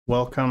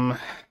Welcome to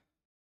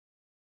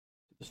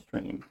the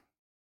stream.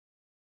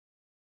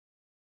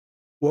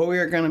 What we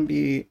are going to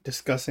be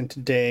discussing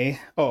today,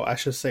 I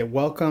should say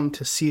welcome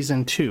to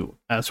season 2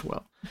 as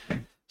well.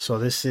 So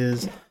this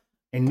is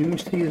a new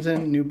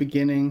season, new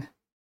beginning.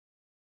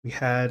 We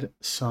had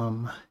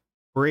some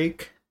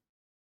break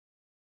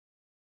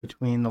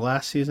between the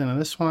last season and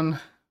this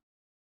one.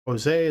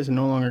 Jose is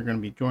no longer going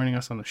to be joining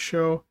us on the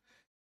show,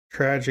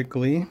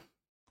 tragically,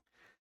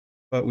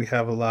 but we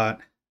have a lot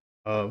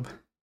of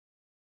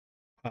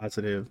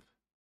positive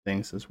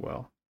things as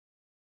well.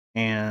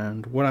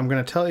 And what I'm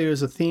going to tell you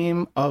is the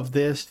theme of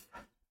this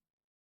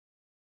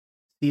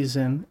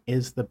season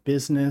is the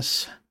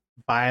business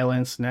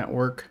violence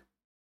network,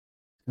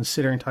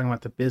 considering talking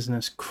about the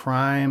business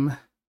crime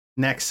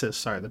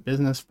nexus, the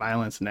business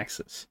violence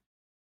nexus.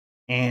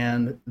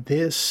 And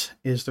this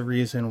is the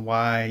reason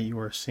why you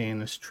are seeing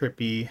this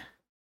trippy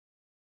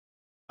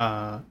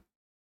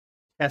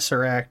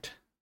tesseract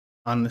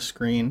on the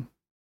screen.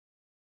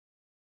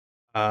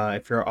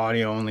 If you're an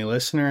audio-only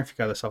listener, if you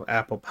got this off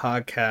Apple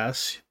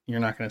Podcasts,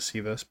 you're not going to see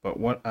this, but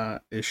what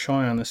is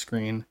showing on the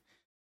screen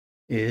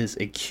is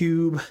a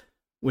cube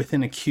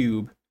within a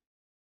cube,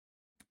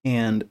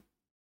 and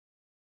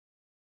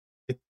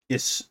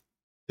it's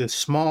the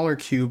smaller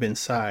cube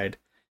inside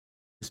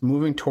is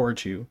moving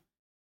towards you,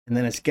 and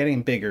then it's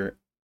getting bigger,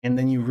 and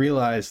then you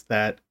realize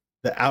that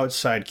the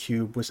outside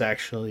cube was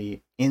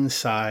actually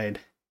inside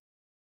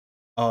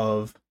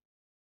of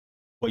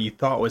what you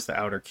thought was the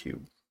outer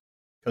cube.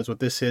 Because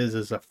what this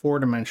is a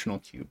 4-dimensional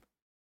cube.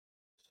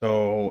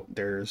 So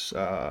there's,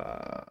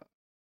 I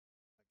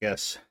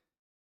guess,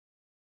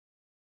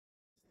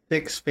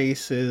 6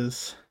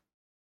 faces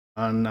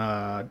on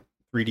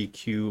 3D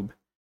cube.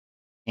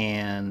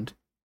 And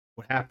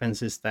what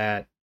happens is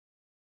that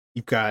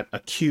you've got a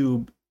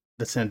cube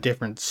that's in a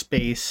different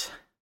space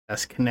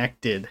that's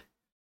connected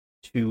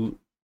to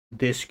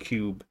this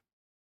cube.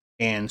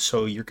 And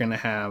so you're going to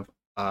have,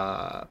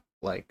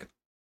 like,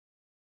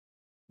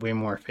 way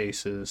more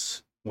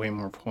faces, way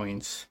more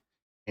points,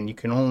 and you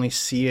can only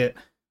see it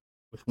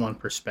with one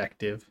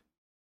perspective.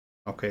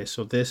 Okay,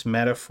 so this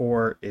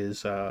metaphor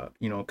is kind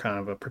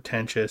of a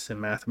pretentious and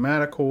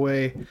mathematical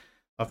way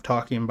of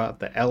talking about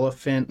the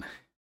elephant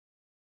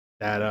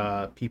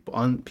that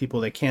people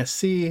they can't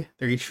see,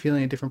 they're each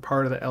feeling a different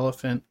part of the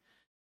elephant.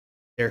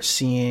 They're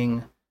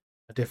seeing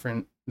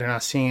they're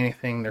not seeing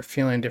anything, they're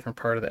feeling a different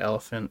part of the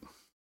elephant,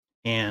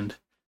 and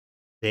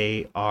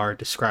they are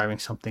describing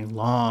something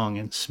long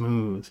and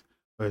smooth,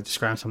 or they're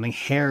describing something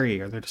hairy,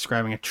 or they're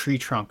describing a tree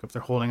trunk if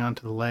they're holding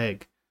onto the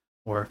leg,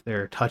 or if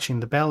they're touching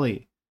the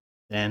belly,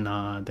 then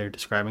they're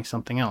describing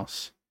something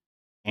else.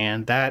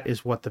 And that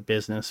is what the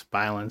business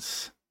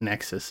violence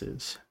nexus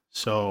is.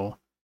 So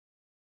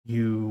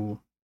you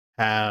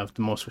have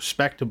the most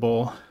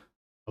respectable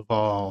of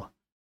all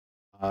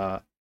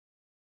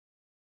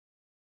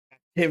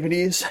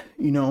activities,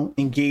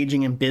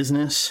 engaging in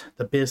business.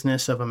 The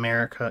business of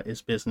America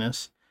is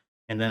business.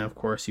 And then, of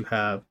course, you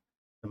have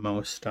the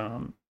most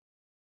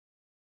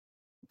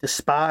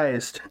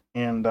despised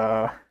and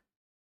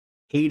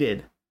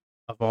hated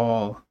of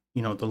all,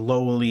 the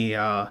lowly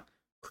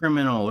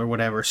criminal or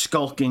whatever,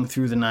 skulking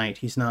through the night.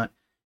 He's not,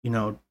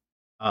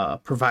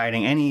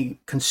 providing any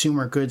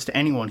consumer goods to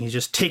anyone. He's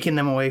just taking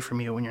them away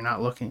from you when you're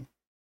not looking,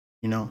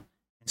 And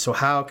so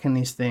how can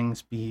these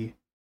things be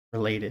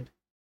related?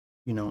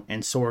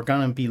 And so we're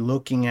going to be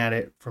looking at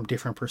it from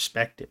different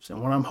perspectives.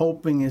 And what I'm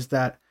hoping is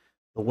that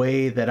the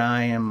way that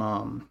I am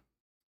going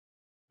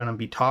to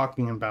be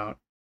talking about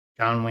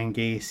John Wayne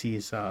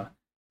Gacy's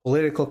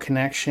political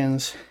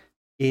connections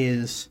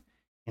is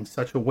in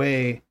such a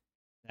way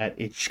that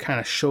it kind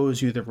of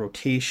shows you the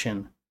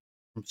rotation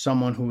from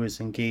someone who is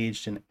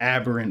engaged in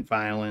aberrant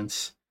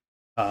violence.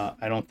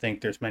 I don't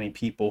think there's many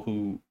people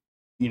who,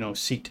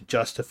 seek to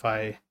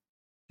justify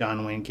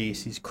John Wayne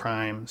Gacy's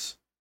crimes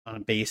on a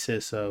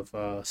basis of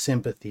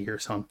sympathy or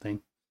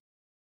something.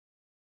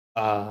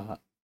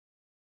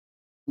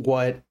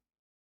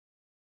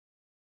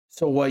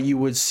 What you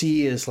would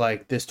see is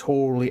like this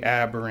totally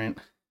aberrant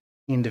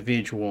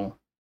individual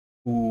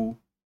who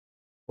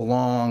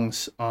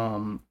belongs,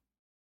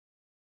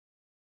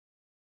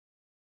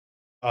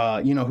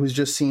 who's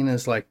just seen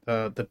as like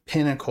the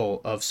pinnacle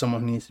of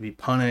someone who needs to be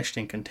punished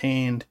and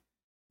contained.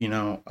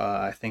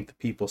 I think the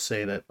people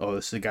say that,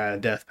 this is a guy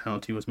the death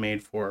penalty was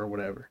made for or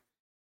whatever.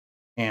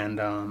 And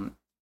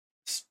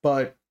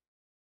but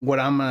what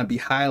I'm going to be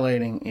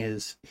highlighting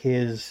is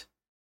his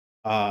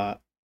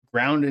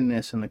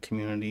groundedness in the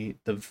community,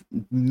 the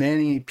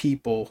many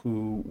people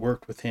who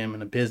worked with him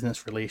in a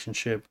business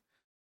relationship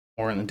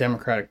or in the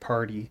Democratic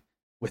Party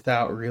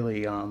without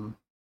really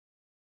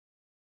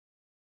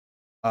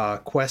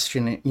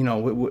questioning,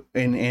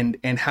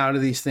 and how do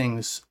these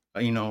things,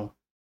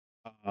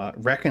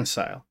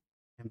 reconcile?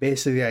 And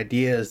basically the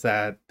idea is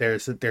that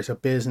there's a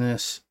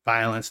business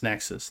violence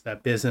nexus,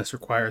 that business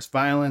requires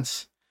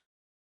violence,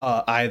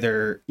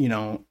 either,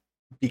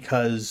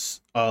 because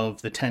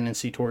of the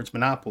tendency towards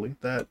monopoly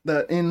that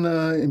in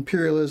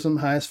imperialism,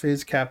 highest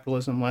phase of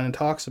capitalism, Lenin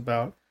talks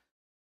about,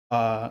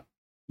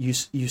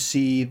 you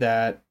see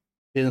that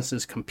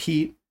businesses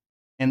compete,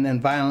 and then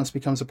violence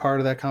becomes a part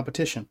of that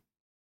competition.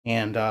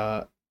 And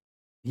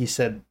he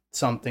said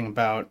something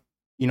about,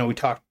 we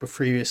talked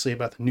previously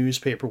about the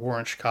newspaper war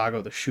in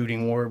Chicago, the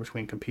shooting war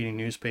between competing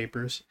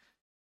newspapers,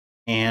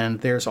 and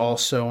there's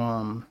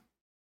also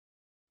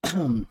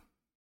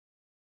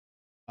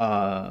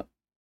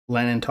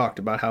Lennon talked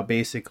about how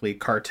basically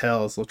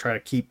cartels will try to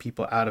keep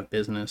people out of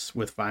business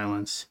with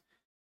violence.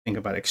 Think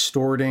about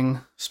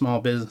extorting small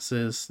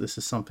businesses. This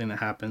is something that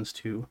happens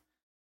to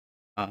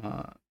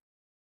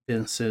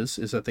businesses,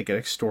 is that they get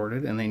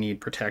extorted and they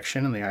need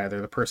protection, and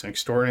the person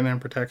extorting them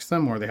protects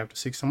them, or they have to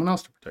seek someone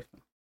else to protect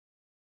them.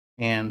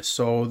 And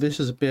so this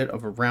is a bit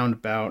of a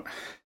roundabout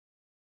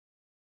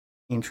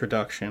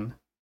introduction,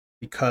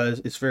 because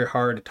it's very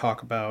hard to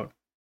talk about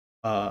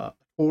a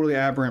totally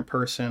aberrant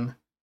person,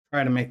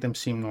 try to make them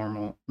seem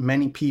normal.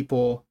 Many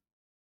people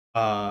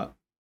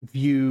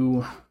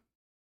view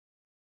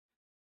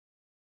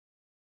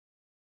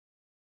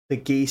the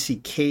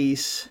Gacy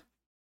case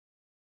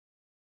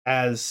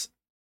as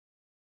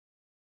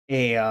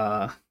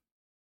a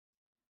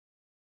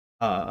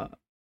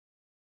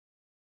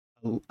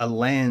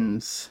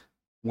lens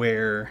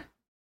where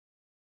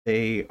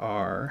they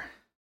are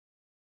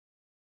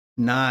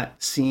not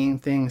seeing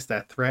things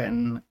that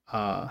threaten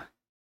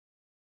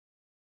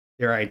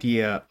their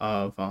idea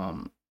of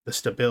the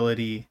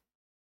stability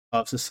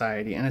of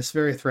society. And it's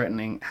very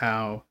threatening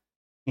how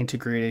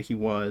integrated he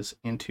was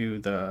into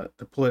the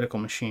political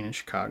machine in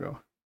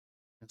Chicago.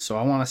 And so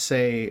I want to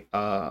say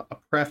a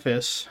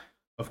preface,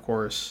 of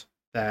course,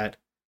 that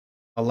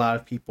a lot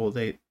of people,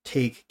 they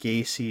take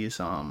Gacy's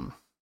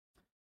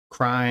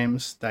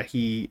crimes, that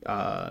he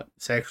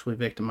sexually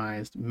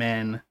victimized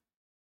men,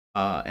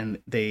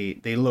 and they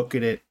look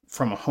at it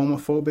from a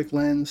homophobic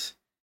lens.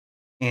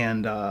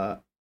 And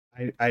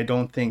I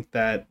don't think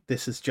that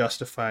this is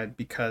justified,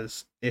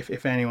 because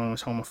if anyone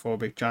was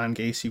homophobic, John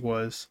Gacy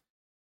was.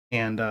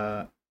 And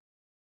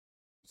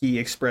he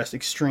expressed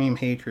extreme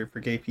hatred for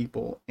gay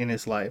people in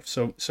his life.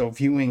 So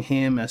viewing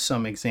him as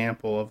some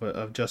example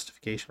of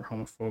justification for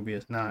homophobia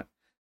is not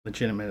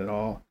legitimate at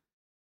all.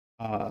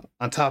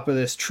 On top of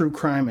this, true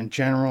crime in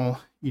general,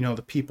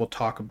 the people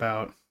talk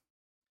about,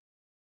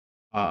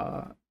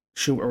 are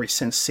we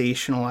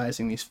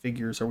sensationalizing these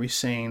figures? Are we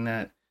saying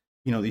that,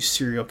 these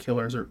serial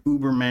killers are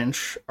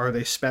ubermensch? Are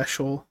they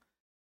special?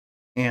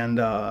 And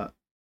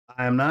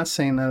I'm not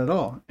saying that at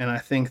all. And I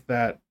think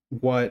that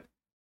what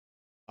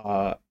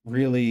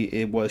really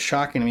it was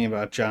shocking to me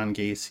about John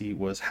Gacy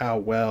was how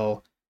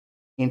well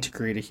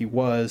integrated he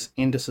was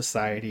into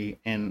society,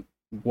 and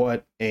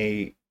what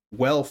a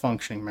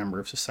well-functioning member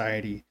of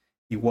society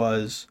he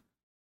was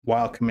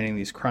while committing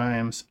these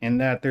crimes.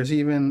 And that there's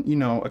even,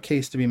 a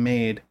case to be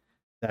made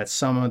that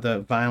some of the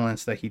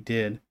violence that he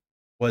did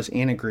was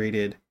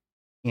integrated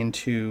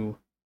into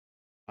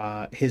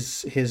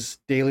his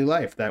daily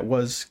life, that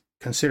was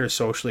considered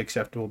socially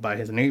acceptable by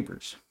his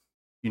neighbors.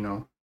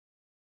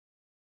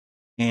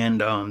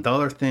 And the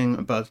other thing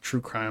about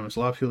true crime is a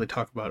lot of people, they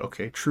talk about,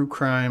 okay, true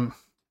crime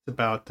is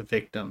about the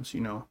victims.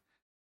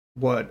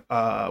 What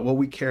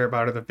we care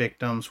about are the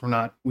victims.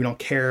 We don't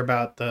care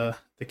about the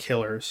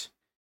killers.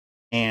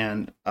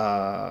 And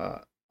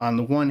on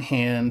the one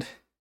hand,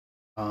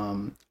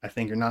 I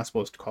think you're not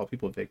supposed to call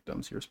people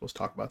victims. You're supposed to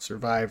talk about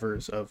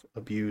survivors of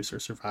abuse or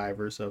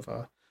survivors of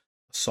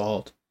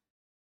assault.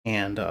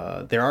 And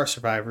there are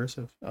survivors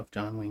of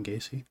John Wayne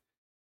Gacy.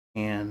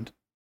 And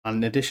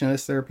in addition to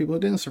this, there are people who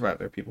didn't survive.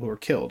 There are people who were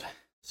killed.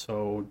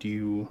 So do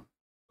you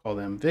call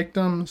them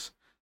victims?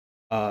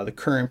 The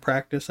current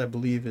practice, I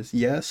believe, is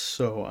yes.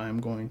 So I'm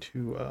going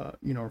to,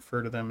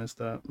 refer to them as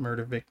the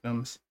murder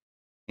victims.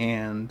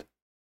 And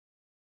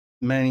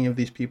many of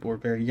these people were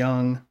very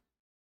young.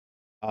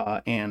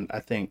 And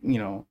I think,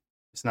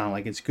 it's not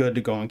like it's good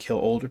to go and kill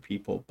older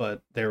people,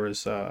 but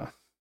there's an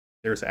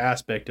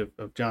aspect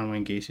of John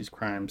Wayne Gacy's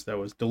crimes that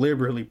was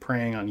deliberately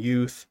preying on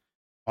youth,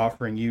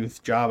 offering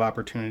youth job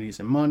opportunities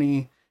and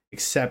money,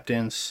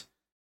 acceptance,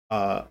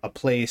 a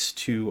place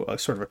to a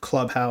sort of a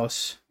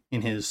clubhouse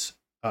in his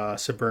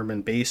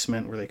suburban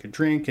basement where they could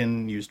drink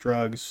and use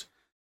drugs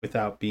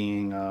without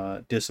being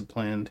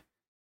disciplined.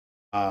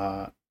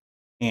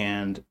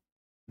 And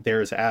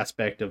there's an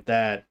aspect of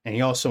that. And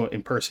he also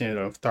impersonated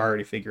an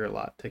authority figure a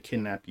lot to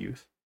kidnap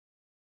youth.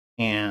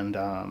 And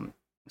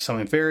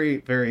something very,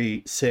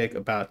 very sick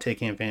about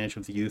taking advantage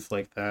of the youth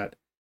like that.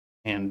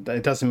 And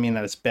it doesn't mean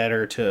that it's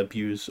better to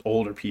abuse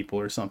older people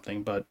or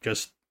something, but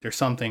just there's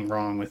something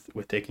wrong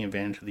with taking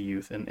advantage of the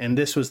youth. And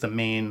this was the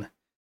main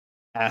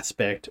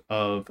aspect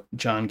of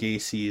John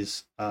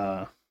Gacy's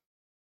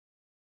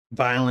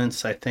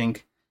violence, I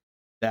think,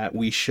 that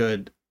we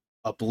should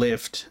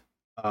uplift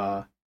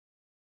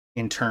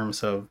in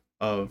terms of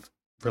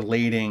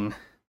relating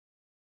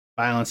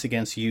violence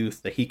against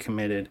youth that he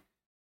committed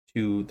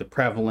to the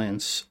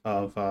prevalence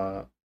of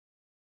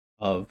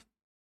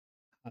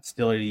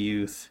hostility to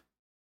youth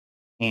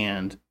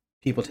and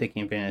people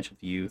taking advantage of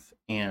the youth.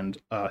 And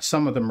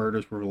some of the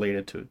murders were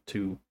related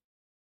to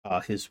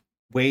his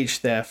wage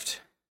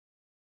theft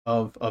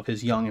of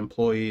his young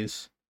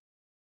employees,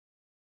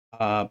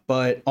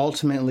 But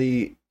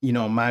ultimately, you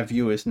know, my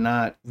view is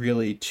not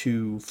really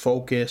to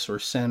focus or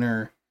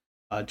center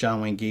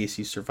John Wayne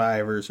Gacy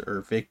survivors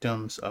or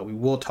victims. We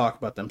will talk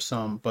about them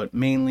some, but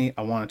mainly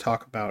I want to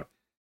talk about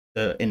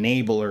the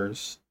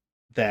enablers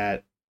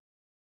that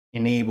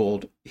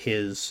enabled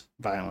his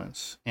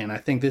violence. And I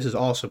think this is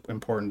also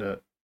important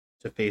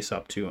to face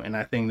up to. And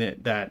I think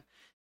that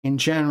in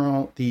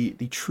general, the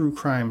true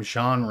crime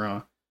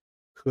genre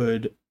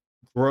could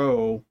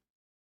grow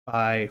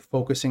by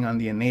focusing on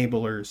the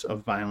enablers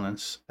of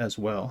violence as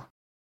well.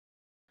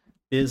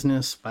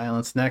 Business,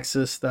 violence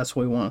nexus, that's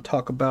what we want to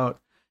talk about.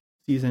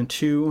 Season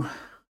 2,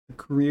 the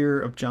career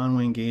of John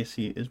Wayne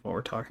Gacy is what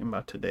we're talking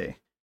about today.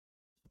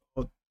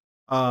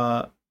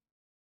 Uh,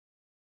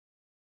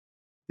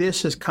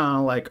 this is kind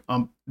of like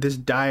this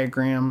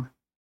diagram.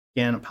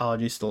 Again,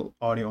 apologies to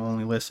audio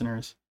only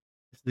listeners.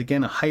 This is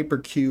again a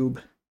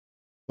hypercube.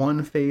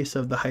 One face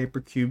of the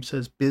hypercube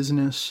says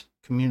business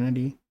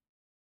community.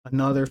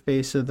 Another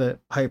face of the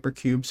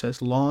hypercube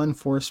says law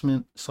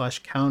enforcement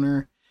 /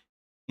 counter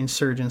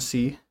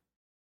insurgency.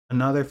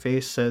 Another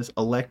face says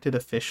elected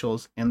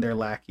officials and their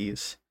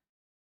lackeys.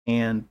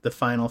 And the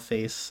final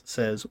face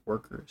says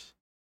workers.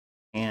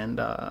 And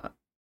I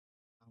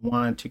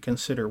wanted to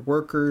consider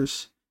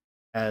workers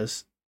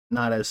as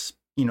not as,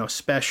 you know,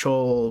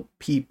 special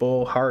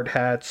people, hard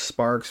hats,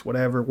 sparks,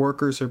 whatever.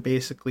 Workers are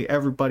basically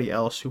everybody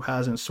else who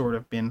hasn't sort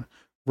of been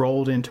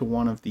rolled into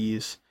one of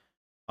these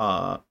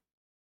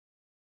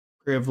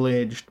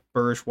privileged,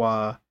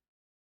 bourgeois,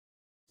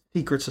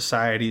 secret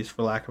societies,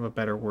 for lack of a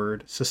better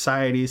word,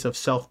 societies of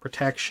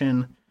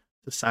self-protection,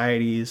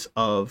 societies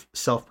of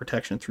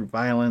self-protection through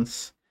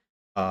violence.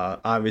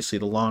 Obviously,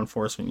 the law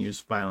enforcement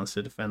use violence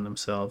to defend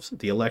themselves.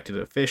 The elected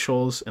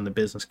officials and the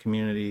business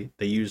community,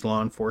 they use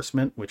law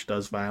enforcement, which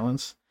does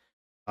violence.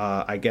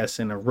 I guess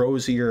in a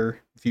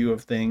rosier view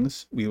of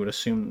things, we would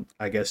assume,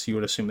 I guess you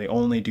would assume they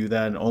only do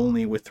that and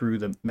only through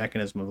the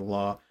mechanism of the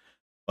law.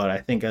 But I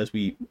think as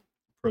we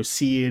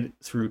proceed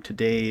through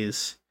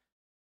today's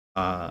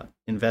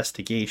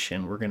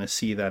investigation, we're going to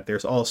see that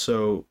there's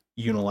also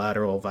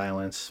unilateral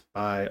violence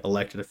by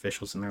elected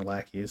officials and their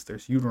lackeys.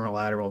 There's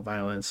unilateral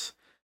violence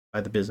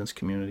by the business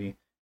community,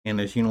 and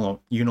there's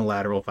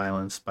unilateral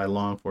violence by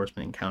law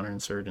enforcement and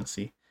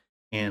counterinsurgency.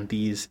 And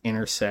these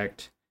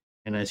intersect,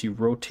 and as you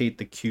rotate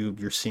the cube,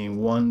 you're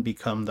seeing one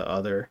become the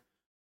other.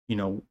 You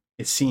know,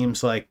 it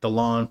seems like the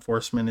law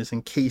enforcement is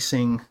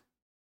encasing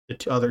the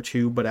other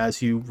two, but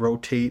as you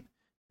rotate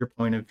your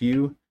point of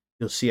view,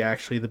 you'll see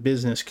actually the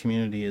business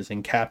community is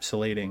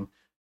encapsulating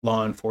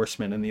law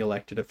enforcement and the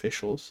elected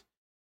officials.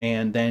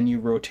 And then you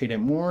rotate it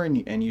more,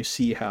 and you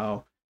see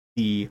how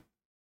the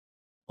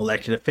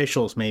elected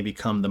officials may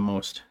become the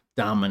most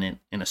dominant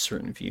in a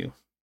certain view.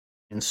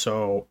 And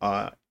so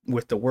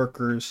with the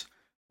workers,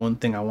 one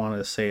thing I wanted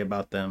to say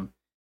about them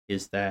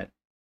is that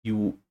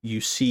you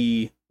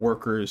see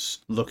workers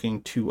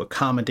looking to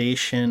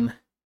accommodation,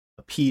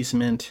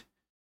 appeasement,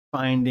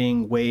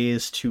 finding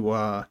ways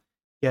to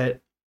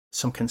get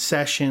some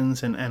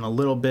concessions and a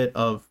little bit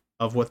of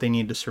what they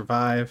need to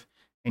survive.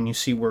 And you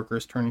see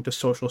workers turning to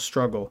social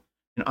struggle,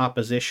 an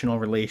oppositional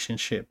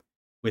relationship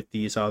with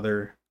these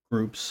other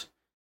groups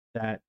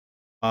that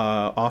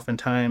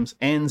oftentimes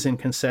ends in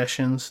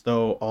concessions,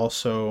 though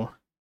also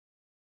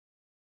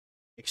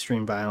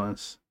extreme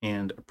violence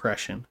and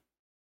oppression.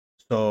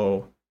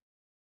 So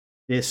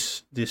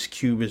this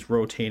cube is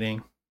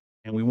rotating,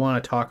 and we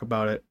want to talk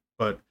about it,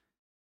 but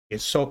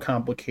it's so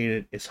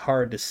complicated, it's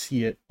hard to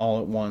see it all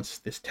at once,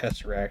 this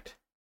tesseract.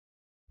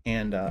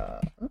 And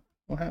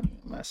what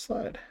happened to my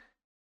slide?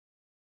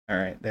 All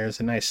right, there's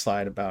a nice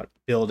slide about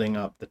building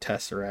up the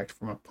tesseract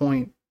from a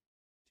point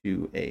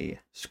to a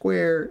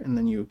square, and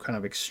then you kind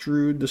of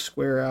extrude the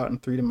square out in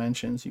 3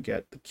 dimensions. You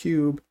get the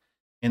cube,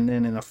 and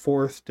then in a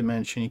 4th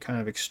dimension, you kind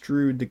of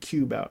extrude the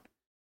cube out.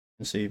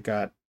 And so you've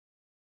got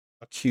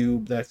a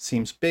cube that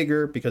seems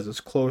bigger because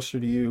it's closer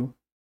to you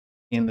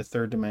in the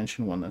 3rd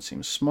dimension, one that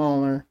seems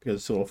smaller because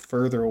it's a little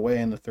further away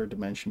in the 3rd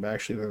dimension, but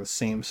actually they're the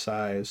same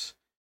size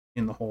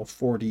in the whole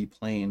 4D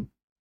plane.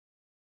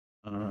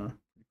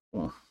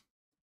 Cool.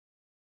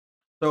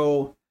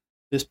 So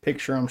this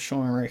picture I'm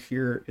showing right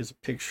here is a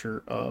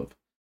picture of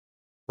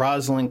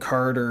Rosalind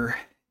Carter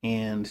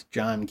and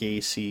John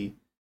Gacy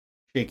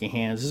shaking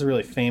hands. This is a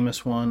really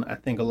famous one. I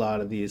think a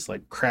lot of these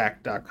like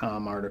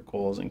crack.com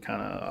articles and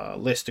kind of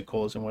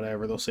listicles and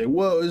whatever, they'll say,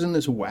 whoa, isn't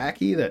this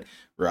wacky that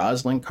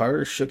Rosalind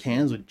Carter shook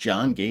hands with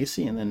John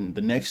Gacy, and then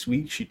the next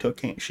week she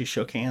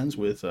shook hands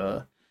with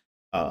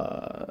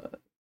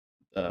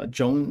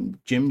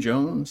Jim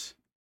Jones.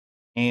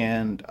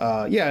 And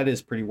yeah, it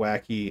is pretty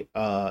wacky.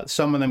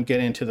 Some of them get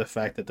into the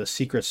fact that the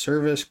Secret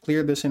Service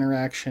cleared this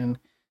interaction,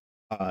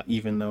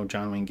 even though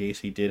John Wayne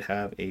Gacy did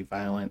have a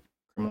violent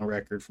criminal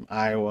record from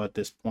Iowa at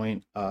this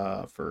point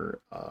for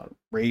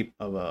rape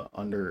of a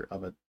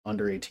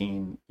under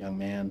 18 young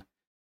man.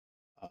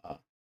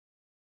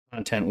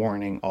 Content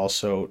warning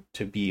also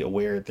to be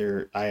aware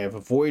there. I have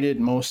avoided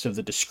most of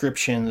the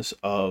descriptions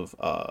of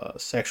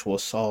sexual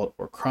assault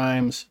or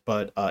crimes,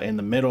 but in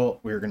the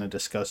middle we're going to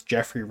discuss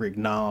Jeffrey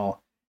Rignall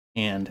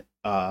and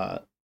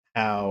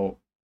how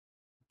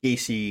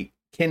Gacy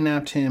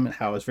kidnapped him, and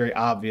how it was very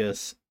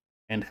obvious,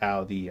 and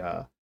how the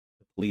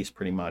police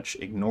pretty much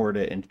ignored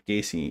it, and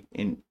Gacy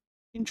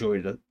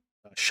enjoyed a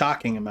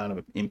shocking amount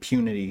of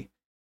impunity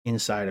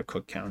inside of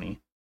Cook County.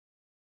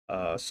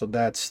 So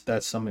that's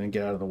something to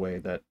get out of the way.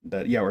 That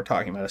yeah, we're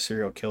talking about a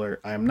serial killer.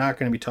 I'm not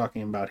going to be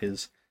talking about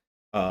his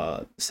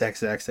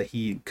sex acts that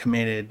he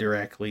committed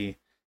directly.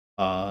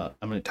 I'm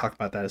going to talk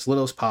about that as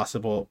little as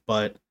possible,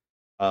 but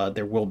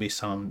there will be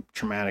some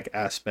traumatic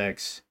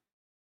aspects,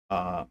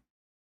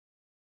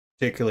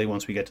 particularly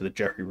once we get to the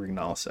Jeffrey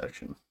Rignall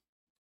section.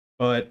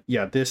 But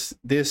yeah, this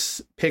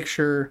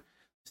picture,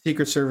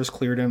 Secret Service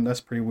cleared him.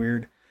 That's pretty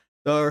weird.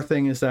 The other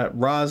thing is that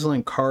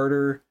Rosalind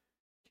Carter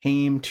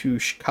came to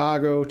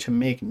Chicago to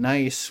make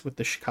nice with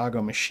the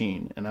Chicago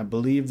Machine, and I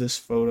believe this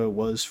photo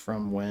was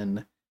from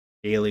when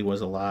Daley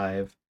was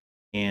alive,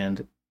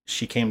 and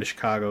she came to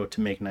Chicago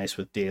to make nice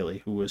with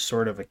Daley, who was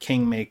sort of a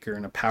kingmaker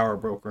and a power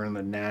broker in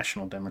the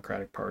National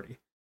Democratic Party.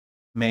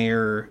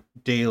 Mayor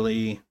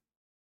Daley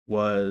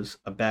was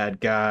a bad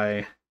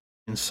guy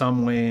in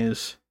some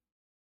ways.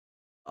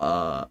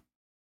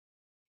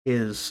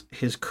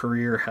 His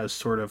career has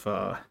sort of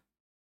a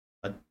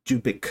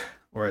duplicate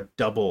or a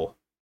double,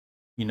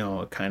 you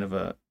know, a kind of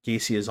a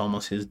Gacy is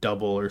almost his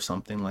double or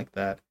something like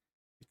that,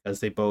 because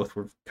they both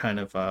were kind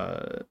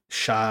of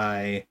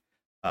shy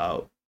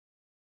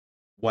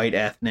white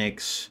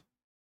ethnics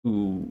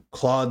who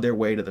clawed their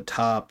way to the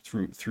top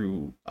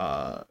through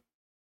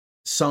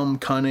some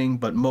cunning,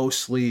 but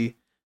mostly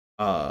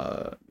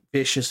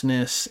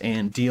viciousness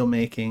and deal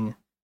making.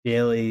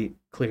 Daley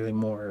clearly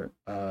more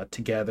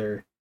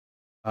together.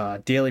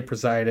 Daley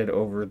presided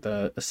over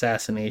the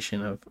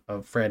assassination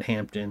of Fred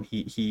Hampton.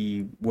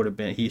 He would have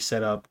been, he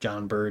set up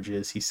John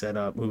Burgess. He set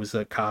up, who was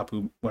a cop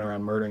who went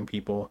around murdering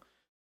people.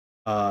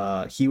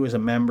 He was a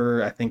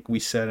member, I think we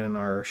said in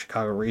our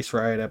Chicago Race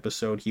Riot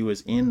episode, he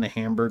was in the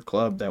Hamburg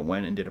Club that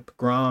went and did a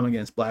pogrom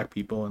against black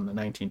people in the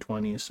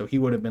 1920s. So he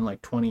would have been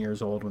like 20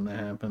 years old when that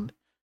happened.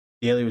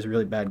 Daley was a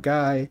really bad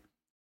guy.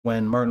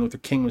 When Martin Luther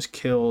King was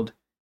killed,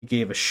 he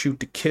gave a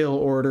shoot to kill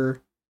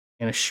order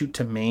and a shoot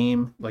to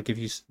maim, like if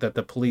you that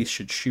the police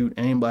should shoot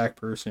any black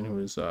person who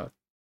is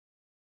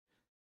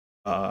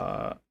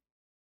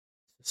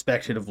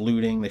suspected of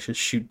looting. They should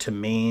shoot to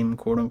maim,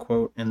 quote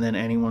unquote, and then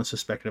anyone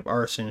suspected of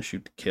arson,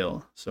 shoot to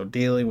kill. So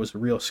Daley was a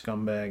real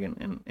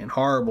scumbag and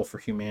horrible for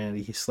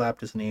humanity. He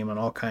slapped his name on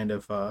all kind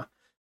of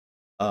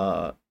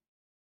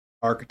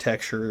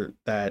architecture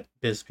that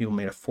business people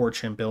made a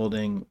fortune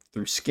building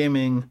through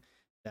skimming,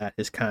 that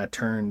has kind of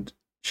turned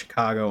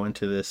Chicago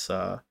into this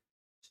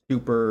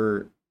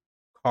super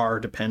car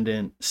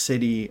dependent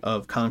city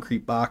of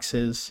concrete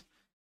boxes.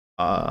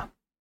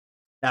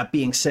 That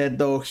being said,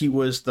 though, he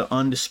was the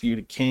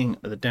undisputed king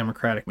of the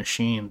Democratic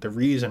machine. The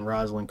reason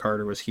Rosalind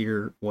Carter was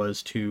here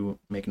was to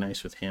make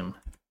nice with him.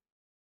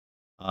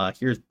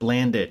 Here's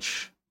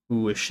Blanditch,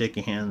 who was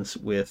shaking hands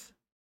with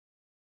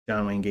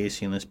John Wayne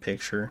Gacy in this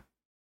picture.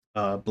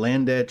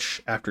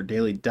 Blanditch, after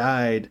Daley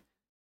died,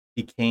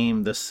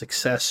 became the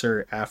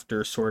successor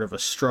after sort of a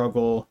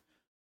struggle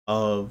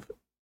of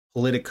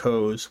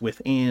politicos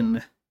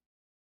within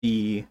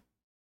the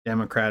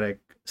Democratic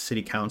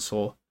City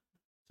Council.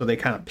 So they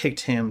kind of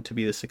picked him to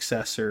be the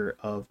successor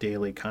of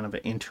Daley, kind of an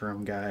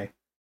interim guy.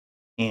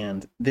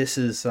 And this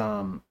is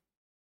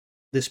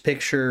this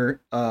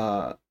picture,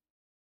 you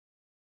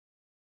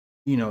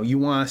know, you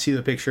want to see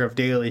the picture of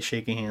Daley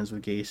shaking hands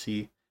with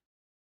Gacy.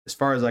 As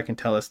far as I can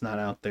tell, it's not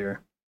out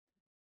there.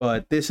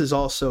 But this is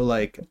also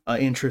like an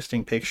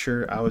interesting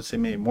picture. I would say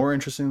maybe more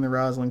interesting than the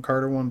Rosalind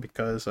Carter one,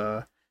 because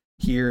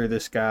here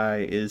this guy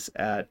is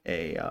at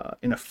a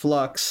in a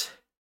flux,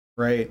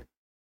 right?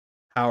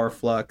 Power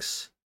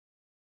flux.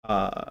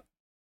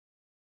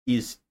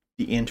 He's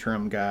the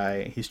interim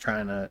guy. He's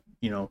trying to,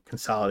 you know,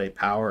 consolidate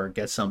power or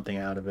get something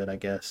out of it, I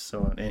guess.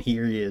 So, and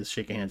here he is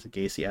shaking hands with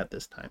Gacy at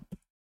this time.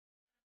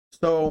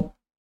 So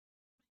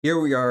here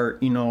we are,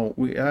 you know,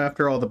 we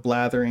after all the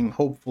blathering,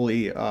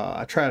 hopefully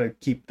I try to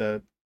keep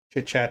the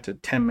chit chat to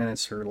 10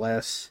 minutes or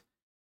less.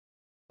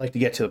 I like to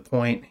get to the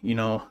point, you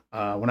know.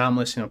 When I'm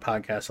listening to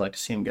podcasts, I like to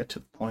see him get to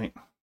the point.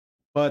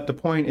 But the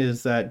point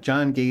is that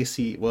John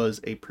Gacy was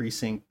a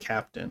precinct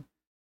captain.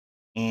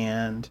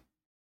 And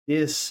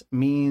this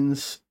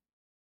means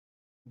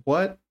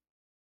what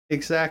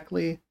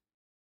exactly?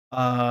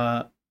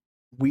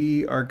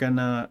 We are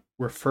gonna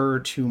refer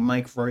to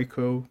Mike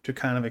Royko to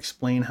kind of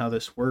explain how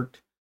this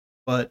worked.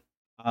 But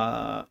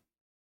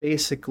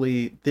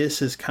basically,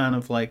 this is kind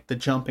of like the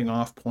jumping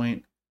off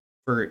point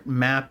for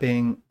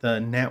mapping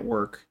the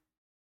network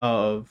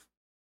of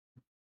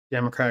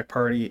Democratic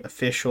Party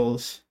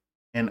officials.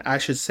 And I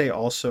should say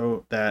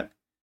also that,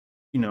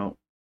 you know,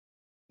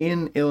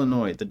 in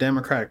Illinois, the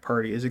Democratic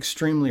Party is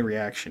extremely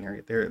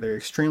reactionary. They're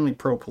extremely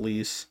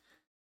pro-police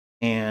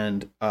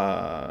and,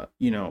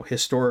 you know,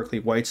 historically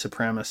white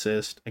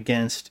supremacist,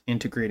 against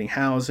integrating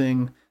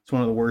housing. It's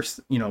one of the worst,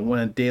 you know,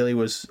 when Daley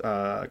was,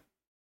 I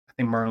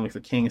think Martin Luther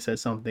King said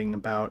something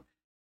about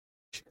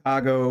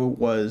Chicago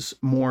was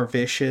more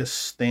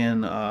vicious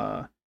than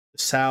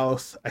the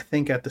South. I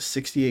think at the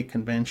 '68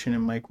 convention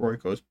in Mike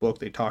Royko's book,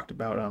 they talked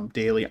about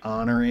Daley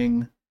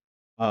honoring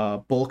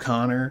Bull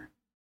Connor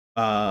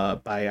by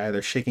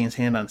either shaking his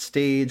hand on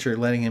stage or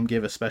letting him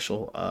give a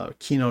special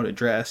keynote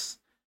address.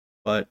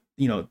 But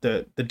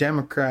the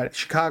Democrat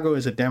Chicago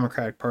is a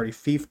Democratic Party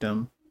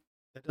fiefdom.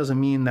 That doesn't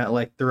mean that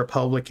like the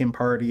Republican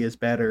Party is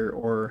better,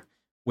 or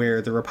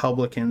where the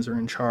Republicans are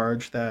in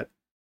charge, that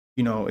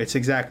it's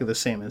exactly the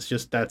same. It's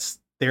just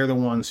they're the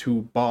ones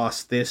who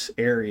boss this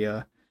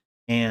area,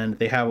 and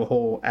they have a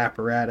whole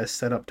apparatus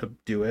set up to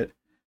do it.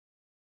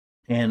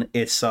 And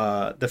it's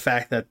the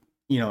fact that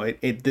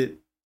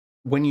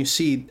when you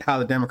see how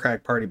the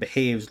Democratic Party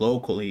behaves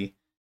locally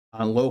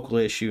on local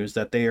issues,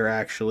 that they are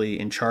actually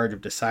in charge of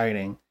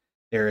deciding.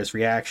 They're as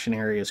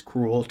reactionary, as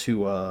cruel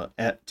to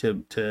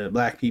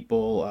black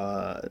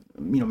people,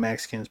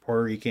 Mexicans,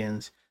 Puerto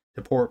Ricans,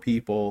 to poor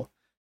people,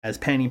 as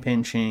penny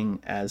pinching,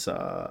 as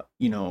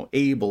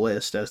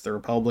ableist as the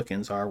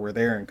Republicans are, where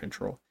they're in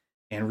control.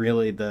 And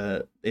really,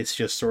 it's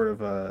just sort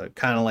of a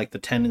kind of like the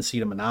tendency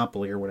to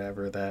monopoly or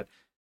whatever, that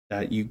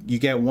you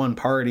get one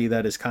party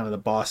that is kind of the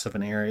boss of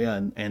an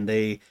area, and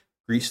they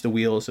grease the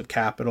wheels of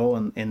capital,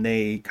 and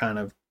they kind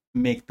of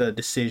make the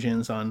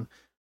decisions on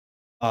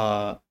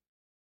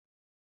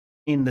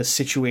in the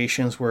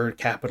situations where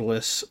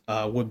capitalists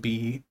would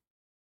be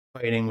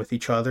fighting with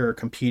each other or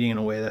competing in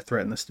a way that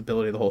threatened the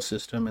stability of the whole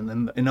system. And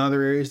then in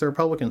other areas, the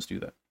Republicans do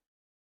that.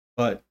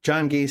 But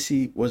John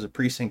Gacy was a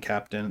precinct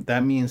captain.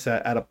 That means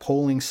that at a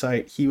polling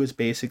site, he was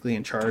basically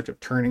in charge of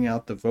turning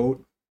out the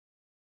vote.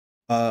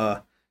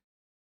 And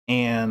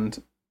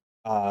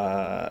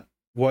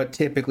what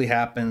typically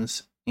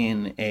happens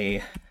in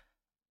a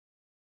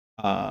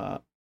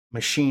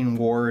machine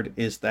ward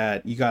is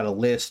that you got a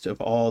list of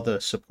all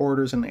the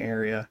supporters in the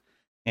area,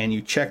 and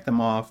you check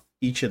them off,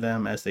 each of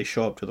them, as they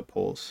show up to the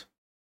polls.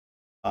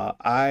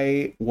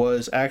 I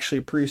was actually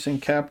a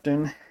precinct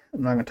captain.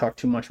 I'm not going to talk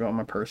too much about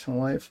my personal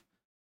life,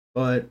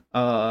 but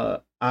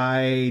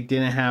I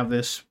didn't have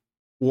this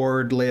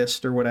ward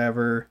list or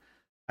whatever.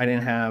 I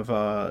didn't have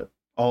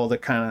all the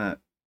kind of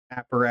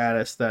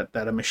apparatus that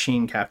a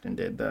machine captain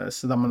did.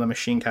 Some of the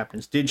machine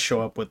captains did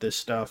show up with this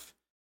stuff.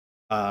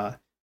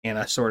 And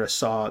I sort of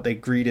saw they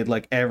greeted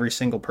like every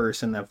single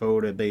person that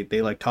voted.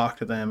 They like talked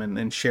to them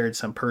and shared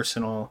some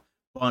personal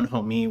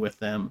bonhomie with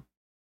them.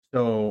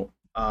 So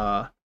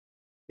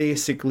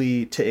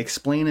basically, to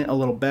explain it a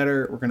little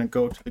better, we're gonna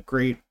go to the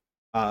great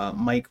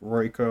Mike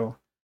Royko,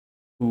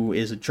 who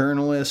is a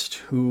journalist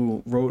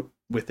who wrote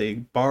with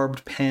a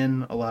barbed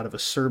pen a lot of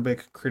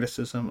acerbic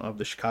criticism of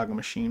the Chicago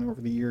machine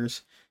over the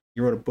years.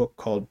 He wrote a book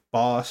called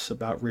Boss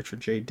about Richard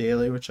J.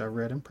 Daley, which I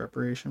read in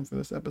preparation for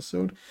this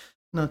episode.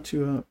 Not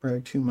to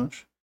brag too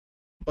much,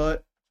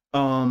 but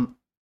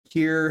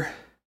here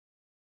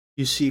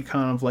you see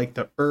kind of like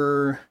the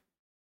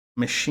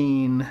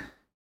machine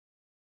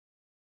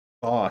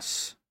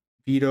boss,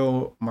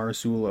 Vito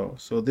Marzullo.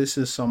 So this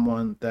is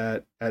someone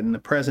that in the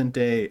present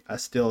day I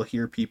still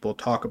hear people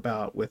talk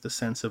about with a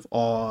sense of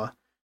awe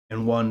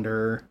and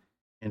wonder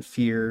and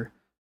fear,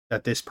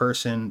 that this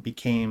person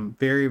became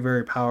very,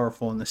 very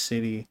powerful in the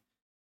city.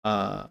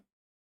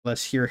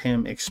 Let's hear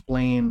him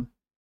explain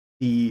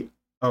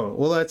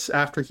that's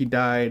after he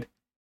died.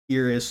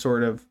 Here is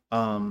sort of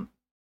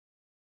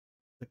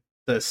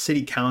the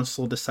city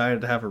council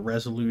decided to have a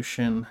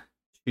resolution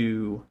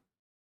to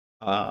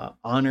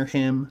honor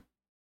him.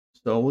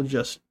 So we'll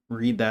just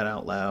read that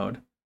out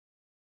loud.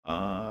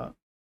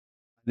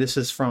 This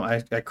is from,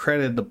 I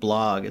credited the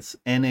blog. It's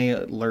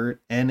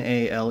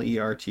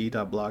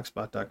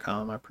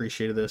nalert.blogspot.com. I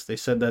appreciated this. They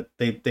said that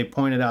they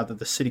pointed out that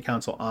the city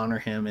council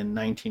honored him in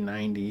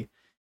 1990,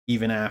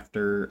 even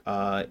after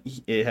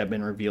it had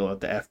been revealed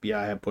that the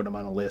FBI had put him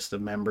on a list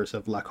of members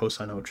of La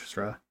Cosa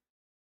Nostra.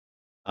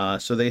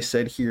 So they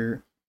said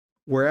here,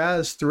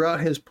 whereas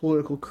throughout his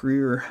political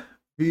career,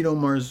 Vito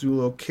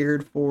Marzullo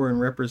cared for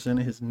and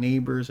represented his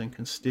neighbors and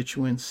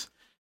constituents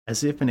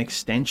as if an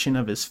extension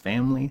of his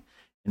family,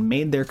 and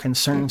made their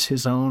concerns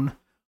his own,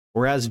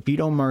 whereas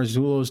Vito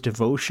Marzullo's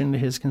devotion to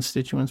his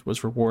constituents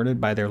was rewarded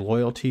by their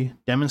loyalty,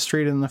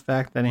 demonstrated in the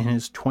fact that in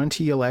his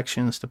 20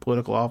 elections to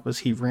political office,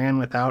 he ran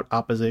without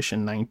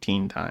opposition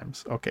 19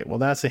 times. Okay, well,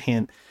 that's a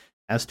hint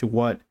as to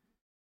what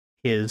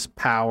his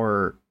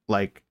power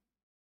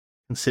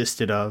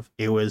consisted of.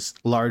 It was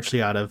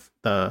largely out of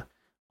the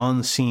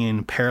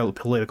unseen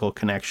political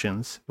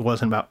connections. It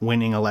wasn't about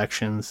winning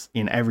elections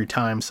in every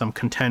time some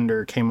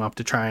contender came up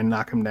to try and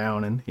knock him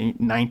down, and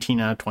 19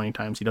 out of 20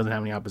 times he doesn't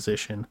have any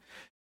opposition.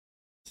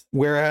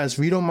 Whereas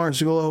Vito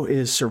Marzullo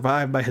is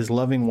survived by his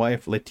loving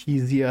wife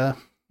Letizia,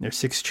 their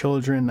 6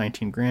 children,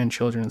 19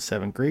 grandchildren, and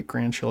 7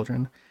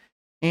 great-grandchildren.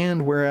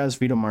 And whereas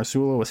Vito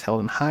Marzullo was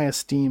held in high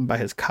esteem by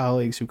his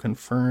colleagues, who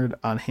conferred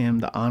on him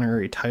the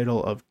honorary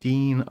title of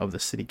Dean of the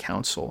City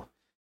Council,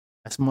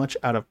 as much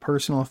out of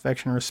personal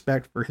affection and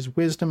respect for his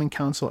wisdom and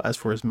counsel as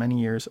for his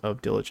many years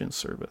of diligent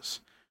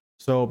service.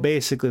 So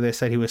basically, they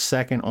said he was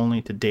second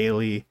only to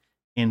Daley,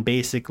 and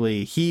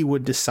basically he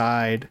would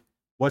decide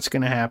what's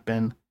going to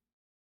happen.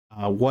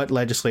 what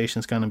legislation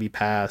is going to be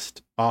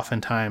passed.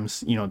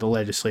 Oftentimes, the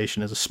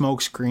legislation is a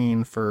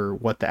smokescreen for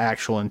what the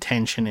actual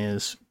intention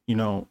is,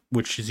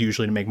 which is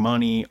usually to make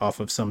money off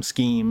of some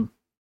scheme.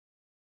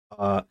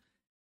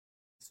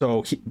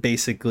 So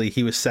basically,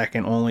 he was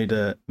second only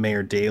to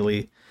Mayor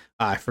Daley.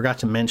 I forgot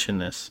to mention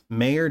this.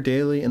 Mayor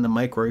Daley in the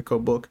Mike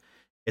Royko book,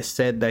 it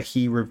said that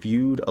he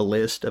reviewed a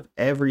list of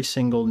every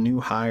single new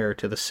hire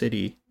to the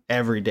city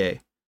every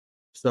day.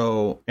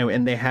 So,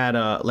 and they had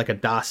a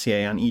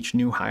dossier on each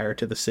new hire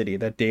to the city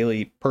that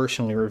Daley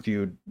personally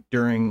reviewed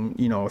during,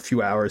 a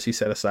few hours he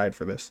set aside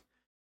for this.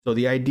 So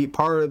the idea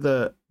part of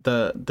the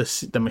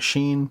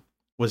machine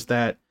was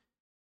that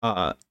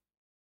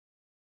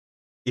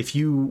if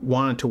you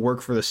wanted to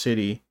work for the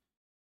city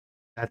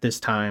at this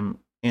time,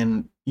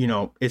 and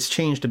it's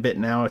changed a bit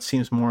now, it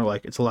seems more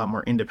like it's a lot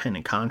more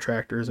independent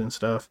contractors and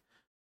stuff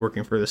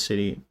working for the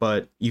city,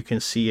 but you can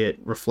see it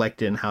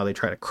reflected in how they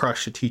try to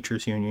crush the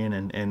teachers union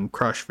and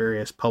crush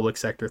various public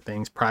sector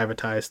things,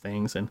 privatize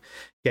things, and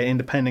get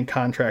independent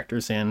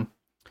contractors in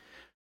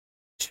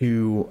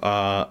to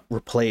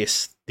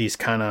replace these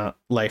kind of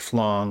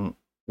lifelong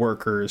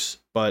workers.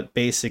 But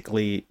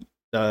basically,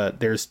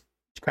 there's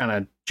kind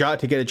of job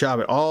to get a job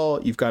at all,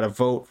 you've got to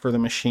vote for the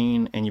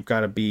machine, and you've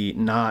got to be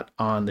not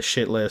on the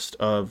shit list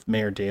of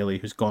Mayor Daley,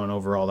 who's going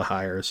over all the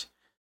hires,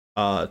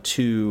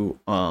 to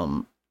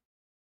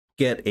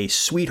get a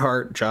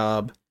sweetheart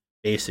job.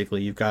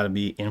 Basically, you've got to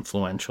be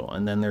influential.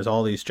 And then there's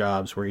all these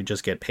jobs where you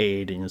just get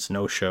paid and it's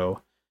no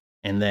show,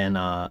 and then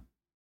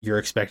you're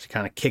expected to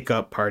kind of kick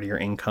up part of your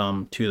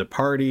income to the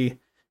party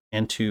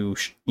and to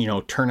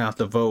turn out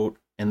the vote,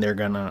 and they're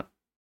gonna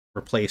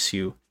replace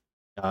you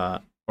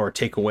or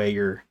take away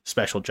your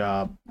special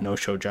job,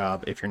 no-show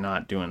job, if you're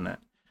not doing that.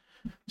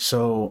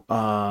 So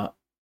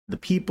the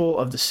people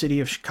of the city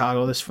of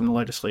Chicago, this is from the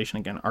legislation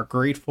again, are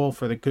grateful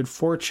for the good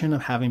fortune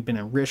of having been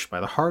enriched by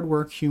the hard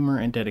work, humor,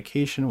 and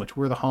dedication which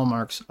were the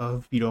hallmarks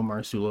of Vito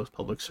Marzullo's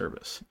public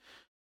service.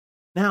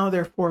 Now,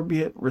 therefore,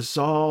 be it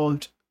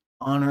resolved,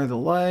 honor the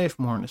life,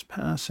 mourn his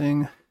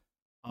passing.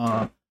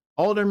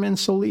 Alderman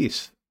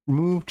Solis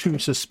moved to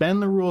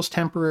suspend the rules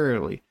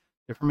temporarily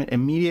to permit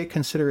immediate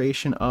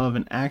consideration of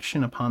an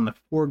action upon the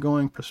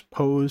foregoing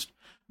proposed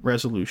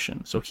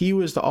resolution. So he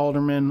was the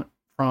alderman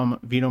from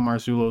Vito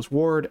Marzullo's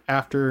ward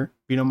after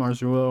Vito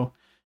Marzullo.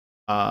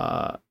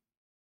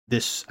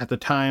 This, at the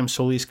time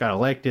Solis got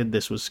elected,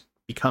 this was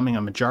becoming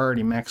a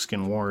majority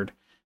Mexican ward.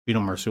 Vito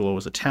Marzullo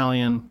was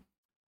Italian.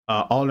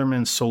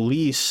 Alderman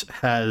Solis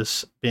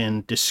has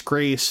been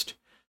disgraced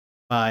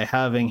by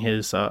having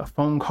his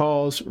phone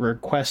calls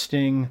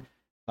requesting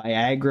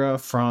Viagra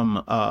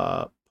from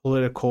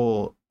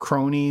political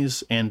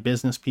cronies and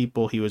business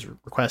people. He was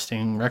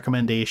requesting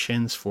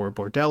recommendations for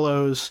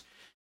bordellos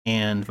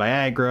and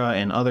Viagra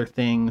and other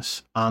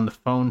things on the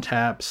phone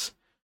taps.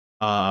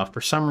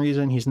 For some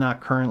reason, he's not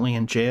currently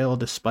in jail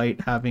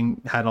despite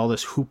having had all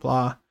this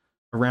hoopla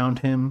around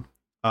him.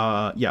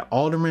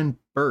 Alderman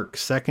Burke,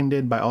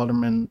 seconded by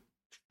Alderman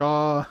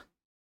Shaw,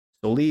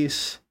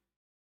 Solis,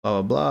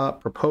 blah, blah, blah.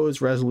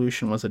 Proposed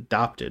resolution was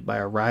adopted by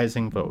a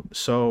rising vote.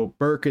 So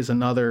Burke is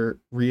another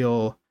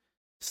real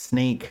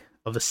snake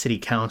of the city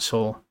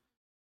council,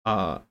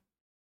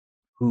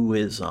 who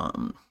is,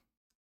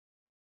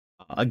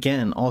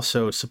 again,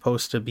 also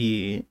supposed to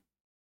be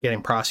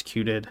getting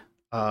prosecuted.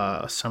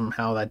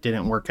 Somehow that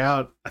didn't work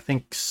out. I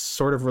think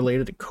sort of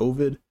related to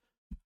COVID.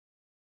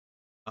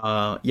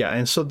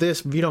 And so this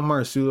Vito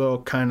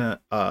Marzullo kind of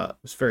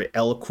was very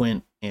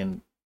eloquent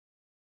and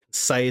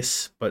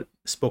concise, but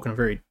spoke in a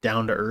very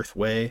down-to-earth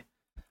way.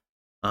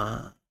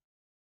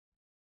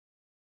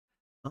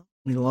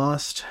 We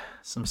lost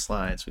some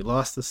slides. We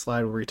lost the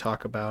slide where we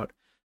talk about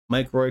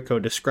Mike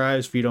Royko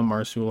describes Vito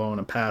Marzullo in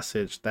a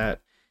passage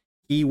that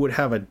he would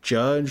have a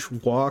judge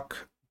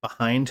walk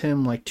behind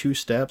him like 2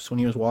 steps when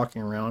he was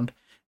walking around,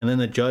 and then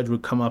the judge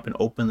would come up and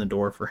open the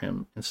door for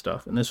him and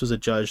stuff. And this was a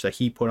judge that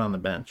he put on the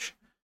bench.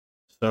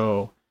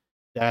 So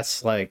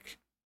that's like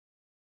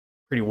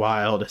pretty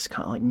wild. It's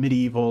kind of like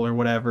medieval or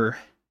whatever.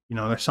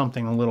 There's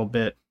something a little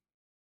bit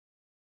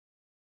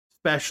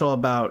special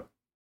about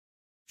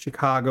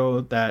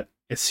Chicago, that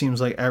it seems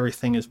like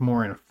everything is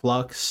more in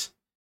flux,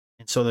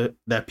 and so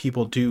that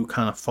people do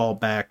kind of fall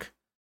back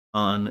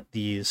on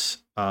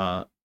these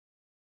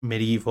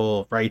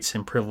medieval rights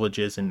and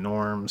privileges and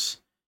norms.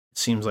 It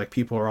seems like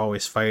people are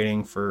always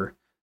fighting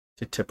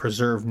to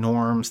preserve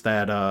norms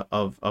that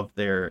of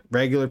their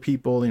regular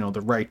people,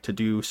 the right to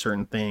do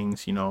certain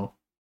things.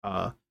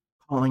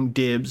 Calling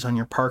dibs on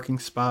your parking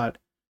spot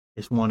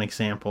is one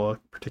example, a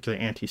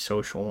particularly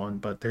antisocial one,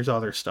 but there's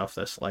other stuff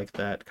that's like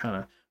that, kind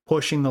of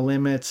pushing the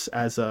limits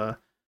as a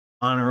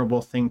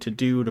honorable thing to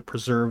do to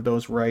preserve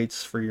those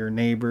rights for your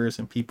neighbors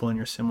and people in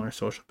your similar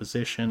social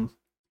position.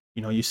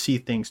 You see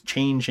things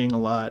changing a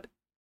lot,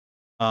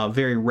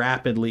 very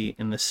rapidly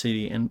in the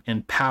city,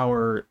 and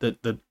power,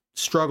 the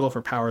struggle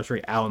for power is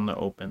very out in the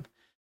open.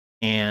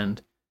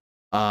 And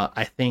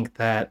I think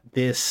that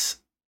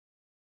this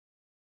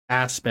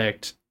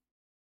aspect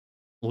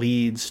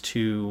leads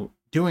to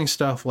doing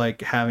stuff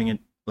like having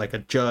a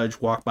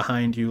judge walk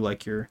behind you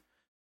like you're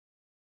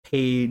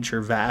page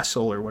or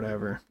vassal or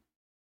whatever.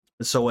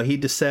 So what he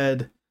just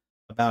said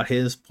about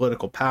his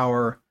political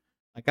power,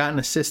 I got an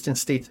assistant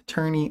state's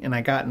attorney and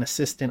I got an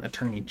assistant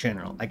attorney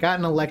general. I got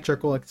an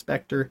electrical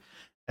inspector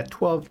at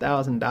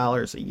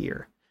 $12,000 a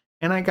year.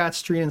 And I got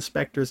street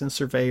inspectors and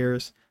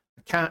surveyors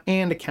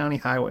and a county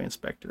highway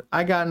inspector.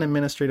 I got an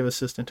administrative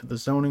assistant to the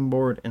zoning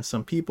board and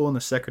some people in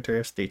the Secretary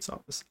of State's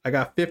office. I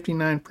got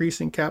 59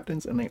 precinct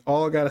captains and they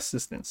all got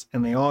assistants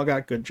and they all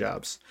got good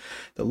jobs.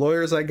 The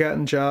lawyers I got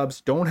in jobs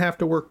don't have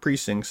to work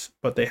precincts,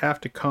 but they have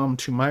to come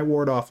to my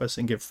ward office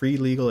and give free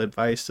legal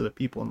advice to the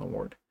people in the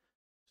ward.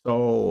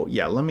 So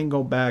yeah, let me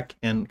go back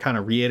and kind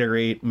of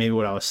reiterate maybe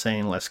what I was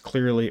saying less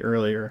clearly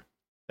earlier,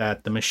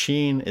 that the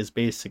machine is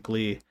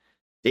basically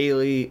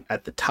daily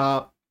at the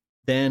top.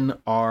 Then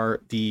are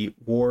the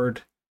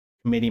ward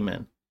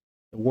committeemen.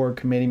 The ward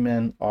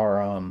committeemen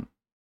are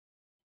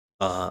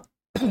for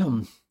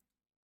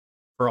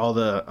all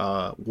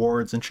the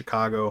wards in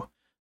Chicago. I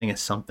think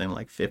it's something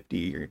like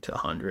 50 or to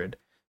 100.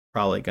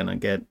 Probably gonna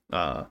get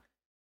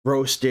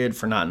roasted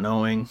for not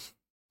knowing.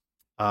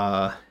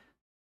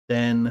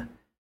 Then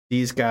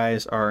these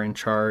guys are in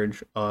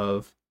charge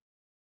of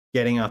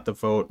getting out the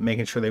vote,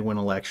 making sure they win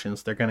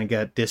elections. They're gonna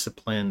get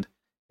disciplined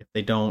if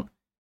they don't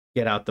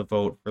get out the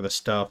vote for the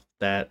stuff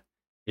that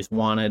is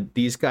wanted.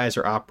 These guys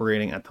are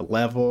operating at the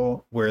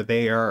level where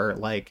they are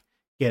like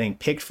getting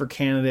picked for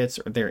candidates,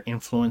 or they're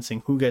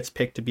influencing who gets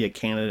picked to be a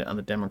candidate on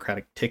the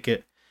Democratic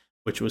ticket,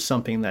 which was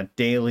something that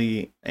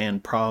Daley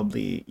and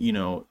probably,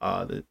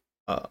 this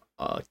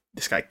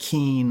guy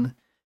Keene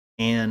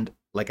and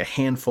like a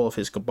handful of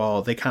his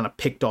cabal, they kind of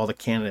picked all the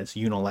candidates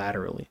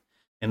unilaterally.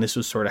 And this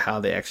was sort of how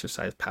they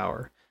exercised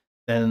power.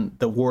 Then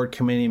the ward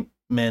committee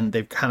men,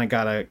 they've kind of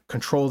got to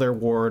control their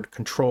ward,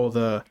 control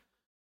the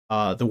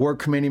ward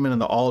committeemen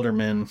and the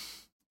aldermen,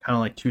 kind of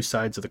like two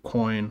sides of the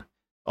coin.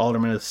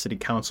 Alderman is a city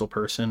council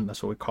person,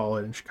 that's what we call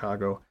it in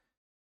Chicago,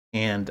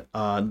 and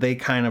they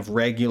kind of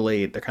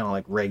regulate. They're kind of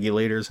like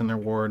regulators in their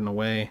ward in a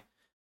way.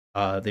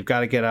 They've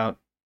got to get out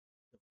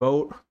the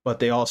vote, but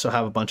they also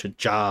have a bunch of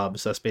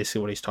jobs. That's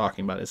basically what he's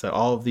talking about, is that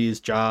all of these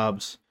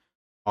jobs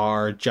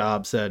are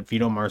jobs that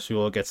Vito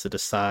Marzullo gets to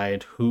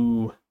decide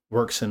who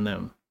works in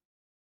them.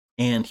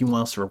 And he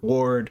wants to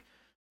reward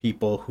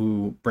people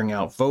who bring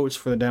out votes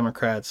for the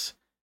Democrats,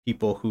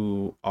 people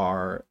who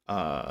are,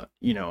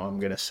 I'm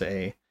going to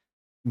say,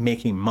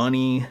 making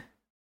money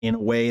in a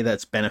way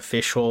that's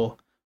beneficial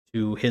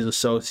to his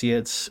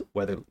associates,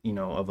 whether,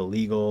 of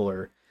illegal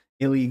or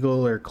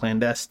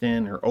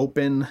clandestine or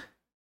open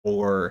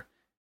or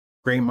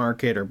gray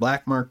market or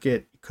black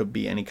market. It could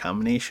be any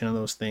combination of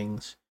those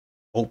things.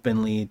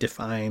 Openly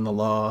defying the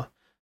law,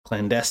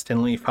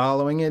 clandestinely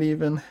following it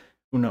even.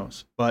 Who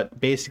knows? But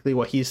basically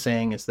what he's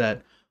saying is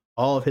that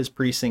all of his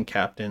precinct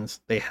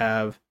captains, they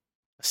have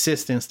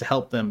assistants to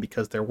help them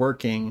because they're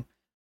working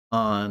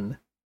on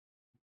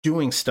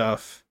doing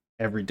stuff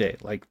every day,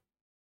 like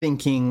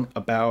thinking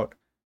about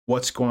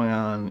what's going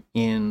on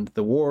in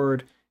the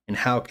ward and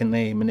how can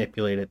they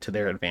manipulate it to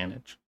their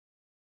advantage.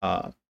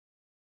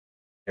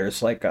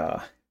 There's like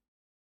a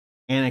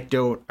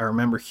anecdote I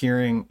remember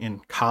hearing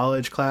in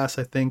college class,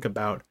 I think,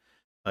 about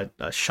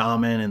a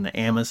shaman in the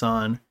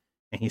Amazon.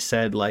 And he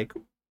said like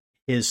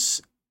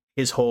his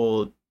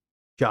whole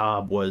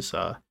job was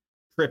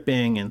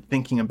tripping and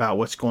thinking about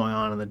what's going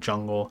on in the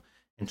jungle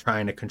and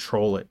trying to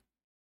control it.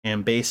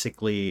 And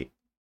basically,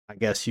 I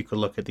guess you could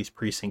look at these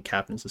precinct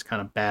captains as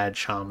kind of bad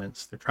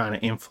shamans. They're trying to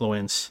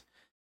influence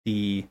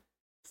the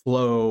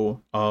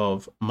flow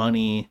of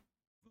money,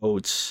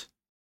 votes,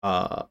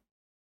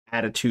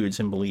 attitudes,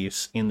 and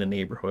beliefs in the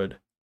neighborhood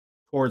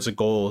towards the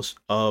goals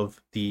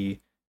of the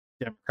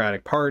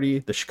Democratic Party,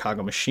 the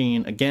Chicago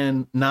machine.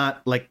 Again,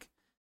 not like,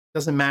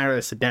 doesn't matter.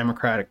 It's a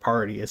Democratic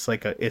Party. It's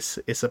like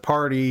it's a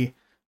party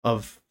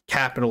of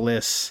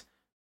capitalists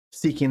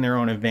seeking their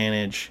own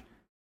advantage,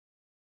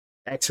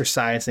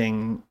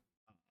 exercising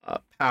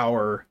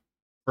power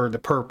for the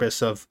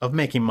purpose of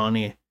making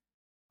money.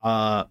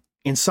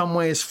 In some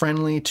ways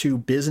friendly to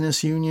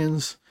business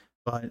unions,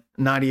 but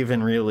not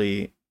even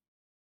really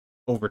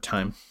over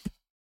time.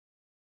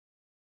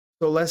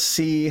 So let's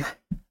see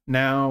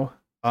now.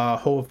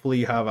 Hopefully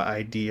you have an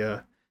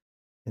idea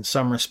in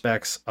some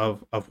respects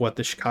of what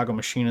the Chicago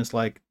machine is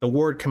like. The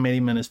ward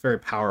committeeman is very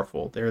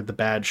powerful. They're the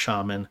bad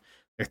shaman.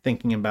 They're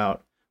thinking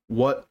about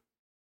what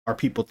are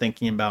people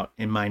thinking about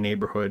in my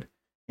neighborhood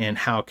and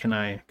how can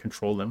I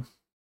control them.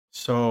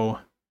 So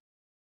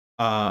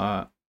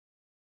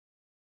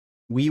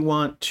we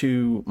want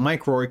to,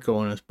 Mike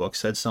Royko in his book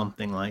said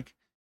something like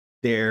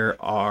there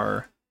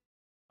are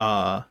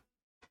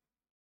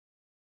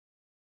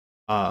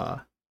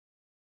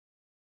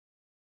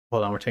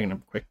hold on, we're taking a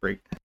quick break.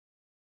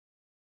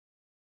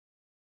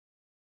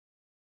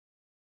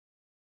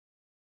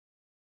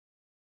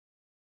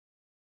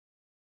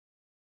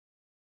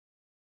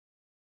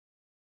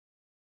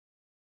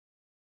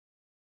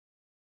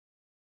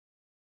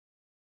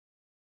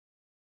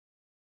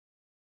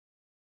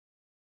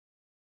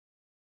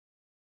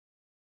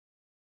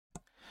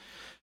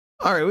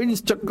 All right, we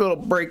just took a little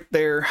break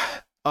there.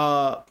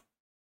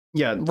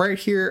 Yeah, right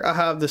here I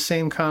have the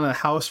same kind of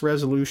House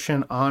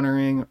resolution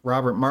honoring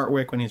Robert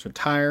Martwick when he's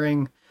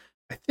retiring.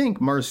 I think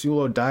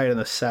Marzullo died in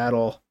the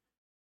saddle.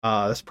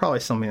 That's probably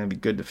something that'd be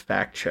good to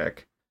fact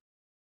check.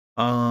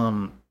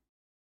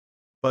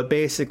 But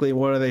basically,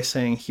 what are they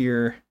saying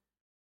here?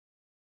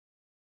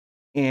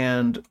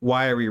 And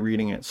why are we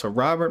reading it? So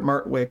Robert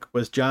Martwick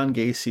was John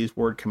Gacy's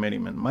ward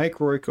committeeman. Mike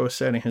Royko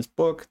said in his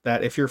book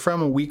that if you're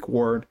from a weak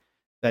ward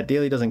that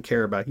Daley doesn't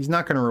care about, he's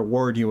not going to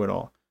reward you at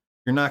all.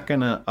 You're not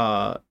going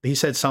to, he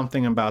said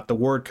something about the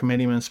ward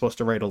committeeman is supposed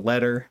to write a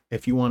letter.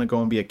 If you want to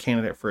go and be a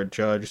candidate for a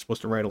judge, you're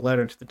supposed to write a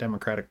letter to the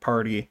Democratic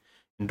Party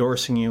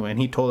endorsing you. And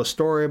he told a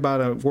story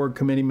about a ward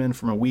committeeman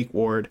from a weak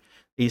ward.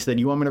 He said,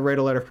 you want me to write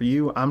a letter for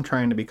you? I'm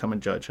trying to become a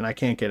judge and I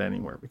can't get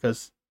anywhere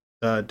because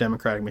the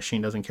Democratic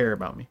machine doesn't care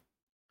about me.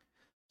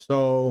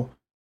 So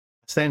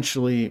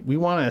essentially, we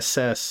want to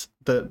assess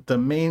the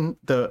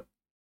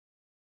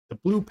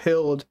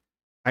blue-pilled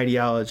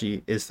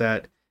ideology is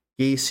that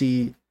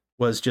Gacy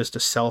was just a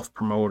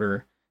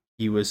self-promoter.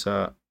 He was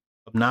a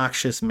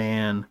obnoxious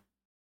man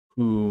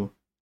who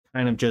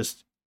kind of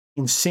just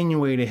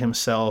insinuated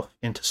himself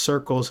into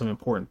circles of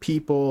important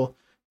people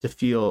to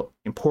feel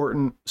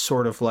important,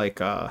 sort of like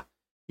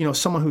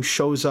someone who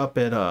shows up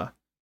at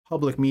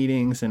public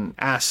meetings and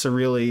asks a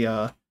really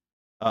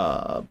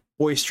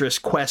boisterous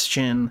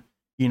question,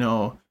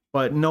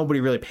 but nobody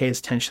really pays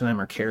attention to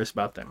them or cares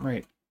about them,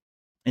 right?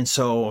 And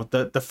so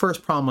the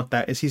first problem with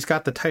that is he's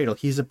got the title.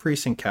 He's a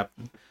precinct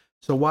captain.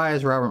 So why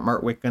is Robert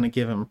Martwick going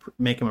to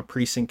make him a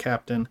precinct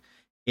captain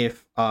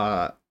if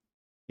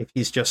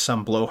he's just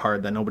some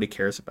blowhard that nobody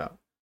cares about?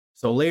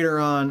 So later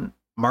on,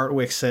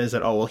 Martwick says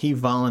that, he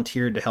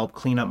volunteered to help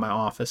clean up my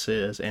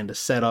offices and to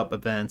set up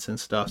events and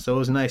stuff. So it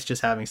was nice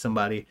just having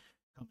somebody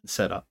come and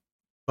set up.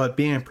 But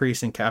being a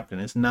precinct captain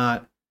is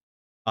not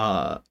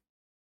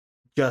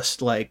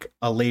just like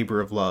a labor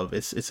of love.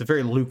 It's a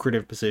very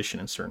lucrative position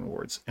in certain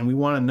wards. And we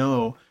want to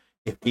know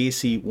if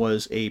Gacy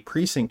was a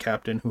precinct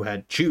captain who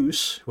had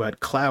juice, who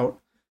had clout,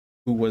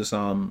 who was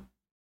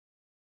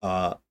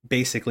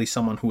basically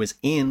someone who was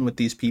in with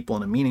these people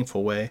in a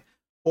meaningful way,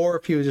 or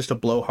if he was just a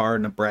blowhard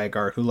and a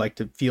braggart who liked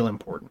to feel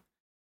important.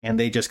 And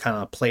they just kind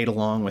of played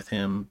along with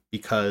him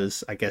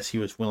because I guess he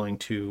was willing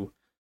to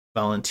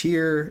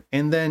volunteer.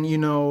 And then,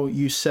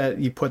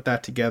 you put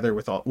that together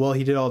with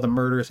he did all the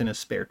murders in his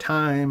spare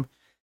time,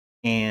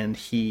 and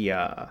he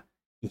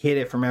hid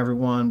it from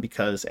everyone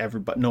because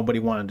nobody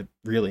wanted to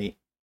really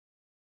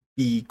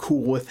be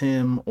cool with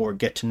him or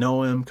get to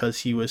know him because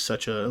he was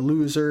such a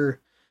loser.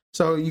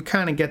 So you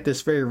kind of get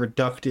this very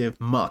reductive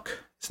muck.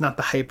 It's not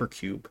the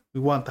hypercube. We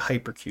want the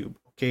hypercube.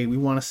 Okay, we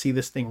want to see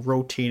this thing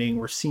rotating.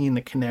 We're seeing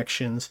the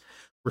connections.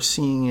 We're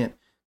seeing it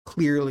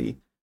clearly.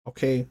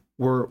 Okay,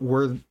 we're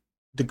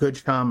the good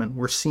shaman.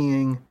 We're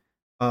seeing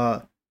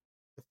the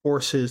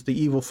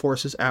evil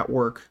forces at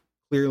work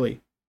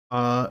clearly.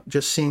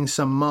 Just seeing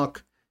some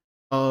muck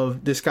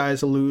of this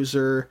guy's a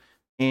loser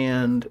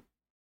and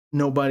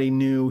nobody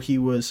knew he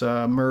was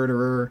a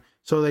murderer.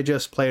 So they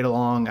just played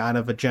along out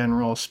of a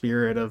general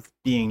spirit of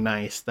being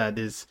nice. That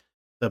is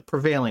the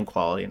prevailing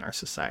quality in our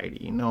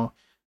society.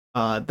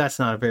 That's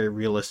not a very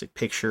realistic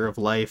picture of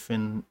life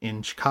in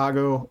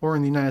Chicago or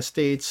in the United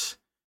States,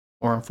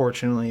 or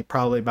unfortunately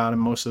probably about in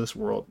most of this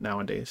world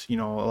nowadays. A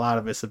lot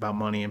of it's about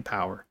money and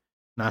power,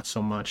 not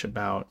so much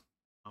about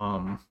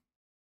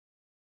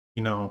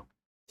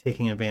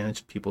taking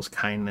advantage of people's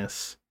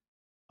kindness.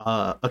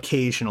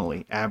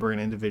 Occasionally aberrant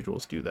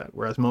individuals do that,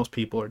 whereas most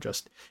people are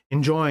just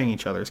enjoying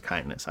each other's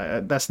kindness.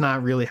 That's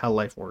not really how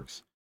life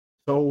works.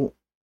 So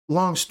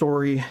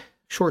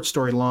short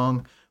story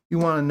long, we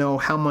want to know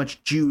how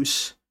much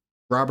juice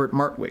Robert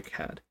Martwick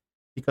had.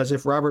 Because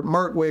if Robert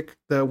Martwick,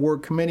 the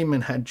ward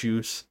committeeman, had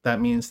juice, that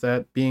means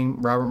that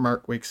being Robert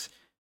Martwick's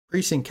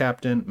precinct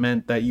captain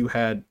meant that you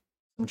had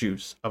some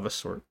juice of a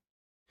sort.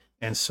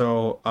 And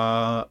so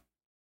I'm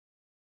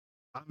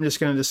just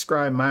going to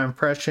describe my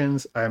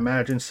impressions. I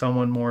imagine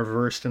someone more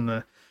versed in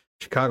the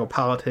Chicago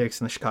politics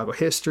and the Chicago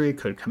history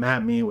could come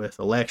at me with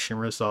election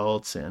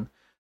results and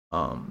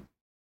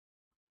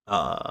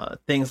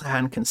things I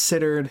hadn't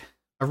considered.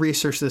 I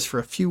researched this for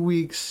a few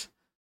weeks,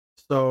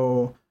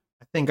 so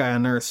I think I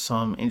unearthed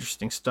some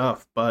interesting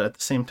stuff, but at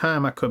the same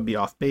time, I could be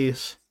off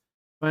base.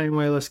 But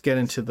anyway, let's get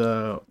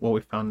into what we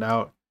found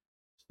out.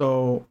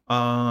 So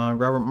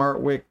Robert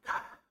Martwick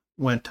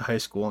went to high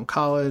school and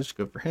college.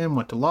 Good for him.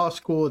 Went to law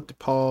school at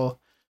DePaul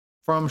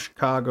from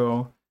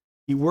Chicago.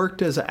 He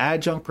worked as an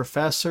adjunct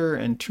professor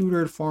and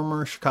tutored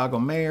former Chicago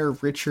Mayor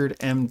Richard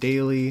M.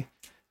 Daley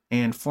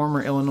and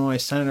former Illinois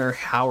Senator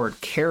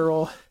Howard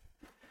Carroll.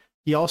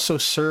 He also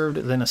served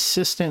as an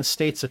assistant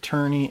state's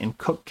attorney in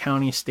Cook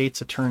County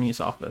State's Attorney's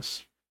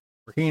Office,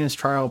 where he and his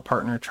trial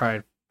partner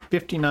tried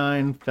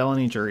 59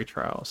 felony jury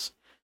trials.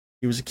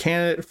 He was a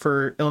candidate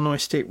for Illinois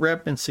State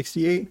Rep in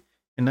 1968.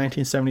 In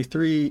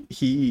 1973,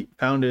 he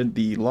founded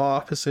the law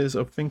offices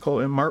of Finkel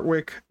and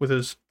Martwick with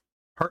his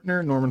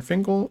partner, Norman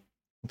Finkel,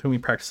 with whom he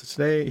practices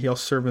today. He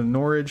also served as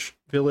Norwich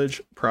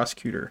Village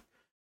prosecutor.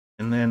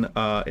 And then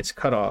it's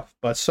cut off.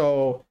 But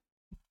so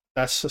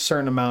that's a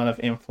certain amount of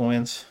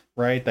influence,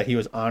 right? That he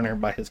was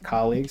honored by his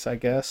colleagues, I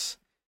guess,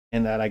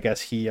 and that I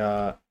guess he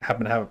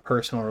happened to have a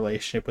personal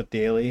relationship with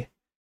Daly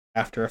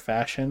after a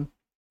fashion,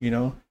 you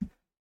know,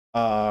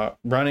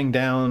 running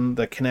down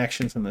the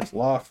connections in this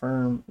law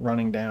firm,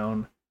 running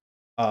down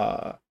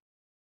uh,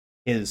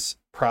 his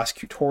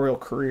prosecutorial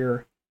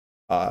career.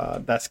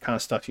 That's kind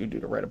of stuff you do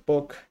to write a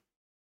book,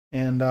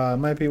 and it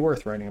might be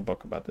worth writing a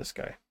book about this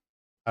guy.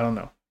 I don't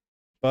know.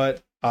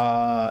 But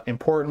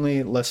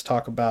importantly, let's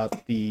talk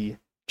about the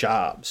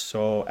jobs.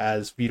 So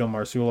as Vito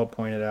Marzullo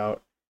pointed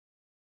out,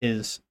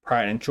 his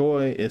pride and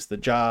joy is the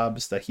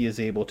jobs that he is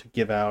able to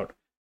give out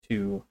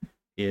to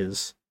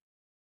his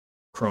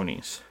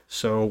cronies.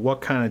 So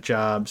what kind of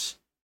jobs,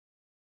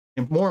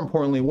 and more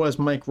importantly, what does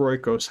Mike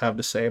Roykos have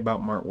to say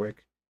about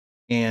Martwick?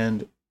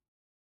 And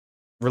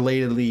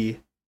relatedly,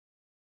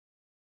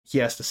 he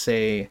has to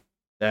say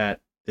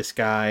that this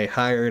guy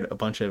hired a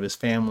bunch of his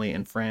family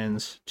and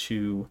friends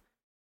to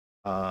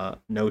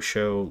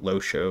no-show,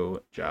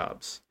 low-show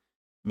jobs,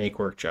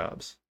 make-work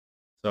jobs.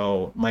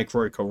 So Mike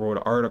Royko wrote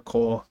an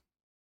article,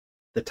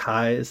 The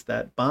Ties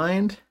That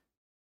Bind,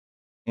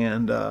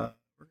 and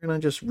we're going to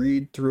just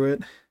read through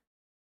it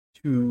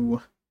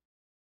to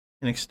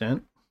an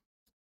extent.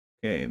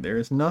 Okay, there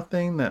is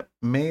nothing that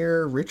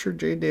Mayor Richard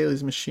J.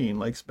 Daley's machine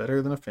likes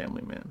better than a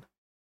family man.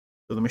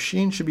 So the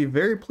machine should be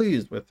very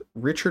pleased with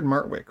Richard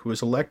Martwick, who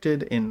was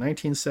elected in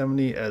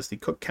 1970 as the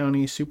Cook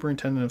County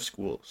Superintendent of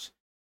Schools.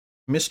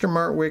 Mr.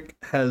 Martwick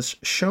has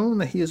shown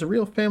that he is a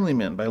real family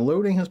man by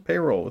loading his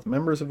payroll with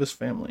members of his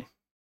family.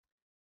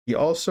 He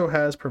also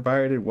has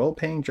provided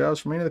well-paying jobs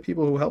for many of the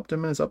people who helped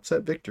him in his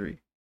upset victory.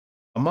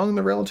 Among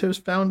the relatives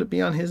found to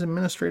be on his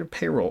administrative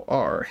payroll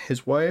are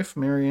his wife,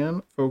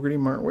 Marianne Fogarty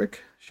Martwick.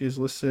 She is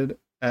listed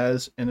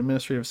as an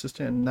administrative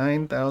assistant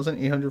at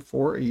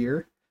 $9,804 a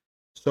year.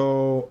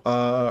 So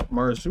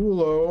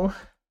Marzullo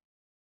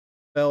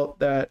felt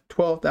that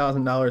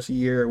 $12,000 a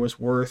year was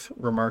worth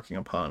remarking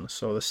upon.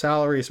 So the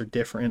salaries are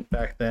different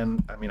back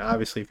then. I mean,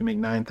 obviously, if you make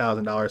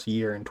 $9,000 a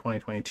year in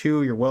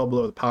 2022, you're well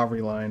below the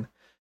poverty line.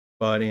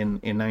 But in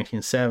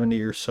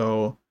 1970 or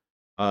so,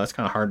 it's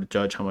kind of hard to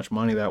judge how much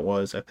money that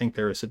was. I think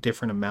there is a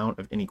different amount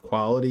of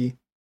inequality.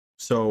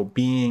 So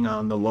being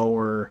on the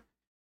lower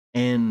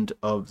end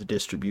of the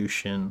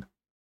distribution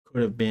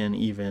could have been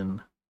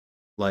even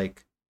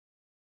like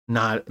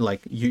not like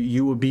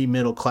you would be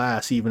middle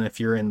class even if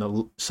you're in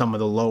the some of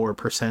the lower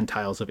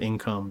percentiles of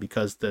income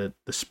because the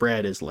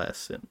spread is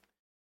less.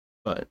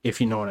 But if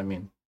you know what I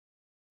mean.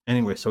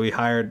 Anyway, so he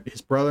hired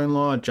his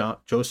brother-in-law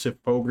Joseph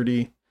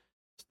Fogarty,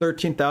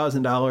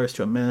 $13,000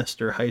 to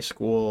administer high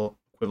school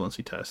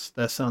equivalency tests.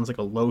 That sounds like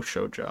a low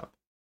show job.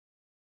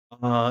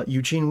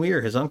 Eugene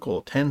Weir, his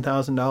uncle,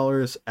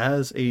 $10,000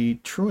 as a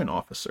truant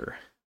officer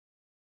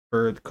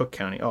for the Cook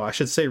County. Oh, I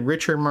should say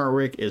Richard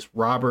Martwick is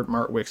Robert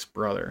Martwick's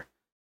brother.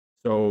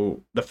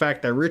 So the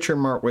fact that Richard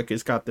Martwick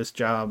has got this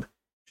job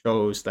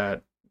shows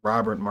that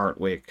Robert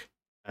Martwick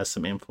has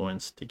some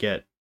influence to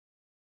get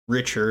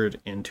Richard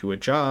into a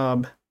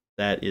job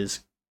that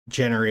is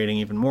generating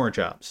even more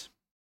jobs.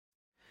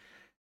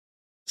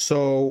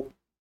 So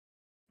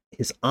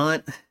his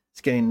aunt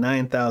is getting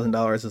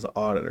 $9,000 as an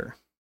auditor.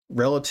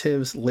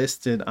 Relatives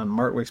listed on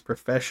Martwick's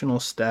professional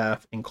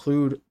staff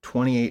include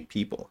 28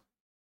 people.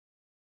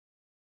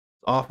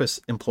 His office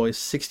employs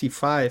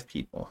 65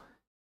 people.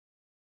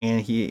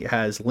 And he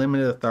has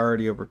limited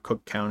authority over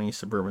Cook County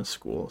suburban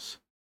schools.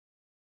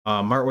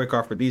 Martwick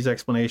offered these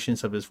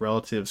explanations of his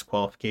relatives'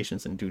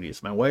 qualifications and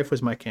duties. My wife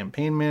was my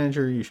campaign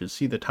manager. You should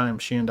see the time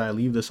she and I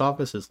leave this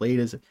office as late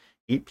as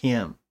 8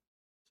 p.m.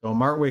 So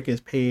Martwick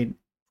is paid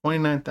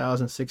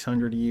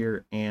 $29,600 a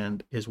year,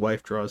 and his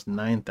wife draws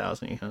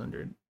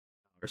 $9,800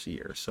 a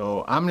year.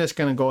 So I'm just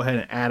going to go ahead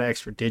and add an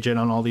extra digit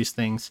on all these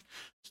things.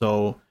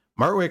 So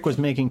Martwick was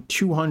making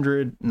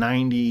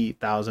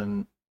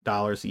 $290,000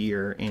 a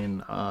year in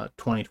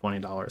 2020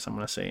 dollars, I'm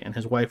going to say, and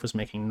his wife was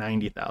making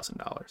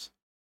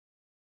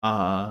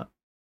 $90,000.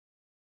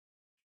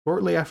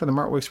 Shortly after the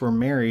Martwicks were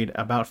married,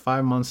 about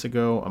 5 months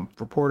ago, a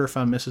reporter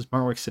found Mrs.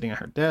 Martwick sitting at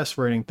her desk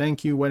writing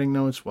thank you wedding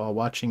notes while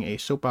watching a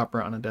soap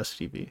opera on a desk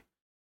TV.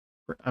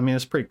 I mean,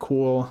 it's pretty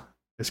cool.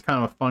 It's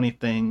kind of a funny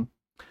thing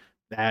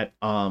that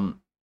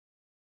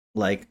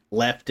like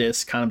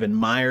leftists kind of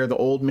admire the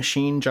old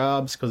machine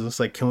jobs, because it's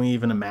like, can we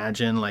even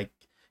imagine like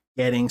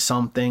getting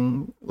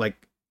something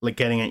like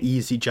getting an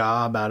easy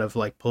job out of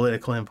like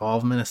political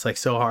involvement? It's like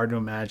so hard to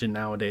imagine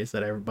nowadays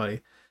that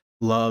everybody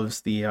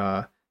loves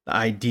the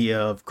idea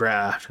of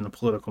graft and the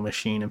political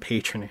machine and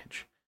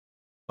patronage.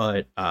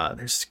 But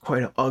there's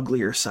quite an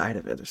uglier side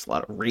of it. There's a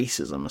lot of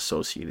racism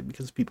associated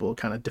because people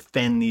kind of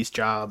defend these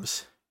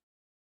jobs,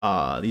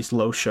 these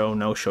low show,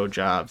 no show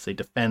jobs. They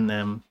defend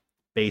them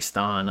based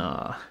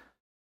on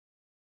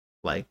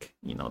like,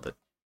 you know, the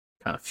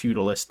kind of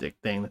feudalistic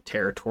thing, the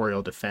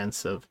territorial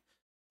defense of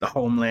the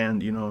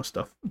homeland, you know,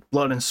 stuff,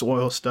 blood and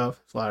soil stuff.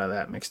 There's a lot of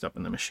that mixed up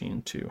in the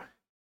machine too.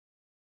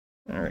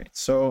 All right,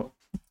 so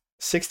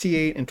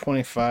 68 and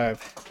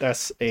 25,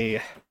 that's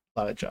a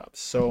lot of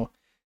jobs. So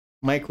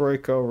Mike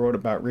Royko wrote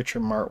about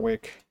Richard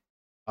Martwick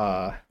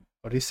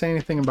Did he say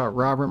anything about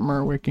Robert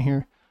Martwick in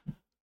here?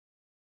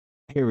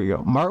 Here we go.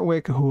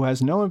 Martwick, who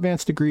has no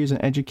advanced degrees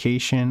in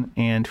education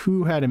and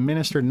who had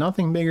administered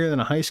nothing bigger than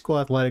a high school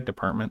athletic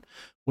department,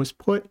 was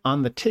put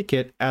on the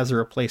ticket as a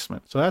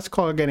replacement. So that's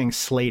called getting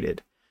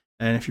slated.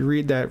 And if you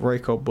read that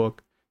Royko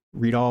book,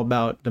 read all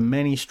about the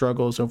many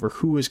struggles over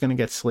who is going to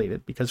get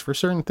slated. Because for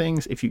certain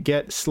things, if you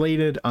get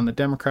slated on the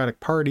Democratic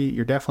Party,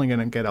 you're definitely going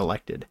to get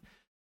elected.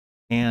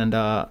 And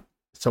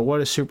so what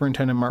does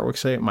Superintendent Martwick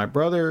say? My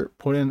brother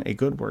put in a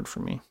good word for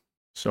me.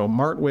 So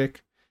Martwick,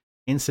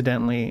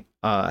 incidentally,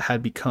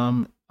 had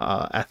become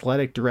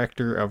athletic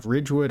director of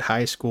Ridgewood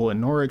High School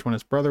in Norwich when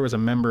his brother was a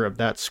member of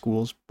that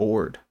school's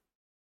board.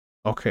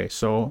 Okay,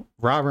 so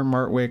Robert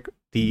Martwick,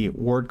 the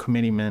ward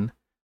committeeman,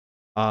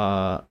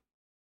 got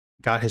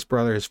his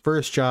brother his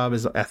first job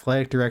as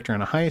athletic director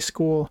in a high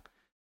school,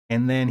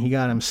 and then he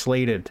got him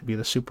slated to be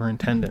the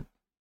superintendent.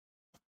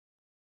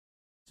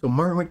 So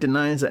Martwick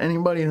denies that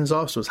anybody in his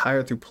office was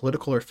hired through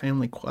political or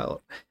family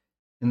clout.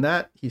 And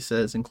that, he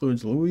says,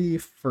 includes Louis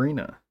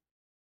Farina,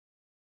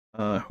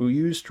 who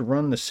used to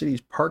run the city's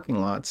parking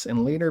lots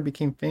and later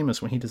became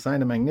famous when he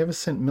designed a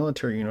magnificent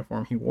military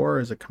uniform he wore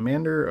as a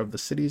commander of the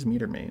city's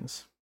meter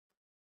maids.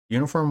 The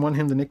uniform won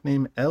him the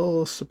nickname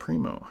El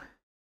Supremo.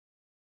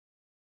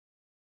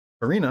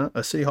 Farina,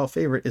 a City Hall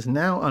favorite, is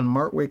now on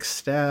Martwick's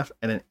staff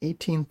at an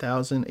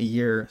 $18,000 a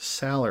year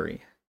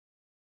salary.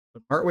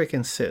 But Martwick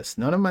insists,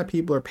 none of my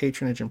people are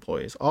patronage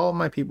employees. All of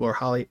my people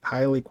are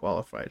highly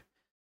qualified.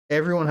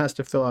 Everyone has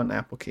to fill out an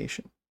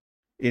application.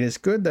 It is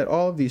good that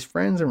all of these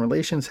friends and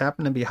relations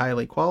happen to be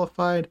highly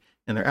qualified,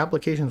 and their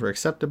applications were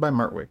accepted by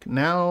Martwick.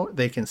 Now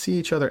they can see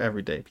each other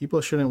every day.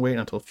 People shouldn't wait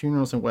until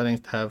funerals and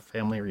weddings to have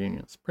family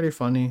reunions. Pretty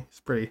funny.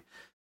 It's pretty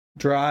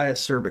dry,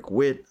 acerbic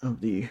wit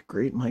of the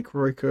great Mike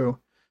Royko.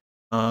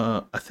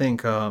 I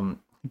think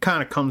he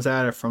kind of comes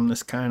at it from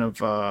this kind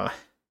of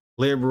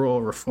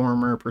liberal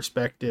reformer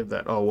perspective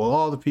that, oh, well,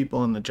 all the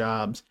people in the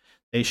jobs,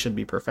 they should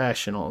be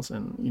professionals.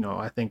 And, you know,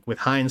 I think with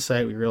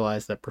hindsight, we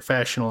realize that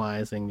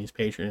professionalizing these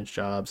patronage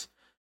jobs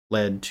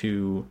led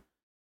to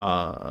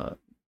bad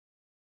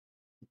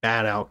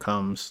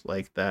outcomes,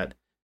 like that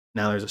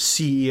now there's a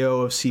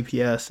CEO of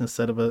CPS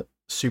instead of a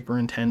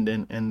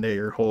superintendent, and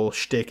their whole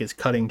shtick is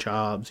cutting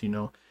jobs, you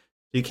know.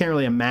 So you can't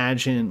really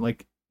imagine,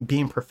 like,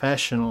 being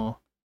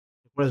professional.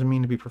 What does it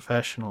mean to be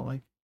professional?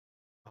 Like,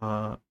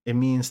 it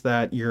means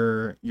that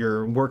you're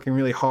working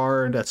really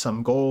hard at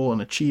some goal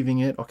and achieving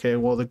it. Okay,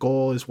 well, the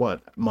goal is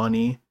what?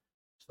 Money.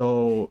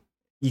 So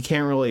you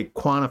can't really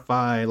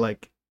quantify,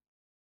 like,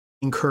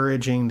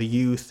 encouraging the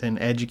youth and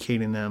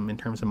educating them in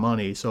terms of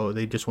money. So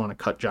they just want to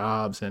cut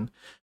jobs and,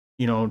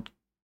 you know,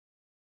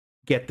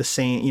 get the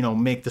same, you know,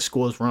 make the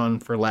schools run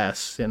for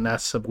less, and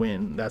that's a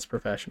win. That's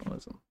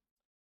professionalism.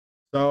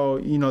 So,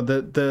 you know,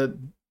 the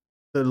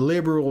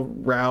liberal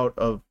route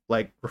of,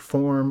 like,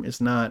 reform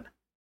is not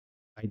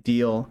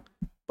ideal,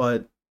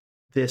 but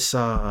this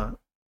the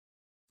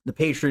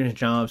patronage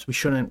jobs, we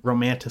shouldn't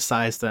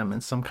romanticize them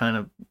in some kind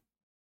of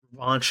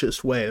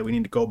raunchous way that we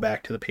need to go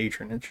back to the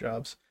patronage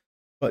jobs.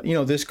 But, you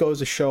know, this goes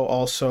to show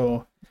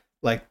also,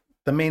 like,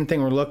 the main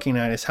thing we're looking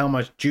at is how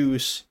much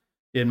juice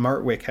did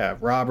Martwick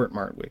have, Robert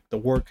Martwick, the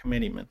ward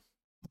committeeman.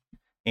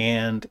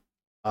 And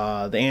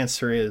the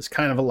answer is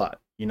kind of a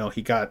lot. You know,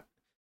 he got,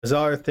 this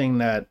other thing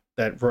that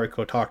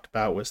Royko talked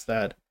about was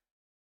that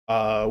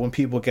when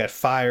people get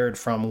fired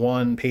from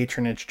one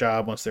patronage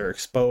job, once they're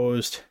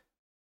exposed,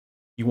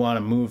 you want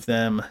to move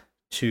them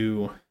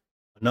to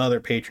another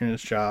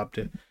patronage job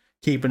to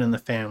keep it in the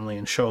family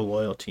and show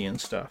loyalty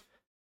and stuff.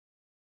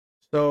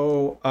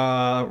 So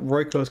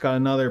Royko's got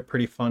another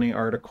pretty funny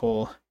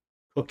article,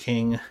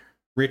 Cooking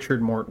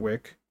Richard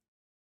Martwick.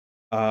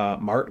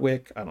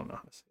 Martwick, I don't know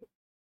how to say it.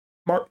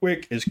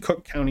 Martwick is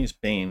Cook County's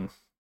bane.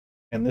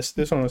 And this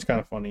one was kind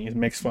of funny. He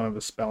makes fun of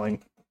the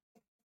spelling.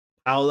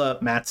 Paula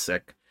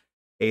Matzek,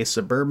 a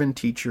suburban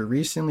teacher,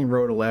 recently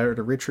wrote a letter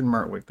to Richard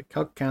Martwick, the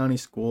Cook County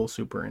School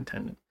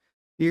Superintendent.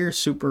 Dear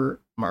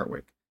Super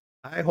Martwick,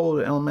 I hold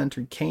an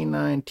elementary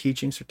K-9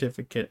 teaching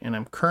certificate, and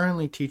I'm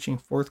currently teaching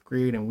 4th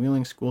grade in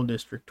Wheeling School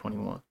District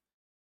 21.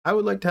 I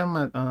would like to have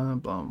my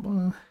blah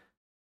blah.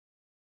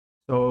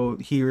 So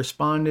he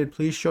responded,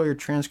 please show your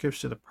transcripts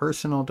to the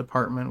personnel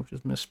department, which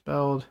is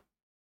misspelled.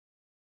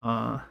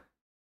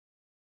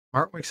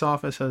 Martwick's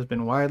office has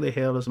been widely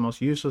hailed as the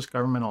most useless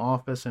governmental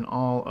office in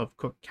all of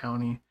Cook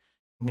County.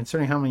 And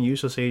considering how many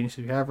useless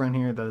agencies we have around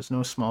here, that is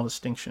no small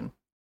distinction.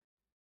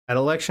 At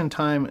election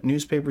time,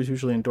 newspapers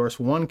usually endorse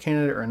one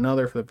candidate or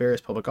another for the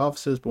various public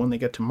offices, but when they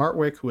get to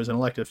Martwick, who is an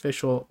elected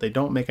official, they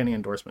don't make any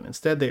endorsement.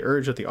 Instead, they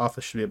urge that the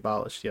office should be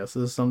abolished. Yes,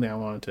 this is something I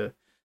wanted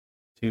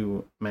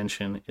to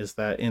mention, is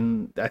that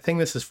I think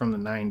this is from the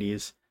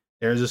 90s,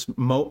 there's this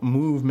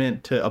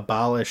movement to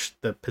abolish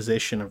the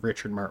position of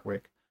Richard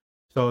Martwick.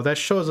 So that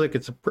shows, like,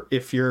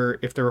 if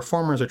the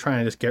reformers are trying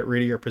to just get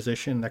rid of your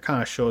position, that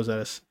kind of shows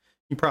us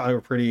you probably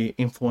were pretty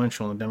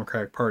influential in the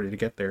Democratic Party to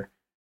get there.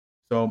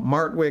 So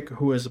Martwick,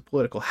 who is a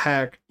political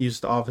hack,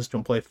 used the office to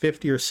employ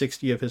 50 or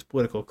 60 of his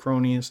political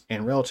cronies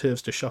and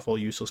relatives to shuffle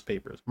useless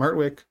papers.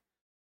 Martwick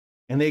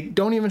And they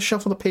don't even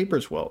shuffle the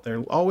papers well.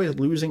 They're always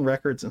losing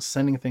records and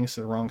sending things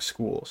to the wrong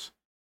schools.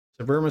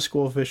 Suburban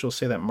school officials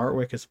say that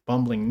Martwick is a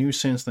bumbling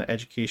nuisance and that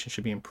education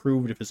should be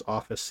improved if his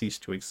office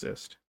ceased to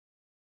exist.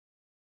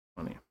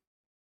 Funny.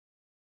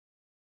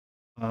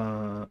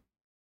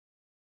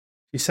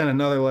 He sent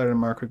another letter to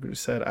Martwick who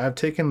said, I have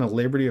taken the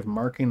liberty of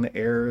marking the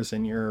errors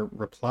in your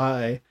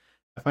reply.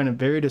 I find it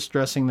very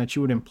distressing that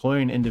you would employ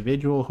an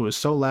individual who is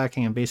so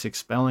lacking in basic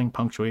spelling,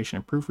 punctuation,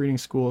 and proofreading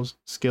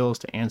skills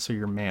to answer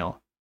your mail.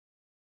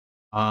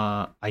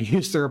 I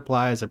used the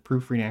reply as a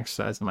proofreading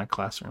exercise in my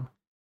classroom.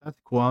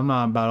 That's cool. I'm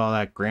not about all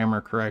that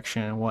grammar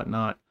correction and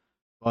whatnot,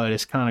 but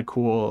it's kind of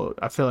cool.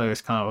 I feel like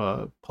it's kind of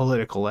a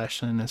political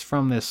lesson. It's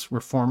from this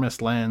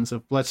reformist lens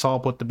of let's all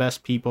put the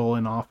best people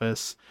in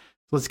office.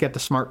 Let's get the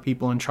smart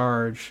people in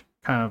charge.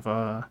 Kind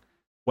of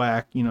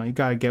whack. You know, you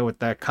got to get with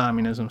that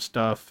communism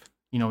stuff.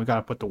 You know, we got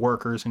to put the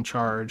workers in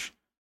charge.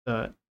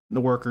 The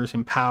workers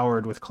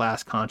empowered with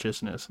class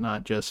consciousness,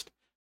 not just,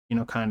 you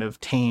know, kind of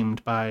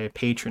tamed by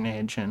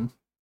patronage and,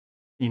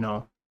 you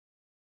know,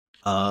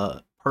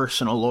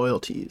 personal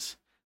loyalties,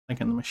 like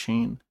in the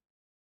machine.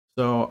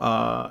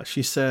 So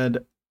she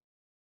said,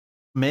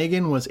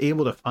 Megan was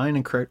able to find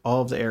and correct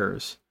all of the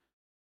errors.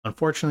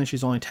 Unfortunately,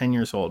 she's only 10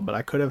 years old, but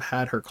I could have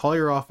had her call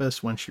your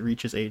office when she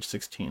reaches age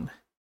 16.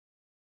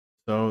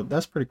 So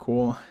that's pretty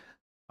cool.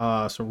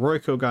 So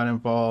Royko got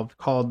involved,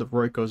 called the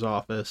Royko's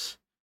office.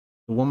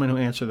 The woman who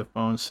answered the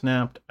phone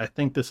snapped, I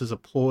think this is a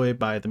ploy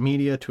by the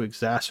media to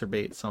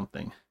exacerbate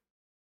something.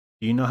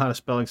 Do you know how to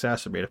spell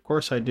exacerbate? Of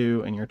course I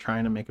do, and you're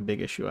trying to make a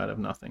big issue out of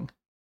nothing.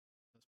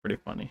 That's pretty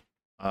funny.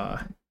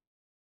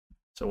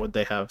 So would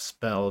they have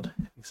spelled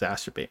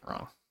exacerbate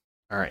wrong?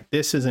 All right,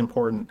 this is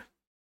important.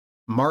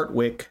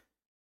 Martwick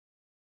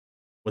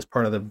was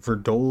part of the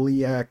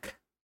Verdoliak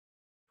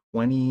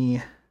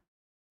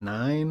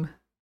 29.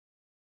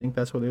 I think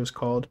that's what it was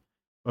called.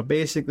 But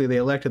basically, they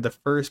elected the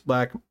first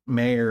black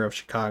mayor of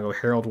Chicago,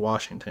 Harold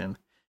Washington,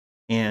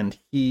 and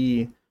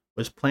he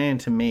was planning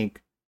to make.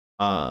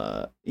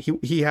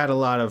 He had a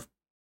lot of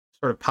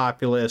sort of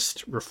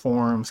populist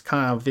reforms,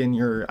 kind of in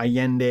your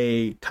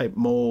Allende type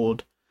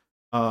mold.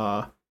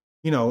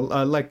 You know,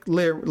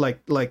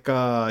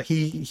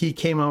 he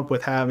came up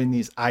with having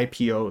these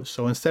IPOs.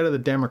 So instead of the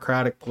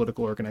Democratic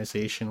Political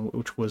Organization,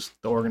 which was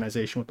the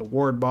organization with the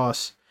Ward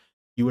Boss,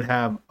 you would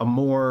have a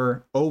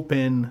more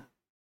open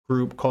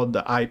group called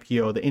the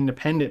IPO, the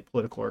Independent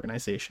Political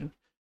Organization.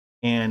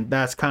 And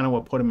that's kind of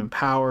what put him in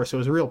power. So it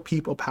was a real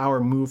people power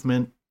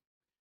movement.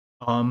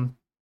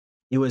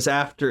 It was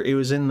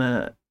in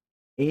the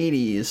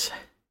 80s,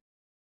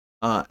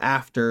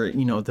 after,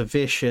 you know, the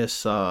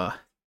vicious era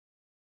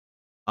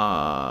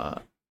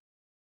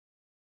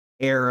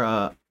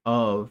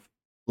of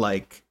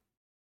like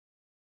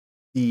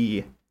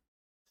the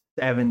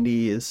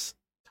 70s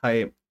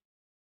type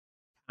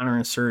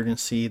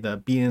counterinsurgency, the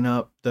beating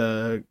up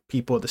the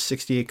people at the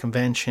 68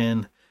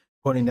 convention,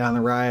 putting down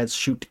the riots,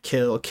 shoot to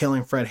kill,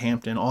 killing Fred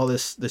Hampton, all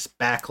this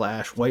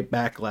backlash, white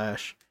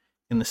backlash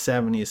in the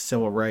 70s,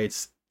 civil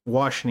rights.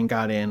 Washington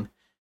got in,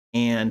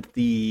 and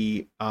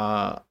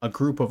a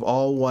group of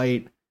all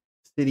white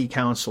city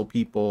council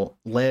people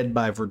led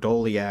by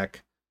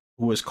Verdoliak,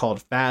 who was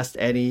called Fast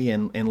Eddie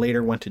and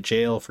later went to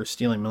jail for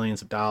stealing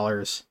millions of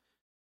dollars,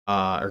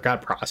 or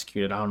got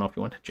prosecuted. I don't know if he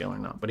went to jail or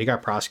not, but he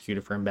got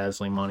prosecuted for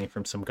embezzling money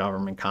from some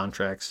government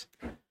contracts.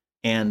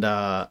 And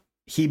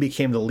he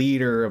became the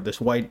leader of this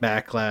white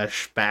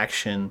backlash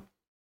faction,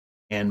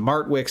 and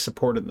Martwick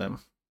supported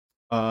them.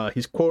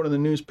 He's quoted in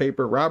the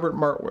newspaper, Robert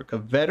Martwick, a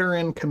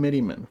veteran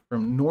committeeman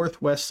from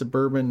northwest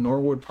suburban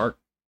Norwood Park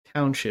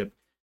Township,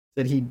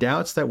 said he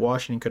doubts that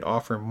Washington could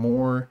offer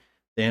more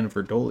than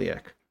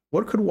Verdoliak.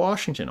 What could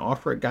Washington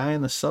offer a guy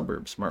in the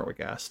suburbs?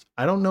 Martwick asked.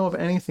 I don't know of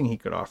anything he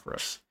could offer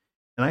us.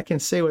 And I can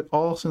say with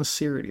all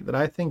sincerity that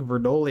I think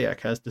Verdoliak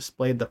has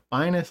displayed the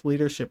finest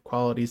leadership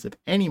qualities of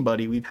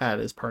anybody we've had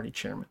as party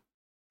chairman.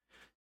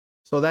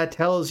 So that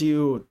tells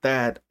you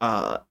that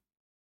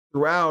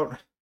throughout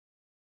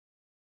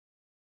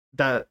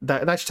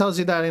that tells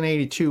you that in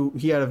 82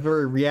 he had a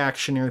very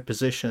reactionary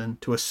position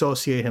to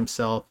associate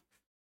himself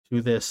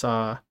to this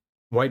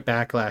white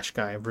backlash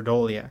guy,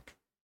 Verdoliak.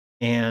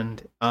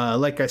 And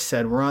like I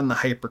said, we're on the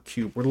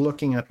hypercube. We're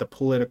looking at the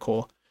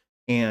political,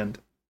 and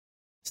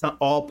it's not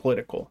all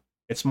political.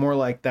 It's more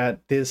like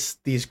that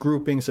these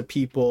groupings of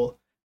people,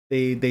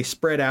 they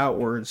spread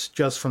outwards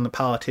just from the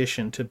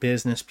politician to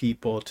business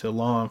people to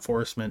law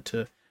enforcement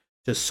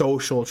to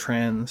social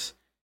trends.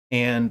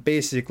 And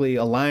basically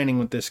aligning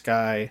with this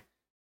guy,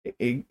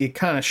 it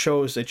kind of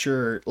shows that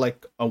you're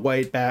like a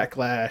white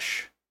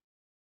backlash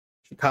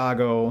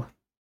Chicago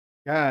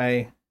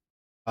guy,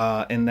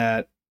 and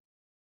that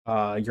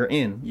you're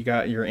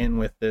in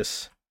with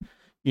this,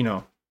 you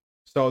know.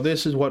 So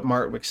this is what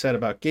Martwick said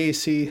about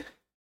Gacy.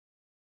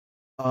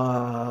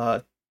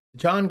 John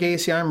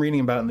Gacy, I'm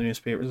reading about in the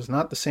newspapers, is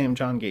not the same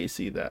John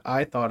Gacy that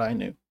I thought I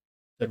knew.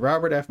 Said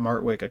Robert F.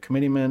 Martwick, a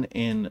committeeman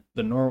in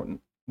the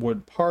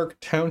Norwood Park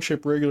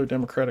Township Regular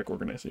Democratic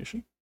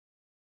Organization.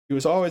 He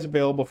was always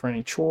available for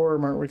any chore,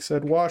 Martwick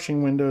said,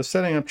 washing windows,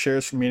 setting up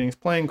chairs for meetings,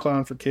 playing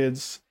clown for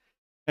kids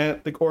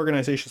at the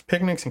organization's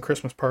picnics and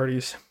Christmas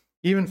parties,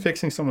 even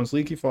fixing someone's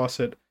leaky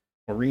faucet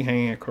or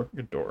rehanging a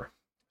crooked door.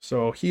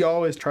 So he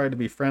always tried to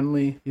be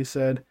friendly, he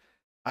said.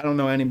 I don't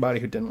know anybody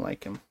who didn't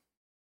like him.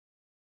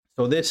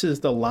 So this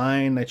is the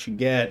line that you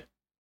get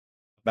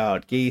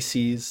about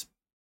Gacy's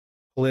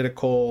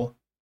political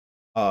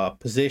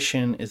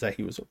position, is that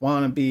he was a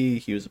wannabe,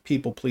 he was a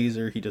people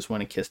pleaser, he just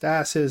went and kissed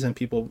asses, and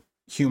people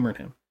humored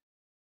him.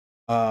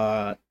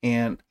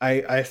 And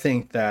I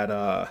think that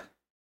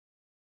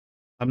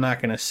I'm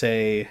not gonna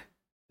say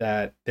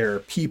that there are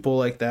people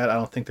like that. I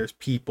don't think there's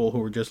people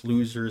who are just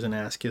losers and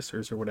ass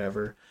kissers or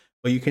whatever.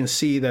 But you can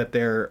see that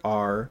there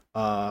are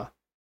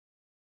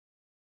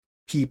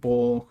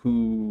people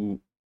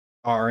who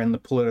are in the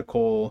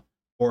political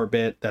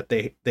orbit that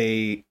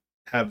they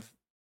have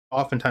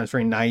oftentimes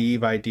very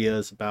naive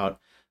ideas about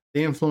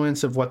the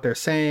influence of what they're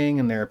saying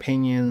and their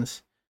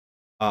opinions.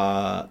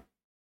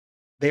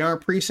 They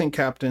aren't precinct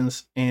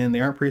captains, and they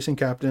aren't precinct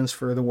captains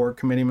for the ward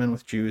committeemen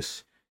with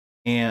juice.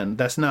 And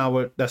that's not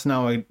what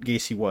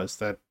Gacy was.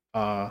 That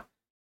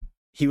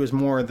he was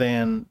more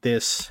than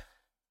this.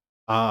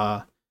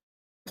 He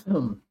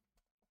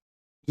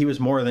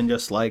was more than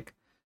just like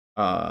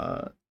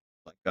a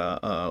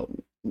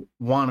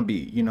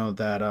wannabe, you know,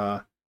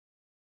 that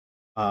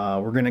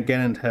we're gonna get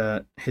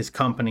into his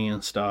company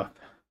and stuff.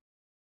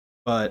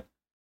 But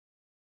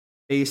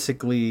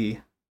basically,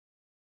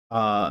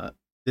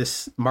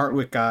 this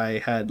Martwick guy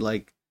had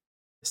like,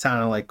 it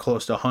sounded like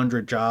close to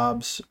 100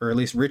 jobs, or at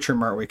least Richard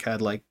Martwick had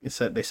like, they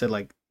said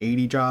like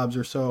 80 jobs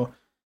or so.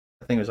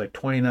 I think it was like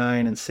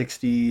 29 and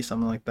 60,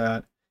 something like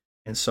that.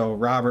 And so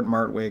Robert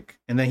Martwick,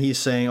 and then he's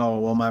saying, oh,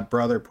 well, my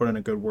brother put in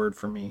a good word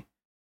for me.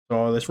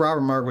 So this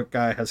Robert Martwick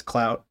guy has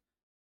clout,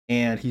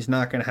 and he's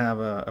not going to have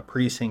a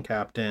precinct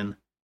captain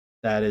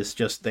that is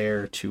just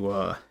there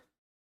to,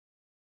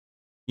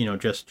 you know,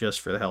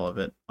 just for the hell of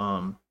it.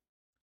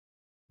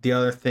 The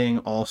other thing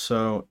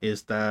also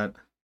is that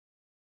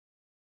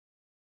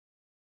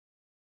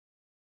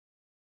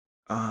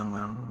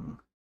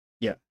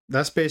yeah,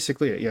 that's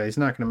basically it. Yeah, he's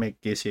not going to make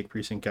Gacy a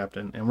precinct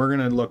captain, and we're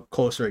going to look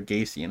closer at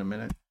Gacy in a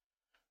minute.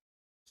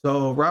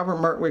 So Robert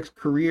Martwick's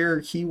career,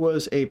 he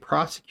was a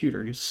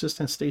prosecutor. He was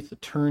assistant state's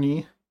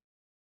attorney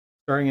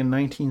starting in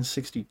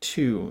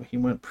 1962. He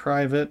went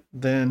private.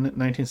 Then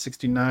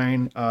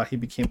 1969, he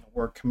became a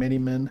ward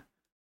committeeman.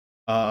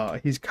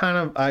 He's kind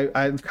of,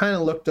 I've kind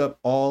of looked up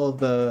all of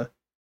the,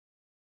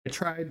 I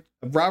tried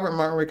Robert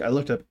Martwick. I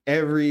looked up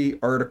every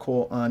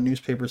article on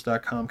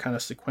newspapers.com kind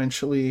of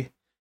sequentially.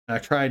 I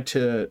tried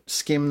to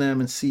skim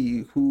them and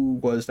see who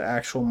was the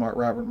actual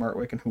Robert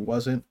Martwick and who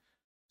wasn't.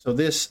 So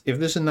this, if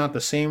this is not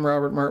the same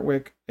Robert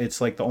Martwick,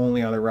 it's like the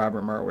only other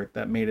Robert Martwick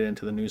that made it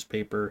into the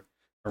newspaper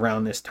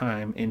around this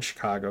time in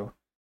Chicago.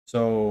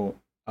 So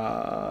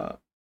a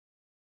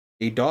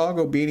Dog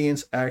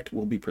Obedience Act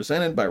will be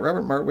presented by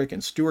Robert Martwick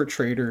and Stuart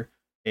Trader,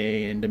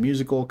 and a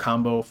musical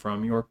combo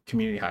from York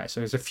Community High. So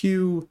there's a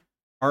few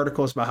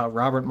articles about how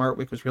Robert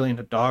Martwick was really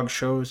into dog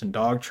shows and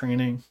dog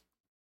training.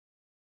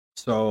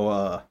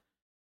 So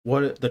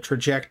what the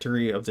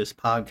trajectory of this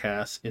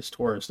podcast is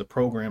towards the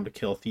program to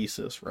kill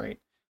thesis, right?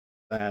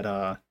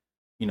 That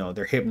you know,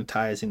 they're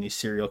hypnotizing these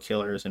serial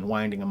killers and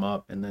winding them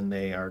up, and then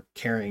they are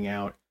carrying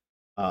out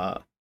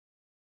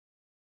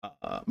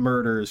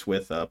murders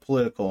with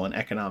political and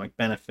economic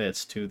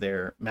benefits to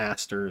their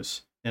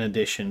masters, in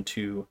addition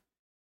to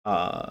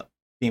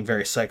being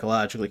very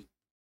psychologically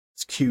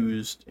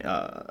accused.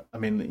 I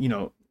mean, you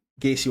know,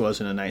 Gacy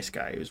wasn't a nice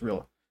guy. He was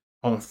real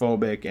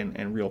homophobic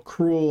and real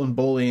cruel and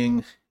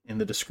bullying in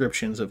the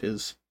descriptions of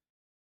his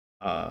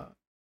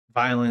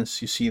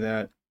violence. You see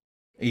that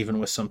even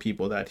with some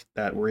people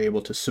that were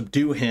able to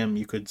subdue him,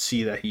 you could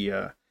see that he's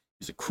a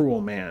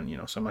cruel man, you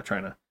know. So I'm not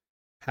trying to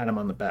pat him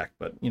on the back,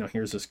 but you know,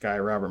 here's this guy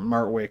Robert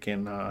Martwick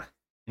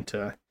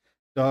into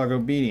dog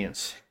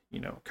obedience,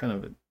 you know, kind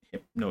of a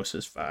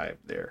hypnosis vibe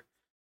there.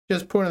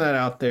 Just putting that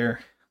out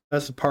there.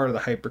 That's a part of the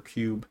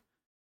hypercube.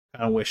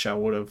 I wish I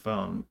would have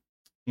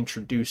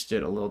introduced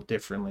it a little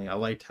differently. I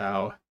liked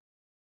how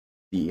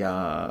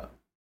the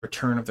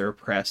Return of the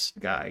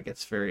Repressed guy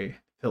gets very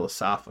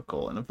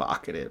philosophical and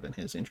evocative in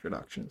his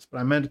introductions. But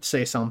I meant to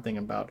say something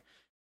about,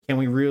 can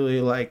we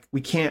really, like, we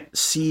can't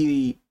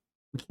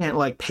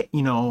like,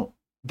 you know,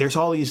 there's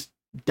all these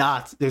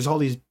dots, there's all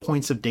these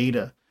points of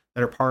data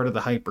that are part of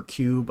the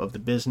hypercube of the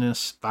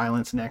business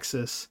violence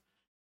nexus.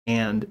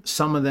 And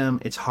some of them,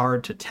 it's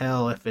hard to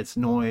tell if it's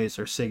noise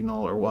or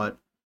signal or what.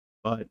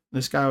 But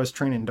this guy was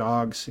training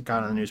dogs. It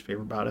got on the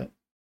newspaper about it.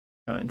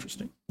 Kind of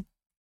interesting.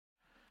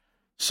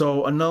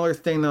 So another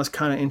thing that was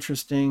kind of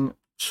interesting,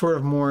 sort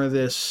of more of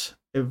this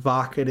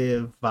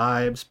evocative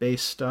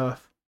vibes-based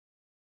stuff.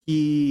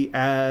 He,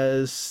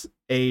 as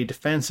a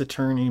defense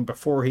attorney,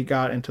 before he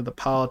got into the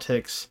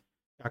politics,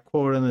 got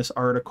quoted in this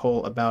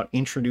article about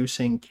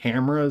introducing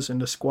cameras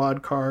into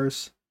squad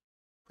cars.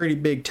 Pretty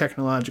big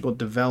technological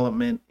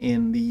development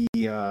in the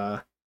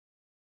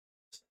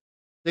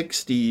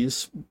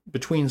 60s,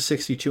 between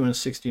 62 and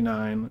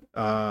 69.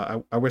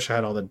 I wish I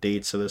had all the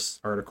dates of this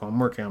article. I'm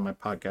working on my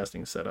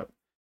podcasting setup.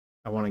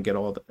 I want to get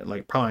all the,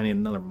 like, probably need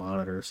another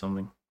monitor or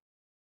something.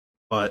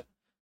 But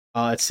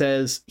it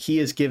says he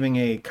is giving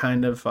a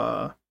kind of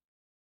uh,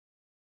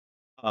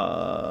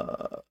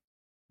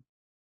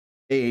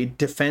 a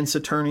defense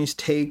attorney's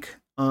take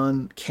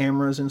on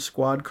cameras in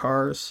squad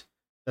cars.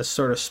 That's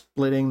sort of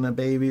splitting the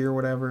baby or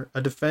whatever.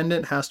 A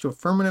defendant has to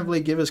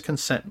affirmatively give his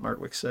consent,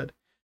 Martwick said.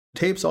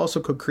 Tapes also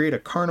could create a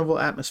carnival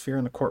atmosphere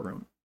in the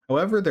courtroom.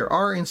 However, there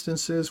are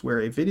instances where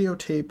a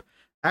videotape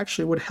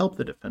actually would help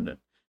the defendant,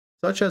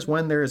 such as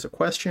when there is a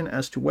question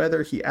as to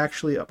whether he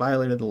actually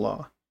violated the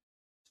law.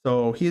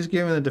 So he's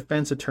giving the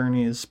defense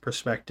attorney's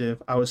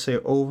perspective. I would say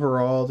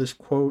overall, this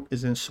quote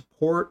is in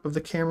support of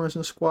the cameras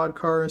in squad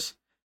cars,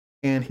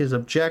 and his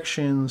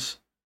objections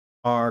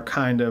are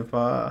kind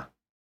of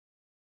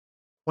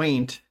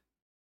quaint.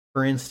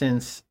 For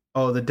instance,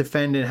 the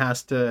defendant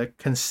has to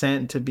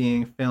consent to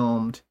being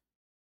filmed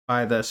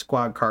by the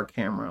squad car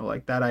camera.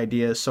 Like, that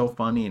idea is so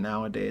funny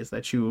nowadays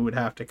that you would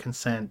have to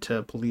consent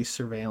to police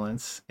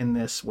surveillance in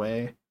this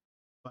way.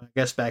 But I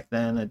guess back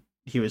then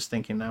he was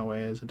thinking that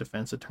way as a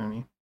defense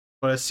attorney.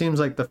 But it seems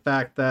like the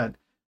fact that,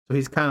 so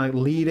he's kind of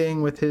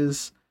leading with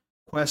his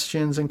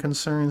questions and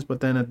concerns,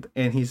 but then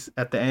he's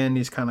at the end,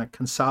 he's kind of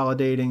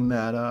consolidating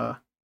that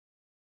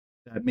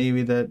that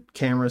maybe that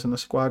cameras in the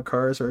squad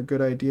cars are a good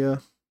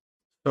idea.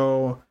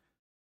 So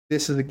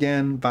this is,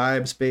 again,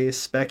 vibes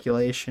based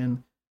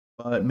speculation,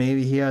 but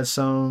maybe he has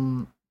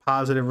some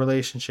positive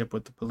relationship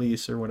with the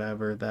police or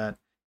whatever, that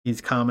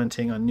he's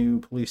commenting on new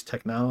police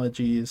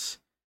technologies.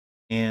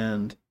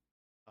 And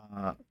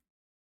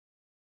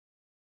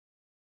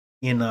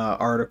in an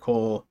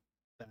article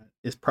that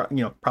is probably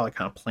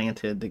kind of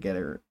planted to get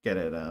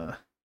it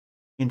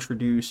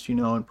introduced,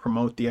 and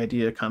promote the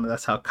idea. Kind of,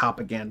 that's how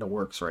propaganda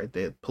works, right?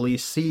 The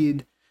police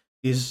seed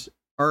these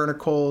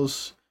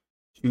articles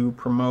to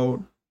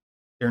promote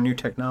their new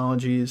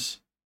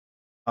technologies.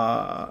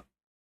 Yeah,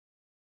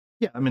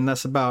 I mean,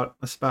 that's about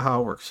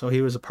how it works. So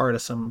he was a part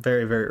of some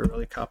very, very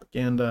early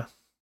propaganda.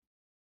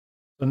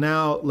 So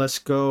now let's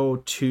go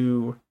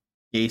to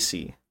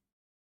Gacy.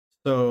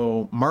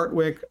 So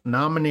Martwick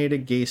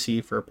nominated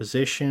Gacy for a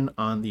position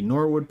on the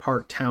Norwood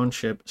Park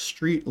Township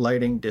Street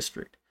Lighting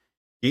District.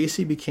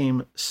 Gacy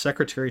became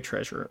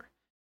secretary-treasurer.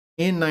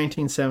 In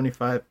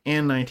 1975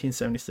 and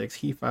 1976,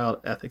 he filed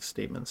ethics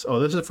statements. Oh,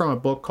 this is from a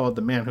book called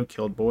The Man Who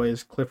Killed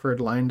Boys, Clifford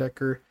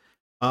Leindecker.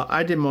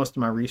 I did most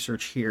of my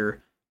research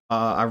here.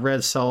 I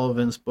read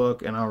Sullivan's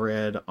book, and I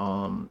read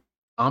some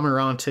of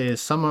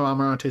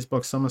Amirante's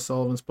book, some of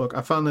Sullivan's book.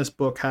 I found this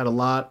book had a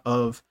lot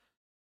of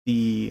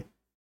the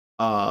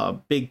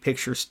big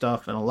picture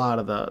stuff and a lot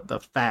of the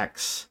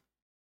facts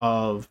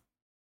that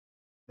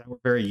were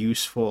very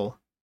useful.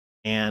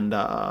 And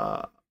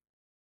I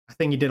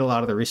think he did a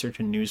lot of the research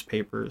in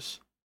newspapers.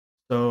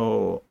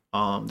 So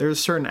there's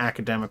a certain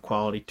academic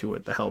quality to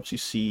it that helps you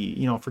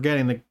see,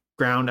 forgetting the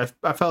ground. I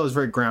felt it was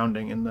very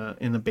grounding in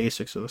the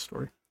basics of the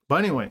story.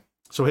 But anyway,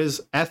 so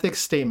his ethics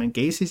statement,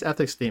 Gacy's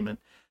ethics statement,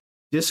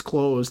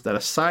 disclosed that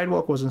a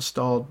sidewalk was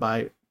installed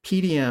by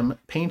PDM,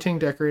 Painting,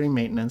 Decorating,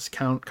 Maintenance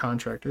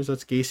Contractors.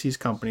 That's Gacy's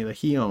company that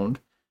he owned.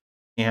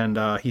 And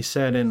he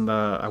said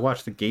I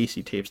watched the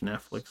Gacy tapes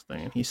Netflix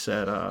thing, and he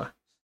said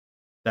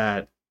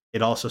that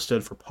it also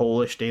stood for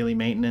Polish Daily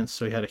Maintenance,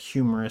 so he had a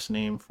humorous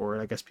name for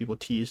it. I guess people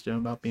teased him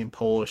about being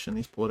Polish in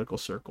these political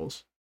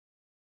circles.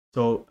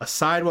 So a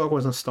sidewalk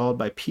was installed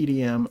by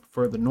PDM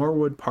for the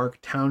Norwood Park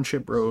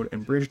Township Road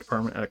and Bridge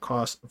Department at a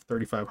cost of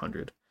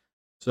 $3,500.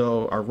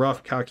 So our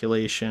rough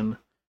calculation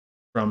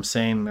from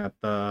saying that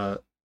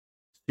the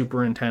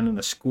superintendent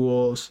of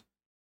schools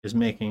is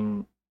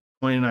making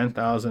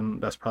 $29,000,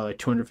 that's probably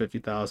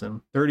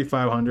 $250,000.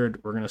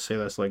 $3,500, we're gonna say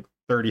that's like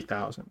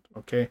 $30,000.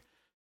 Okay,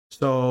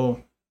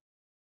 so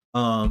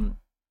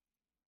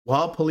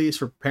while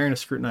police were preparing to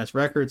scrutinize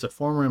records, a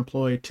former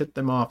employee tipped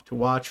them off to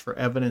watch for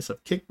evidence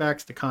of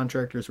kickbacks to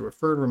contractors who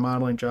referred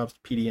remodeling jobs to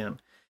PDM.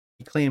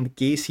 He claimed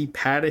Gacy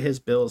padded his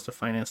bills to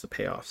finance the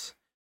payoffs.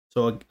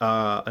 So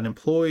an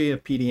employee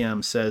of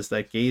PDM says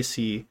that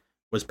Gacy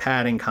was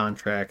padding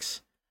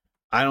contracts.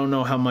 I don't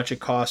know how much it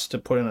costs to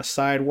put in a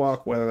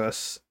sidewalk, whether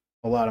that's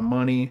a lot of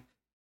money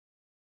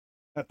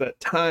at that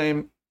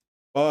time,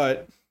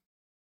 but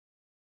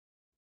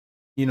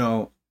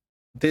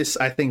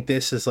I think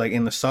this is like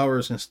in the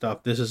suburbs and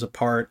stuff. This is a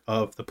part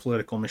of the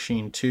political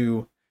machine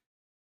too.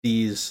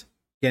 These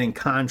getting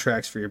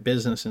contracts for your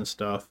business and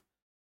stuff.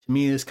 To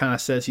me, this kind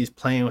of says he's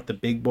playing with the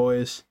big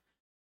boys.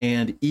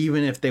 And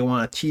even if they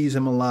want to tease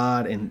him a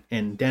lot and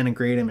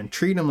denigrate him and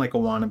treat him like a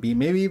wannabe,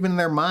 maybe even in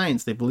their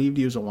minds they believed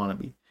he was a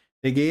wannabe.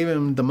 They gave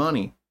him the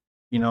money.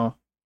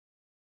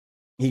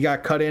 He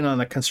got cut in on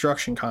the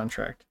construction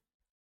contract.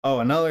 Oh,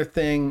 another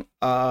thing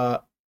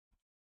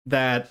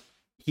that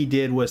he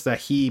did was that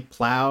he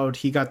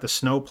got the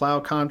snow plow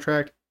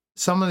contract.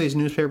 Some of these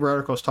newspaper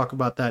articles talk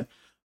about that.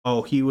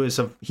 Oh, he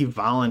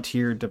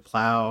volunteered to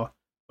plow,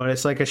 but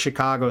it's like a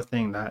Chicago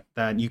thing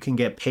that you can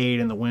get paid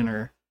in the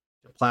winter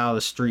to plow the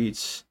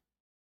streets.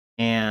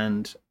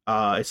 and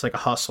it's like a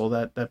hustle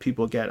that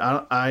people get.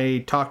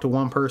 I talked to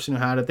one person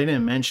who had it. They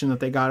didn't mention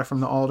that they got it from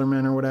the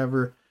alderman or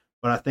whatever,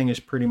 but I think it's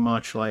pretty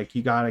much like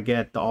you got to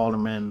get the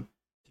alderman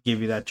to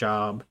give you that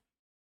job,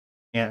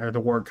 and or the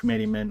ward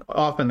committeeman.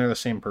 Often they're the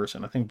same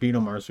person. I think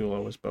Vito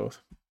Marzullo was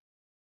both.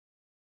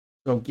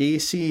 So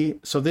Gacy.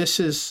 So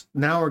this is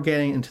now we're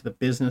getting into the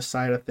business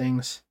side of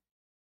things.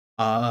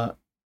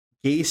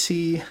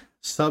 Gacy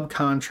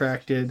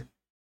subcontracted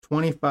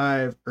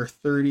 25 or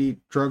 30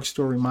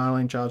 drugstore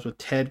remodeling jobs with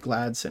Ted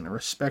Gladson, a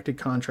respected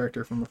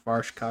contractor from a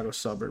far Chicago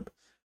suburb.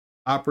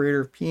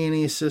 Operator of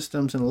P&E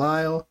systems in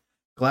Lisle,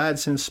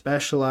 Gladson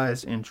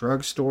specialized in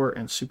drugstore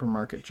and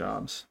supermarket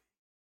jobs.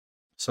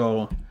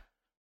 So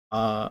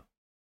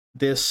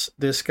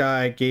this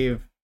guy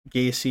gave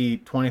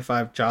Gacy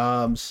 25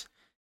 jobs,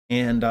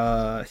 and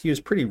he was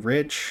pretty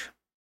rich,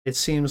 it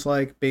seems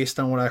like, based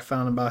on what I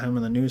found about him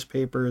in the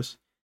newspapers.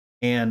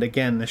 And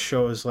again, this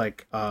show is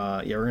like,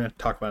 yeah, we're going to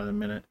talk about it in a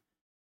minute.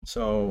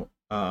 So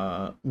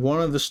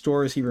one of the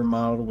stores he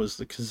remodeled was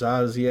the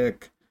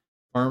Kazaziek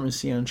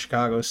Pharmacy on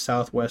Chicago's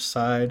southwest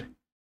side.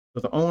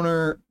 So the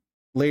owner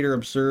later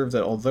observed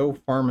that although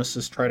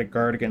pharmacists try to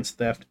guard against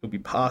theft, it would be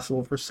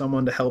possible for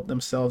someone to help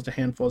themselves to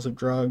handfuls of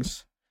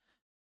drugs.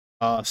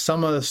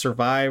 Some of the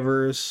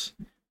survivors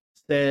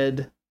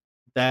said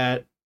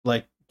that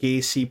like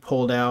Gacy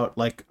pulled out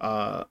like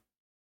a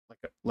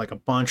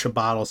bunch of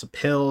bottles of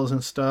pills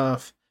and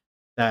stuff,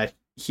 that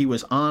he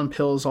was on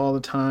pills all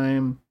the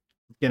time,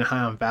 getting high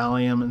on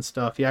Valium and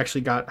stuff. He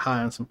actually got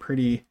high on some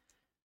pretty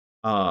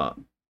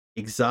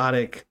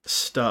exotic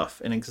stuff,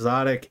 an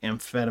exotic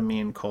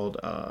amphetamine called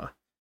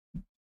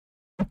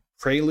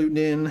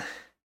Preludin,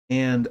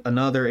 and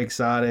another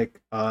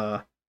exotic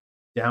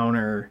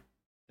downer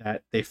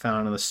that they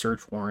found in the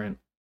search warrant.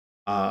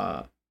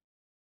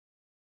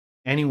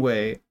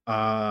 Anyway,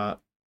 yeah,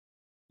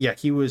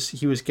 he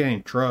was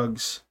getting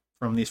drugs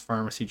from these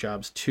pharmacy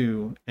jobs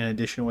too, in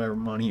addition to whatever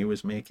money he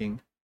was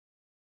making.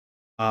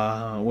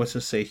 What's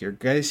it say here?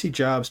 Gacy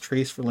jobs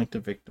traced for linked to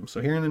victims.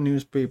 So here in the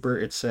newspaper,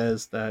 it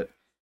says that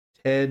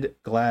Ted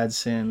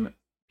Gladson,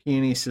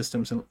 P&E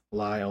Systems in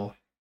Lisle,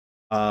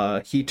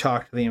 he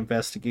talked to the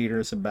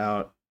investigators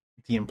about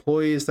the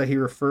employees that he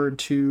referred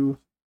to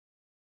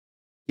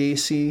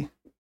Gacy.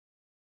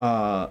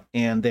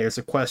 And there's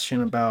a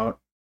question about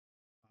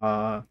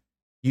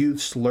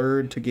youths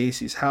lured to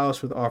Gacy's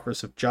house with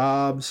offers of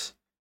jobs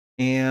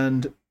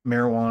and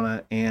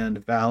marijuana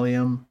and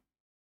Valium.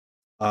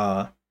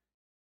 One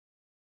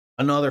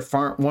of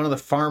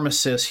the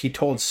pharmacists, he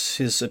told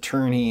his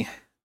attorney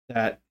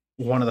that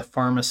one of the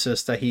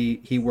pharmacists that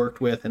he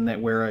worked with, and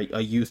that where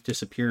a youth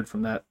disappeared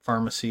from that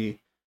pharmacy,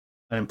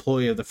 an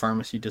employee of the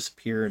pharmacy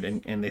disappeared,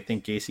 and they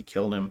think Gacy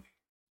killed him.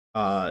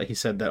 He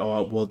said that,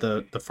 oh, well,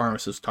 the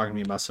pharmacist was talking to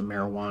me about some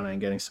marijuana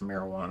and getting some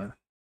marijuana.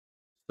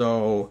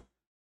 So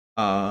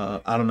I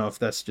don't know if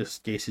that's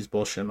just Gacy's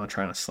bullshit. I'm not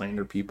trying to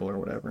slander people or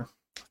whatever,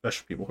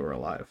 especially people who are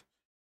alive.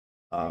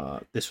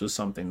 This was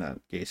something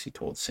that Gacy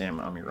told Sam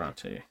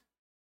Amirante,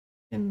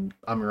 and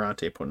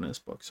Amirante put in his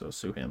book, so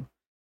sue him.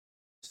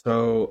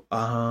 So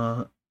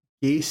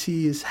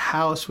Gacy's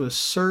house was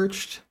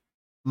searched.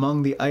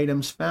 Among the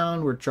items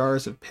found were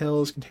jars of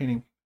pills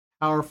containing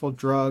powerful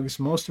drugs,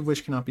 most of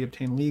which cannot be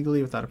obtained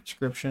legally without a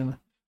prescription.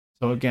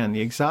 So again,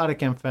 the exotic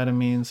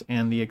amphetamines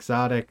and the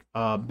exotic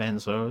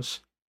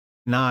benzos.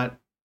 Not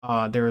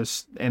there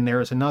was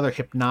another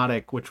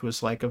hypnotic, which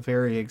was like a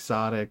very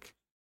exotic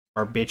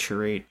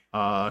barbiturate.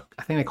 I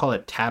think they call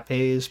it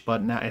Tapes,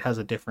 but now it has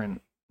a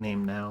different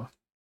name now.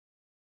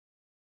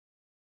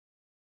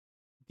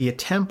 The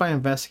attempt by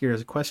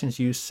investigators, questions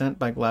used sent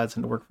by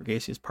Gladson to work for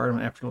Gacy as part of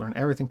an effort to learn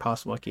everything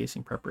possible about Gacy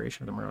in preparation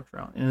for the murder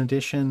trial. In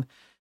addition,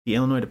 the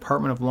Illinois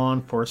Department of Law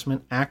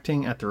Enforcement,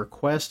 acting at the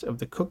request of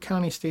the Cook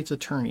County State's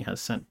Attorney, has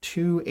sent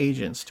 2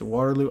 agents to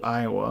Waterloo,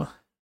 Iowa.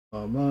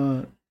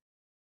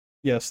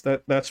 Yes,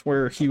 that's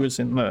where he was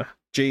in the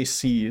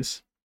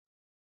JCs.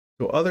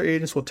 So other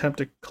agents will attempt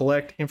to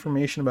collect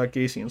information about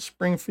Gacy in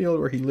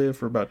Springfield, where he lived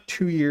for about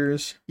 2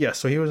 years. Yeah,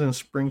 so he was in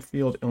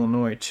Springfield,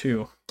 Illinois,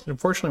 too.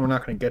 Unfortunately, we're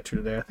not going to get to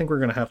today. I think we're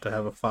going to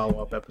have a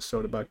follow-up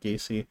episode about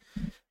Gacy,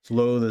 as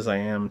loath as I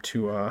am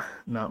to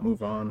not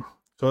move on.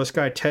 So this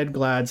guy, Ted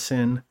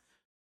Gladson,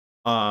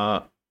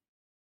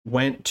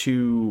 went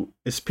to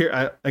his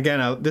peer.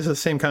 Again, this is the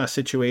same kind of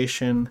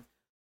situation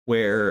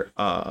where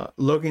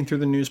looking through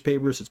the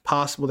newspapers, it's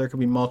possible there could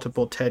be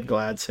multiple Ted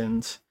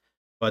Gladsons.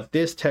 But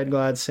this Ted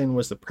Gladson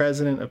was the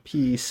president of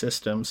PE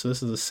Systems, so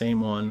this is the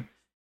same one.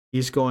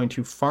 He's going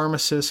to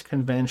pharmacist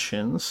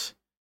conventions,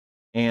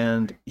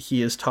 and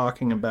he is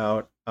talking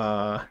about...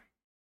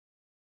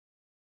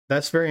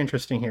 that's very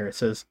interesting here. It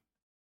says,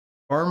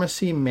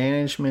 Pharmacy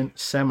Management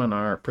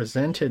Seminar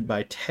presented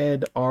by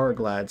Ted R.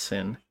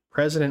 Gladson,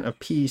 president of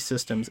PE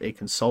Systems, a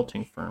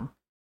consulting firm.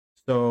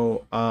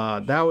 So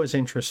that was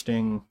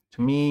interesting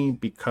to me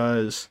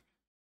because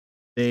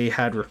they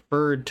had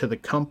referred to the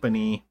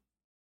company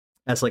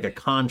as like a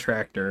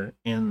contractor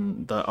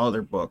in the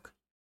other book,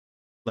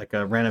 like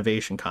a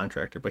renovation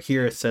contractor. But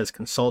here it says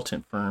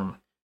consultant firm.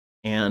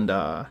 And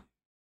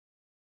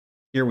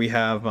Here we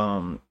have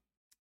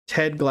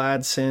Ted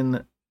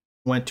Gladson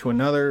went to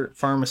another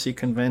pharmacy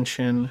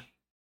convention.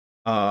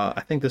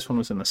 I think this one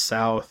was in the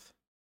South.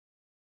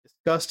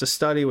 Discussed a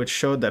study which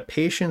showed that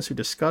patients who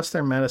discuss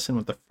their medicine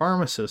with the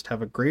pharmacist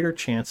have a greater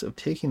chance of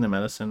taking the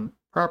medicine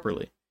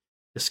properly.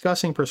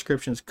 Discussing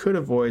prescriptions could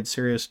avoid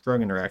serious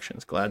drug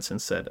interactions, Gladson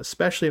said,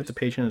 especially if the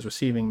patient is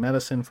receiving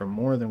medicine from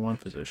more than one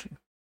physician.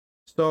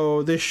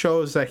 So this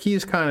shows that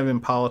he's kind of in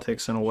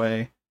politics in a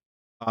way.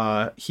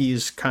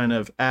 He's kind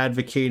of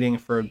advocating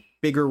for a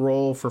bigger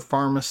role for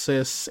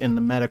pharmacists in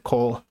the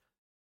medical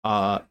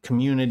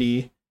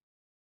community,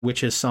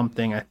 which is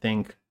something I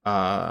think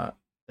that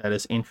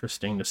is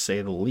interesting to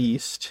say the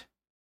least.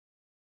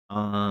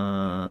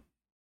 What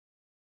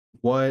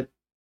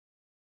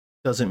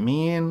does it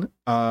mean?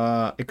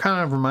 It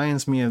kind of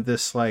reminds me of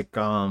this, like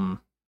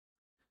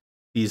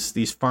these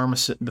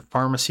the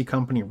pharmacy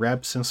company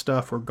reps and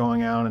stuff were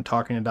going out and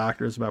talking to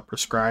doctors about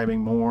prescribing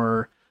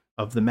more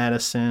of the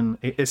medicine.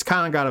 It's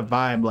kind of got a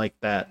vibe like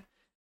that.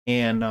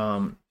 And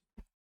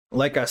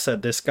like I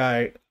said, this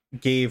guy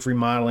gave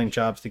remodeling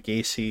jobs to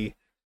Gacy.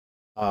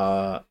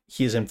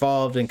 He's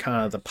involved in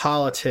kind of the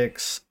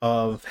politics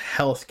of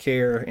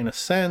healthcare in a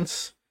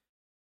sense.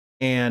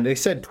 And they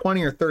said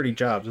 20 or 30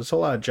 jobs. It's a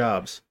lot of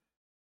jobs.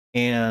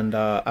 And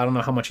I don't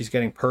know how much he's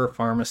getting per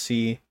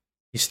pharmacy.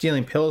 He's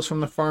stealing pills from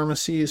the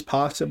pharmacies,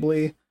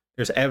 possibly.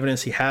 There's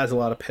evidence he has a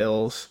lot of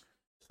pills.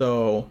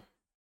 So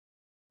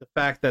the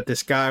fact that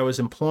this guy was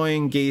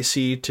employing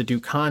Gacy to do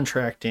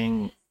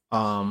contracting,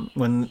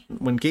 when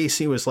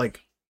Gacy was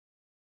like,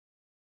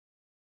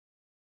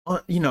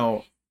 you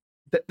know,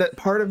 that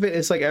part of it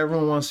is like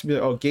everyone wants to be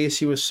like, oh,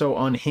 Gacy was so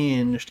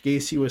unhinged.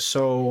 Gacy was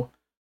so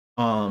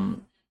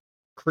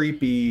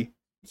creepy.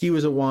 He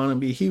was a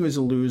wannabe. He was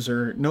a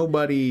loser.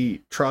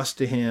 Nobody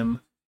trusted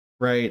him,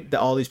 right?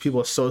 All these people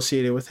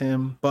associated with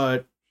him.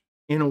 But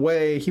in a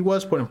way, he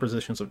was put in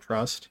positions of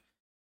trust.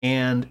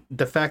 And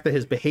the fact that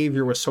his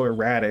behavior was so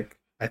erratic,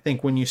 I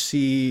think when you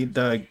see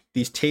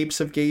these tapes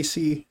of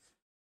Gacy,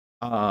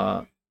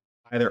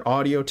 either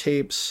audio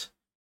tapes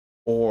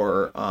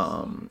or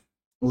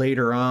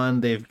later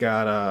on, they've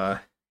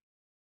got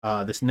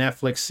this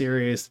Netflix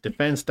series,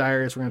 Defense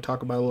Diaries, we're going to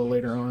talk about a little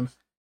later on.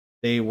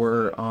 They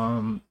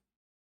were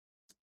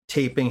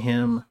taping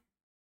him,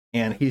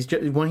 and he's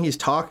just, when he's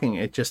talking,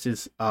 it just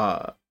is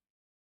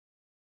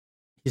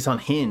he's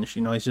unhinged.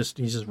 You know, he's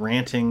just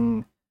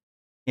ranting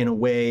in a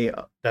way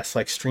that's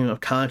like stream of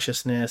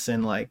consciousness,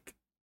 and like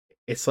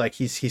it's like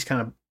he's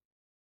kind of,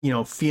 you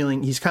know,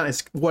 feeling, he's kind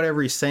of,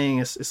 whatever he's saying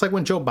is, it's like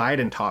when Joe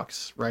Biden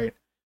talks, right?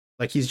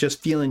 Like he's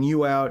just feeling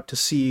you out to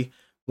see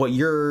what's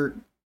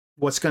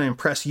going to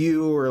impress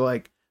you, or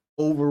like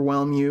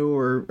overwhelm you,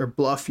 or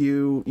bluff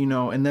you, you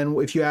know. And then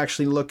if you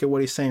actually look at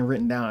what he's saying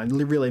written down,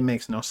 it really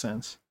makes no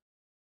sense.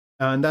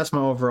 And that's my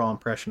overall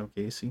impression of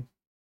Gacy.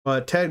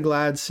 But Ted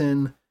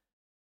Gladson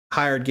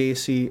hired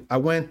Gacy. I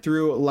went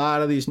through a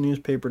lot of these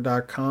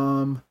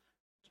newspaper.com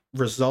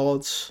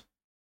results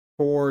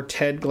for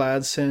Ted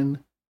Gladson.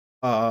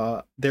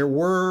 There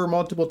were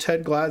multiple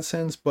Ted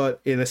Gladsons,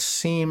 but it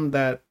seemed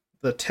that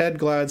the Ted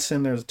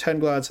Gladson, there's a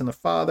Ted Gladson the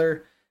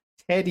father.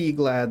 Teddy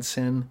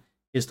Gladson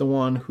is the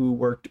one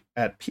who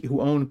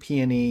who owned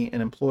P&E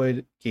and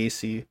employed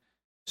Gacy.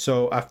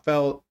 So I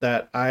felt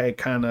that I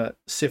kind of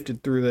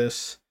sifted through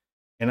this,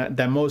 and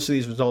that most of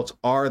these results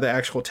are the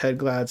actual Ted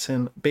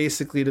Gladson.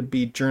 Basically, to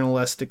be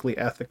journalistically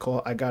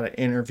ethical, I got to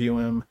interview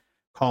him,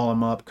 call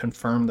him up,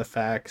 confirm the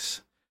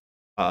facts.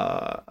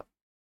 I'm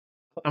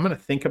going to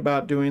think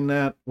about doing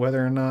that,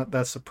 whether or not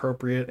that's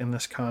appropriate in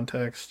this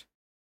context.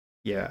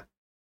 Yeah.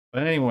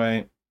 But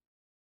anyway,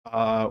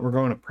 we're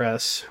going to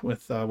press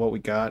with what we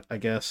got, I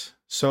guess.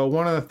 So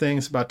one of the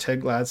things about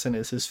Ted Gladson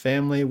is his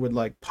family would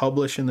like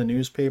publish in the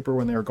newspaper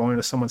when they were going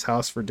to someone's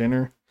house for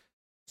dinner.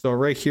 So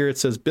right here it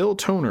says, Bill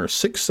Toner,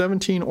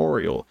 617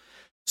 Oriole,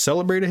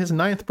 celebrated his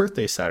 9th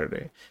birthday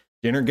Saturday.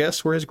 Dinner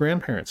guests were his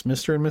grandparents,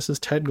 Mr. and Mrs.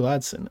 Ted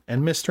Gladson,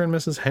 and Mr. and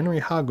Mrs.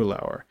 Henry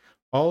Hagulauer,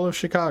 all of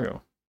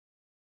Chicago.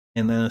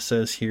 And then it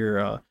says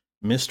here,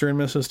 Mr. and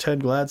Mrs.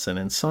 Ted Gladson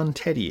and son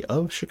Teddy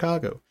of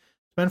Chicago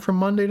spent from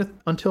Monday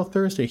until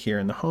Thursday here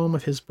in the home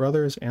of his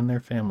brothers and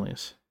their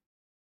families.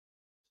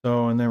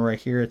 So, and then right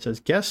here it says,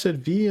 guests at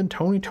V and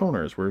Tony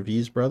Toner's were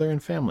V's brother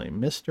and family,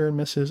 Mr. and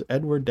Mrs.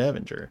 Edward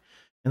Davinger,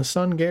 and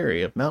son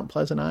Gary of Mount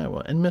Pleasant,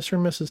 Iowa, and Mr.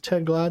 and Mrs.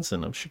 Ted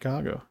Gladson of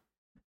Chicago.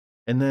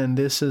 And then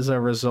this is a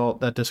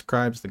result that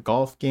describes the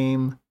golf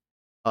game.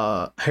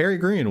 Harry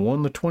Green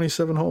won the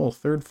 27-hole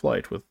third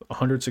flight with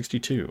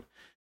 162.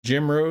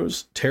 Jim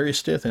Rose, Terry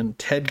Stith, and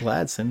Ted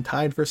Gladson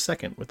tied for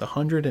second with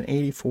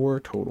 184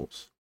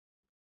 totals.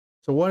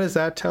 So what does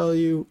that tell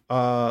you?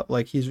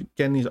 Like he's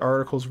getting these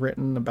articles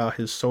written about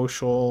his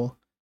social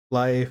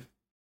life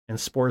and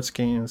sports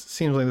games. It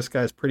seems like this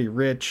guy's pretty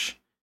rich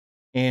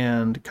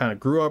and kind of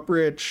grew up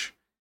rich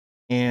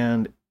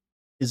and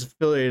is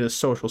affiliated with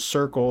social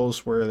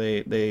circles where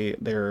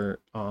they're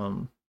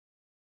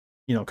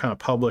you know, kind of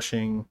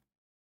publishing.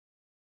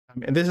 I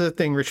mean, this is a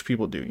thing rich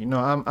people do. You know,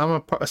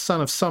 I'm a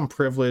son of some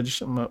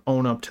privilege. I'm gonna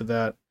own up to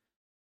that.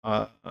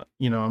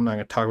 You know, I'm not going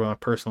to talk about my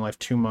personal life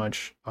too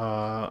much.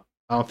 I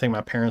don't think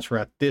my parents were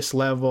at this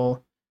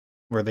level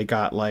where they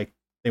got like,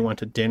 they went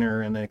to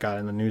dinner and they got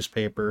in the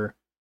newspaper.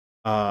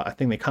 I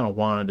think they kind of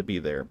wanted to be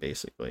there,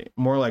 basically.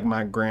 More like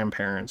my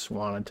grandparents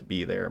wanted to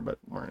be there, but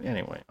weren't.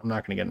 Anyway, I'm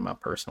not going to get into my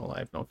personal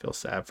life. Don't feel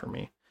sad for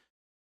me.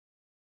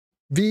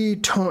 You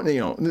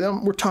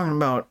know, we're talking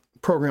about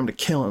program to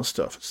kill and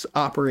stuff. It's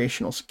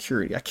operational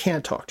security. I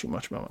can't talk too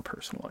much about my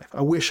personal life.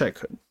 I wish I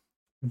could.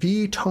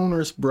 V.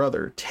 Toner's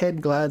brother,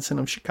 Ted Gladson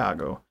of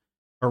Chicago,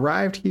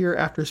 arrived here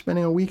after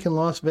spending a week in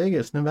Las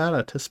Vegas,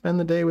 Nevada, to spend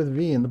the day with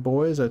V and the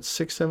boys at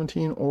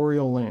 617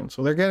 Oriole Lane.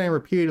 So they're getting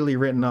repeatedly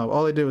written up.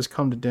 All they did was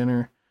come to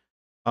dinner.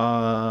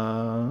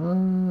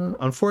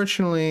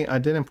 Unfortunately, I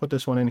didn't put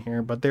this one in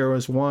here, but there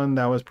was one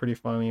that was pretty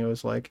funny. It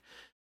was like,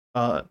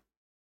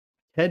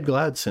 Ted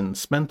Gladson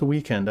spent the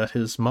weekend at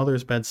his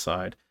mother's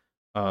bedside,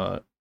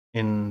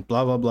 in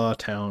blah blah blah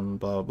town,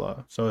 blah blah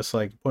blah. So it's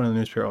like put in the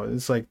newspaper.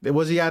 It's like,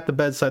 was he at the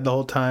bedside the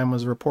whole time?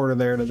 Was a reporter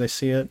there? Did they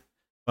see it?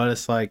 But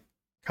it's like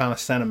kind of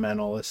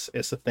sentimental. It's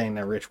a thing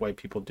that rich white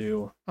people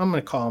do. I'm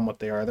gonna call them what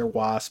they are. They're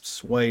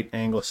WASPs, white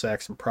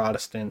Anglo-Saxon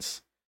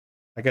Protestants.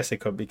 I guess they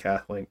could be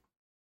Catholic,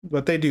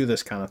 but they do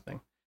this kind of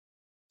thing.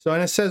 So,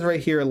 and it says right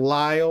here,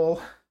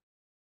 Lyle,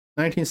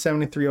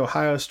 1973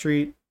 Ohio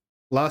Street,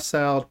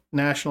 LaSalle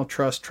National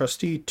Trust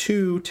trustee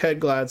to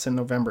Ted Gladson,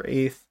 November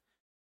 8th,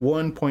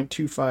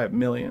 1.25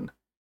 million.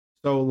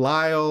 So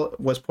Lyle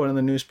was put in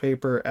the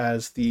newspaper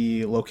as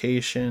the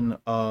location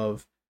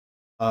of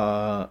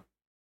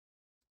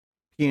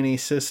P&E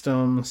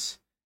Systems.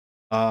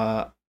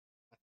 I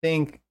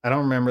think, I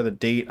don't remember the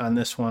date on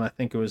this one. I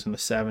think it was in the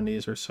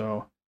 70s or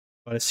so.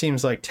 But it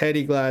seems like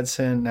Teddy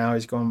Gladson, now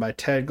he's going by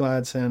Ted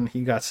Gladson.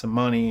 He got some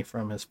money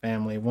from his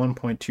family,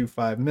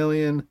 1.25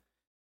 million.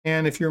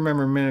 And if you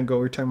remember a minute ago,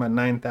 we were talking about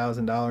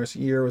 $9,000 a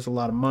year was a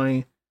lot of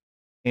money.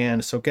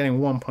 And so getting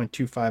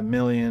 1.25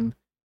 million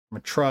from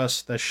a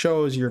trust, that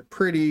shows you're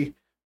pretty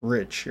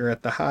rich. You're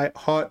at the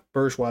hot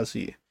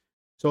bourgeoisie.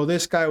 So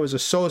this guy was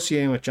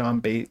associating with John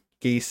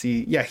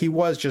Gacy. Yeah, he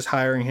was just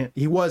hiring him.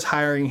 He was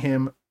hiring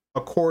him,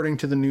 according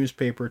to the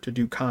newspaper, to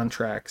do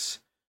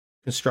contracts,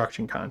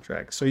 construction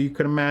contracts. So you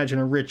could imagine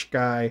a rich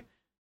guy,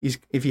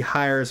 if he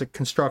hires a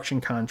construction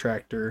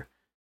contractor,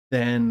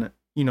 then,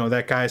 you know,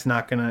 that guy's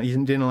not gonna, he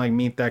didn't like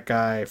meet that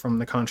guy from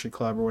the country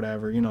club or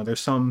whatever. You know,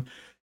 there's some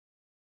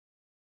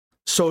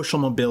social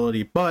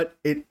mobility, but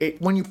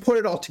it when you put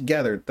it all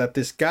together, that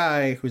this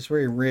guy who's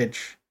very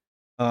rich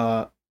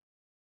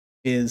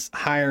is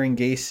hiring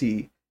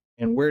Gacy.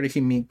 And where did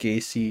he meet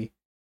Gacy?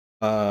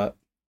 You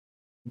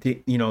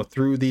know,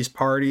 through these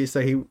parties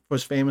that he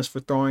was famous for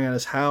throwing at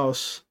his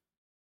house,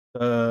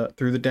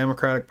 through the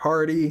Democratic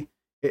Party.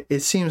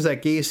 It seems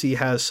that Gacy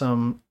has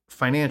some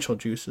financial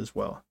juice as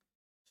well.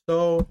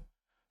 So,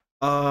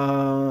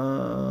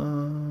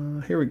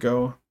 here we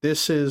go.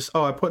 This is,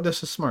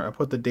 this is smart. I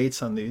put the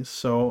dates on these.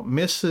 So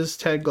Mrs.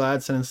 Ted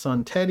Gladson and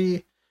son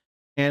Teddy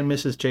and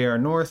Mrs. J.R.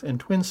 North and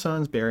twin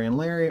sons Barry and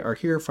Larry are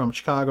here from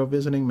Chicago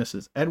visiting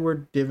Mrs.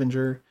 Edward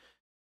Divinger.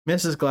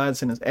 Mrs.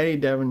 Gladson is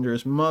Eddie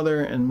Devinger's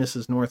mother and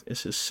Mrs. North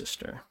is his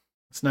sister.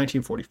 It's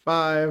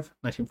 1945,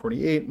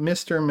 1948.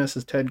 Mr. and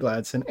Mrs. Ted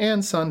Gladson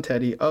and son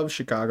Teddy of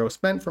Chicago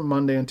spent from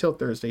Monday until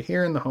Thursday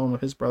here in the home of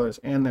his brothers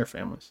and their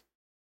families.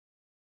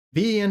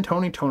 V and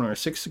Tony Toner,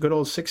 good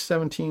old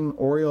 617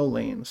 Oriole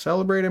Lane,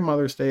 celebrated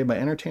Mother's Day by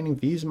entertaining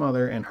V's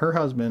mother and her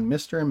husband,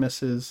 Mr. and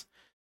Mrs.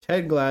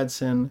 Ted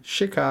Gladson,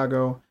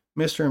 Chicago,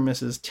 Mr. and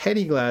Mrs.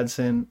 Teddy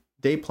Gladson,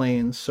 Des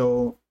Plaines.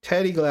 So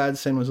Teddy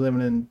Gladson was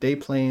living in Des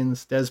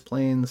Plaines,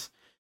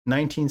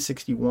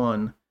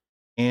 1961,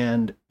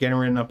 and getting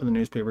written up in the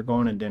newspaper,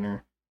 going to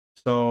dinner.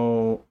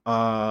 So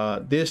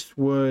this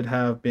would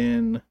have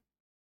been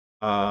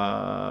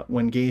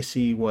when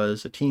Gacy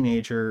was a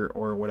teenager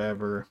or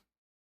whatever.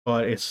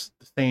 But it's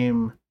the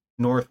same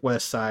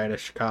northwest side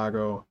of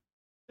Chicago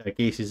that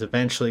Gacy's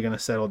eventually going to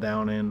settle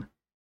down in.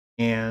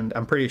 And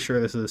I'm pretty sure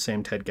this is the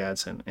same Ted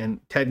Gladson. And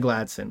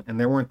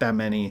there weren't that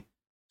many.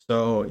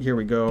 So here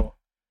we go.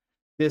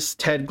 This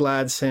Ted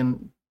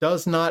Gladson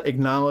does not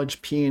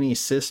acknowledge P&E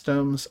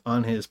Systems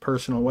on his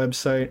personal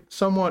website.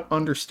 Somewhat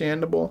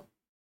understandable.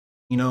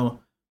 You know,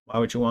 why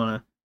would you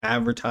want to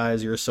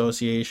advertise your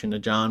association to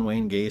John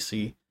Wayne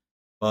Gacy?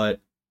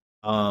 But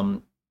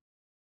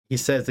he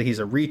says that he's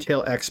a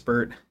retail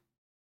expert.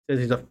 He says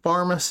he's a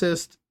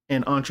pharmacist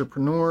and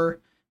entrepreneur.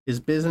 His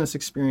business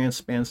experience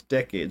spans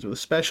decades with a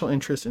special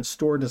interest in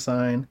store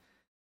design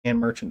and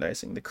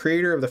merchandising. The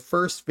creator of the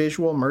first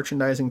visual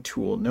merchandising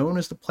tool known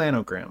as the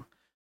planogram,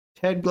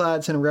 Ted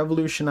Gladson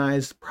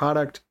revolutionized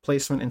product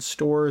placement in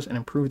stores and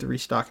improved the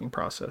restocking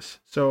process.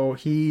 So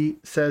he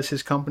says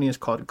his company is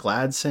called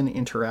Gladson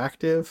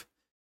Interactive.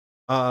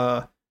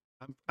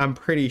 I'm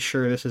pretty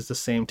sure this is the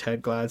same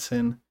Ted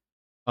Gladson.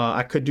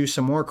 I could do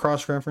some more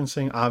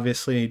cross-referencing.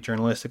 Obviously,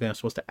 journalistically, I'm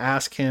supposed to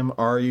ask him,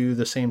 are you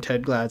the same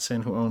Ted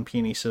Gladson who owned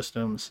P&E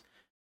Systems?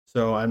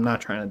 So I'm not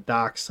trying to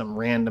dox some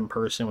random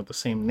person with the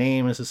same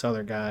name as this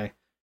other guy.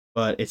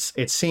 But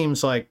it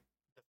seems like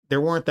there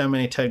weren't that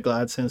many Ted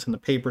Gladsons in the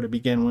paper to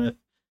begin with.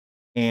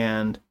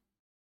 And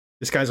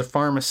This guy's a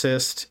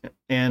pharmacist,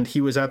 and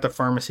he was at the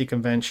pharmacy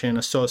convention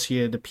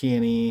associated to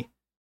P&E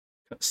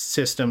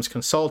Systems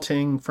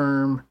consulting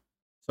firm.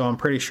 So I'm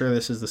pretty sure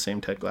this is the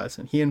same Ted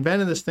Gladson. He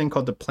invented this thing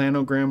called the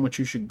planogram, which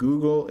you should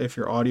Google if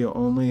you're audio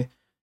only.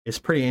 It's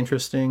pretty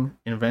interesting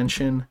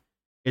invention.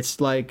 It's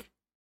like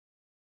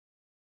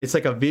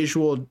a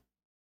visual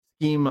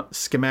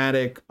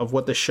schematic of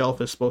what the shelf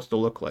is supposed to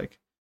look like.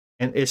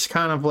 And it's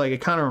kind of like,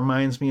 it kind of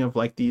reminds me of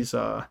like these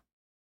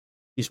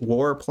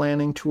war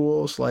planning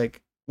tools,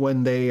 like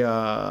when they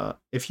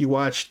if you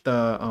watch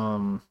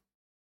the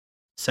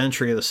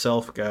Century of the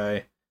Self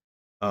guy,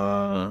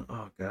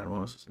 oh god,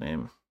 what was his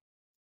name?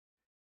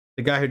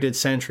 The guy who did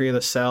Century of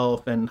the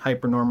Self and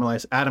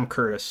Hypernormalized, Adam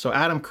Curtis. So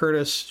Adam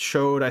Curtis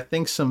showed, I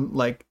think, some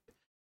like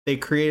they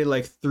created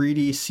like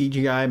 3D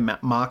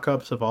CGI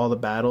mock-ups of all the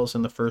battles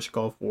in the first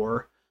Gulf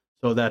War,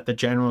 so that the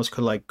generals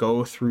could like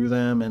go through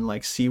them and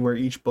like see where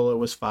each bullet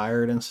was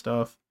fired and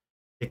stuff.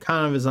 It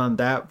kind of is on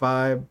that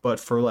vibe, but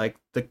for like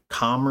the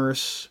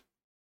commerce,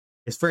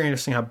 it's very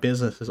interesting how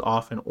business is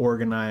often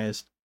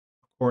organized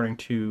according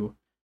to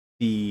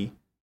the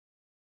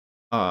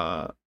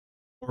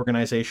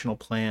organizational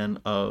plan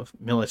of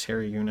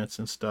military units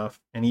and stuff.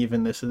 And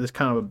even this is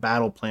kind of a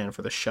battle plan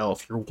for the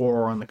shelf, your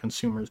war on the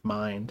consumer's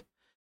mind.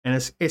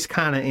 And it's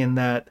kind of in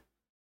that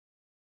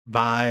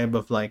vibe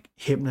of like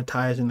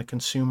hypnotizing the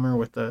consumer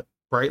with the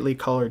brightly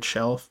colored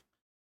shelf.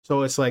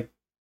 So it's like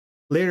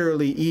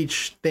literally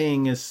each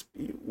thing is,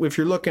 if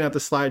you're looking at the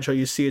slideshow,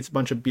 you see it's a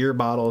bunch of beer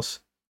bottles,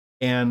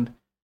 and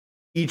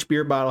each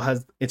beer bottle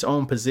has its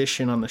own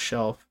position on the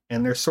shelf.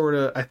 And they're sort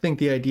of, I think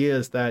the idea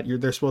is that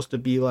they're supposed to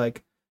be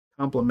like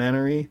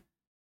complementary.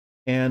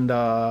 And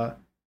oh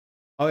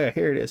yeah,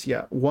 here it is.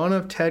 Yeah, one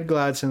of Ted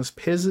Gladson's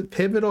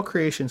pivotal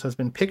creations has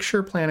been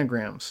picture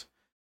planograms,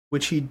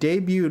 which he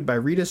debuted by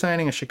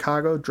redesigning a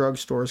Chicago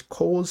drugstore's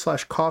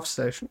cold/cough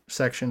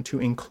section to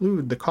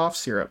include the cough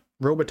syrup,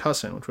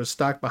 Robitussin, which was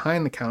stocked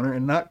behind the counter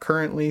and not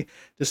currently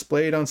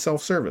displayed on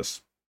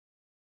self-service.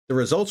 The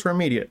results were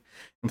immediate.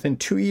 Within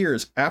 2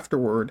 years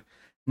afterward,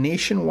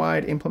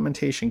 nationwide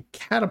implementation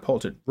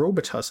catapulted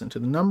Robitussin to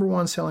the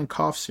 #1 selling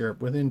cough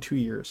syrup within 2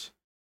 years.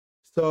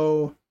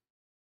 So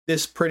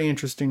this is pretty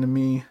interesting to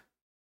me.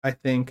 I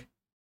think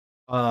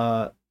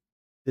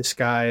this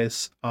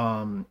guy's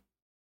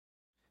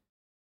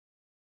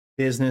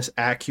business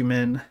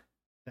acumen,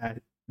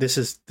 that this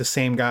is the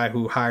same guy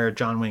who hired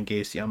John Wayne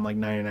Gacy. I'm like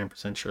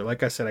 99% sure.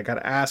 Like I said, I got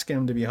to ask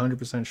him to be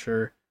 100%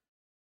 sure.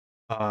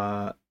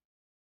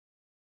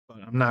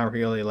 But I'm not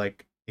really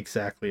like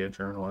exactly a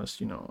journalist,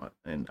 you know,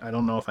 and I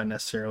don't know if I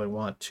necessarily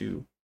want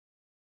to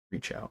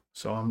reach out.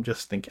 So I'm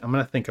just thinking, I'm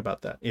going to think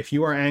about that. If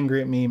you are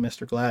angry at me,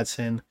 Mr.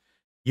 Gladson,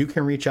 you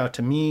can reach out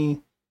to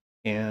me,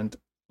 and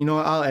you know,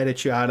 I'll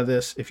edit you out of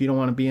this. If you don't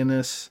want to be in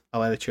this,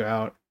 I'll edit you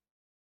out.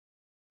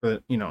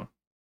 But, you know,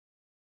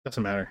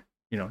 doesn't matter.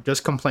 You know,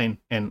 just complain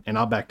and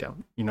I'll back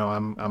down. You know,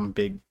 I'm a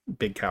big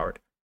coward.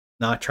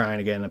 Not trying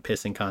to get in a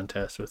pissing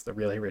contest with the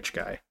really rich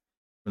guy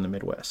from the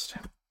Midwest.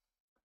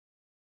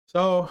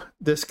 So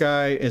this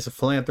guy is a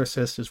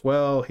philanthropist as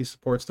well. He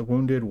supports the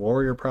Wounded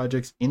Warrior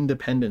Project's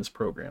Independence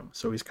Program.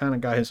 So he's kind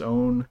of got his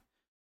own.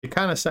 It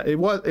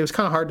was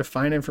kind of hard to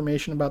find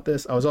information about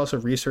this. I was also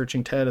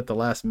researching Ted at the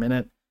last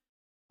minute.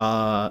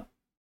 For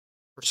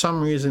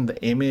some reason,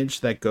 the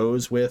image that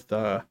goes with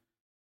the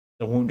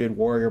Wounded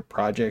Warrior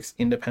Project's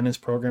Independence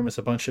Program is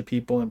a bunch of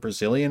people in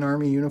Brazilian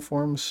army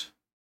uniforms.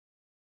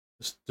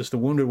 Does the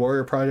Wounded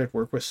Warrior Project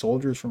work with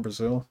soldiers from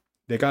Brazil?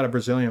 They got a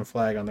Brazilian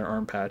flag on their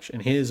arm patch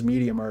in his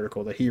Medium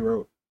article that he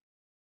wrote.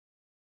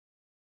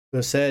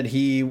 It said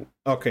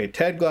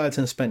Ted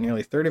Gladson spent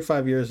nearly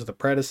 35 years as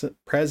the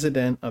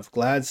president of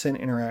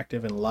Gladson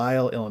Interactive in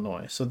Lisle,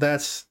 Illinois. So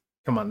that's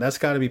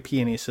got to be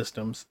P&E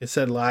Systems. It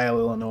said Lisle,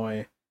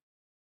 Illinois.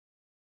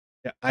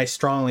 Yeah, I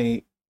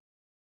strongly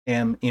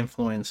am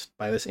influenced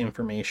by this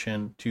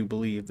information to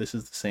believe this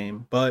is the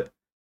same. But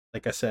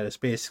like I said, it's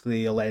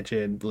basically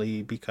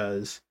allegedly,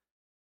 because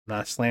I'm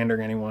not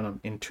slandering anyone.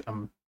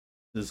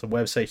 This is a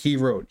website he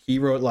wrote. He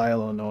wrote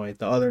Lisle, Illinois.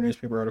 The other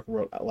newspaper article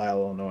wrote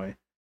Lisle, Illinois.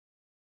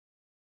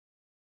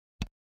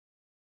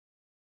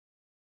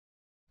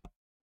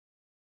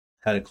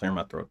 Had to clear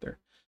my throat there.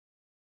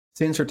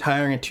 Since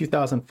retiring in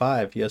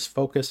 2005, he has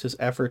focused his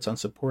efforts on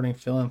supporting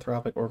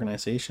philanthropic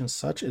organizations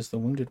such as the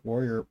Wounded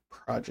Warrior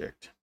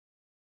Project.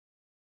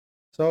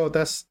 So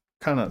that's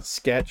kind of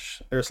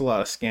sketch. There's a lot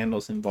of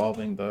scandals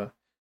involving the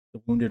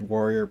Wounded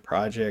Warrior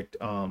Project.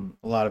 A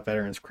lot of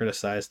veterans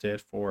criticized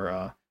it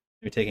for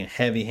taking a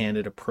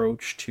heavy-handed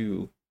approach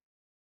to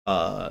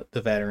the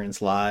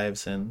veterans'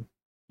 lives, and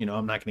you know,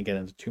 I'm not going to get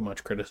into too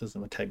much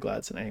criticism of Ted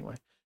Gladson anyway.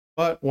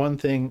 But one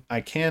thing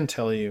I can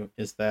tell you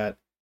is that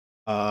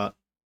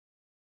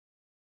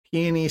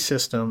P&E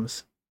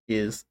Systems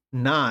is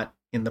not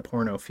in the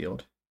porno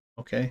field.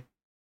 Okay,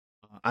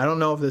 I don't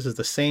know if this is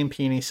the same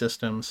P&E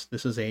Systems.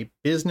 This is a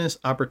business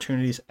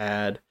opportunities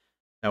ad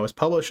that was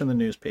published in the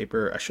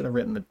newspaper. I should have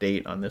written the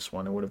date on this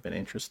one. It would have been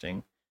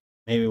interesting.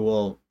 Maybe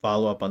we'll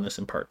follow up on this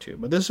in part 2.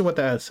 But this is what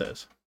the ad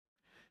says.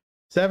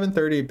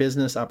 7:30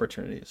 business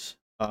opportunities.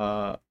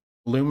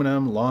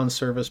 aluminum, lawn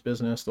service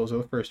business. Those are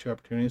the first two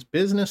opportunities.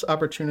 Business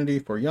opportunity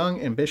for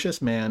young,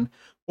 ambitious man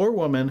or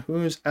woman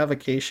whose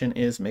avocation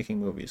is making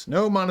movies.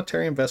 No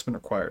monetary investment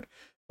required,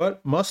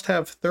 but must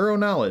have thorough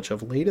knowledge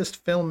of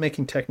latest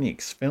filmmaking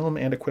techniques, film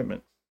and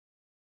equipment.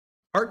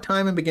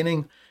 Part-time in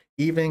beginning,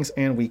 evenings,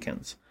 and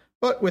weekends,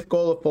 but with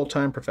goal of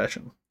full-time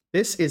profession.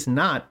 This is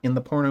not in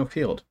the porno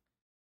field.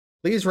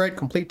 Please write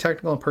complete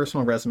technical and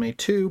personal resume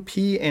to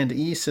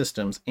P&E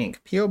Systems, Inc.,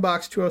 P.O.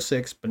 Box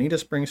 206, Bonita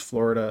Springs,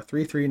 Florida,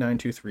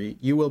 33923.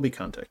 You will be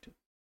contacted.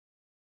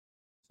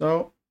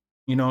 So,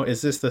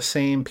 is this the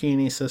same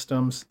P&E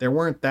Systems? There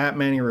weren't that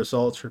many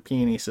results for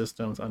P&E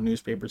Systems on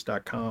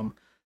newspapers.com.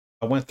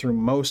 I went through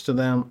most of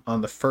them on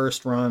the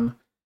first run.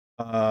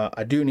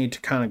 I do need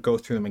to kind of go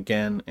through them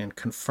again and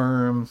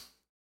confirm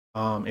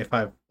if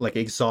I've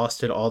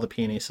exhausted all the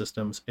P&E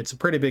Systems. It's a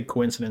pretty big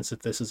coincidence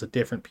that this is a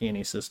different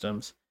P&E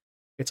Systems.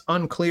 It's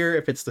unclear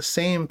if it's the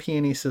same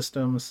P&E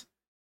Systems,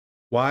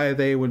 why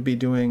they would be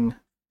doing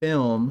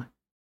film,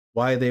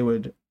 why they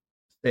would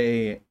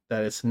say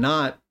that it's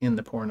not in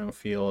the porno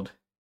field.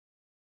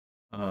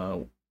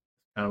 Kind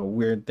of a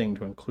weird thing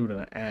to include in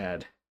an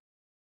ad.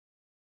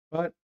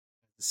 But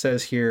it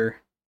says here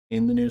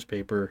in the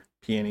newspaper,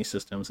 P&E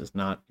Systems is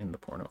not in the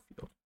porno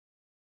field.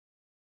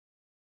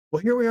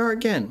 Well, here we are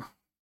again.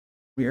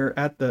 We are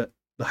at the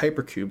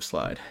hypercube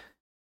slide.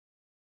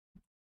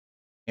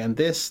 And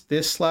this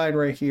slide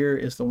right here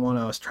is the one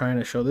I was trying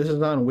to show. This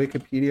is on a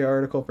Wikipedia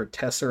article for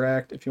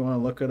Tesseract, if you want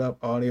to look it up,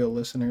 audio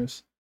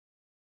listeners.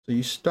 So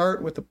you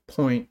start with a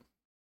point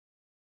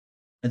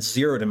at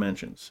 0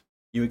 dimensions.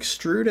 You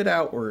extrude it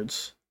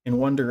outwards in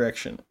one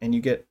direction, and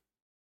you get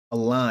a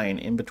line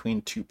in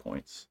between 2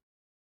 points.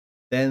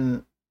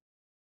 Then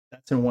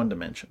that's in 1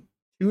 dimension.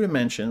 2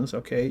 dimensions,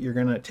 okay, you're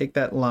going to take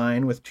that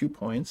line with 2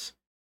 points,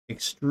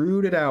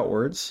 extrude it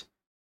outwards.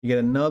 You get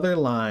another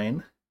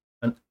line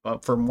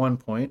from 1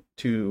 point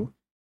to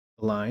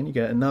the line. You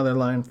get another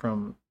line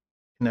from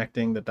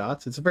connecting the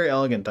dots. It's a very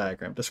elegant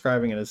diagram.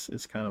 Describing it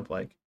is kind of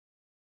like,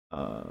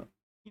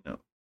 it's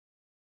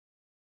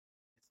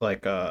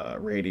like a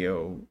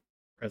radio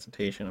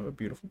presentation of a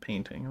beautiful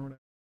painting or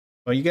whatever.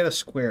 But you get a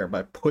square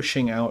by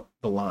pushing out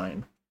the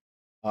line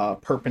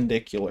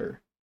perpendicular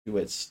to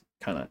its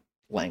kind of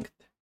length.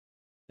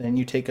 Then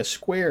you take a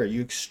square,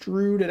 you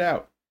extrude it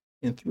out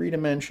in 3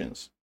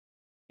 dimensions.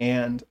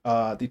 And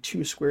the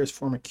 2 squares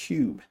form a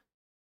cube.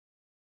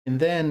 And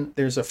then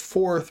there's a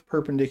 4th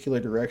perpendicular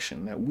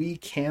direction that we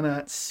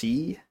cannot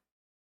see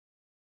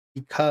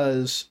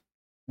because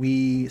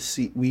we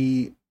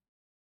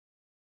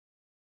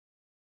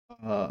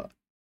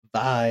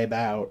vibe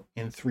out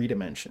in 3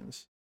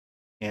 dimensions.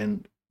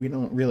 And we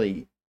don't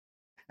really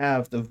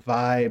have the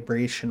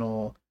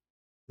vibrational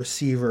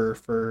receiver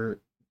for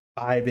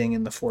vibing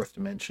in the 4th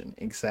dimension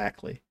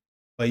exactly.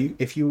 But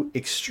if you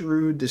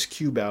extrude this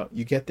cube out,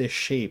 you get this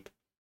shape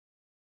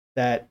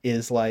that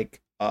is like,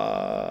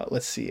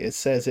 let's see, it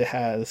says it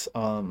has,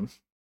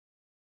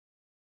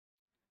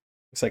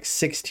 it's like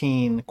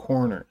 16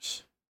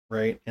 corners,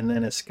 right? And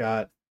then it's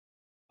got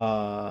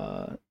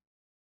a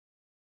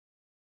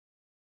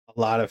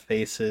lot of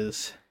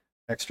faces,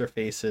 extra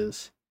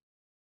faces.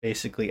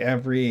 Basically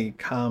every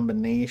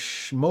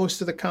combination,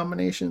 most of the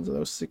combinations of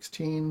those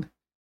 16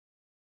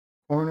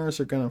 corners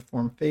are going to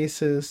form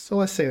faces. So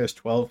let's say there's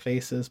 12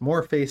 faces,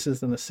 more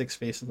faces than the 6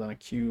 faces on a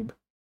cube.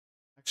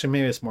 Actually,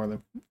 maybe it's more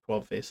than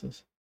 12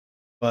 faces.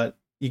 But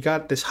you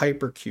got this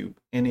hypercube,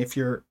 and if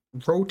you're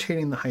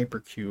rotating the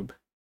hypercube,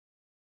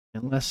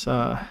 and let's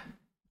vibe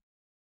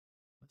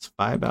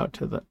out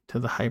to the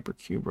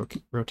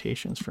hypercube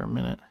rotations for a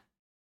minute.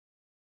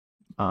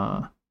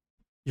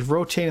 You're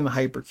rotating the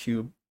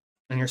hypercube,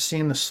 and you're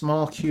seeing the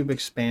small cube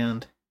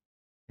expand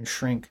and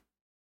shrink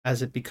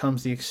as it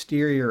becomes the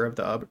exterior of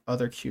the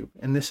other cube.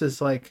 And this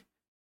is like,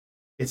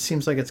 it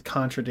seems like it's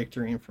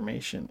contradictory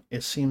information.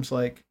 It seems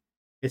like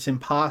it's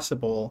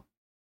impossible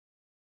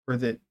for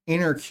the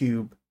inner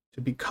cube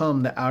to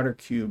become the outer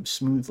cube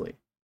smoothly.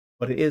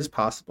 But it is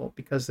possible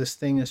because this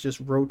thing is just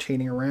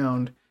rotating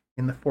around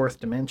in the 4th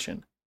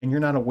dimension, and you're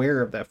not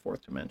aware of that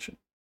 4th dimension.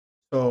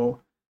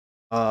 So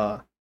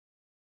a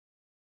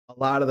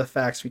lot of the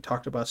facts we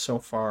talked about so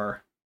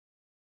far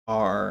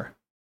are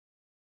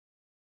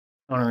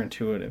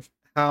counterintuitive.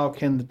 How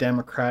can the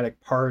Democratic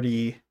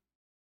Party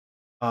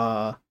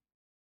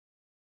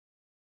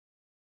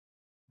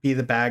be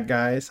the bad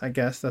guys? I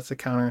guess that's a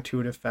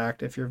counterintuitive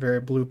fact if you're a very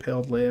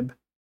blue-pilled lib,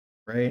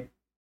 right?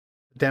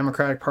 The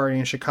Democratic Party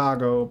in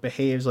Chicago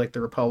behaves like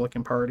the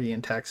Republican Party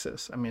in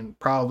Texas. I mean,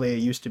 probably it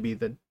used to be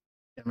the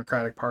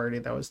Democratic Party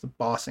that was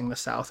bossing the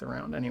South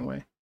around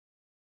anyway.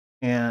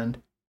 And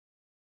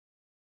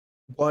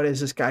what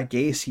is this guy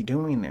Gacy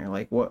doing there?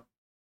 Like,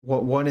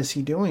 what is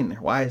he doing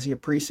there? Why is he a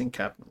precinct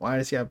captain? Why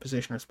does he have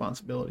position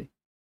responsibility?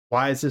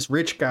 Why is this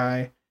rich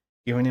guy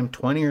giving him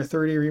 20 or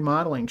 30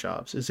 remodeling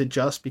jobs? Is it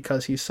just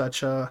because he's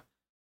such a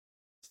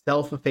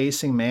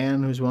self-effacing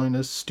man who's willing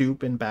to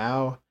stoop and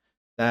bow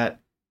that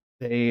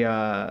they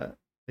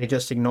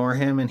just ignore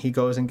him and he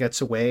goes and gets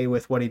away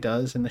with what he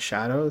does in the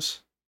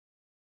shadows?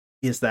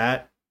 Is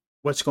that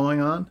what's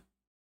going on?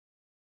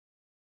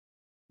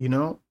 you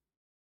know,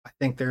 I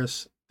think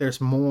there's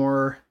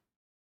more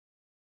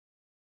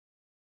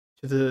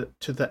to the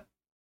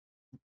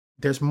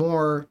there's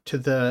more to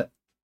the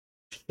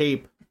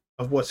shape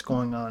of what's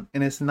going on,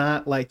 and it's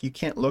not like you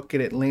can't look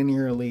at it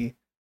linearly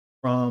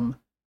from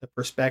the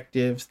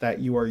perspectives that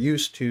you are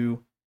used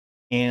to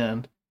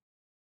and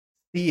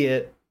see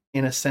it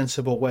in a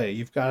sensible way.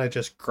 You've got to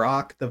just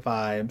grok the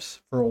vibes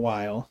for a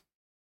while,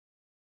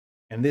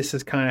 and this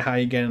is kind of how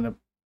you get in a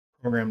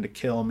program to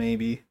kill.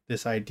 Maybe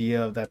this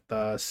idea that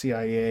the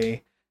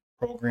CIA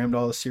programmed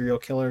all the serial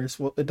killers.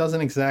 Well, it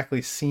doesn't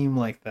exactly seem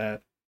like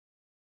that.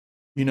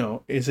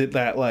 Is it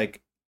that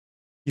like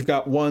you've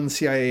got one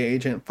CIA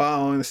agent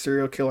following the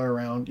serial killer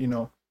around,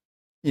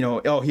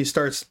 oh, he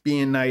starts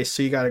being nice,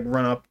 so you got to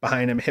run up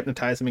behind him,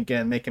 hypnotize him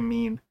again, make him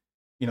mean.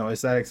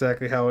 Is that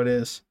exactly how it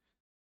is?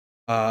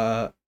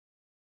 No,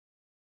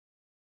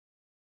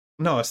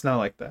 it's not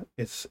like that.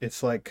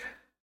 It's like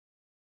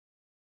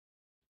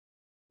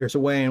there's a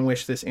way in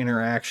which this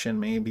interaction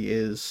maybe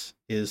is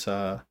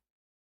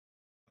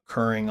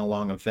occurring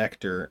along a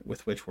vector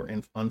with which we're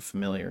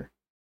unfamiliar.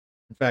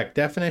 In fact,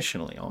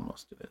 definitionally,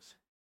 almost it is.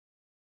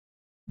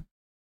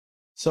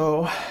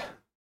 So,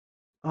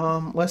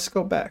 let's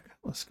go back.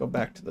 Let's go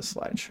back to the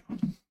slideshow.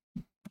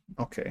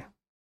 Okay.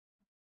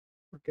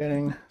 We're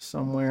getting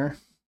somewhere.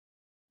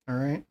 All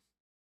right.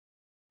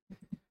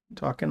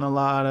 Talking a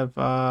lot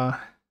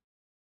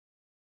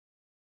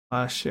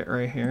of shit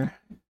right here.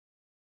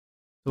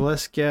 So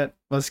let's get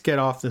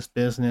off this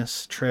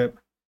business trip.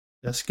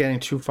 That's getting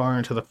too far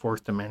into the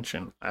fourth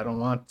dimension. I don't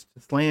want to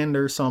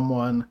slander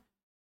someone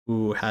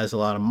who has a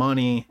lot of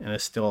money and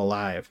is still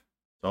alive.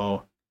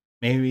 So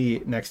maybe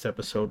next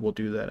episode we'll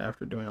do that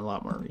after doing a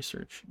lot more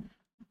research.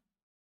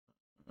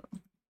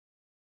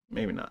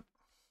 Maybe not.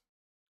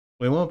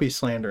 We won't be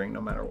slandering no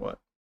matter what.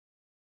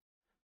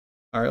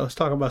 All right, let's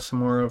talk about some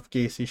more of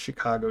Gacy's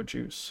Chicago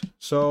juice.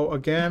 So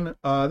again,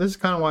 this is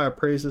kind of why I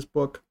praise this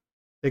book.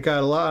 They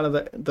got a lot of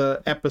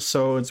the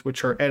episodes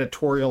which are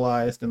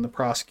editorialized in the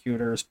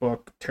prosecutor's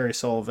book, Terry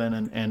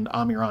Sullivan, and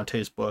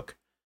Amirante's book.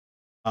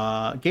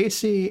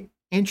 Gacy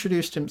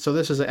introduced him. So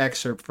this is an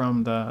excerpt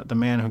from the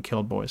Man Who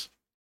Killed Boys.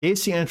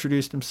 Gacy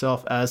introduced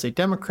himself as a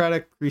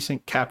Democratic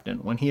precinct captain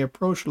when he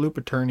approached Loop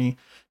attorney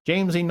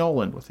James E.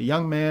 Noland with a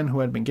young man who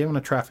had been given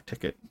a traffic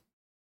ticket.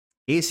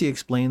 Gacy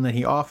explained that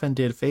he often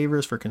did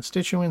favors for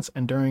constituents,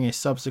 and during a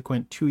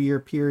subsequent 2-year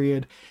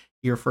period,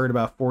 he referred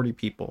about 40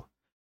 people.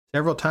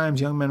 Several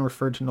times, young men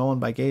referred to Noland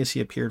by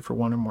Gacy appeared for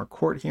one or more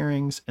court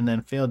hearings and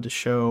then failed to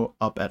show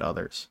up at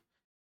others.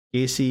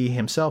 Gacy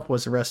himself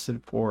was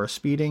arrested for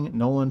speeding.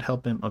 Noland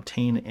helped him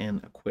obtain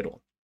an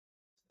acquittal.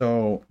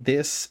 So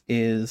this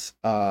is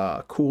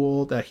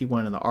cool that he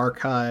went in the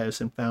archives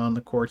and found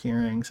the court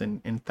hearings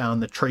and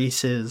found the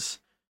traces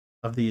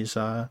of these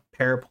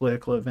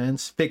parapolitical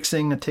events.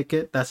 Fixing a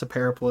ticket, that's a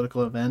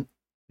parapolitical event.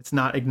 It's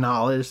not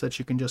acknowledged that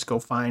you can just go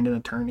find an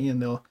attorney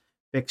and they'll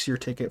fix your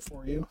ticket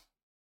for you.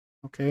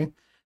 Okay.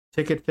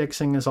 Ticket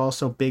fixing is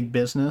also big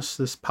business.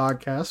 This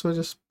podcast was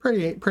just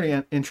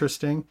pretty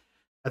interesting.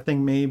 I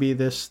think maybe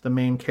the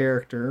main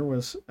character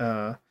was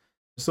a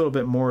little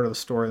bit more to the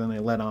story than they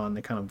let on.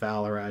 They kind of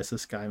valorized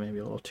this guy maybe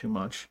a little too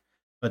much.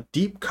 But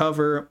Deep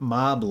Cover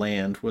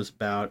Mobland was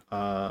about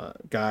a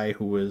guy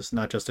who was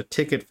not just a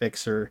ticket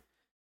fixer.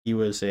 He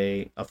was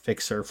a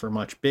fixer for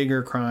much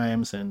bigger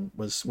crimes and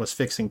was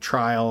fixing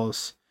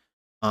trials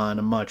on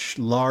a much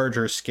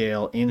larger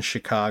scale in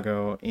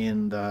Chicago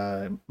in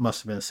the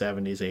must have been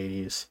 70s,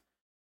 80s,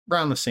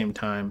 around the same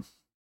time.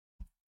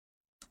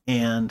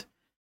 And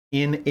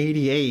in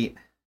 88,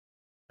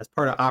 as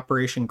part of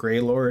Operation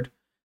Greylord,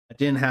 I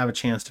didn't have a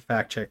chance to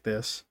fact check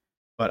this,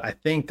 but I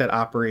think that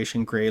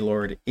Operation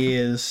Greylord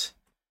is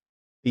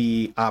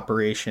the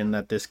operation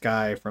that this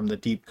guy from the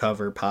Deep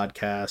Cover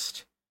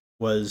podcast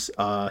was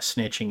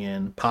snitching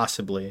in,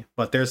 possibly.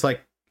 But there's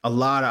like a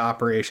lot of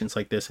operations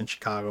like this in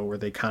Chicago where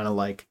they kind of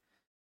like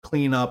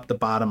clean up the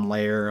bottom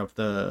layer of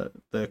the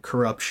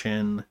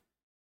corruption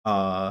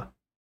flow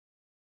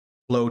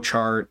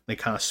chart. They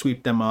kind of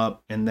sweep them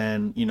up, and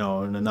then in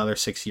another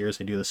 6 years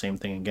they do the same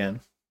thing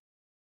again.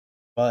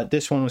 But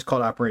this one was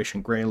called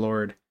Operation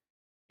Greylord,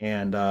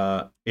 and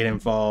it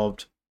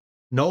involved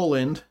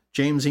Noland,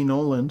 James E.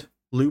 Noland,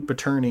 Loop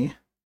attorney,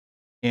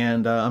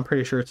 and I'm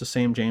pretty sure it's the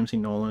same James E.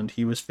 Noland.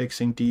 He was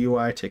fixing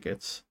DUI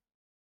tickets.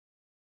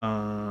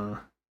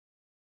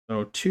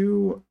 So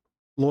 2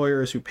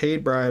 lawyers who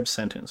paid bribes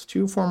sentenced.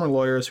 2 former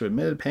lawyers who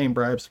admitted paying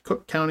bribes to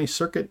Cook County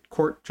Circuit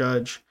Court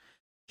Judge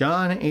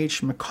John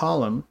H.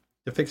 McCollum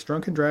to fix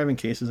drunken driving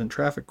cases in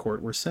traffic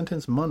court were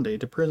sentenced Monday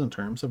to prison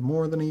terms of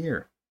more than a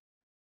year.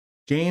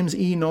 James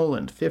E.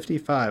 Noland,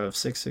 55, of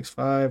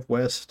 665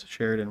 West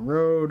Sheridan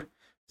Road,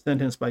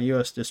 sentenced by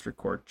U.S. District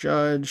Court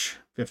Judge,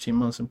 15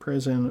 months in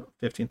prison,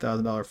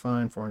 $15,000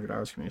 fine, 400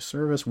 hours community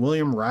service.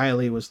 William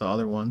Riley was the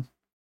other one.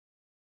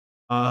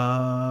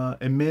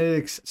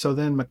 Admitted. So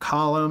then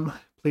McCollum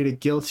pleaded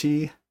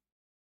guilty.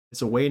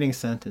 It's awaiting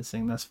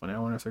sentencing. That's funny. I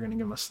wonder if they're going to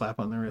give him a slap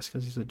on the wrist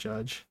because he's a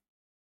judge.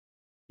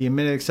 He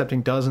admitted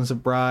accepting dozens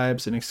of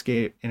bribes in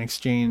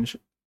exchange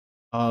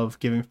of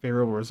giving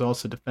favorable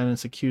results to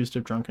defendants accused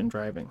of drunken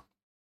driving.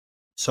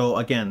 So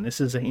again,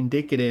 this is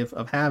indicative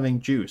of having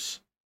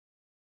juice.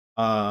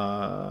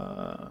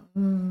 Nolan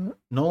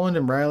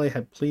and Riley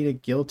had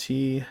pleaded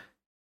guilty.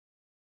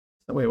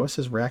 Wait, what's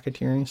his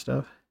racketeering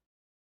stuff?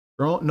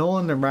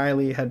 Nolan and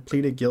Riley had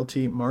pleaded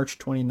guilty March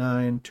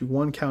 29 to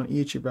 1 count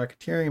each of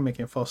racketeering,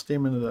 making a false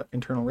statement to the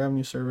Internal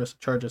Revenue Service.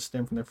 Charges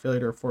stem from their failure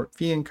to report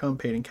fee income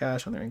paid in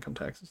cash on their income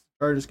taxes.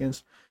 Charges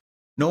against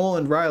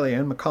Nolan, Riley,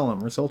 and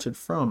McCollum resulted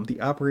from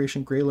the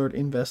Operation Greylord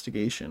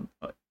investigation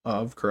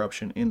of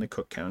corruption in the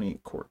Cook County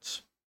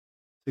courts.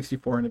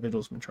 64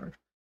 individuals have been charged.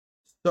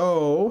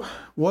 So,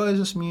 what does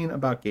this mean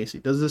about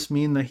Gacy? Does this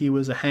mean that he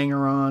was a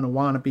hanger-on, a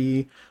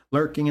wannabe,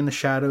 lurking in the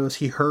shadows?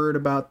 He heard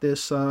about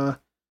this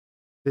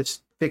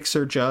this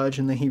fixer judge,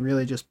 and then he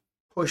really just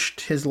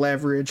pushed his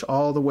leverage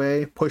all the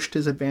way, pushed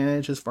his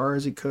advantage as far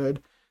as he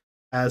could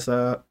as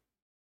a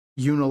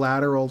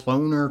unilateral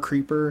loner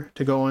creeper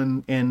to go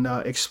in and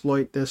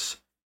exploit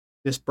this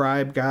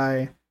bribe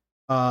guy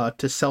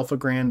to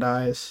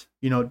self-aggrandize.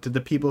 You know, did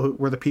the people who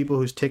were the people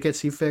whose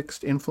tickets he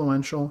fixed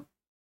influential?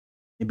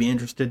 You'd be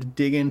interested to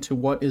dig into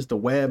what is the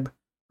web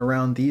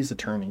around these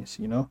attorneys,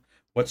 you know?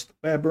 What's the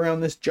web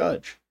around this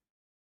judge?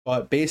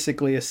 But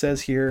basically it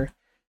says here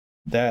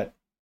that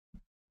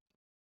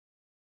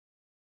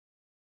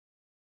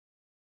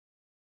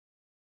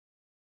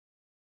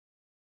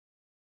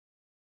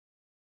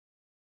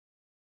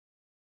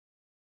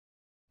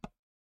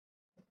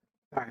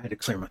I had to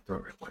clear my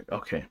throat real quick.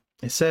 Okay.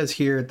 It says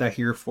here that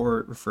he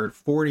referred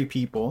 40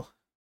 people.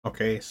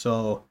 Okay,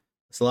 so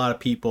it's a lot of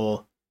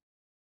people.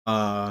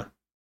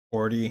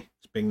 40 is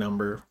a big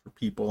number for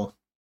people.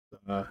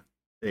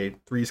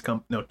 Two's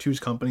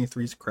company,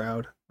 three's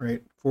crowd,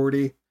 right?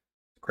 40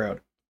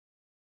 crowd.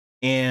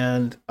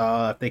 And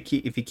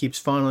if he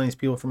keeps funneling these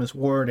people from his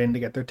ward in to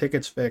get their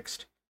tickets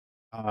fixed,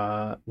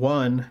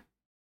 one,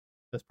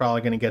 that's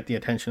probably going to get the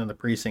attention of the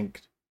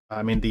precinct.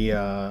 I mean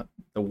the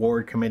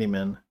ward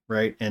committeeman,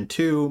 right? And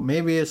two,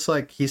 maybe it's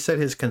like he said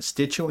he's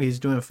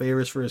doing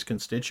favors for his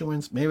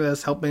constituents. Maybe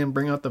that's helping him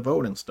bring out the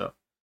vote and stuff.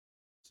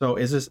 So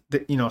is this,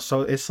 you know?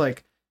 So it's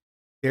like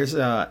there's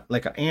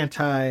like an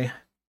anti,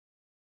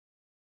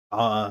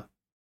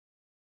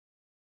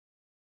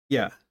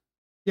 yeah.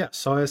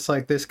 So it's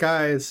like this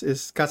guy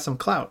is got some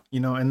clout, you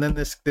know. And then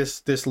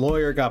this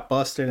lawyer got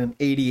busted in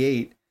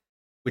 '88,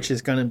 which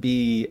is gonna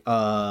be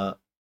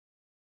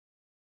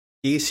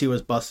Gacy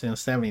was busted in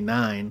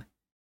 '79.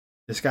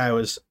 This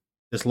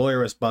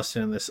lawyer was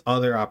busted in this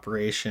other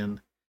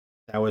operation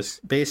that was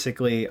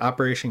basically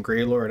Operation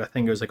Greylord. I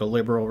think it was like a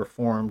liberal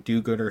reform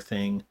do-gooder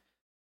thing.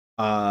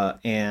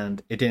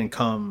 And it didn't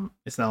come,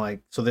 it's not like,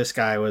 so this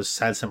guy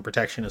had some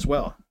protection as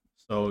well.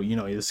 So, you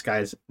know,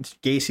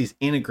 Gacy's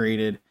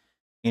integrated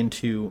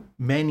into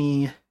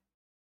many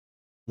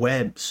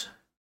webs.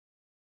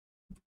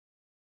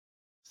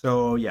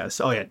 So, yes.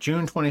 Oh, yeah.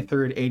 June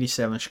 23rd,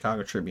 87,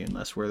 Chicago Tribune.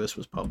 That's where this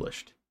was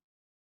published.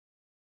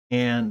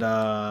 And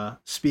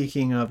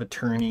speaking of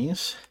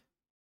attorneys,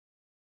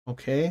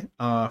 okay,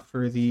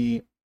 for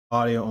the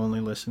audio-only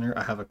listener,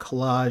 I have a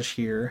collage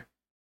here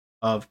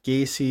of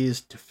Gacy's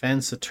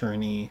defense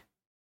attorney.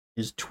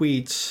 His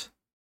tweets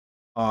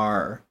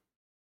are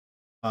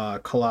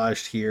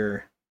collaged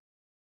here,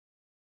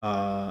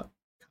 kind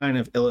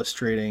of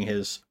illustrating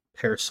his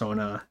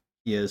persona.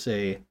 He is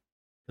a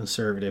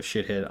conservative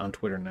shithead on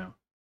Twitter now.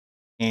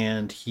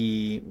 And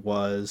he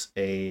was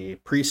a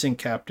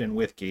precinct captain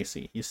with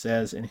Gacy. He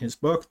says in his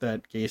book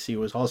that Gacy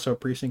was also a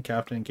precinct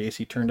captain.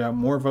 Gacy turned out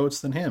more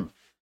votes than him.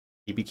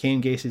 He became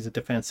Gacy's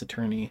defense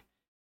attorney.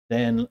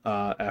 Then,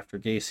 after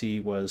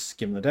Gacy was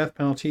given the death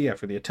penalty,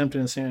 after the attempted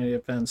insanity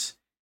offense,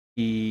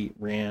 he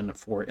ran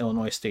for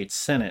Illinois State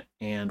Senate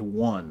and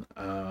won.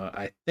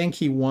 I think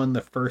he won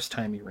the first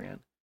time he ran.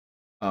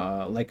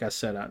 Like I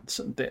said,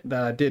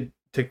 that I did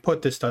to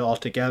put this all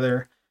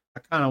together. I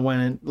kind of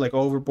went in, like,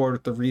 overboard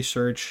with the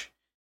research,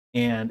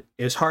 and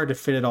it's hard to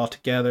fit it all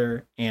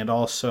together. And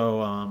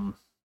also,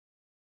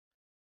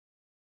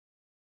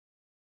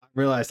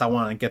 realized I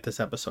wanted to get this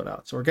episode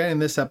out. So we're getting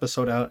this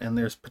episode out, and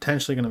there's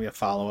potentially going to be a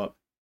follow-up.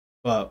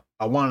 But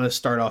I wanted to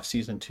start off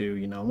season 2.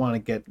 You know, I want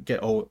to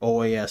get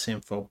OAS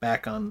info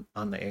back on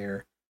the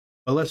air.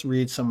 But let's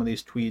read some of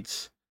these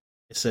tweets.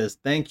 It says,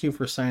 "Thank you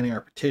for signing our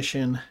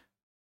petition.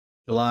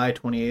 July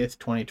 28th,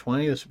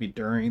 2020. This would be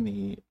during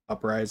the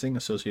uprising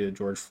associated with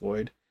George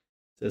Floyd."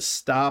 It says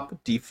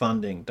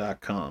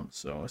stopdefunding.com.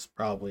 So it's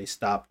probably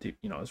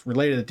it's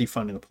related to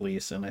defunding the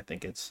police, and I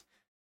think it's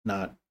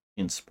not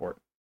in support.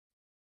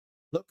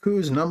 "Look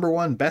who's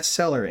 #1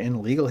 bestseller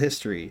in legal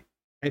history.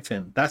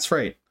 That's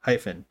right.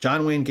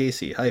 John Wayne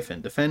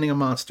Gacy. Defending a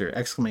monster. !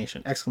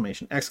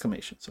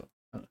 So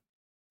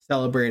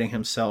celebrating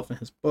himself in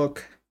his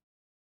book.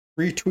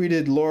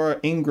 Retweeted Laura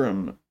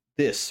Ingram.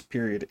 "This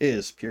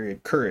is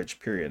courage.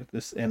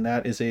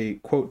 That is a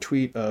quote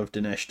tweet of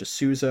Dinesh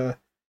D'Souza,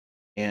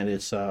 and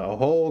it's a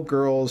whole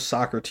girls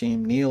soccer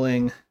team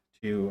kneeling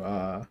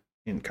to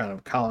in kind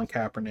of Colin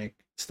Kaepernick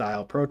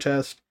style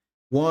protest.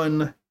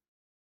 One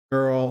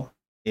girl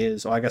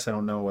is, I guess I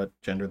don't know what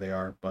gender they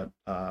are, but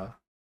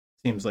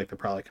seems like they're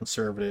probably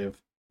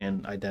conservative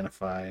and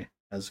identify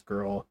as a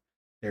girl.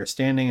 They're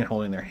standing and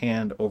holding their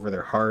hand over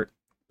their heart,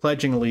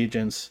 pledging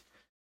allegiance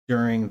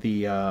during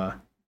the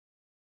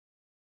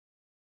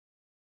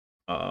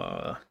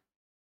I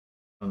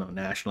don't know,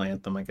 national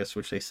anthem, I guess,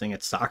 which they sing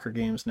at soccer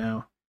games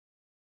now.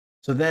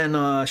 So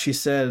then she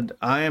said,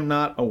 "I am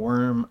not a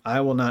worm.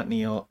 I will not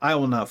kneel. I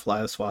will not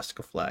fly the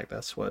swastika flag."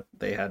 That's what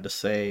they had to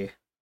say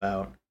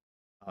about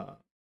uh,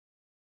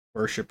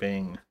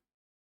 worshiping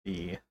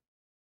the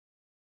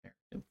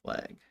American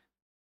flag,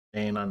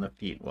 staying on the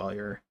feet while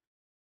your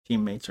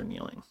teammates are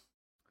kneeling.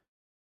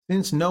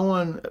 Since no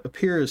one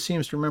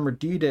seems to remember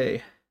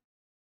D-Day,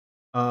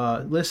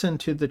 listen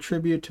to the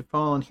tribute to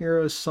fallen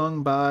heroes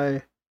sung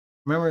by.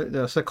 Remember,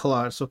 that's a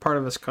collage, so part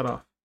of it's cut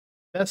off.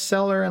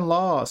 Bestseller in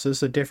law. So this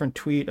is a different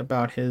tweet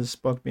about his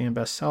book being a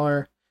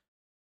bestseller.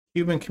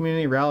 Cuban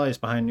community rallies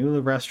behind new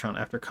restaurant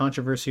after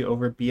controversy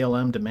over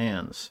BLM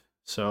demands.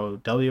 So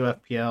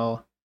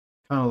WFPL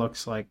kind of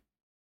looks like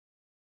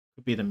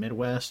could be the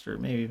Midwest or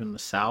maybe even the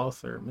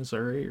South or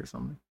Missouri or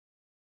something.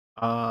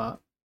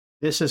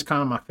 This is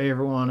kind of my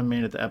favorite one. I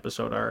made it the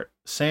episode art.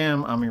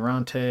 Sam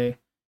Amirante.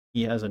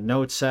 He has a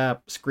notes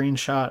app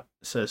screenshot.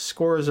 It says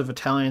scores of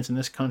Italians in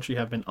this country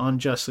have been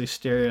unjustly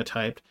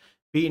stereotyped,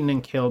 beaten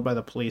and killed by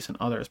the police and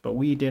others, but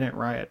we didn't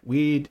riot.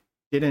 We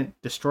didn't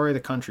destroy the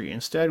country.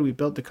 Instead, we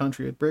built the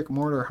country with brick,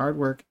 mortar, hard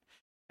work,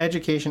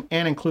 education,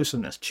 and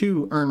inclusiveness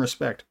to earn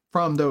respect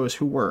from those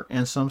who were,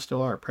 and some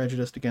still are,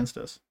 prejudiced against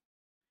us.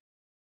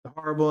 The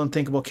horrible,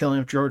 unthinkable killing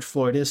of George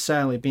Floyd is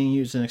sadly being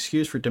used as an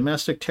excuse for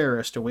domestic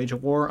terrorists to wage a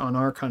war on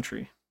our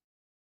country.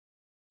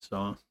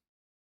 So,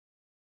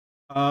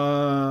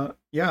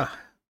 yeah.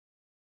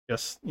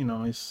 Guess, he's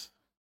wants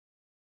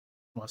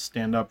to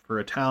stand up for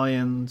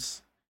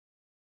Italians.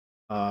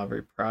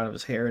 Very proud of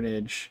his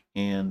heritage,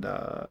 and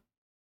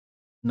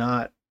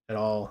not at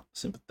all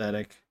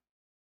sympathetic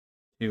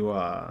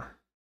to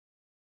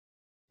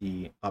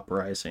the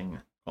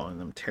uprising, calling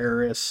them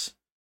terrorists.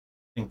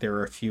 I think there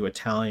were a few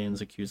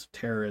Italians accused of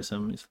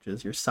terrorism, such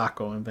as your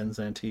Sacco and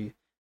Benzenti.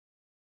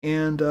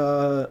 And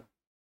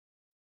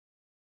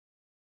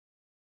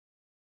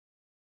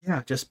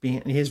yeah,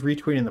 he's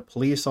retweeting the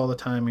police all the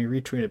time. He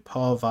retweeted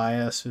Paul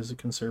Vyas, who's a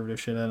conservative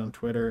shithead on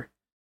Twitter.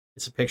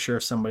 It's a picture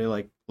of somebody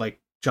like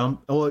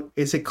jump. Oh,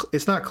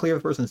 it's not clear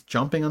if the person's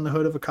jumping on the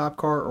hood of a cop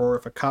car or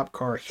if a cop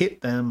car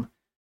hit them,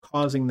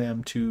 causing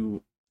them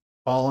to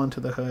fall onto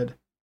the hood.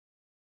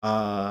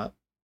 Yeah.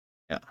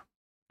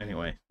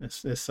 Anyway,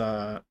 this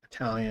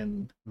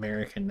Italian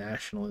American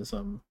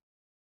nationalism.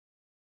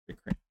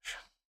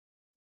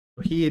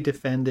 He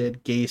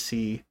defended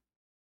Gacy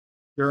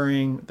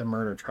during the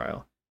murder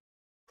trial.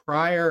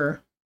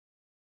 Prior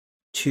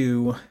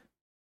to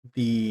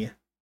the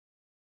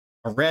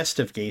arrest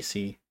of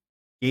Gacy,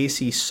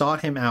 Gacy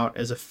sought him out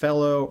as a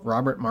fellow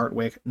Robert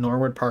Martwick,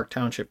 Norwood Park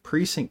Township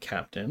precinct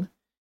captain,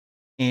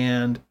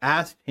 and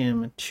asked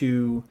him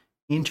to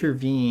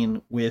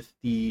intervene with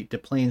the Des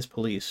Plaines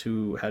police,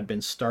 who had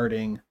been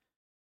started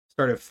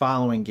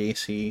following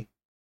Gacy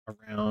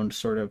around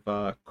sort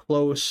of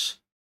close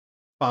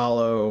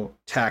follow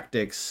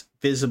tactics,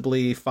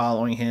 visibly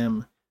following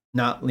him.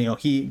 Not,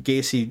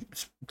 Gacy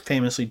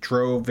famously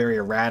drove very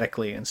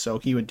erratically, and so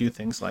he would do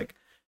things like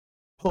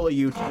pull a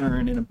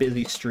U-turn in a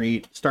busy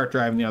street, start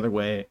driving the other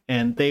way,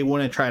 and they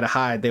wouldn't try to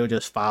hide. They would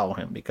just follow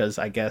him, because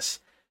I guess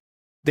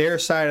their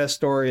side of the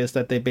story is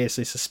that they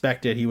basically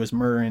suspected he was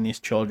murdering these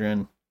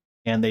children,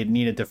 and they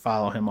needed to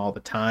follow him all the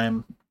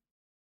time.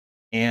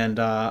 And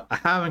I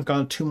haven't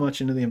gone too much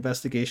into the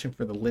investigation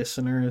for the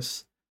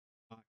listeners.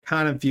 I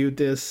kind of viewed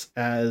this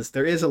as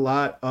there is a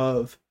lot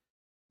of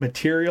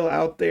material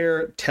out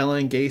there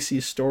telling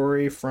Gacy's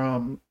story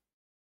from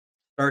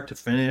start to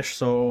finish,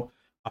 so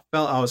I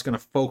felt I was going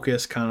to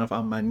focus kind of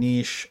on my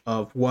niche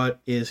of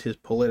what is his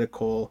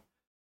political,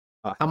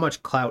 how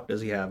much clout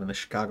does he have in the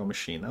Chicago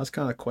machine. That was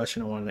kind of the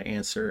question I wanted to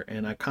answer,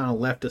 and I kind of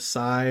left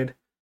aside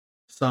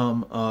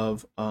some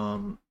of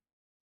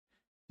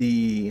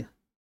the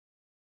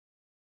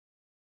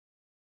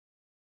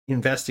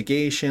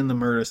investigation, the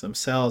murders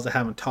themselves. I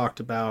haven't talked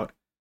about.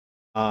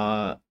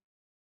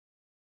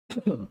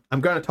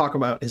 I'm going to talk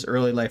about his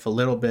early life a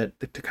little bit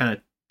to kind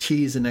of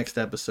tease the next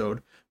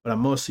episode, but I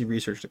mostly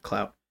researched the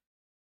clout.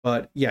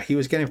 But yeah, he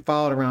was getting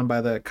followed around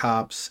by the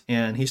cops,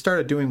 and he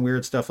started doing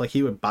weird stuff. Like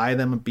he would buy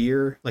them a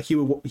beer. Like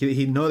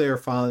he'd know they were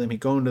following him. He'd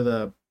go into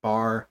the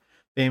bar.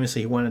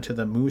 Famously, he went into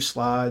the Moose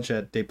Lodge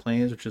at Des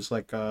Plaines, which is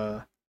like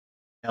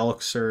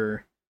Elks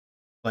or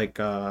like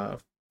kind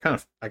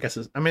of, I guess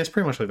it's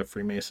pretty much like the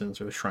Freemasons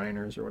or the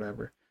Shriners or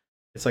whatever.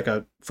 It's like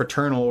a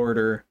fraternal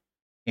order.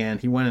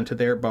 And he went into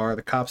their bar.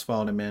 The cops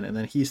followed him in, and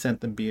then he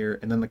sent them beer.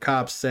 And then the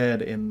cops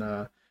said in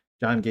the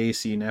John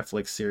Gacy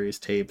Netflix series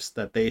tapes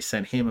that they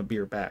sent him a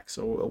beer back.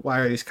 So why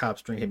are these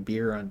cops drinking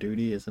beer on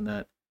duty? Isn't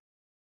that?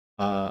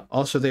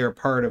 Also, they are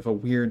part of a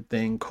weird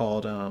thing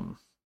called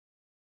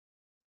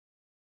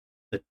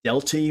the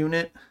Delta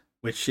Unit,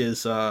 which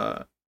is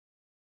the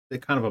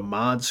kind of a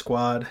mod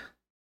squad.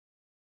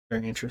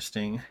 Very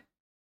interesting.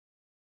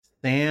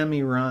 Sam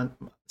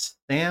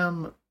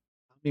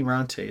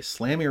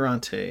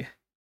Slamirante.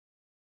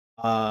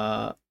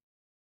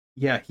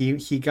 Yeah,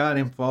 he got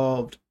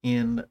involved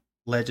in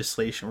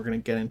legislation we're going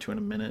to get into in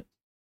a minute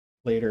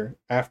later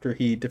after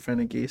he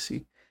defended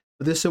Gacy.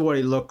 But this is what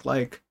he looked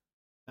like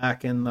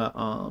back in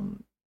the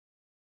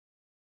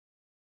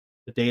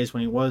days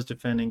when he was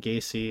defending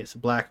Gacy. It's a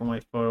black and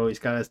white photo. He's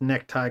got his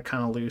necktie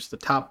kind of loose, the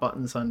top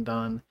button's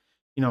undone,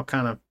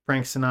 kind of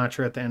Frank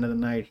Sinatra at the end of the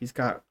night. He's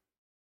got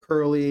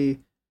curly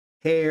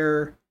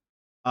hair,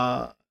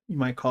 you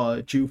might call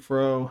it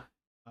Jufro.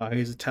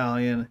 He's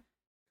Italian,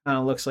 kind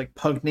of looks like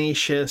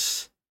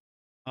pugnacious.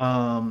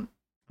 I'm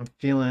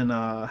feeling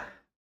a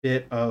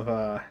bit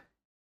of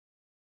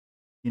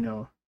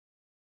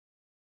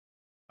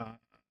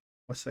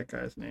what's that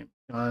guy's name?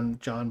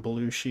 John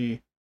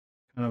Belushi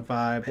kind of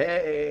vibe.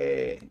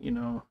 Hey,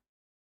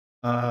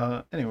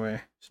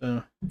 Anyway,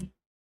 so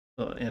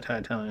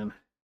anti-Italian.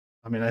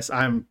 I mean,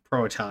 I'm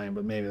pro-Italian,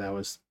 but maybe that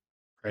was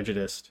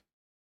prejudiced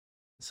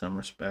in some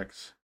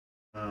respects.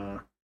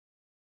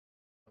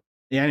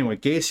 Yeah, anyway,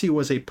 Gacy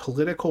was a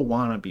political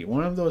wannabe,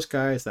 one of those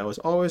guys that was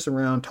always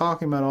around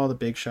talking about all the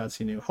big shots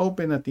he knew,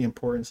 hoping that the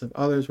importance of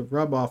others would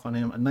rub off on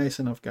him. A nice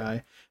enough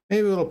guy,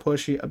 maybe a little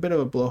pushy, a bit of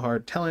a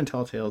blowhard, telling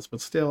tall tales,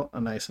 but still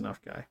a nice enough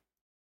guy.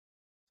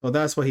 So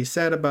that's what he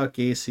said about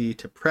Gacy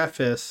to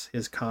preface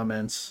his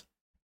comments.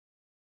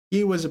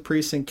 He was a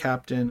precinct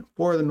captain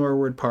for the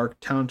Norwood Park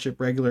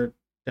Township Regular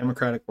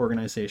Democratic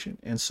Organization,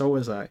 and so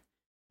was I.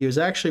 He was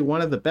actually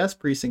one of the best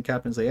precinct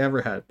captains they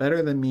ever had,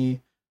 better than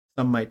me,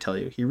 some might tell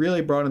you. He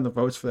really brought in the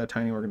votes for that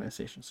tiny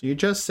organization. So you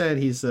just said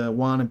he's a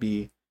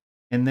wannabe,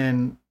 and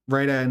then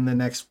right in the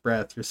next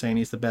breath, you're saying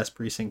he's the best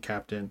precinct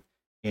captain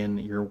in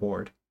your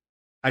ward.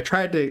 I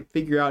tried to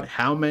figure out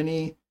how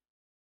many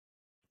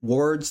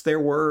wards there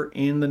were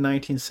in the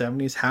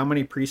 1970s. How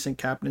many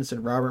precinct captains did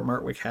Robert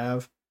Martwick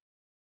have?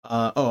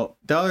 The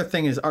other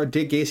thing is,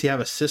 did Gacy have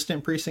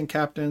assistant precinct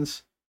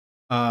captains?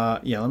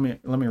 Yeah,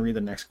 let me read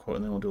the next quote,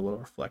 and then we'll do a little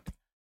reflecting.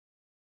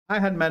 I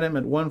had met him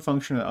at one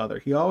function or the other.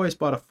 He always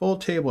bought a full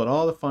table at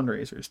all the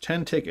fundraisers,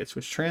 10 tickets,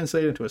 which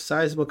translated into a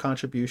sizable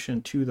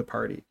contribution to the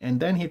party. And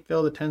then he'd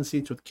fill the 10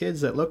 seats with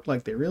kids that looked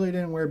like they really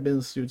didn't wear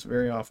business suits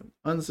very often.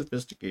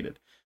 Unsophisticated. ...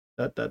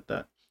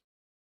 That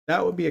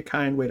would be a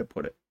kind way to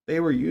put it. They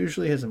were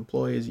usually his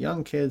employees,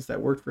 young kids that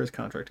worked for his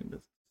contracting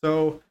business.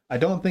 So I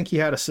don't think he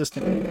had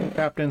assistant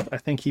captains. I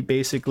think he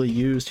basically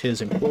used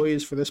his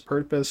employees for this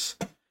purpose,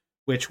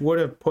 which would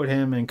have put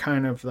him in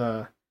kind of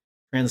the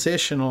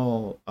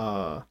transitional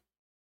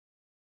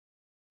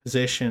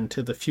position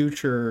to the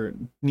future,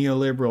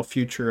 neoliberal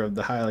future of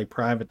the highly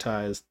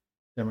privatized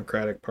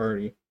Democratic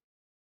Party.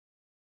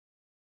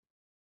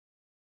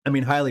 I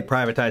mean, highly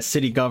privatized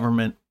city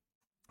government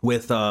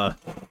with sort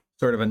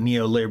of a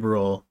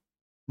neoliberal,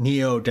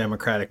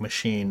 neo-democratic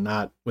machine,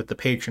 not with the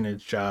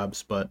patronage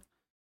jobs, but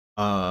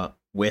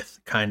with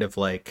kind of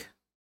like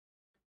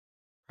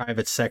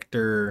private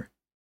sector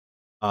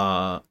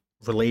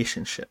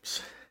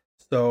relationships.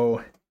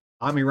 So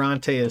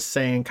Amirante is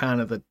saying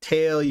kind of the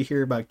tale you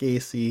hear about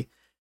Gacy.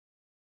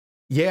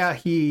 Yeah,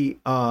 he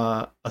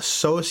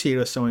associated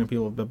with so many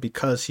people, but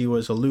because he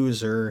was a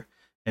loser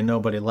and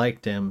nobody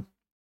liked him.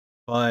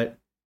 But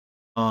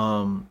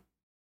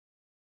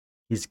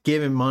he's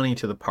giving money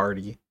to the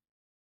party.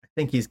 I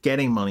think he's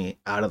getting money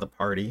out of the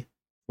party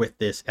with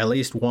this, at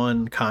least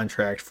one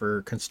contract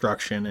for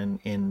construction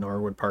in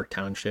Norwood Park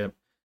Township.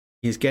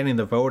 He's getting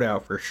the vote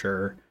out for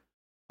sure.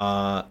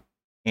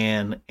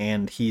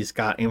 And he's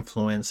got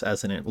influence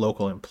as a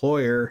local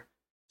employer.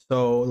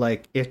 So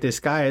like, if this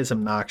guy is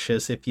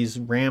obnoxious, if he's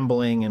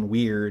rambling and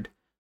weird,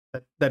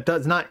 that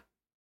does not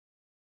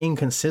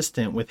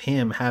inconsistent with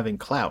him having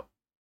clout.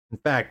 In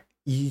fact,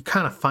 you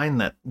kind of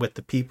find that with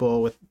the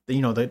people with the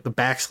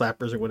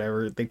backslappers or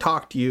whatever. They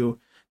talk to you,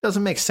 it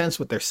doesn't make sense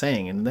what they're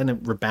saying, and then it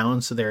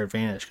rebounds to their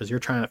advantage because you're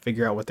trying to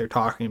figure out what they're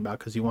talking about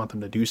because you want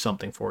them to do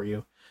something for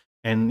you.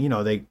 And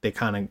they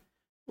kind of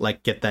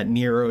like get that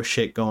Nero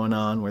shit going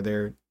on where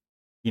they're,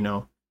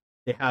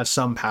 they have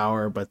some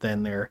power, but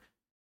then their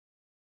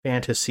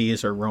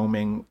fantasies are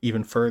roaming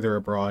even further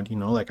abroad.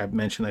 Like I've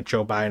mentioned that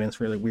Joe Biden's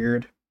really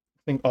weird. I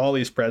think all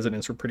these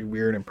presidents are pretty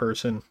weird in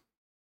person.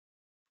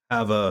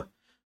 Have a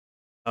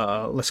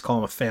let's call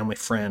him a family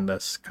friend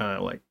that's kind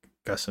of like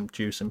got some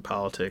juice in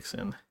politics,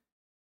 and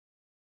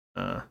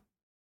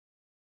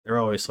they're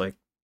always like,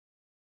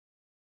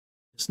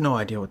 there's no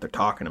idea what they're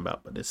talking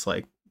about, but it's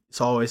like, it's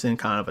always in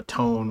kind of a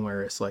tone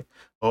where it's like,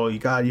 oh,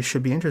 you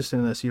should be interested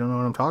in this. You don't know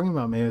what I'm talking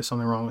about. Maybe there's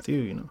something wrong with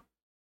you,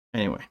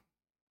 Anyway,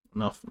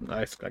 enough.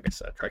 Like I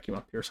said, try to keep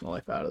my personal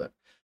life out of that.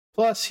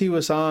 Plus, he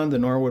was on the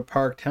Norwood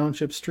Park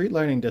Township Street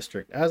Lighting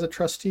District as a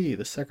trustee,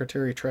 the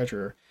secretary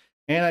treasurer,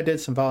 and I did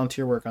some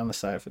volunteer work on the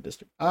side of the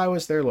district. I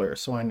was their lawyer,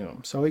 so I knew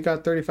him. So he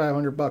got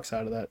 $3,500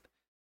 out of that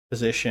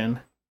position,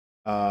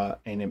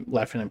 and it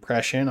left an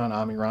impression on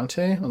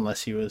Amirante,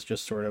 unless he was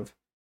just sort of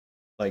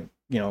like,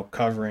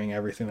 covering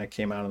everything that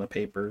came out in the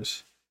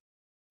papers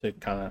to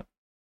kind of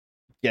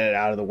get it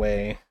out of the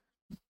way.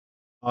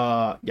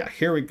 Yeah,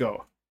 here we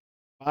go.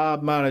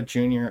 Bob Mata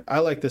Jr. I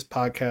like this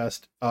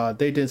podcast.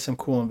 They did some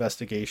cool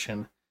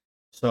investigation.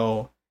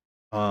 So,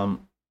 yeah,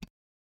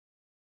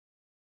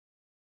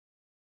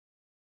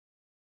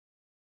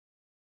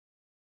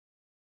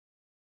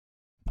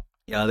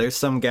 there's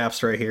some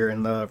gaps right here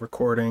in the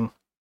recording.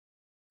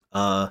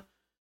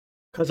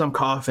 Because I'm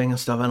coughing and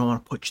stuff, I don't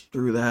want to put you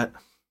through that.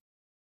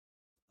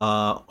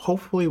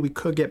 Hopefully we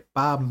could get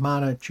Bob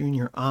Mata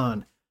Jr.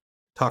 on,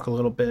 talk a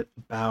little bit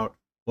about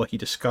what he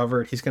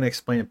discovered. He's going to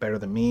explain it better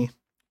than me,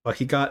 but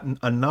he got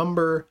a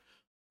number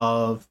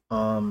of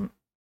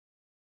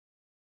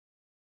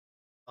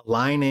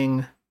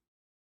aligning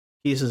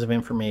pieces of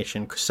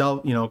information,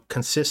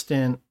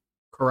 consistent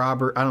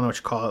corroborate. I don't know what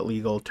you call it,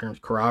 legal terms,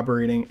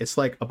 corroborating. It's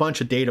like a bunch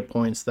of data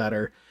points that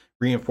are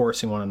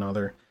reinforcing one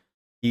another.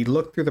 He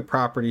looked through the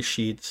property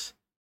sheets.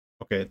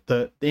 Okay,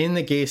 in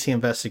the Gacy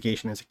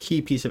investigation, there's a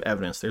key piece of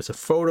evidence. There's a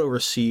photo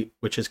receipt,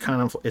 which is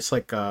kind of, it's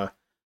like a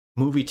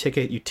movie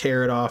ticket. You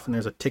tear it off, and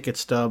there's a ticket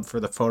stub for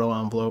the photo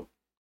envelope.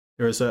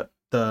 There was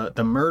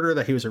the murder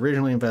that he was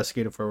originally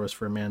investigated for was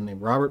for a man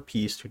named Robert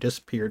Peast, who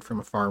disappeared from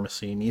a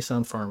pharmacy,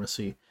 Nissan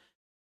Pharmacy,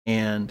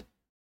 and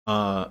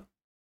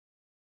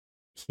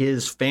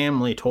his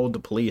family told the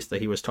police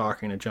that he was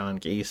talking to John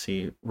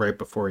Gacy right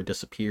before he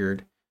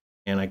disappeared.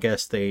 And I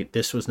guess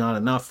this was not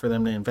enough for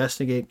them to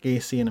investigate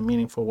Gacy in a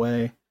meaningful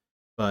way.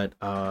 But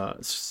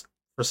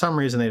for some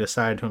reason, they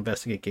decided to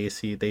investigate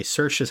Gacy. They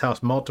searched his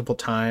house multiple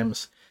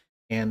times,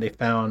 and they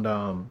found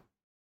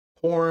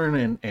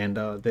porn and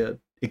the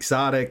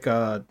exotic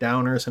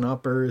downers and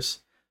uppers.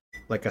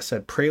 Like I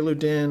said,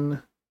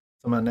 Preludin,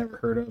 something I never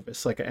heard of.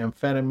 It's like an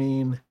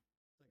amphetamine.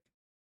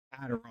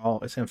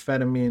 Adderall, it's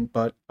amphetamine,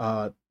 but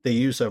they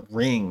use a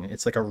ring.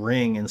 It's like a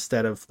ring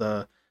instead of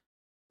the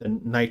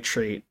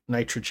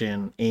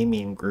nitrogen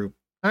amine group.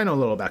 I know a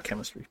little about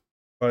chemistry,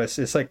 but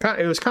it's like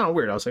it was kind of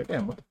weird. I was like,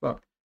 damn, what the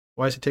fuck?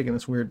 Why is he taking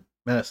this weird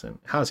medicine?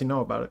 How does he know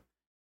about it?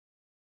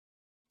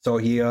 So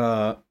he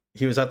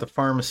was at the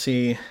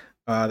pharmacy.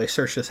 They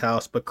searched his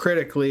house, but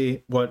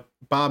critically, what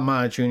Bob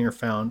Mata Jr.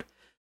 found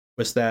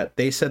was that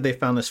they said they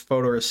found this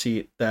photo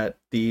receipt that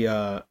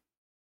the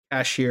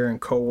cashier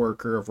and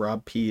co-worker of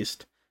Rob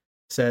Peast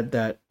said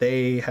that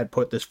they had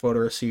put this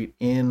photo receipt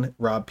in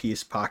Rob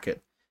Peast's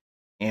pocket.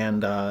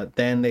 And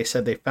then they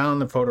said they found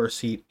the photo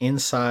receipt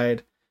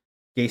inside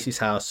Gacy's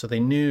house. So they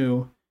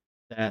knew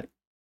that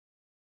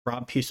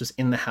Rob Peast was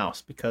in the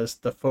house because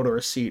the photo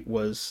receipt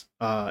was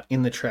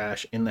in the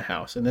trash in the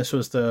house. And this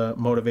was the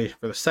motivation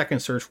for the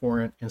second search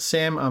warrant. And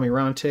Sam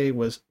Amirante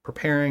was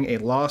preparing a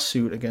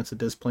lawsuit against the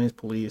Des Plaines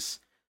police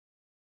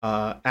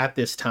at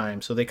this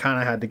time. So they kind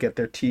of had to get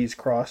their T's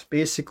crossed.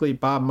 Basically,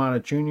 Bob Mata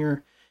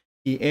Jr.,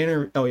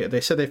 they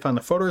said they found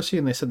the photo receipt,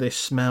 and they said they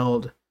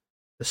smelled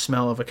the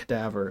smell of a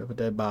cadaver, of a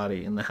dead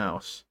body in the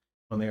house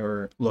when they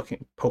were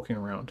poking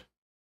around.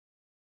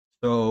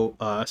 So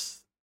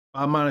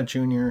Bob Mata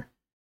Jr.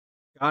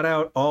 got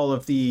out all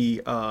of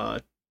the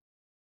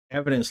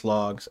evidence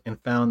logs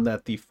and found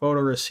that the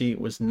photo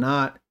receipt was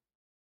not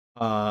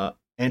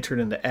entered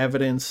into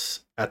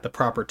evidence at the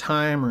proper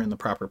time or in the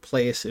proper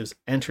place. It was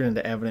entered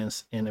into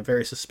evidence in a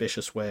very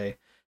suspicious way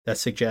that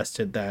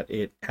suggested that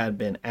it had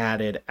been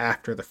added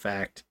after the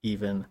fact,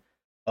 even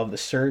of the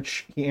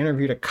search. He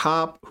interviewed a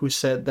cop who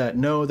said that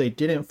no, they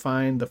didn't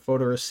find the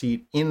photo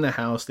receipt in the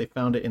house. They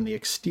found it in the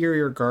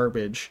exterior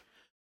garbage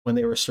when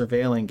they were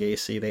surveilling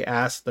Gacy. They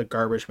asked the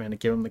garbage man to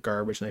give them the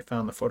garbage, and they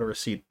found the photo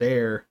receipt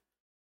there.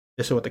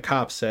 This is what the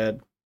cop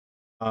said.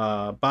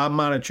 Bob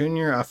Mata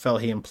Jr., I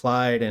felt he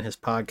implied in his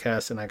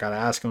podcast, and I got to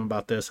ask him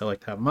about this. I'd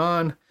like to have him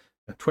on.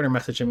 I Twitter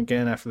message him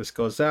again after this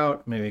goes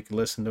out. Maybe he can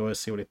listen to it,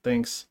 see what he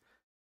thinks,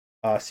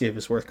 see if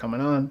it's worth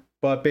coming on.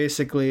 But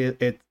basically,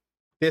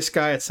 this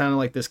guy, it sounded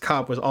like this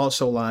cop was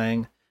also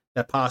lying,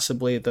 that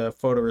possibly the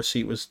photo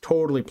receipt was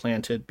totally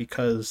planted,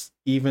 because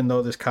even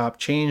though this cop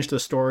changed the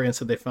story and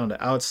said they found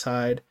it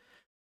outside,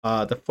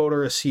 the photo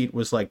receipt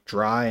was like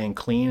dry and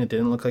clean. It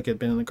didn't look like it had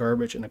been in the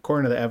garbage. And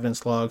according to the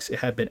evidence logs, it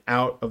had been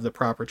out of the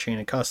proper chain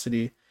of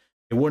custody.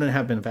 It wouldn't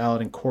have been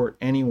valid in court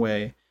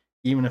anyway,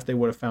 even if they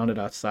would have found it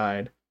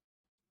outside.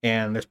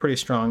 And there's pretty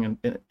strong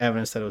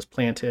evidence that it was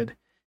planted.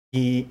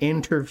 He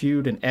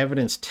interviewed an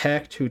evidence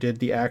tech who did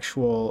the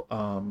actual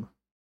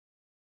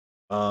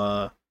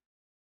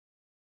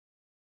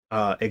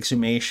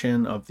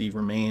exhumation of the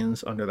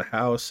remains under the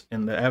house.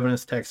 And the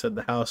evidence tech said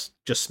the house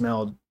just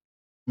smelled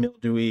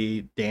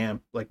mildewy,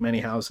 damp, like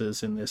many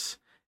houses in this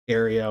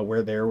area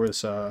where there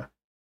was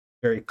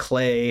very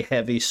clay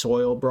heavy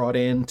soil brought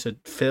in to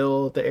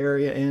fill the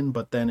area in,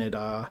 but then it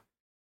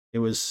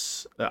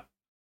was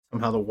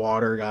somehow the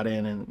water got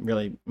in and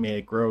really made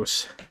it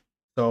gross.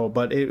 So,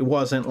 but it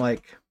wasn't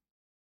like,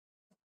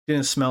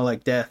 didn't smell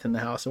like death in the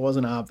house. It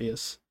wasn't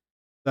obvious.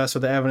 That's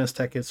what the evidence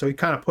tech is. So he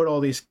kind of put all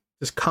this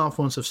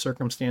confluence of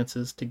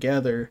circumstances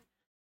together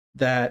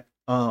that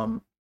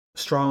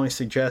strongly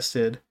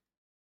suggested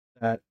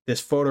that this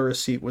photo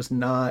receipt was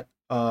not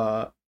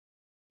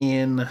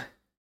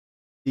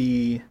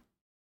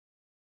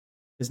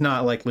is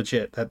not like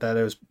legit, that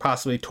it was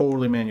possibly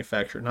totally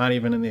manufactured, not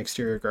even in the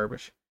exterior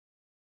garbage.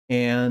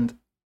 And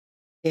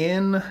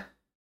in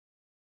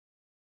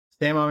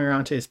Sam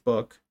Amirante's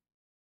book,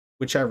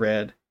 which I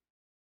read,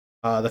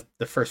 The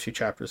first few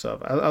chapters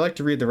of. I like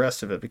to read the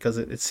rest of it because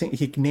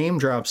he name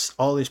drops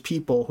all these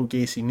people who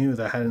Gacy knew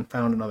that hadn't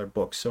found in other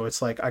books. So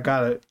it's like I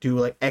gotta do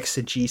like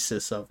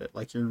exegesis of it,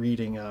 like you're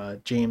reading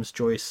James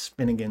Joyce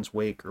Finnegan's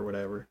Wake or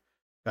whatever.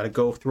 Got to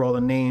go through all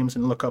the names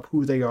and look up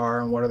who they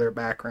are and what are their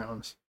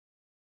backgrounds.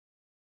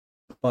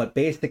 But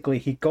basically,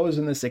 he goes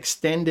in this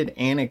extended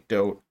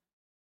anecdote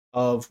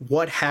of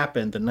what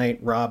happened the night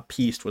Rob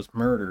Peast was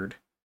murdered.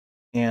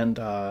 And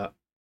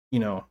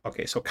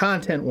okay, so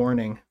content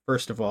warning,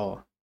 first of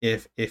all,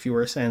 if you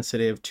are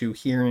sensitive to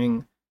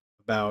hearing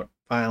about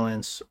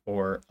violence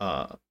or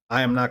I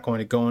am not going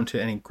to go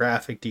into any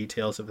graphic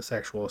details of a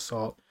sexual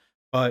assault,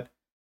 but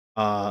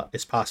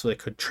it's possible it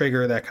could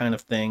trigger that kind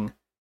of thing,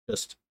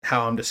 just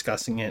how I'm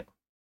discussing it.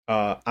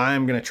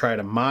 I'm going to try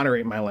to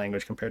moderate my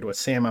language compared to what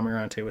Sam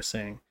Amirante was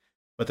saying.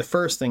 But the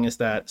first thing is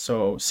that,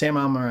 so Sam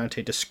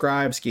Amirante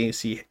describes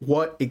Gacy,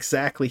 what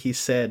exactly he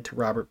said to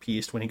Robert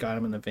Peast when he got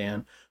him in the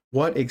van,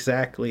 what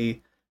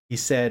exactly he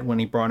said when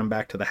he brought him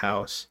back to the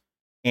house.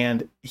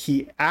 And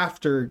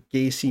after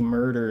Gacy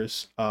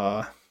murders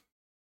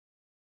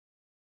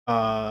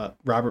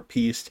Robert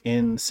Peast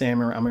in Sam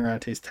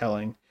Amirante's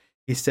telling,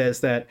 he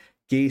says that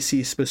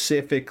Gacy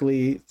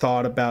specifically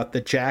thought about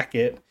the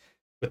jacket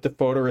with the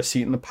photo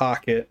receipt in the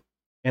pocket,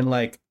 and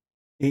like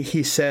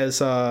he says,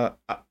 you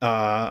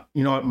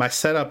know what, my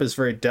setup is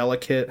very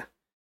delicate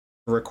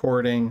for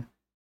recording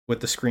with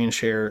the screen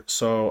share,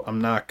 so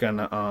I'm not going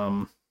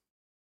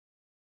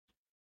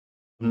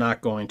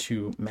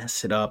to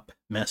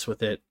mess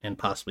with it and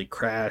possibly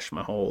crash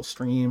my whole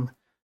stream.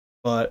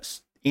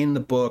 But in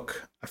the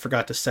book, I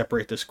forgot to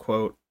separate this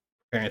quote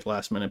preparing at the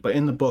last minute, but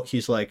in the book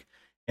he's like,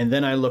 and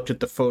then I looked at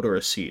the photo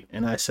receipt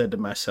and I said to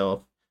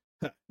myself,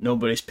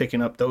 nobody's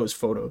picking up those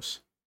photos.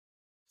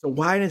 So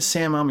why did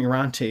Sam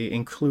Amirante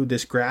include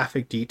this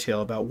graphic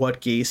detail about what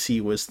Gacy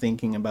was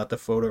thinking about the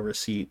photo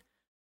receipt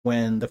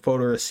when the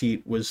photo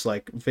receipt was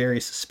like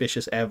very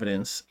suspicious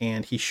evidence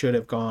and he should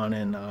have gone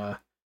and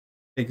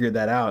figured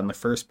that out in the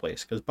first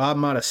place? Because Bob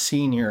Motta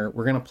Sr.,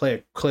 we're going to play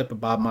a clip of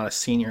Bob Motta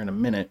Sr. in a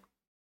minute.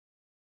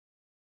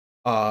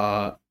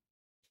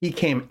 He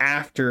came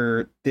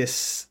after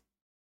this,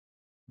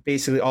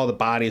 basically all the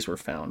bodies were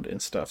found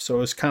and stuff. So it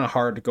was kind of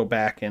hard to go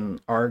back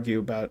and argue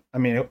about, I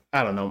mean,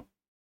 I don't know.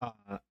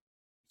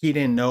 He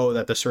didn't know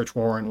that the search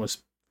warrant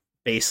was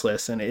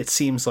baseless, and it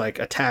seems like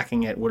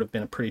attacking it would have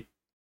been a pretty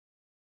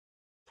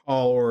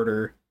tall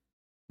order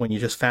when you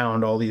just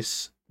found all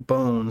these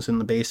bones in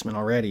the basement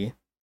already.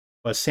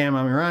 But Sam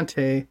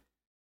Amirante,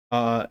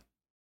 why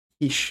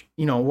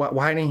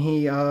didn't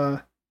he,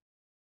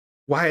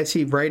 why is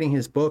he writing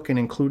his book and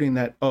including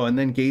that? Oh, and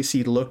then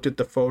Gacy looked at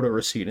the photo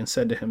receipt and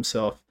said to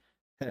himself,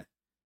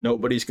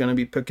 nobody's going to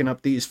be picking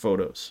up these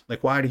photos.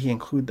 Like, why did he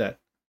include that?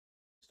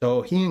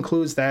 So he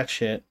includes that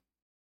shit.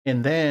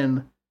 And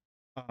then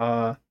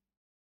on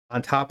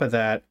top of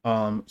that,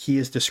 he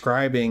is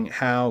describing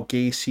how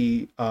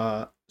Gacy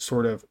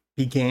sort of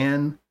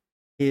began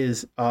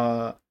his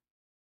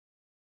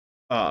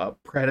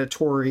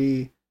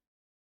predatory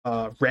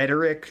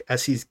rhetoric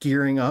as he's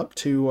gearing up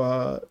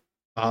to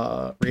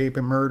rape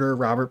and murder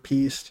Robert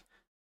Peast,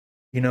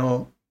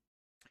 and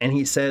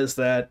he says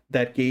that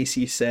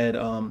Gacy said,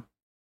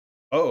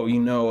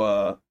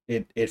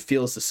 it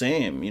feels the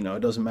same,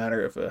 it doesn't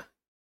matter if a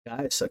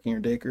guy is sucking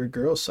your dick or a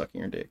girl sucking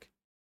your dick,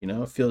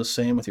 it feels the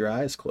same with your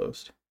eyes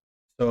closed.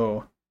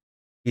 So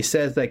he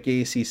says that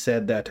Gacy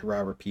said that to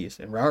Robert Peast,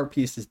 and Robert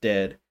Peast is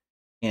dead.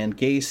 And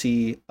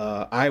Gacy,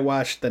 I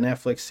watched the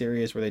Netflix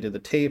series where they did the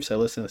tapes. I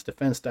listened to this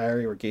defense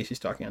diary where Gacy's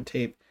talking on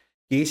tape.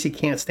 Gacy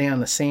can't stay on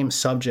the same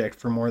subject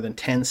for more than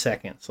 10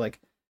 seconds. Like,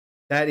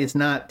 that is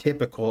not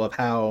typical of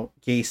how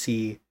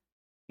Gacy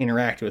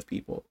interacted with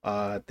people.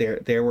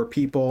 There were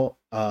people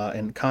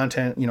and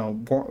content,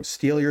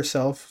 steel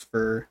yourself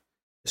for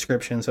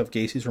descriptions of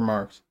Gacy's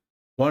remarks.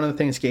 One of the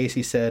things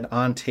Gacy said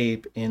on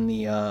tape in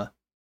the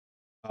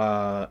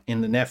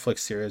Netflix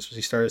series was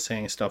he started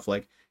saying stuff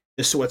like,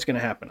 this is what's going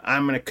to happen.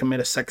 I'm going to commit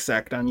a sex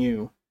act on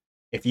you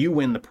if you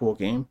win the pool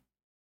game.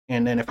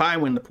 And then if I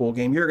win the pool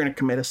game, you're going to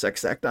commit a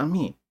sex act on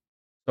me.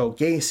 So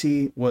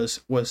Gacy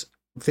was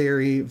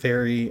very,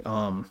 very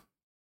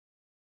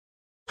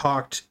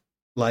talked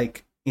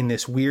like in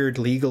this weird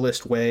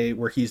legalist way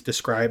where he's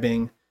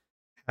describing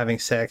having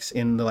sex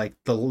in the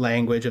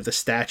language of the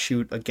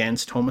statute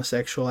against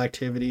homosexual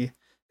activity,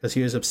 because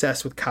he was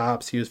obsessed with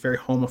cops. He was very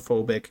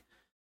homophobic.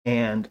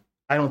 And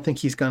I don't think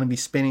he's going to be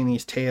spinning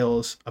these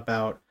tales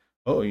about,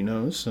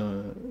 this feels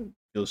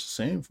the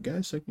same for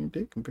guys sucking your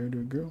dick compared to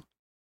a girl.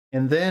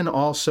 And then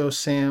also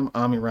Sam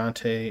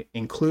Amirante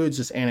includes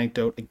this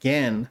anecdote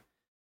again.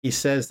 He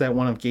says that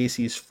one of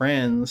Gacy's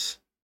friends,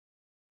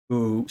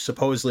 who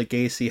supposedly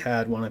Gacy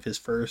had one of his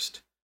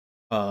first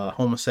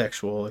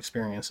homosexual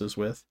experiences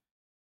with,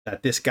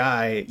 that this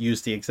guy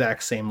used the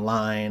exact same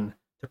line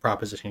to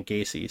proposition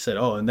Gacy. He said,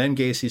 and then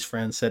Gacy's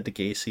friend said to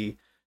Gacy,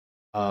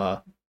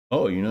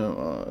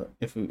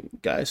 if a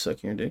guy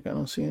sucking your dick, I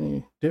don't see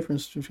any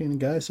difference between a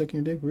guy sucking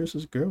your dick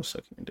versus a girl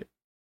sucking your dick.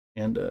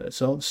 And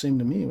it's all the same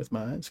to me with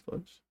my eyes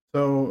closed.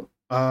 So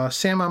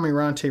Sam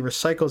Amirante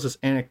recycles this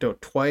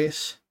anecdote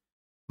twice.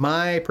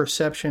 My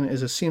perception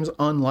is it seems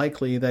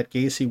unlikely that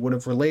Gacy would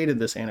have related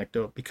this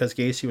anecdote because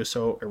Gacy was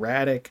so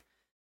erratic,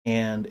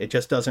 and it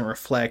just doesn't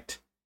reflect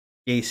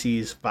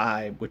Gacy's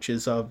vibe, which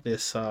is of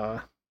this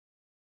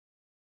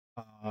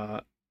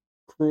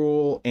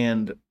cruel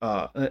and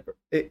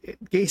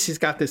Gacy's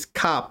got this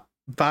cop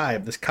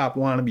vibe, this cop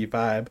wannabe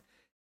vibe,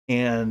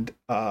 and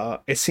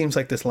it seems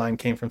like this line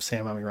came from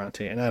Sam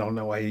Amirante, and I don't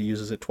know why he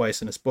uses it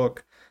twice in his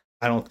book.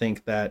 I don't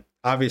think that,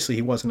 obviously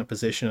he wasn't in a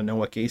position to know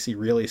what Gacy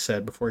really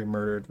said before he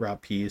murdered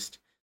Rob Peast,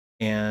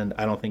 and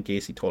I don't think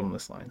Gacy told him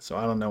this line, so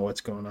I don't know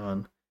what's going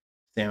on.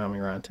 Sam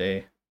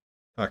Amirante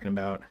talking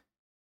about,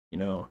 you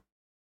know,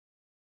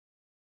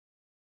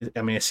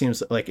 I mean, it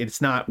seems like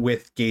it's not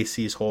with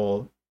Gacy's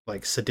whole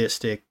like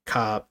sadistic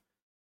cop,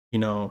 you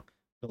know,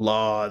 the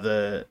law,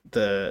 the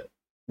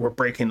we're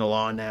breaking the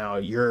law now,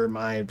 you're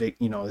my,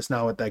 you know, it's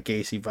not with that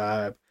Gacy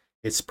vibe.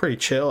 It's pretty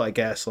chill, I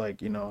guess.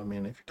 Like, you know, I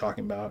mean, if you're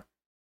talking about,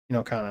 you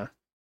know, kind of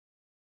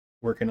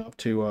working up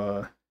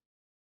to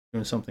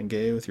doing something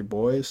gay with your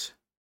boys,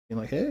 being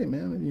like, hey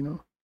man, you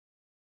know,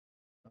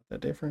 not that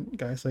different.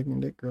 Guys like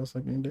me dick, girls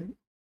like me dick.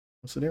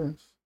 What's the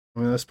difference? I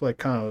mean, that's like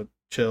kind of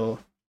chill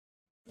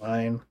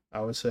line,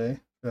 I would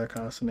say, for that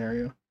kind of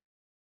scenario.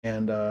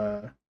 And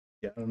yeah,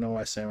 I don't know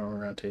why Sam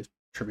Amirante is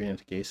attributing it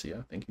to Gacy.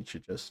 I think he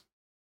should just,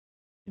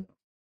 you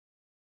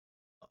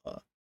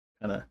know,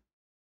 kind of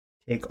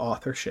take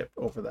authorship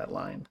over that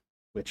line,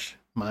 which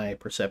my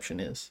perception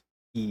is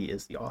he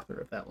is the author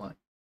of that line.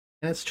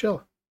 And it's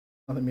chill.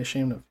 Nothing to be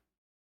ashamed of.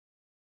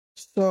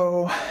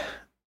 So,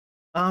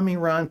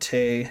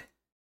 Amirante,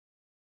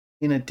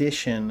 in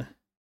addition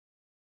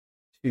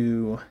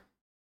to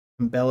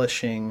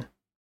embellishing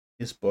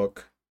his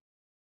book,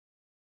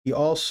 he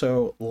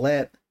also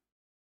let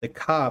the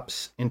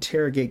cops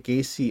interrogate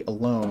Gacy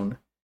alone,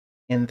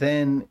 and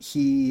then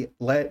he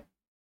let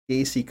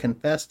Gacy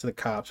confess to the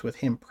cops with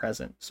him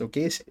present. So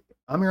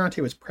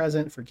Amirante was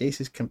present for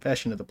Gacy's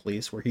confession to the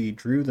police, where he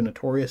drew the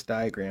notorious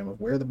diagram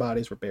of where the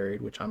bodies were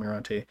buried, which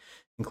Amirante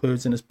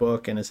includes in his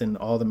book and is in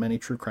all the many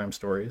true crime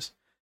stories,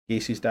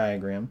 Gacy's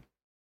diagram.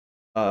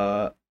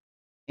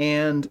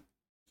 And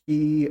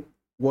he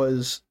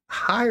was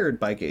hired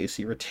by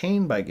Gacy,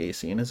 retained by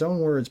Gacy, in his own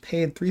words,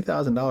 paid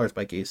 $3,000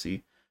 by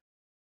Gacy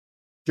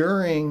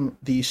during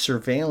the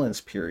surveillance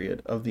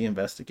period of the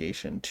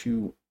investigation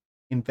to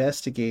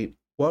investigate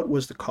what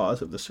was the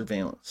cause of the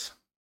surveillance.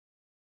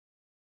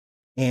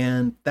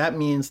 And that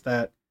means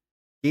that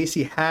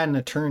Gacy had an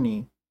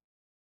attorney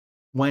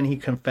when he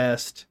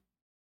confessed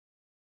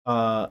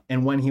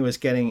and when he was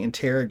getting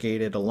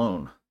interrogated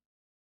alone,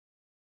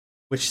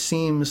 which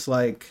seems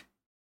like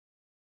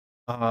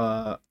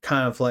kind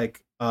of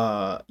like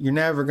you're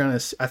never gonna.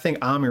 I think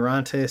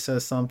Amirante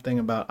says something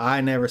about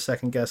I never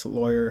second guess a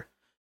lawyer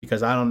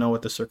because I don't know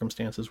what the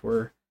circumstances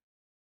were.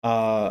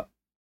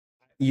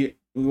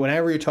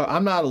 Whenever you talk,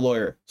 I'm not a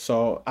lawyer,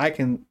 so I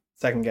can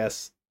second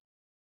guess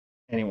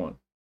anyone.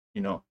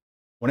 You know,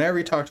 whenever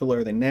you talk to a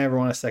lawyer, they never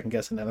want to second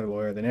guess another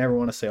lawyer. They never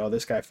want to say, "Oh,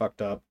 this guy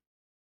fucked up,"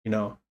 you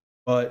know.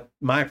 But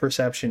my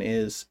perception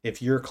is,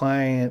 if your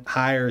client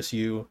hires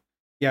you,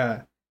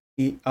 yeah,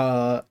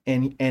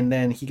 and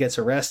then he gets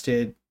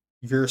arrested,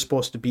 you're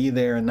supposed to be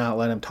there and not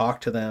let him talk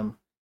to them,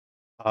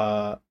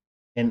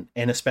 and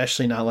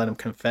especially not let him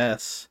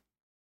confess.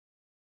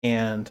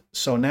 And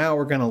so now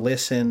we're gonna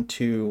listen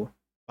to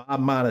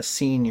Bob Motta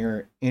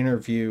Sr.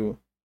 interview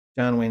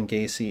John Wayne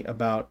Gacy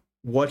about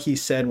what he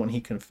said when he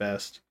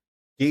confessed.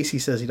 Gacy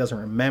says he doesn't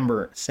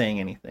remember saying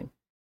anything,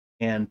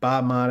 and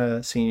Bob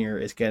Motta Sr.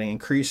 is getting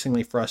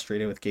increasingly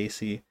frustrated with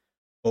Gacy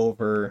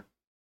over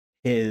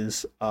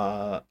his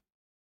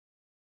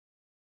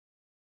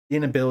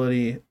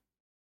inability to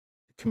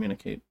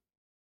communicate,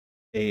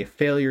 a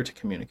failure to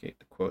communicate,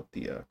 to quote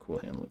the Cool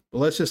Hand Luke. But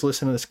let's just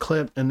listen to this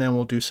clip, and then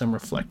we'll do some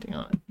reflecting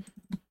on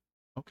it.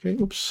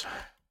 Okay, oops.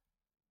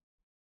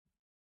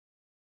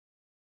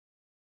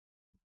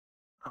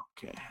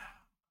 Okay.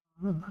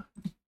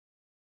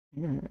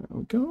 Here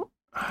we go.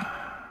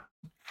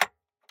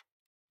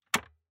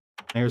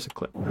 Here's a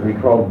clip. Do you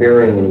recall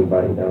burying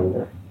anybody down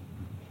there?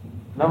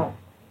 No.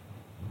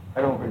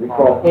 I don't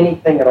recall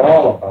anything at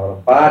all about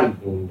a body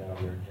being down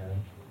there,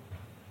 John.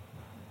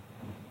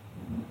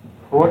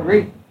 For what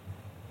reason?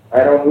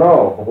 I don't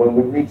know, but when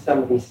we read some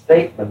of these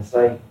statements,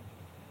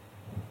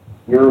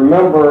 you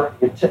remember,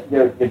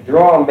 you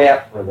draw a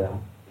map for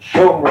them,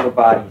 show them where the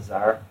bodies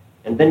are,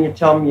 and then you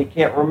tell them you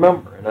can't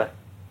remember, and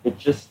it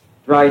just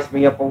drives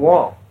me up a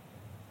wall.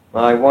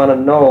 I want to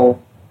know.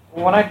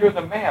 When I drew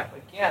the map,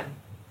 again,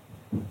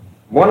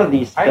 one of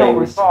these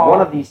things,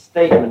 one of these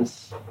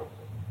statements,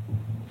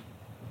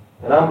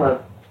 and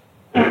I'm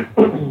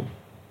gonna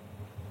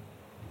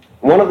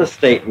one of the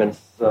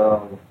statements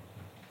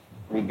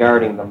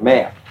regarding the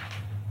map.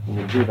 When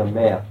you do the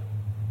map,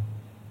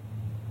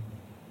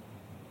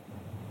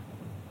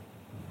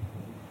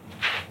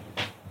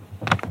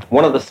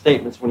 one of the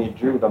statements when you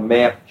drew the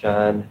map,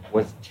 John,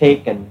 was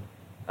taken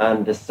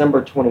on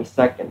December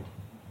 22nd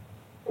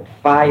at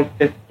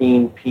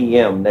 5:15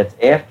 p.m. That's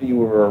after you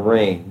were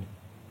arraigned.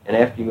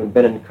 and after you had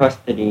been in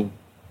custody.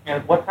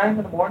 And what time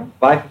in the morning?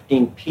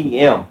 5:15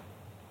 p.m.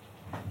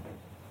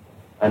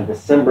 on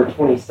December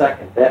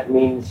 22nd. That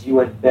means you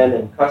had been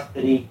in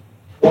custody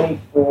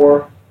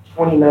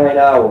 29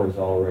 hours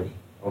already.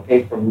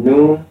 Okay, from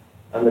noon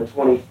on the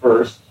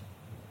 21st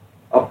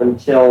up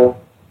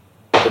until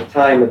the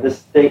time of this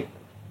statement.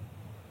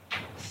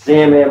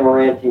 Sam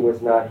Amirante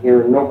was not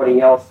here, and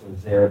nobody else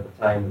was there at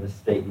the time of this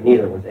statement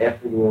either. It was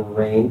after you were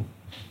arraigned.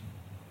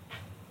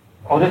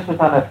 Oh, this was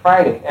on a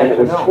Friday. And it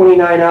was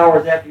 29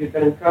 hours after you'd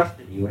been in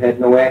custody. You had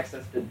no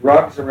access to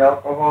drugs or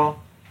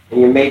alcohol, and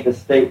you made the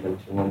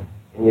statement to him,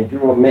 and you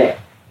drew a map.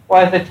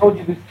 Well, as I told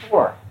you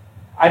before,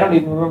 I don't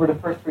even remember the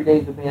first 3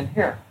 days of being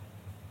here.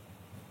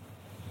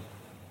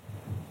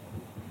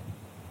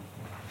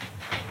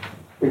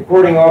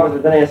 Reporting officer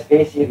then asked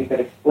Gacy if he could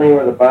explain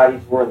where the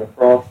bodies were in the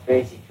crawl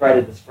space. He tried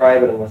to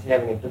describe it and was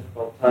having a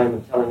difficult time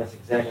in telling us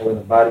exactly where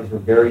the bodies were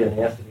buried, and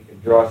asked if he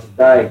could draw us a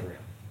diagram.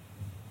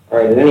 All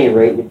right, at any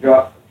rate, you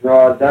draw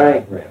a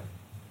diagram.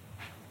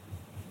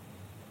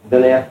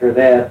 Then after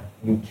that,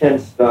 you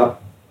tensed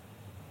up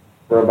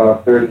for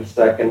about 30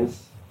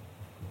 seconds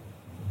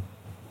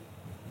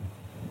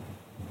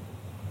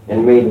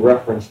and made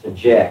reference to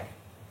Jack,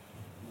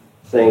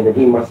 saying that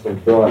he must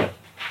have drawn it.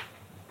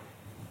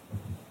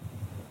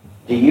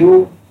 Do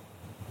you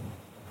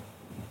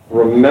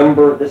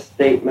remember this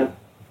statement?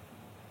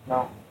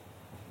 No.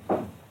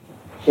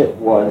 It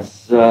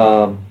was...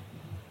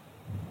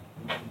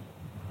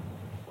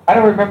 I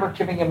don't remember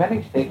giving him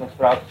any statements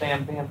without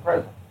Sam being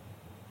present.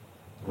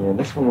 Yeah,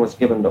 this one was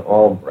given to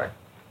Albrecht.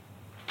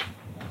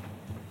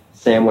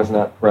 Sam was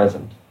not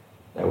present.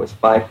 That was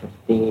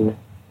 5:15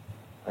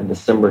 on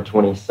December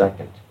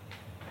 22nd.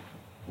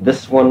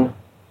 This one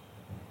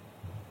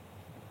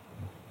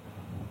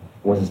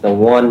was the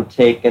one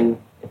taken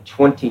at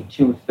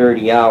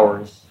 22:30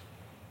 hours,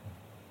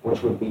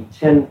 which would be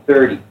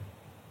 10:30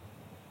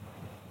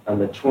 on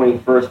the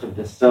 21st of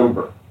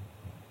December.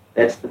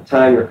 That's the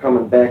time you're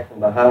coming back from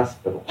the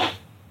hospital.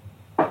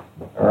 All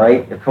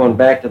right? You're coming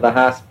back to the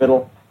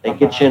hospital. They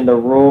get you in the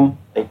room.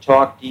 They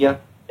talk to you.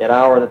 That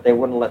hour that they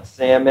wouldn't let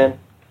Sam in,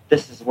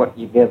 this is what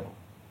you give them.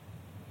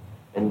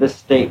 And this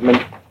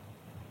statement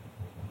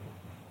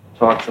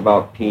talks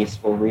about peace.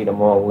 We'll read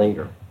them all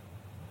later.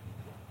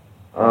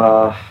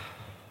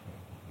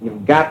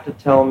 You've got to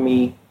tell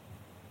me,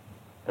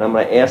 and I'm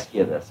going to ask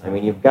you this. I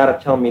mean, you've got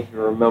to tell me if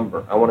you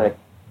remember. I want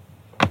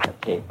to,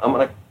 okay,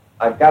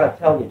 I've got to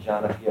tell you,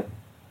 John,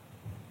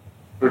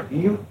 if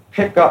you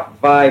pick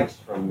up vibes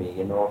from me,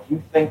 you know, if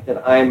you think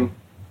that I'm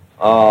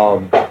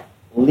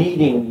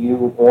leading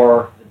you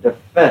or the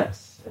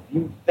defense, if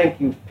you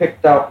think you've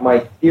picked out my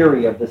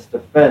theory of this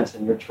defense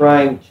and you're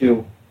trying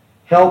to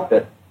help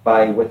it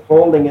by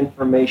withholding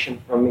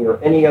information from me or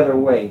any other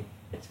way,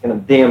 it's going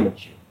to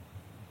damage you.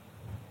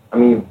 I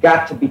mean, you've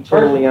got to be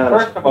totally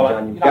honest first of all,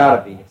 John. You've got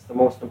to be. It's the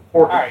most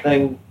important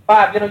thing.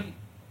 Bob, you know,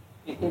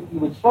 if you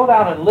would slow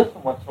down and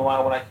listen once in a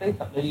while when I say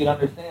something, then you'd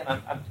understand.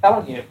 I'm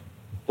telling you,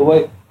 the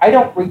way, I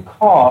don't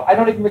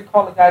even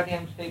recall the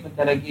goddamn statement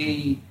that I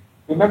gave.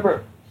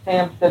 Remember,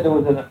 Sam said there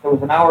was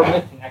an hour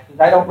missing. I said,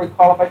 I don't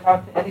recall if I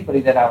talked to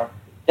anybody that hour.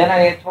 Then I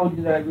had told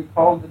you that I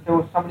recalled that there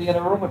was somebody in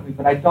the room with me,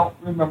 but I don't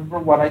remember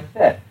what I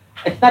said.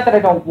 It's not that I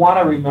don't want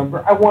to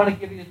remember. I want to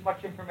give you as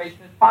much information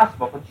as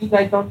possible, but you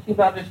guys don't seem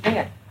to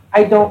understand.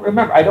 I don't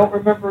remember.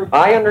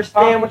 I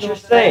understand what you're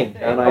saying,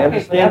 and I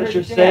understand that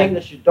you're saying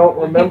that you don't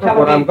remember,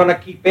 but I'm going to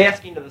keep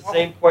asking the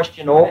same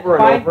question over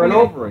and over and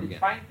over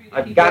again.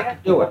 I've got to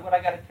do it. What I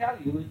got to tell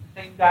you is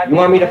the same goddamn You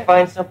want me to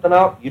find something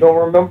out? You don't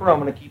remember? I'm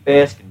going to keep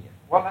asking you.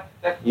 Well,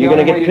 that's you're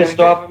going to get pissed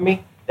off at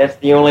me? That's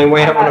the only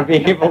way I'm going to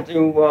be able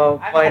to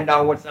find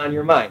out what's on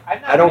your mind.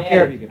 I don't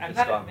care if you get pissed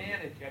off. I'm not a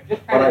manager. I'm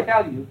just trying to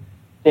tell you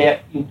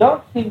that you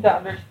don't seem to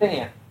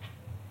understand.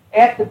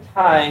 At the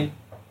time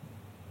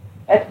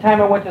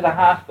I went to the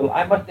hospital,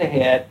 I must have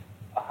had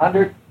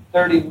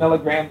 130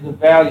 milligrams of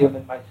Valium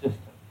in my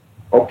system.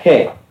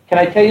 Okay. Can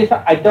I tell you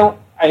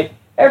something?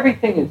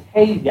 Everything is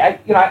hazy. I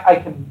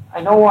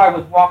know I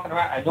was walking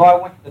around. I know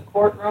I went to the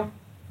courtroom.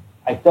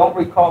 I don't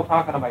recall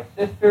talking to my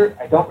sister.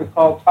 I don't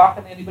recall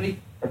talking to anybody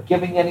or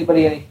giving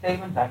anybody any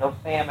statements. I know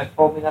Sam had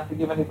told me not to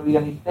give anybody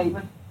any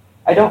statements.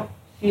 I don't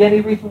see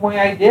any reason why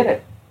I did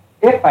it.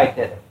 If I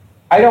did it.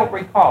 I don't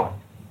recall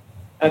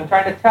it. I'm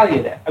trying to tell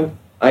you that.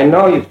 I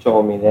know you've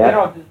told me that. You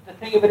know, the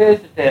thing of it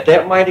is that...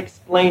 That might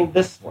explain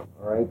this one,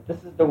 all right?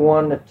 This is the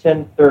one at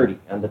 10:30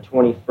 on the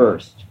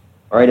 21st.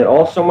 All right, it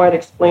also might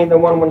explain the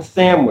one when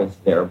Sam was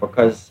there,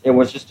 because it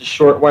was just a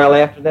short while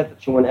after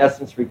that you, in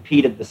essence,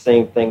 repeated the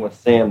same thing with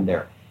Sam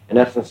there. In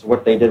essence,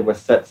 what they did was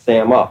set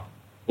Sam up.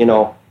 You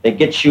know, they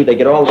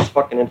get all this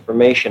fucking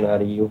information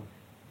out of you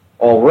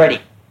already.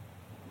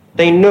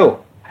 They knew,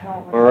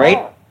 all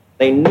right?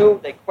 They knew.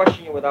 They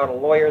questioned you without a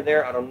lawyer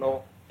there. I don't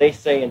know. They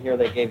say in here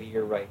they gave you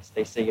your rights.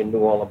 They say you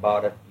knew all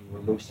about it. You were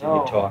loose and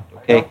you talked,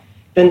 okay?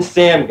 Then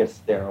Sam gets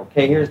there,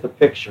 okay? Here's the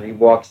picture. He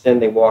walks in,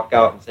 they walk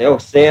out and say, oh,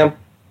 Sam,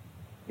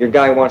 your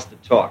guy wants to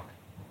talk.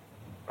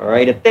 All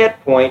right? At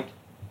that point,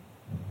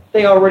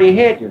 they already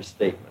had your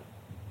statement.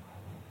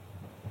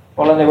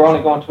 Well, then they were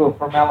only going through a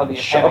formality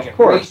of having Of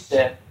course.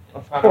 it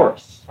Of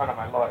course. in front of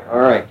my lawyer. All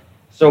right.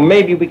 So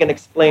maybe we can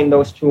explain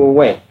those two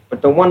away.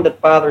 But the one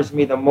that bothers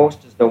me the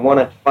most is the one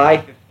at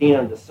 5:15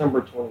 on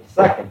December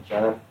 22nd,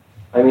 John.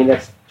 I mean,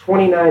 that's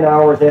 29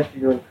 hours after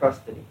you're in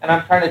custody. And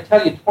I'm trying to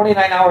tell you,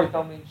 29 hours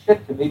don't mean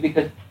shit to me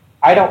because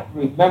I don't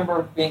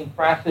remember being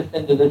processed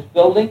into this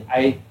building.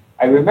 I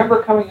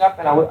remember coming up,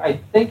 and I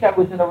think I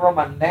was in a room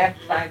on that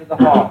side of the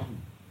hall,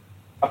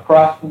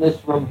 across from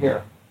this room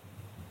here.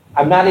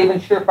 I'm not even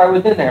sure if I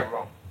was in that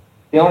room.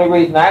 The only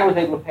reason I was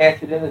able to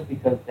patch it in is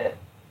because that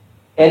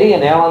Eddie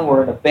and Alan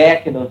were in the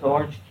back in those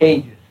orange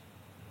cages.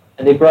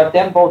 And they brought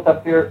them both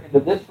up here into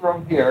this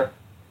room here,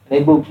 and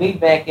they moved me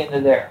back into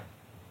there.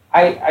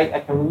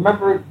 I can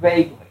remember it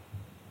vaguely.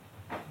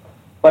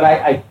 But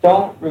I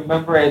don't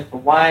remember as to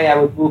why I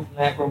would move from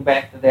that room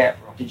back to that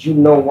room. Did you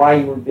know why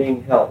you were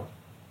being held?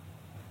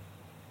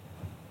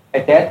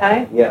 At that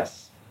time?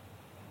 Yes.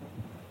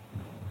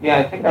 Yeah,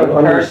 I think I I was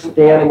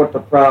understand what the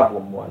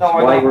problem was. No,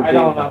 why I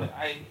don't know.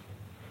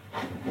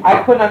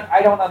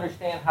 I don't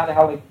understand how the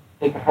hell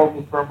they could hold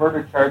me for a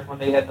murder charge when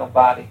they had no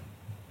body.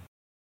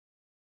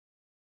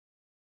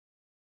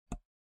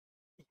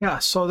 Yeah,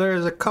 so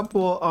there's a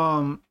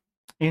couple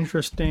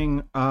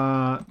interesting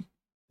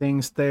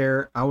things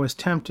there. I was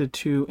tempted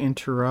to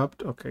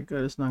interrupt. Okay,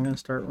 good. It's not going to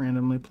start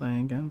randomly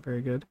playing again.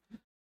 Very good.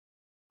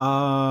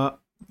 One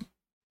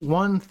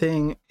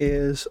thing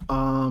is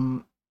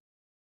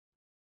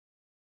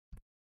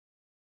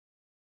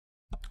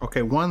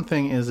okay, one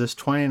thing is this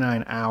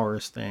 29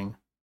 hours thing.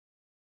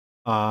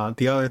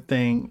 The other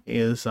thing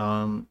is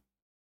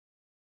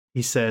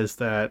he says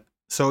that,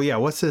 so yeah,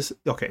 what's this?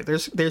 Okay,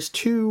 there's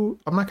two,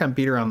 I'm not gonna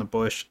beat around the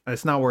bush.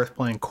 It's not worth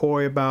playing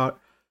coy about.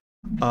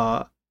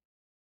 I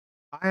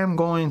am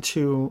going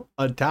to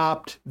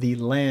adopt the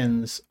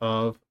lens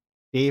of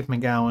Dave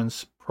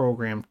McGowan's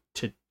program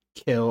to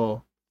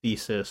kill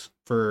thesis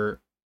for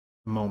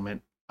a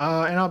moment.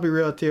 And I'll be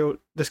real with you,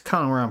 this is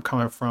kind of where I'm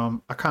coming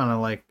from. I kind of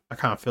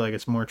feel like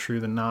it's more true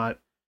than not.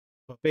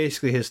 But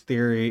basically his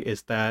theory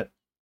is that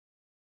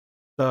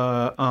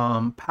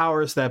the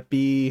powers that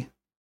be,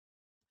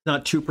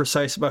 not too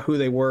precise about who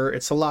they were.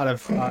 It's a lot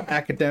of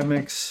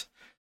academics,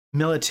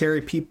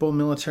 military people,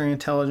 military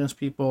intelligence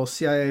people,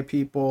 CIA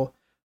people,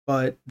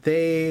 but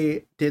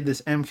they did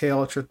this MK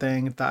Ultra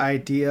thing. The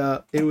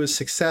idea, it was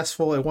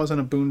successful. It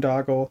wasn't a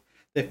boondoggle.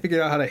 They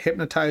figured out how to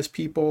hypnotize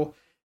people,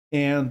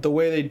 and the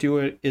way they do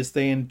it is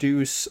they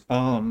induce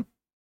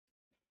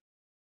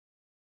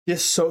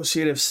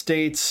dissociative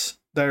states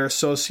that are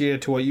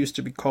associated to what used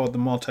to be called the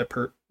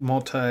multiple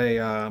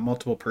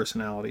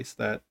personalities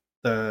that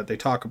they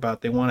talk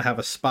about. They want to have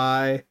a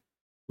spy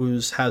who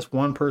has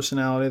one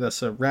personality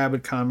that's a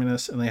rabid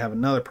communist, and they have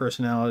another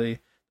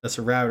personality that's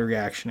a rabid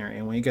reactionary.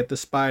 And when you get the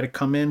spy to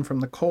come in from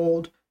the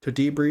cold to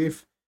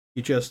debrief,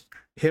 you just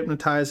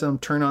hypnotize him,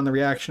 turn on the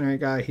reactionary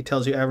guy. He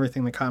tells you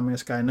everything the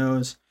communist guy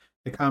knows.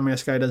 The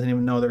communist guy doesn't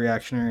even know the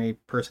reactionary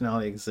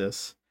personality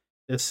exists.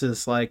 This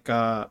is like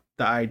the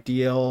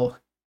ideal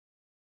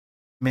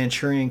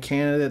Manchurian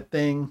candidate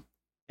thing.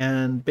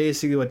 And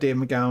basically what Dave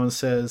McGowan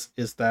says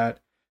is that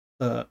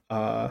the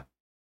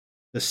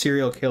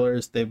serial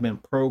killers, they've been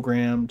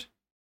programmed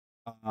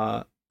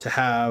to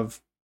have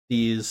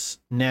these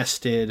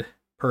nested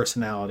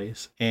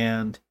personalities,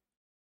 and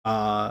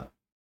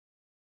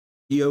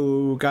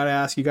you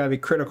gotta be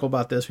critical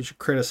about this. We should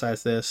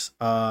criticize this.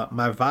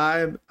 My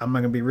vibe, I'm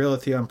not gonna be real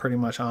with you, I'm pretty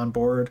much on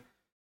board,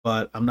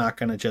 but I'm not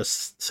gonna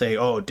just say,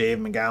 oh, Dave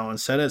McGowan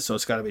said it, so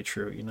it's gotta be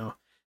true, you know.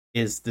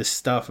 Is this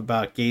stuff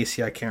about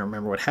Gacy, I can't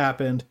remember what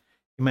happened.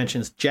 He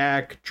mentions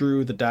Jack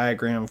drew the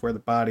diagram of where the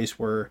bodies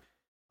were.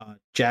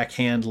 Jack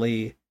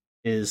Handley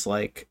is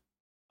like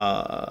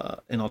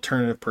an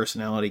alternative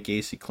personality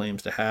Gacy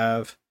claims to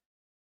have.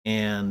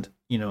 And,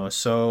 you know,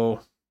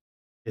 so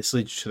this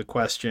leads you to the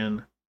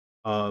question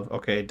of,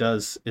 okay,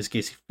 is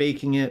Gacy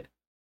faking it?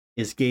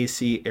 Is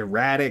Gacy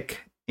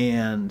erratic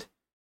and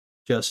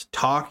just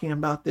talking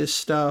about this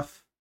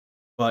stuff,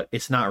 but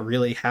it's not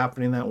really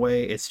happening that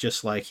way? It's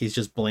just like he's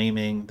just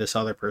blaming this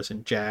other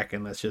person, Jack,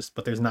 and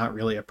but there's not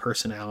really a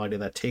personality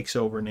that takes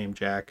over named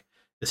Jack.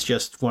 It's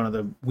just one of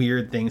the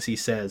weird things he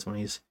says when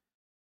he's,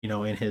 you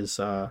know, in his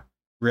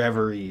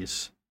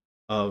reveries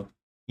of,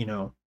 you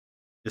know,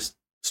 just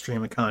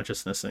stream of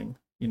consciousnessing,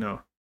 you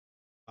know.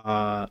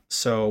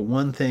 So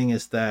one thing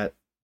is that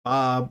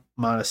Bob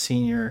Mata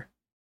Sr.,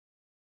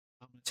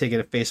 I'm going to take it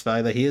at face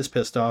value that he is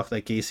pissed off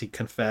that Gacy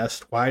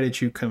confessed. Why did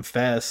you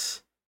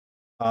confess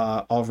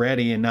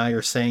already, and now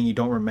you're saying you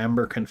don't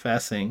remember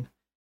confessing?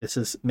 This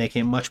is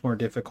making it much more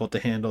difficult to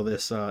handle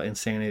this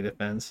insanity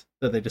defense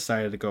that they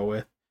decided to go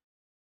with.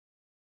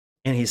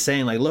 And he's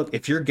saying, like, look,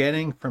 if you're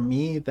getting from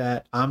me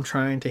that I'm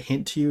trying to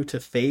hint to you to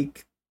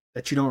fake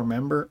that you don't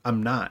remember,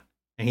 I'm not.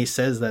 And he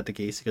says that to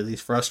Gacy because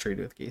he's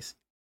frustrated with Gacy.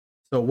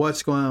 So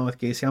what's going on with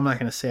Gacy? I'm not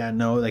going to say I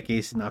know that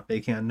Gacy's not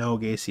faking. I know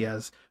Gacy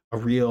has a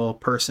real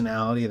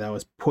personality that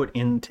was put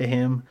into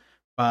him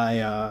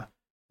by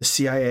the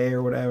CIA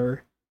or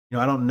whatever.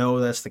 I don't know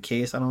that's the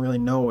case. I don't really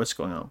know what's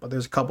going on, but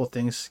there's a couple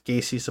things.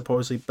 Gacy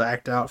supposedly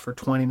blacked out for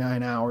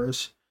 29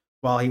 hours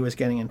while he was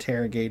getting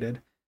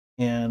interrogated,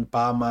 and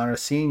Bob Motter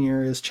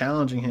Sr. is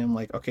challenging him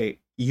like, okay,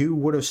 you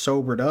would have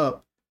sobered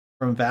up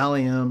from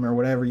Valium or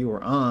whatever you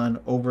were on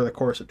over the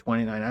course of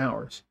 29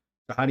 hours.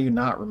 So how do you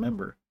not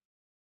remember?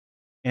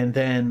 And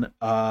then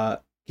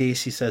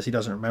Gacy says he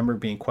doesn't remember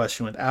being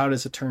questioned without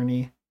his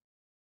attorney,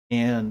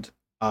 and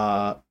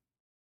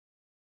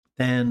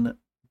then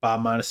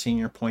Bob Motta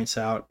Sr. points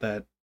out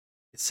that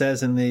it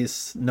says in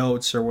these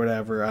notes or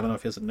whatever, I don't know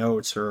if he has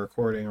notes or a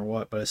recording or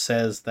what, but it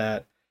says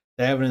that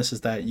the evidence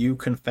is that you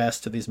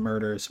confessed to these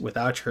murders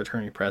without your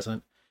attorney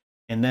present.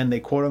 And then they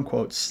quote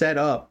unquote set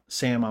up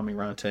Sam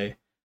Amirante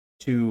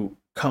to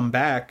come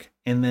back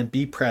and then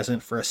be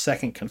present for a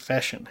second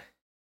confession.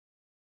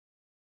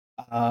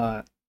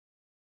 And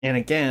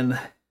again,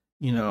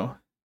 I'm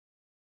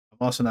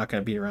also not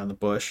going to beat around the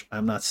bush.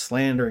 I'm not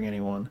slandering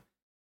anyone,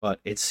 but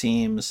it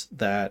seems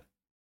that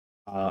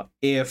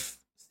if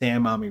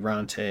Sam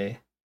Amirante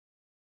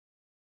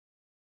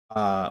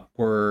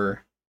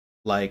were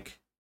like,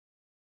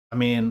 I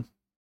mean,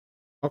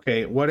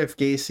 okay, what if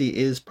Gacy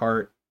is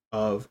part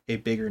of a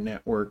bigger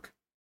network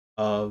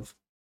of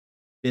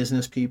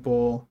business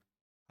people,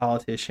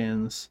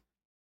 politicians,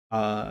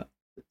 the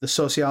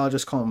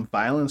sociologists call them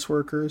violence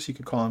workers. You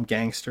could call them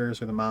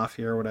gangsters or the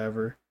mafia or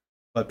whatever,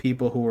 but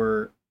people who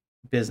are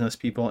business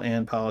people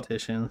and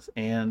politicians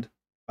and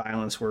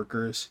violence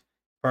workers,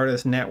 part of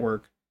this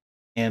network.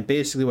 And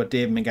basically what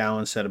Dave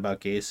McGowan said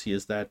about Gacy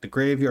is that the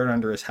graveyard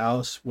under his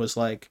house was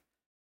like,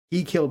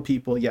 he killed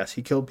people. Yes,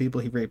 he killed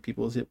people. He raped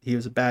people. He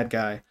was a bad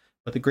guy.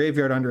 But the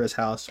graveyard under his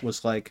house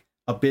was like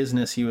a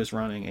business he was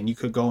running, and you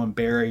could go and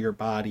bury your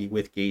body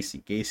with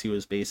Gacy. Gacy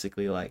was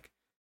basically like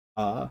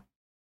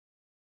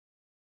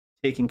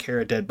taking care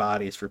of dead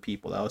bodies for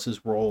people. That was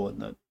his role in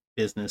the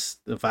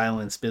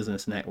violence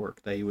business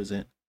network that he was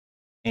in.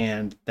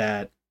 And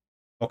that,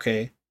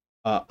 okay,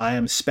 I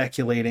am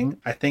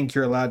speculating. I think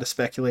you're allowed to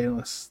speculate in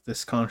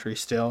this country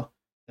still.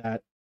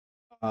 That,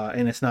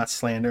 and it's not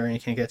slander, and you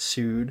can't get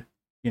sued.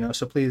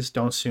 So please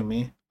don't sue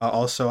me.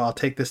 Also, I'll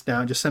take this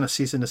down. Just send a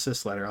cease and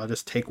desist letter. I'll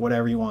just take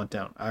whatever you want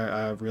down.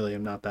 I really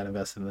am not that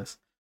invested in this.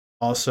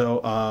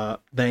 Also,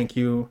 thank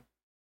you,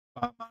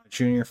 Bob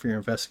Jr., for your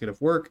investigative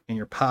work and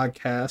your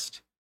podcast.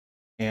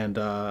 And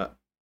I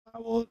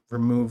will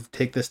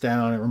take this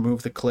down and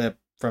remove the clip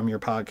from your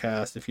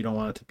podcast if you don't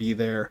want it to be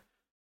there.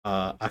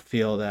 I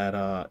feel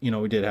that,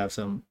 we did have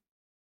some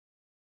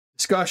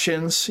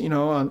discussions,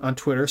 on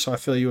Twitter. So I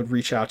feel you would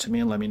reach out to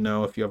me and let me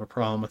know if you have a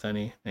problem with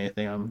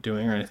anything I'm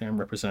doing or anything I'm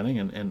representing,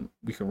 and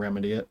we can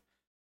remedy it,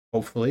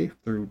 hopefully,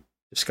 through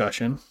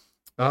discussion.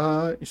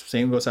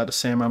 Same goes out to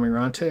Sam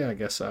Amirante. I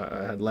guess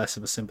I had less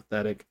of a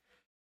sympathetic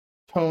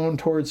tone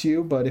towards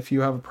you, but if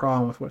you have a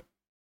problem with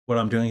what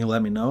I'm doing, you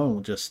let me know and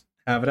we'll just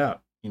have it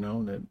out,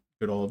 the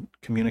good old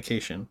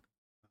communication,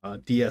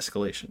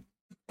 de-escalation.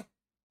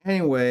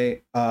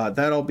 Anyway,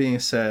 that all being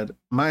said,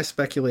 my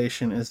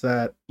speculation is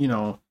that,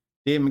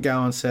 Dave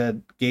McGowan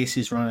said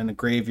Gacy's running a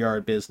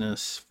graveyard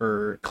business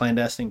for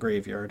clandestine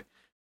graveyard.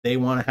 They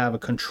want to have a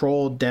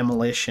controlled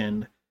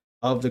demolition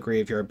of the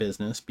graveyard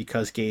business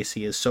because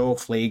Gacy is so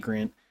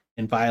flagrant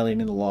in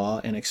violating the law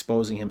and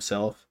exposing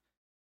himself.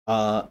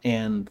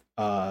 And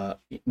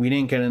we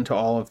didn't get into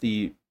all of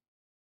the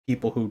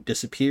people who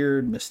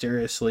disappeared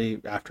mysteriously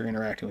after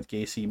interacting with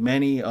Gacy.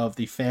 Many of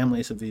the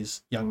families of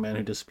these young men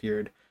who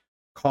disappeared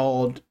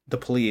called the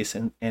police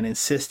and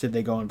insisted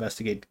they go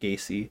investigate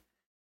Gacy.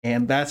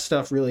 And that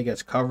stuff really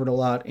gets covered a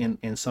lot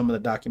in some of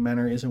the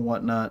documentaries and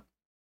whatnot,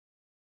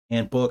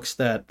 and books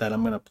that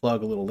I'm going to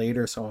plug a little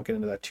later, so I won't get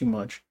into that too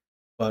much.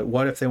 But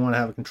what if they want to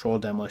have a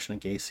controlled demolition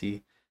of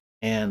Gacy,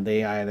 and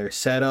they either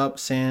set up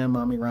Sam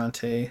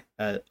Amirante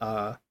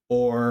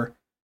or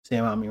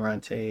Sam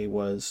Amirante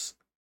was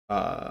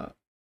a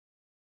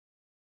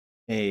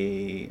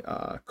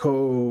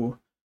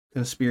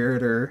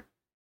co-conspirator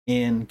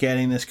in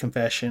getting this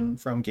confession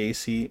from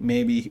Gacy,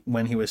 maybe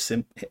when he was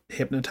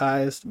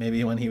hypnotized,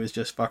 maybe when he was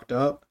just fucked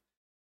up.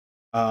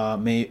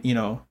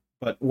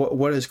 But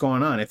what is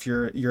going on? If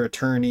your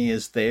attorney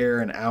is there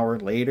an hour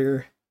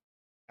later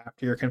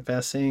after you're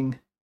confessing,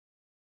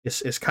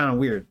 it's kind of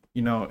weird.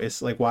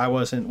 It's like, why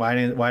did Sam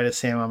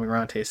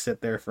Amirante sit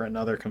there for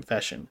another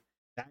confession?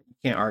 That you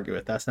can't argue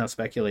with. That's not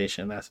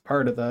speculation. That's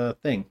part of the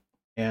thing.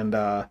 And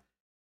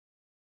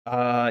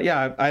I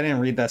didn't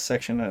read that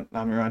section of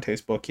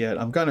Amirante's book yet.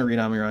 I'm gonna read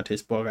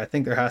Amirante's book. I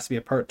think there has to be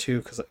a part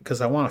 2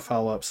 because I want to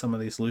follow up some of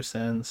these loose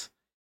ends.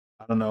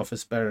 I don't know if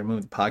it's better to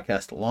move the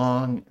podcast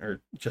along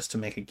or just to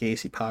make a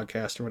Gacy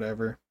podcast or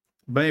whatever.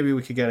 But maybe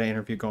we could get an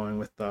interview going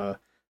with Bob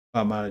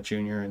Motta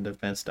Jr. and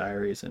Defense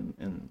Diaries,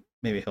 and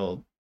maybe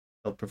he'll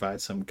provide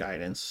some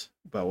guidance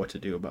about what to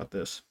do about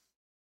this.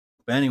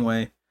 But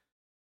anyway,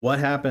 what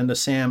happened to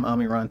Sam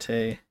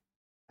Amirante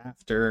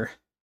after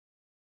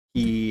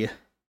he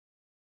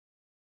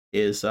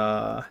is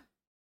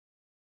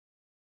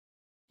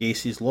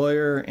Gacy's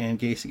lawyer and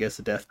Gacy gets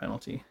the death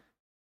penalty?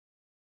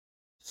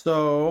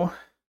 So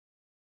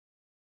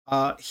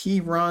He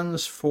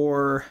runs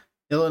for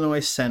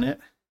Illinois Senate.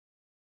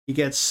 He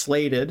gets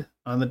slated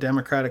on the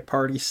Democratic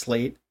Party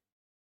slate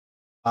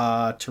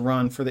to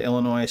run for the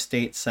Illinois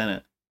State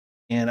Senate.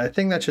 And I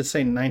think that should say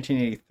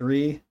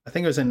 1983. I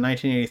think it was in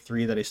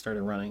 1983 that he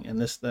started running,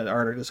 and this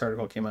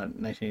article came out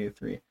in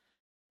 1983.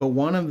 But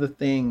one of the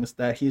things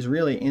that he's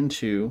really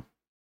into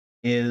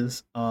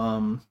is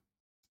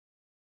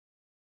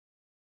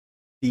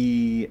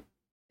the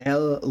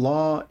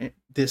law,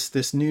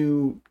 this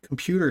new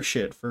computer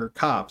shit for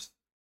cops.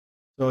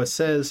 So it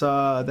says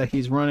that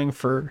he's running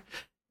for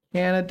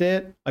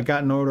candidate. I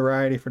got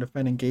notoriety for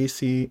defending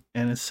Gacy,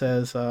 and it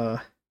says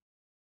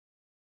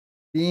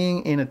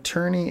being an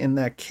attorney in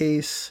that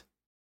case,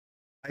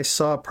 I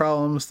saw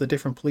problems the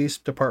different police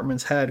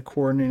departments had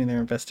coordinating their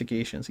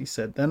investigations, he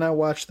said. Then I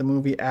watched the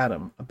movie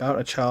Adam about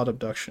a child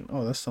abduction.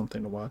 Oh, that's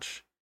something to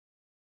watch.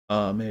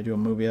 Maybe do a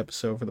movie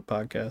episode for the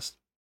podcast.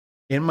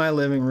 In my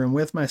living room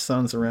with my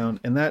sons around,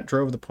 and that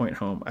drove the point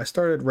home. I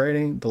started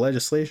writing the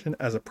legislation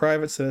as a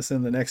private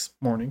citizen the next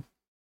morning.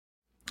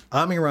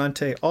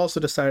 Amirante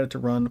also decided to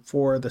run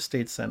for the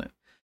state senate,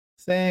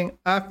 saying,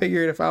 I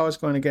figured if I was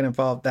going to get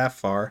involved that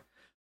far,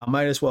 I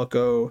might as well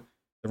go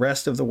the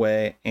rest of the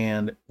way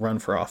and run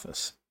for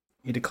office.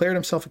 He declared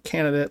himself a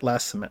candidate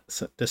last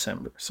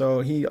December.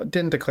 So he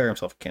didn't declare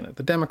himself a candidate.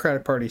 The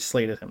Democratic Party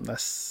slated him.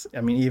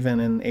 Even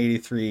in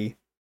 83,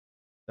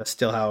 that's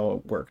still how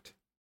it worked.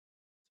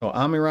 So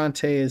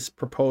Amirante's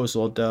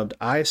proposal, dubbed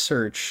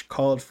iSearch,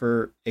 called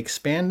for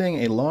expanding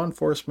a law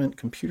enforcement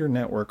computer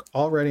network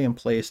already in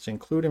place to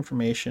include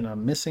information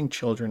on missing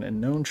children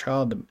and known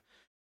child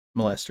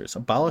molesters,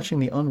 abolishing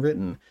the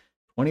unwritten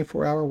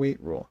 24-hour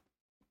wait rule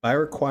by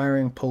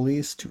requiring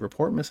police to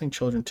report missing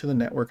children to the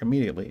network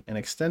immediately, and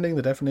extending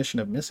the definition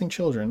of missing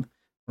children,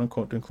 quote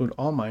unquote, to include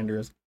all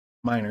minors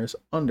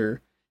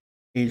under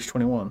age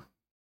 21.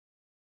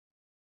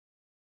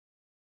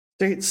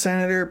 State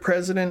Senate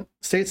President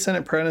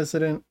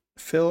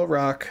Phil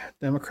Rock,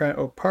 Democrat,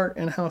 Oak Park,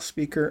 and House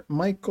Speaker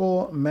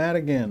Michael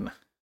Madigan.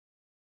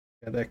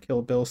 Got that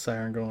Kill Bill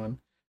siren going.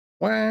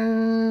 Wow,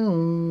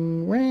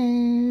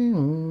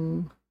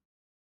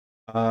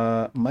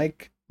 wow.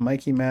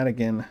 Mikey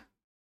Madigan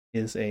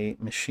is a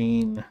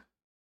machine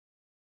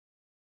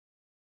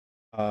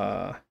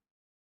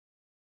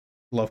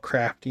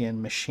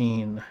Lovecraftian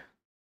machine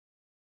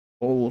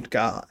old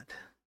god.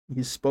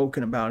 He's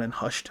spoken about in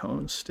hushed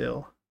tones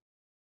still.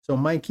 So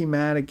Mikey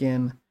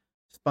Madigan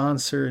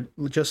sponsored,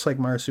 just like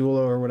Marzullo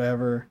or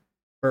whatever,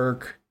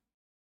 Burke.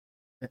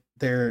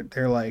 They're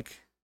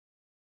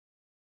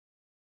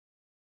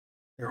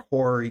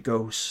hoary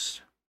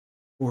ghosts,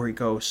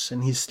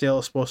 and he's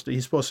supposed to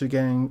be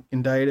getting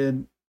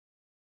indicted,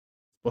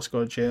 supposed to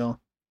go to jail.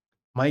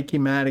 Mikey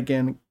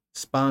Madigan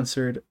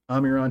sponsored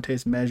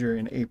Amirante's measure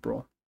in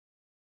April.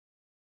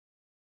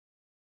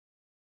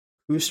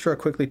 Kustra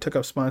quickly took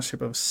up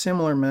sponsorship of a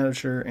similar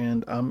measure,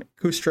 and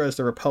Kustra is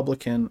the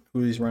Republican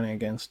who he's running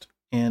against.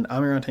 And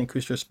Amirante and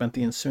Kustra spent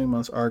the ensuing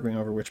months arguing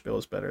over which bill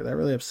is better. That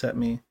really upset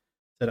me.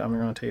 That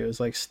Amirante was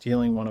like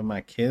stealing one of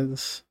my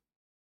kids.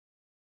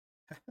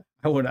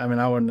 I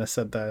wouldn't have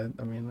said that.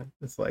 I mean,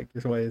 it's like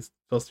this way it's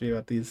supposed to be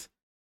about these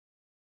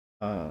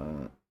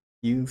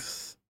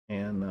youths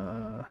and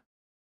the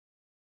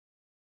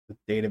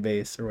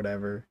database or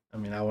whatever. I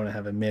mean, I wouldn't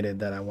have admitted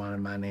that I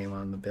wanted my name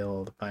on the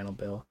bill, the final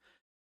bill.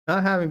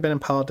 Not having been in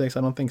politics,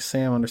 I don't think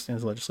Sam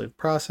understands the legislative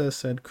process,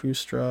 said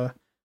Kustra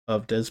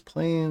of Des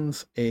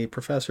Plaines, a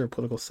professor of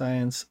political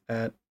science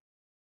at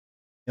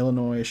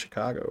Illinois,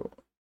 Chicago.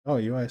 Oh,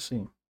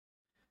 UIC.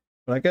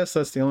 But I guess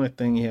that's the only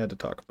thing he had to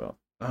talk about.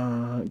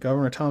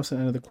 Governor Thompson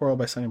ended the quarrel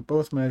by signing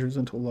both measures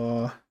into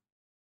law,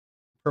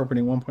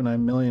 appropriating $1.9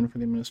 million for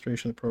the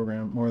administration of the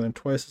program, more than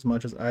twice as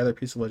much as either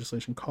piece of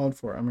legislation called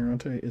for.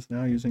 Amirante is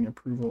now using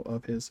approval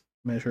of his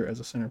measure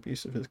as a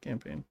centerpiece of his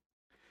campaign.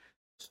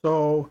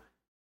 So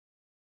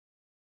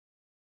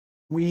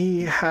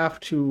we have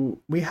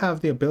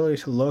the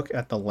ability to look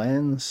at the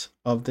lens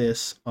of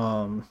this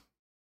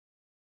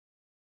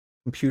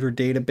computer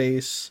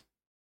database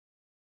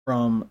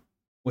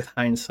with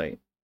hindsight.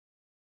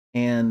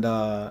 And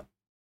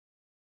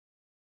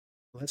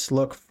let's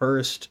look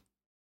first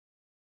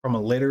from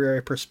a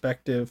literary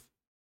perspective.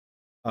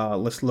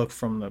 Let's look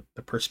from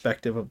the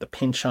perspective of the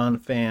Pinch-On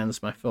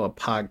fans, my fellow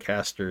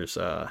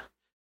podcasters,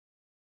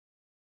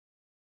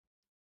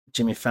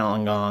 Jimmy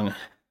Falun Gong,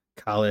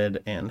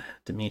 Khalid, and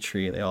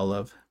Dimitri. They all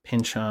love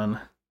Pinch-On.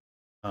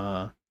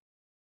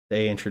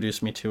 They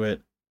introduced me to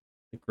it.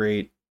 A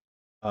great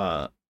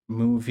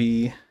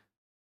movie.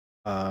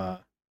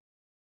 Doc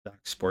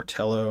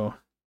Sportello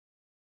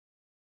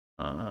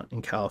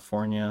in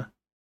California.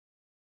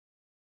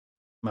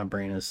 My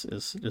brain is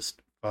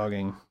just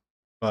fogging,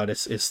 but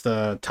it's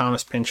the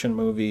Thomas Pynchon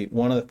movie.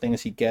 One of the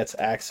things he gets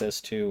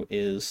access to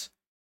is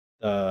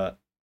an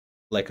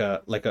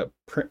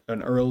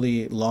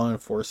early law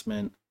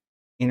enforcement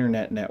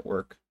internet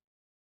network.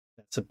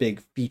 That's a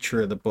big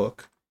feature of the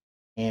book,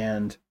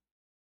 and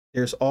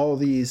there's all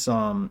these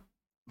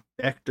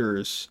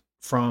vectors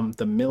from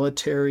the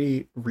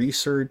military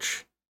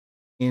research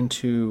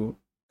into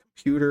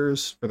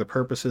computers for the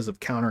purposes of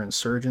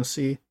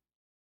counterinsurgency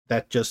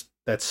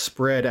that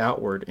spread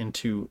outward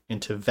into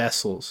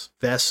vessels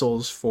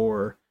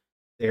for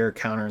their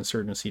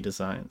counterinsurgency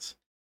designs.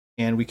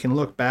 And we can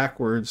look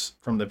backwards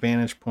from the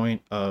vantage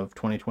point of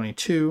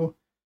 2022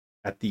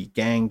 at the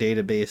gang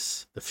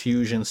database, the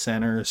fusion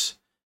centers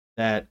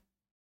that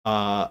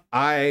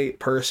I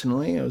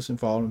personally was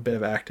involved in a bit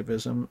of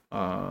activism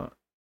in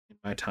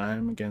my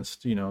time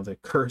against, the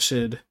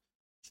cursed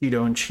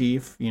Cheeto in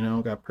chief,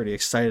 got pretty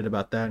excited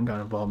about that and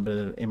got involved in a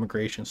bit of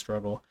immigration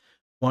struggle.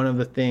 One of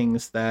the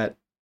things that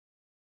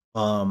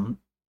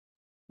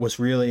was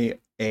really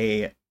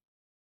a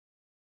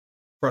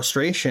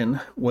frustration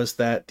was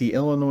that the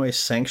Illinois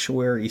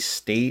sanctuary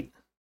state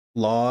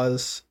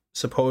laws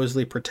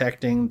supposedly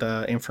protecting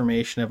the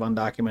information of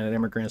undocumented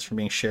immigrants from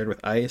being shared with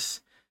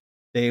ICE,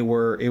 they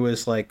were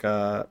like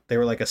a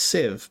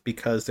sieve,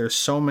 because there's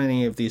so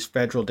many of these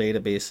federal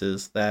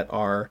databases that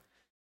are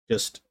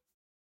just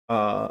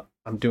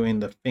I'm doing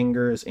the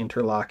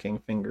interlocking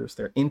fingers.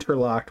 They're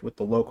interlocked with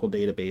the local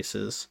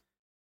databases,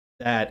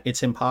 that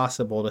it's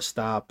impossible to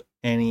stop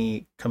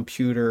any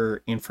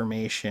computer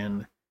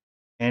information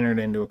entered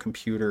into a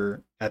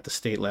computer at the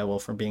state level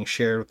from being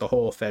shared with the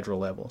whole federal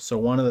level. So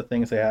one of the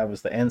things they have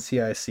is the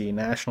NCIC,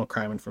 National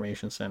Crime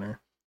Information Center.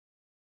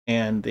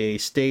 And the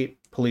state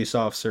police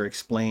officer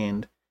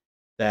explained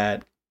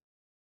that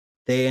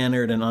they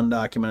entered an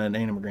undocumented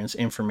immigrant's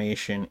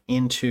information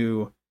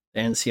into the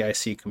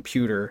NCIC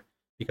computer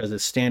because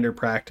it's standard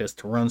practice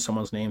to run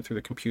someone's name through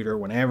the computer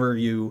whenever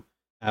you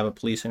have a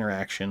police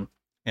interaction.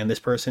 And this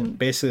person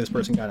got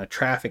in a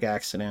traffic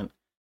accident,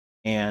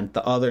 and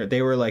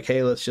they were like,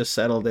 hey, let's just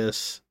settle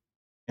this.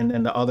 And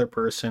then the other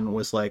person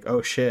was like,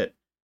 oh shit,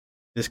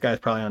 this guy's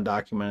probably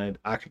undocumented.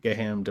 I could get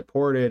him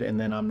deported, and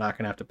then I'm not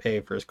going to have to pay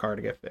for his car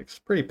to get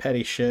fixed. Pretty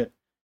petty shit.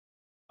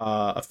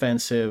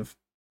 Offensive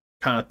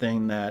kind of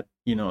thing that,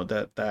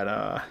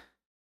 the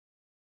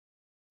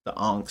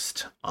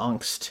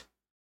angst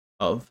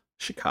of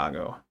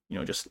Chicago,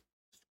 just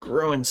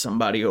screwing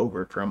somebody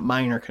over for a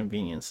minor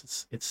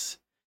convenience. It's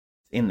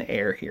in the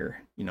air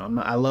here.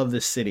 I love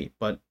this city,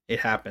 but it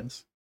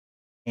happens.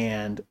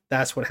 And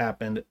that's what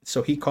happened.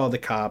 So he called the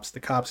cops. The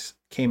cops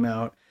came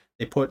out.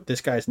 They put this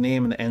guy's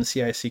name in the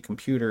NCIC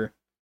computer.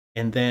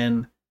 And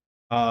then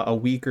a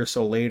week or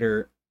so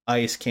later,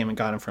 ICE came and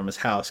got him from his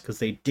house because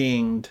they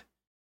dinged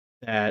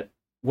that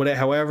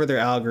however their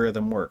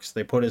algorithm works.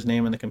 They put his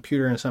name in the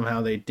computer and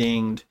somehow they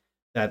dinged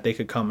that they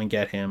could come and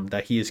get him,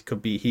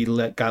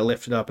 that got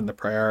lifted up in the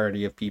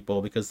priority of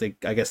people because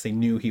I guess they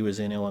knew he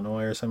was in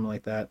Illinois or something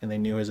like that, and they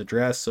knew his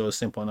address, so it was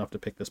simple enough to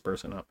pick this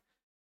person up.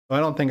 So I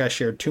don't think I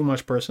shared too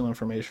much personal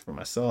information for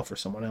myself or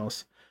someone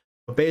else,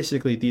 but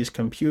basically these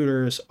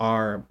computers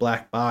are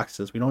black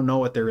boxes. We don't know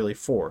what they're really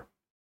for.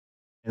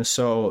 And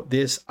so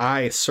this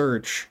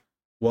iSearch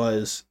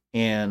was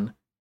I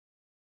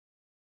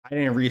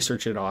didn't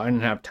research it all. I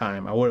didn't have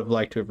time. I would have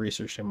liked to have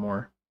researched it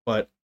more,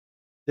 but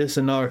this is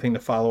another thing to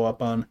follow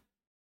up on.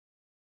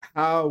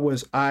 How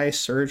was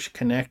iSearch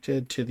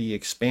connected to the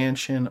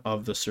expansion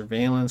of the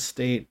surveillance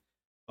state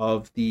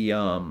of the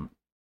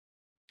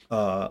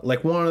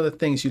like one of the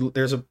things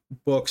there's a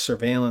book,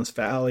 Surveillance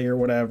Valley or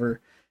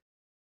whatever,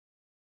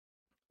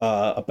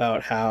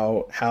 about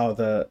how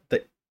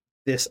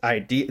this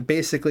idea,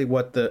 basically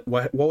what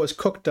was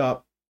cooked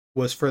up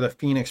was for the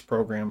Phoenix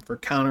program for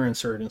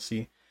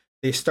counterinsurgency.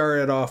 They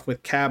started off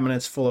with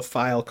cabinets full of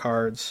file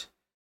cards.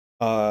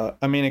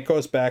 It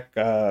goes back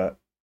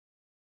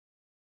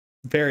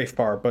very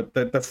far, but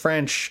the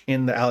French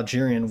in the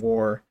Algerian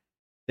War,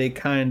 they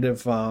kind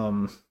of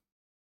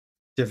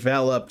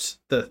developed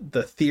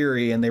the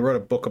theory, and they wrote a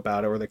book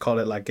about it where they called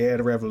it La Guerre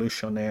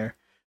Révolutionnaire,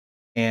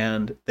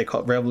 and they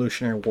call it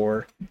Revolutionary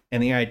War.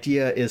 And the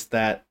idea is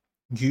that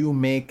you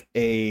make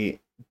a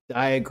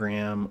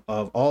diagram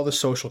of all the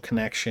social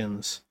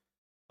connections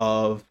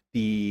of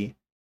the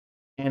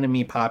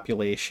enemy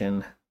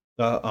population,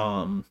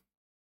 the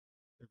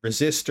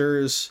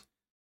resistors,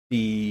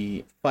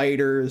 the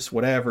fighters,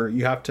 whatever.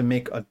 You have to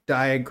make a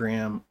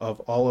diagram of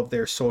all of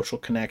their social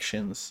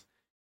connections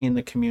in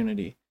the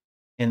community,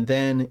 and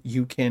then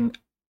you can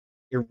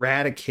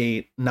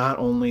eradicate not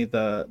only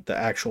the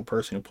actual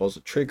person who pulls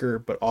the trigger,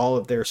 but all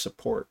of their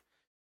support.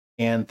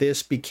 And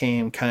this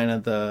became kind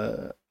of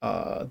the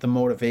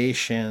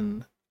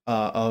motivation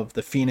of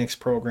the Phoenix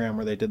program,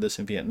 where they did this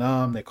in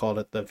Vietnam. They called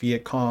it the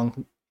Viet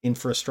Cong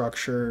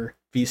infrastructure,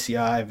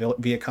 VCI,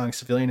 Viet Cong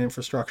civilian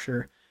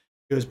infrastructure.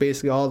 It was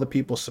basically all the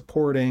people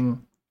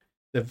supporting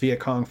the Viet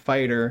Cong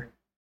fighter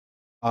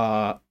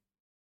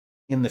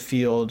in the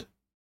field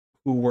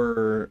who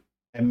were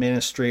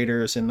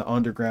administrators in the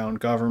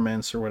underground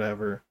governments or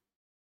whatever.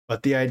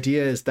 But the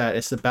idea is that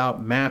it's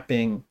about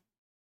mapping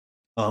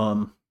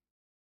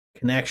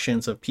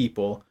connections of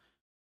people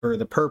for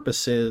the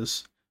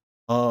purposes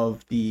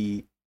of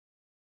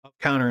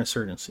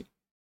counterinsurgency.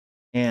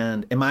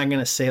 And am I going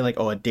to say like,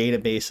 a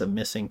database of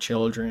missing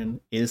children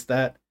is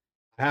that?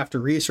 I have to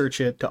research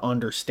it to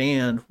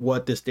understand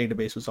what this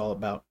database was all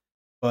about.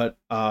 But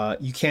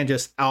you can't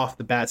just off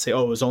the bat say, it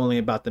was only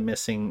about the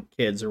missing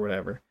kids or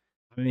whatever.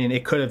 I mean,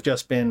 it could have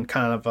just been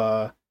kind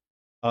of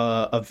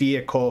a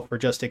vehicle for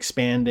just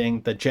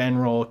expanding the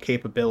general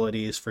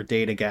capabilities for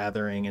data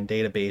gathering and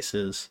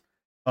databases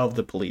of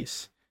the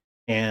police.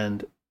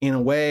 And in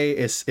a way,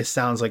 it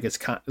sounds like it's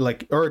kind of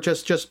like, or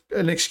just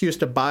an excuse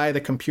to buy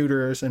the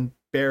computers and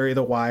bury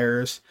the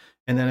wires,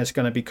 and then it's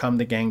going to become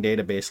the gang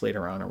database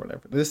later on or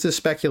whatever. This is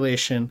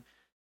speculation.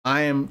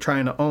 I am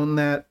trying to own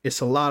that.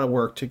 It's a lot of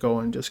work to go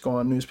and just go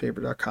on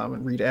newspaper.com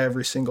and read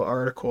every single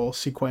article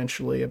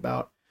sequentially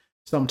about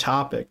some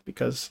topic,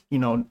 because, you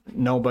know,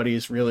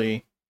 nobody's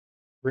really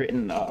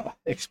written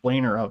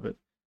explainer of it.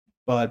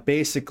 But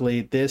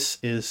basically, this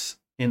is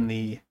in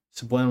the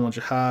subliminal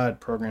jihad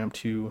program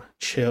to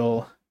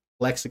chill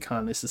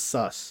lexicon. This is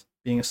sus.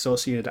 Being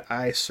associated to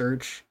I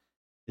search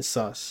is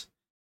sus.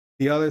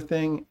 The other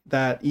thing,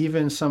 that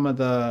even some of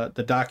the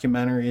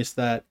documentaries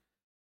that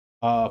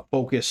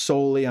focus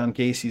solely on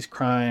Gacy's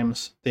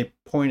crimes, they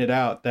pointed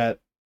out that,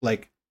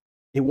 like,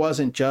 it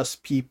wasn't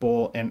just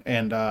people, and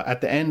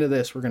at the end of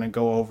this, we're going to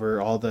go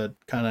over all the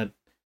kind of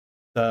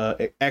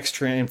the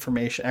extra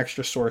information,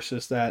 extra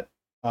sources that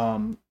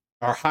are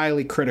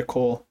highly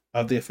critical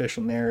of the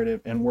official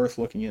narrative and worth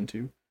looking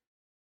into.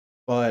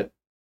 But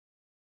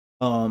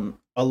a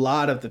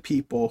lot of the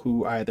people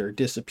who either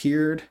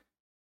disappeared,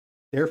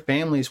 their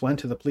families went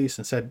to the police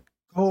and said,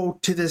 "Go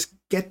to this,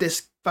 get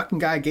this fucking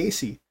guy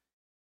Gacy."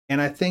 And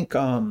I think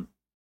some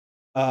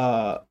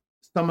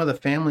of the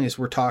families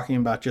were talking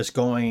about just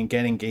going and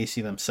getting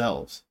Gacy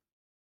themselves,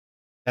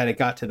 that it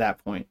got to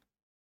that point.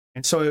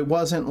 And so it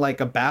wasn't like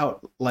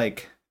about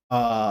like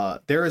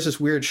there was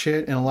this weird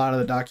shit in a lot of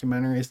the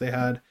documentaries they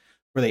had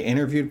where they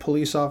interviewed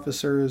police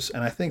officers,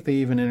 and I think they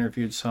even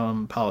interviewed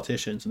some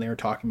politicians, and they were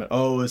talking about,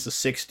 oh, it was the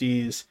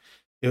 60s,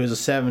 it was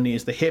the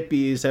 70s, the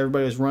hippies,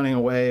 everybody was running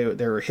away,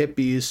 there were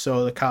hippies,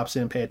 so the cops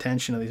didn't pay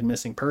attention to these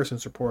missing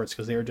persons reports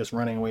because they were just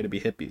running away to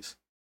be hippies.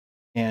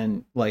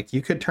 And like,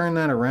 you could turn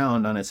that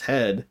around on its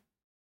head,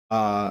 do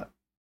a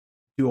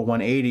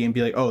 180 and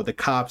be like, oh, the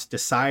cops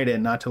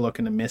decided not to look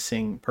into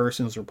missing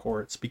persons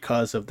reports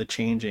because of the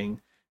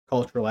changing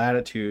cultural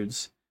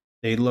attitudes.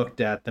 They looked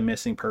at the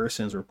missing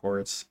persons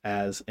reports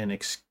as an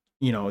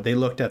they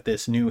looked at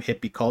this new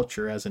hippie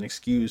culture as an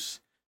excuse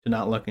to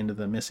not look into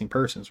the missing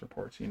persons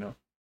reports,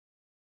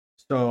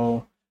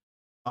 So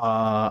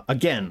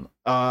again,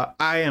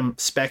 I am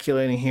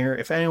speculating here.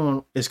 If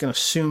anyone is going to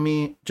sue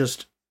me,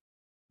 just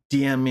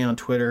DM me on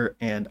Twitter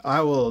and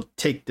I will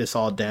take this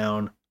all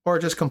down, or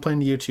just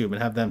complain to YouTube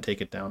and have them take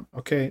it down.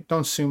 Okay,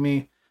 don't sue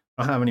me.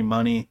 I don't have any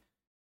money.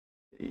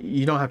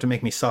 You don't have to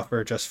make me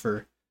suffer just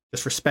for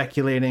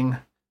speculating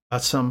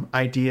about some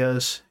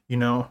ideas.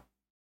 Just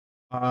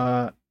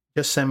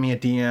send me a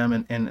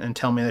DM and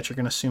tell me that you're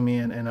gonna sue me,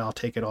 and I'll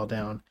take it all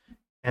down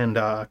and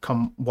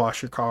come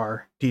wash your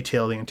car,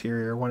 detail the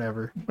interior,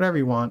 whatever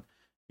you want.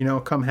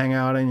 Come hang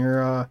out in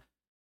your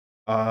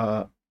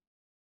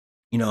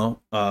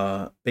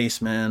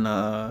basement,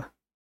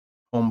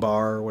 home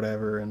bar or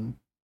whatever, and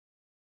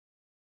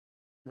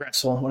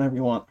wrestle, whatever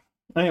you want.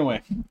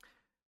 Anyway,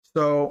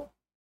 so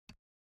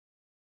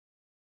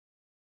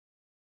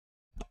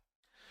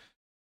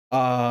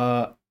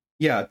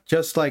yeah,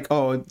 just like,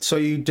 oh, so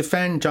you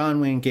defend John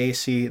Wayne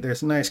Gacy.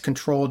 There's a nice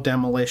controlled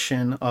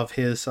demolition of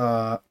his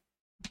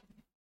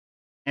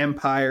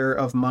empire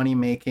of money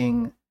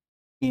making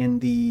in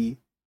the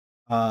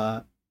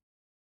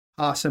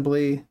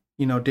possibly,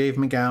 Dave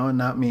McGowan,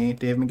 not me.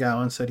 Dave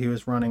McGowan said he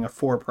was running a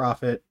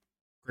for-profit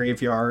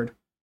graveyard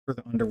for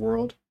the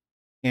underworld.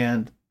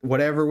 And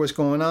whatever was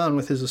going on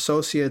with his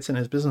associates and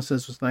his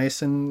businesses was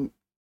nice and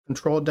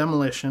controlled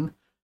demolition.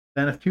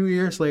 Then a few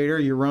years later,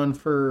 you run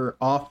for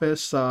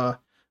office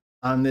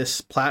on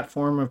this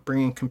platform of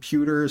bringing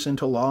computers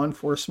into law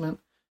enforcement.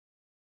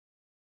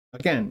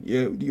 Again,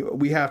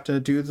 we have to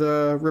do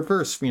the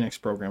reverse Phoenix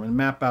program and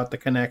map out the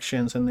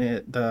connections and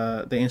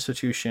the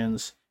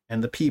institutions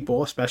and the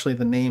people, especially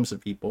the names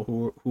of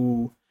people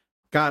who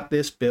got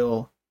this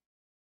bill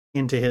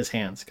into his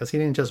hands, because he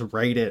didn't just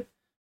write it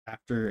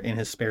after in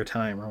his spare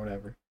time or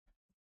whatever.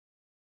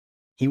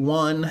 He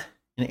won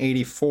in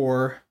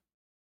 84,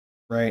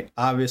 right?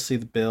 Obviously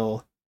the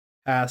bill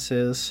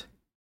passes.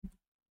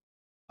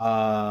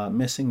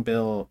 Missing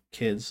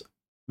kids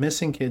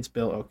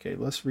bill. Okay,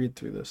 let's read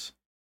through this.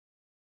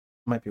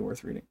 Might be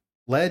worth reading.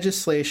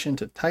 Legislation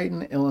to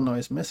tighten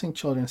Illinois' missing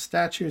children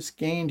statutes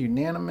gained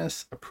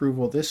unanimous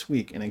approval this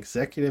week in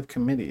executive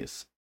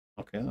committees.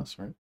 Okay, that's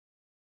right.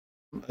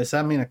 Does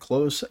that mean a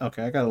close?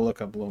 Okay, I gotta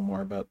look up a little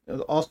more about it.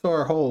 Also,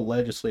 our whole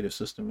legislative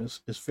system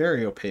is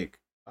very opaque.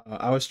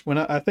 I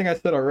think I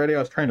said already, I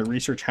was trying to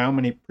research how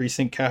many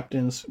precinct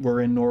captains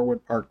were in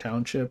Norwood Park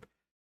Township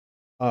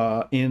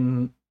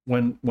when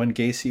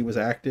Gacy was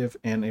active,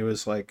 and it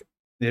was like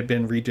it had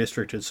been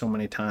redistricted so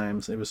many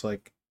times. It was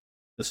like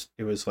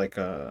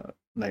a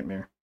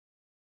nightmare.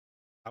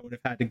 I would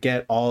have had to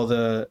get all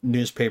the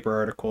newspaper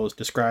articles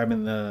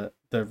describing the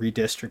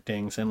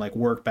redistrictings and like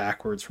work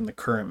backwards from the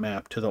current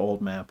map to the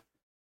old map.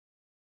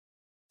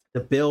 The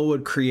bill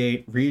would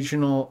create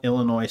regional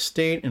Illinois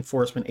state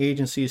enforcement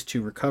agencies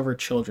to recover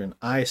children.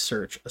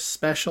 iSearch, a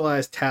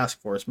specialized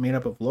task force made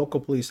up of local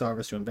police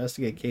officers to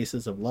investigate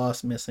cases of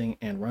lost, missing,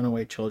 and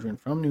runaway children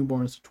from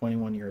newborns to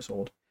 21 years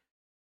old.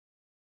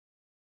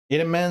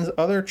 It amends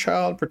other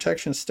child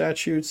protection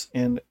statutes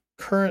and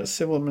current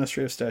civil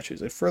administrative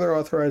statutes. It further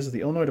authorizes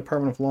the Illinois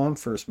Department of Law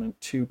Enforcement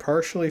to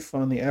partially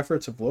fund the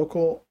efforts of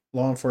local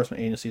law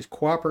enforcement agencies'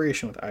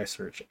 cooperation with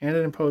iSearch, and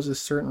it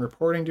imposes certain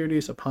reporting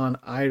duties upon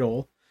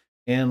IDLE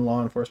and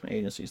law enforcement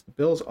agencies. The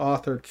bill's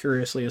author,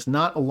 curiously, is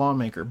not a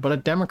lawmaker, but a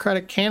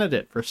Democratic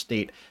candidate for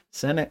state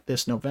Senate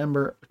this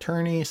November,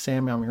 attorney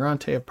Sam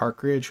Amirante of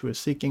Park Ridge, who is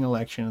seeking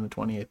election in the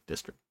 28th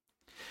District.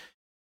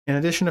 In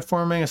addition to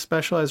forming a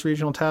specialized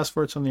regional task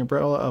force on the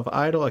umbrella of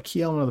IDLE, a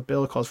key element of the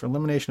bill calls for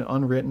elimination of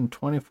unwritten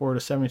 24 to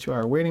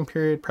 72-hour waiting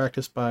period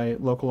practiced by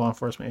local law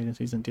enforcement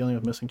agencies in dealing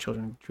with missing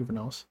children and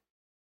juveniles.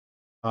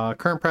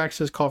 Current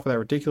practices call for that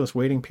ridiculous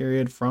waiting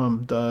period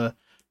from the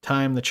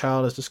time the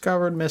child is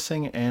discovered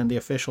missing and the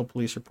official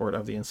police report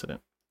of the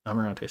incident.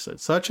 Amirante said,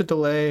 such a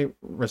delay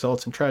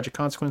results in tragic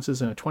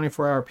consequences. In a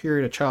 24-hour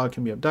period, a child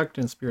can be abducted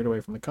and spirited away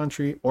from the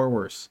country, or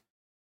worse.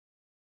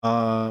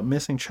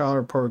 Missing child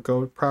report would go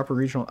to proper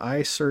regional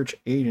iSearch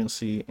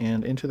agency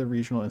and into the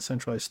regional and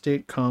centralized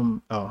state I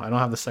don't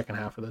have the second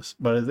half of this,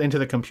 but into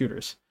the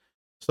computers.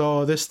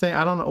 So this thing,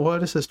 I don't know,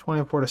 what is this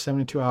 24 to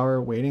 72-hour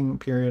waiting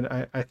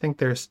period? I think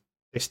they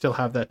still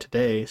have that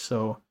today,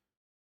 so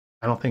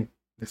I don't think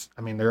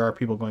there are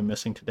people going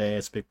missing today.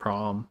 It's a big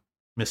problem,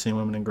 missing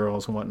women and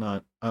girls and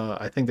whatnot.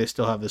 I think they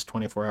still have this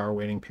 24-hour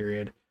waiting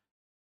period.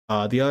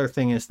 The other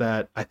thing is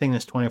that I think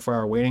this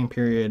 24-hour waiting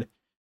period,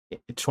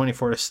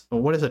 24 to,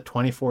 what is it,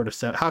 24 to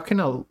 7? How can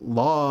a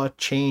law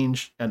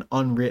change an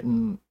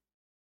unwritten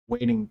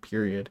waiting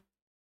period?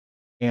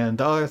 And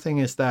the other thing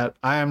is that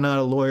I am not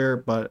a lawyer,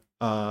 but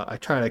I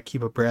try to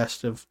keep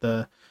abreast of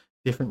the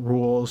different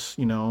rules,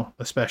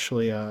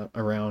 especially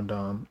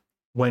around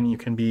when you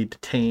can be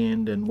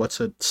detained and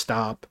what's a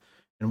stop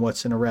and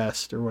what's an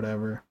arrest or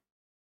whatever.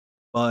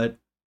 But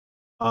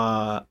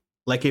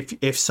like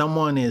if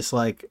someone is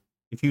like,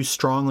 if you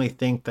strongly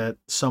think that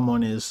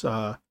someone is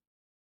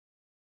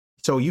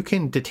so you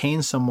can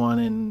detain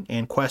someone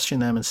and question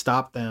them and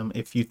stop them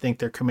if you think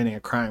they're committing a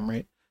crime,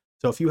 right?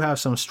 So if you have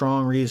some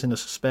strong reason to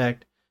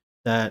suspect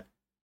that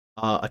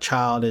a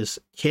child is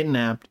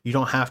kidnapped, you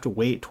don't have to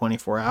wait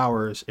 24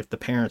 hours if the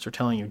parents are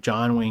telling you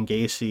John Wayne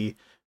Gacy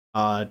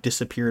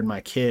disappeared my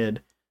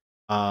kid.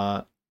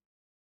 My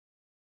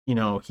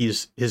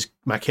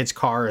kid's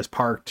car is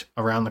parked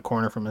around the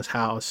corner from his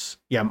house.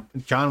 Yeah,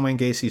 John Wayne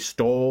Gacy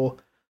stole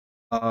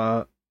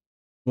one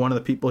of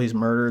the people he's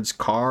murdered's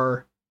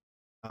car.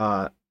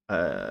 One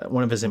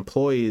of his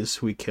employees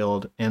who he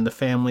killed, and the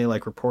family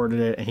reported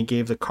it, and he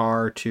gave the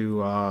car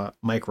to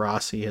Mike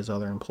Rossi, his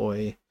other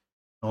employee.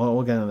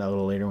 We'll get into that a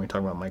little later when we talk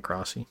about Mike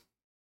Rossi.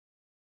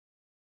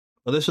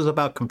 Well, this was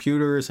about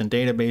computers and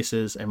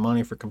databases and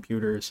money for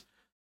computers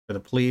for the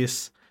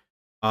police.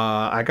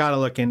 I got to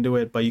look into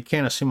it, but you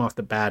can't assume off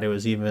the bat it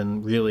was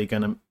even really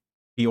going to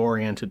be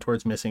oriented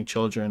towards missing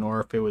children, or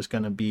if it was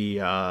going to be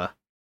gang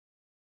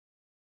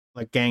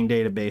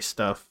database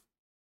stuff,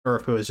 or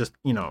if it was just,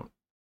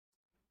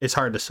 it's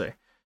hard to say.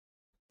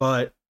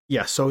 But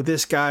yeah, so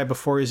this guy,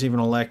 before he's even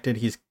elected,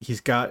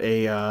 he's got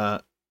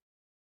a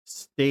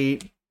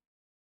state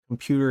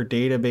computer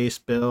database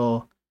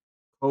bill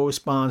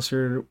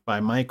co-sponsored by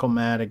Michael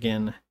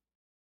Madigan.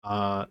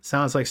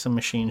 Sounds like some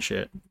machine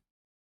shit.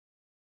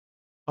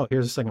 Oh,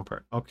 here's the second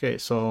part. Okay,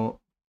 so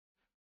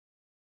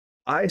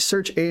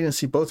iSearch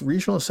agency, both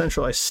regional and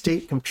centralized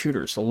state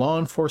computers, the law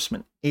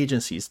enforcement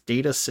agency's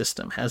data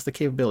system has the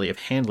capability of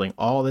handling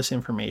all this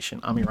information,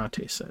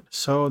 Amirante said.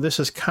 So this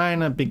is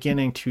kind of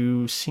beginning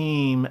to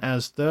seem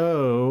as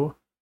though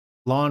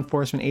law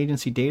enforcement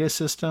agency data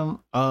system,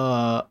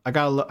 I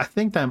gotta look. I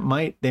think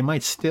that they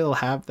might still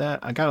have that.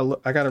 I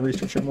gotta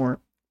research it more,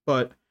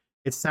 but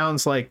it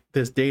sounds like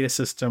this data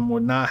system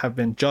would not have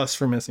been just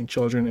for missing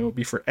children. It would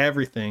be for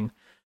everything.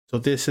 So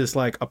this is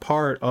like a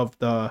part of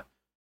the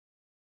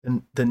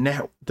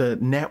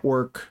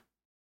network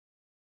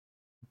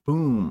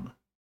boom,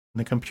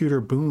 the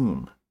computer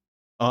boom.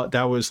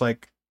 That was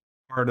like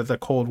part of the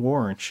Cold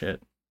War and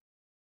shit.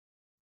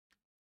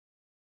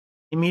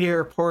 Immediate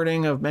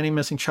reporting of any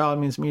missing child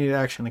means immediate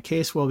action. The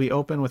case will be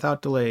open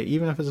without delay.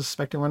 Even if it's a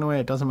suspected runaway,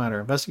 it doesn't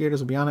matter.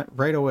 Investigators will be on it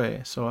right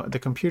away. So the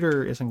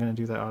computer isn't going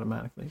to do that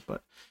automatically.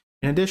 But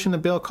in addition, the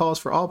bill calls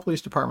for all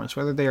police departments,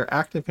 whether they are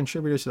active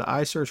contributors to the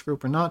iSearch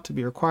group or not, to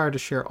be required to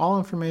share all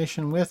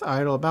information with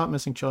IDLE about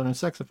missing children,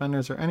 sex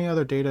offenders, or any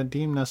other data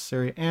deemed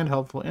necessary and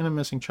helpful in a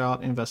missing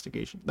child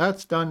investigation.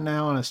 That's done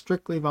now on a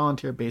strictly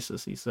volunteer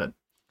basis, he said.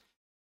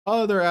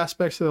 Other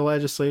aspects of the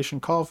legislation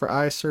call for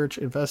iSearch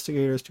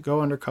investigators to go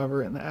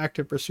undercover in the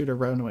active pursuit of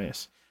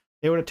runaways.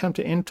 They would attempt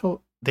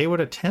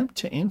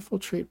to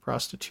infiltrate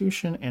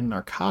prostitution and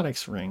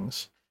narcotics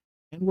rings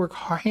and work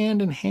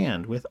hand in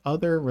hand with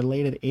other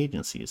related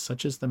agencies,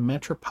 such as the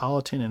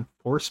Metropolitan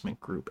Enforcement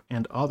Group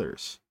and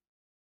others.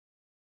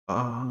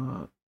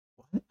 What?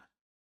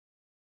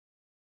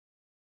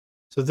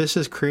 So this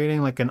is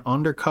creating like an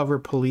undercover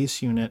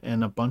police unit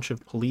and a bunch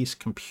of police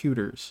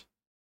computers.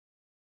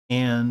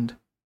 And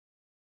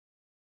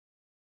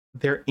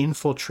they're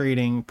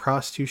infiltrating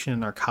prostitution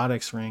and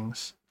narcotics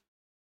rings.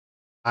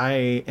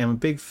 I am a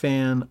big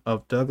fan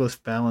of Douglas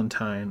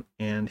Valentine,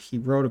 and he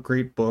wrote a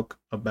great book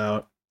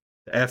about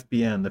the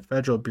FBN, the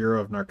Federal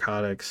Bureau of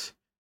Narcotics.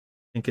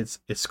 I think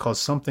it's called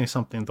something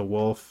the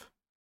Wolf.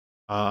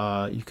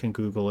 You can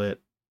Google it.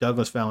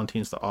 Douglas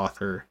Valentine's the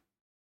author,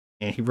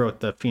 and he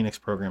wrote the Phoenix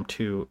program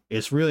too.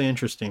 It's really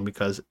interesting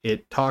because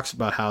it talks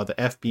about how the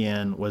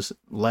FBN was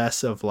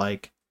less of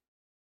like,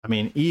 I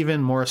mean,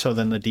 even more so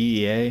than the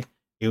DEA.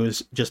 It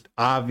was just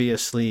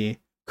obviously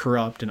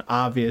corrupt and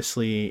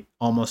obviously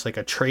almost like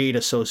a trade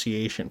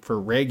association for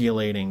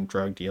regulating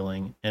drug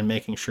dealing and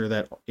making sure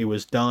that it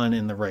was done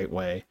in the right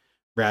way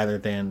rather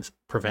than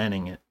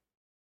preventing it.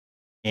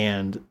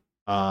 And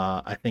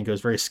I think it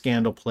was very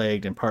scandal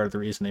plagued, and part of the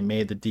reason they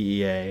made the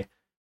DEA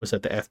was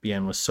that the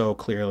FBN was so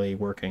clearly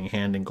working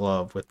hand in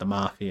glove with the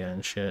mafia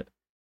and shit.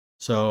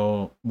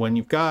 So when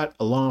you've got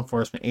a law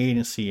enforcement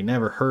agency you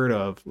never heard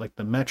of, like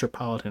the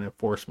Metropolitan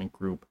Enforcement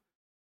Group,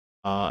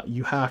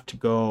 you have to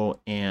go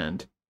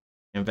and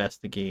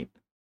investigate.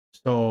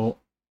 So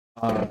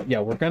yeah,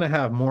 we're gonna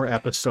have more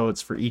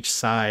episodes for each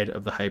side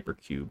of the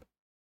hypercube,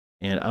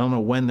 and I don't know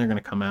when they're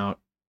gonna come out,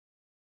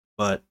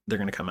 but they're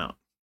gonna come out.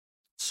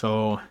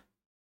 So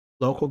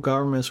local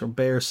governments will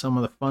bear some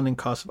of the funding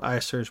costs of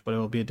iSearch, but it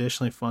will be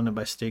additionally funded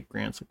by state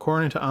grants.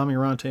 According to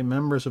Amirante,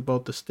 members of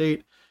both the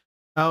state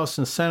House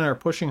and Senate are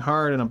pushing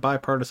hard in a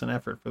bipartisan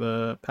effort for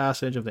the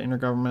passage of the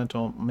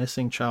Intergovernmental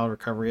Missing Child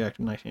Recovery Act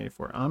of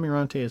 1984.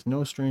 Amirante is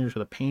no stranger to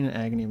the pain and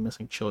agony of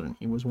missing children.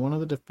 He was one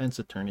of the defense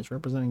attorneys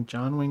representing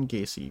John Wayne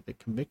Gacy, the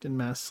convicted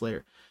mass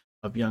slayer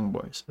of young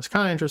boys. It's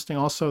kind of interesting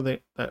also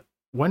that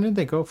when did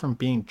they go from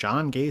being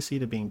John Gacy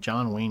to being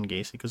John Wayne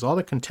Gacy? Because all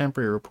the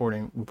contemporary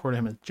reported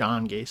him as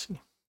John Gacy.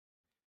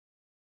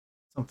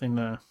 Something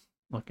to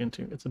look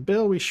into. It's a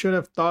bill we should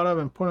have thought of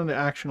and put into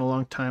action a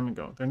long time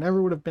ago. There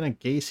never would have been a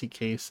Gacy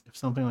case if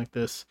something like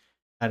this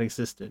had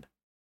existed.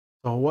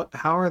 So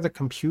how are the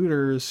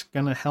computers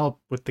gonna help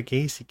with the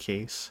Gacy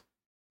case?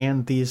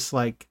 And these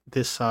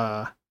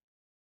another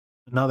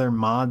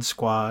mod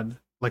squad,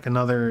 like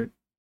another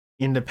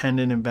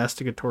independent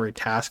investigatory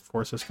task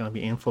force that's gonna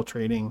be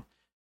infiltrating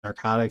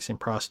narcotics and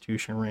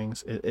prostitution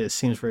rings. It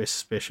seems very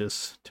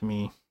suspicious to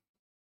me.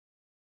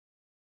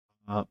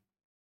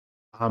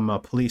 I'm a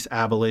police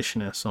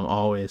abolitionist, so I'm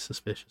always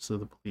suspicious of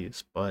the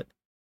police. But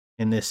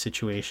in this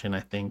situation,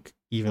 I think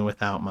even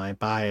without my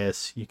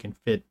bias, you can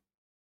fit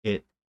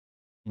it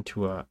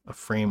into a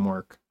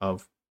framework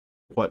of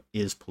what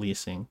is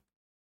policing.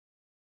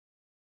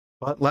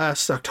 But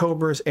last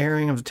October's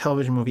airing of the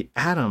television movie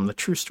Adam, the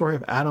true story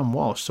of Adam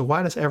Walsh. So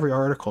why does every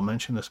article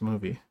mention this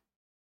movie?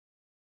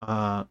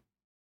 I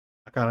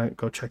gotta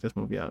go check this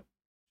movie out.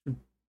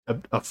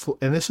 And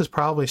this is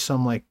probably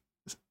some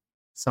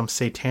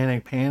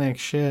satanic panic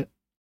shit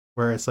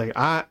where it's like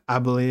I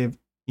believe,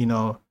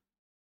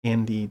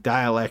 in the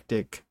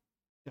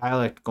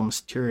dialectical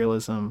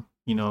materialism,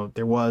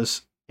 there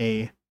was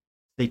a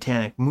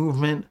satanic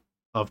movement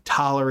of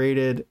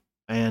tolerated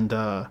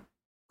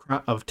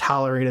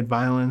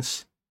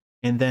violence,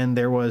 and then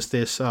there was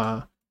this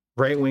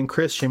right-wing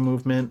Christian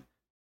movement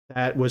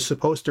that was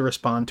supposed to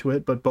respond to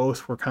it, but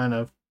both were kind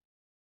of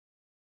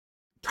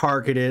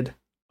targeted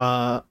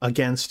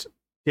against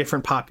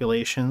different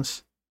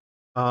populations.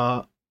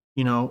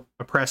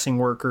 Oppressing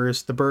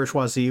workers. The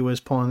bourgeoisie was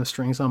pulling the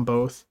strings on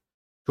both.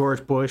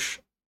 George Bush,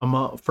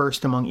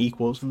 first among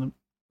equals, and the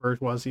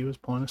bourgeoisie was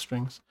pulling the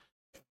strings.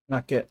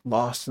 Not get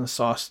lost in the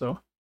sauce,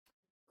 though.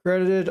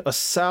 Credited a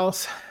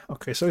South.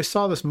 Okay, so he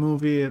saw this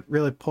movie. It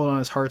really pulled on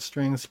his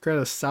heartstrings.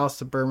 Credited a South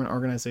suburban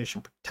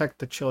organization, Protect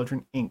the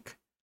Children, Inc.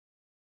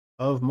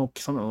 Something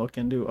to look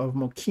into. Of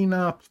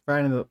Mokina,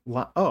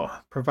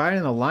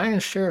 providing the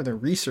lion's share of the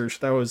research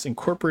that was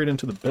incorporated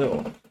into the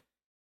bill.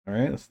 All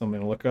right, that's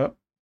something to look up.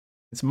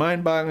 It's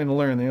mind-boggling to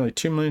learn that nearly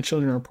 2 million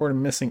children are reported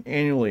missing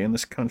annually in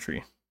this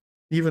country.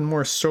 Even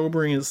more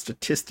sobering is the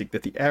statistic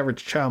that the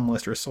average child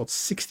molester assaults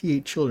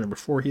 68 children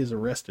before he is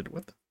arrested.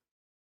 What the?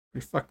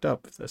 Pretty fucked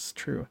up if that's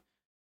true.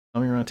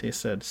 Amirante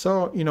said.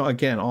 So,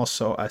 again,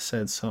 also I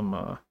said some,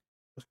 a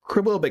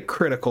little bit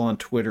critical on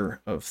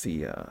Twitter of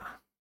the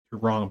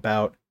Wrong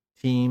About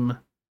team.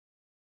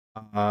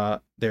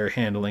 Their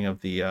handling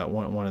of the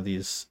one of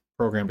these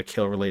program to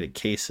kill related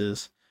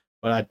cases.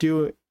 But I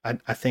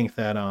think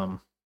that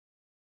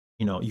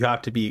you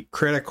have to be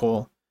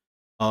critical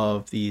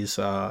of these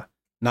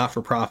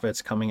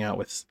not-for-profits coming out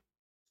with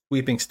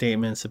sweeping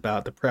statements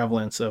about the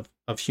prevalence of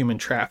human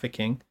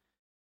trafficking,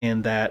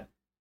 and that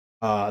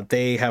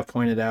they have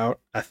pointed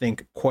out, I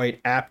think quite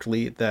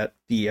aptly, that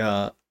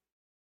the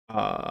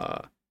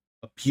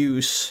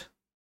abuse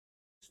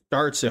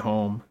starts at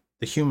home.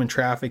 The human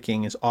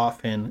trafficking is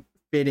often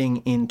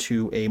fitting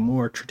into a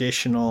more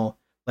traditional,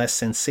 less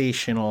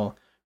sensational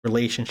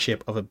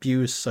relationship of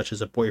abuse, such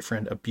as a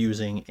boyfriend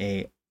abusing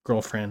a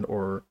girlfriend,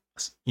 or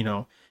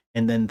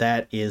and then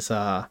that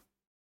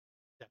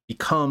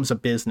becomes a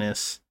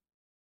business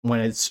when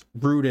it's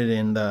rooted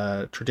in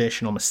the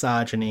traditional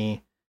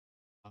misogyny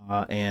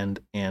and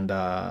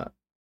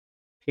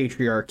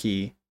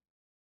patriarchy,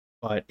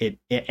 but it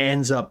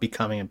ends up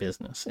becoming a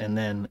business. And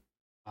then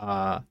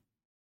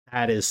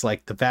that is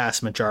like the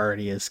vast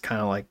majority is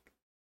kind of like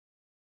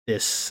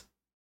this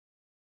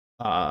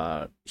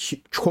quote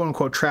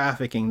unquote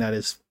trafficking that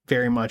is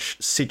very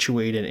much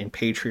situated in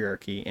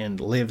patriarchy and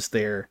lives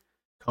there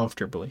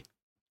comfortably.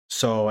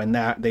 So, and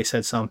that they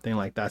said something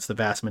like that's the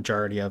vast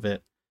majority of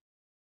it.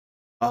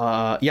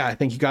 Yeah, I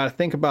think you got to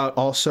think about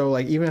also,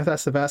 like, even if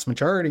that's the vast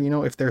majority, you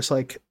know, if there's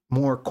like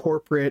more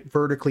corporate,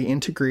 vertically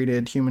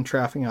integrated human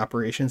trafficking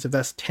operations, if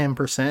that's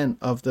 10%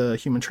 of the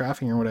human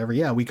trafficking or whatever,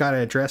 yeah, we got to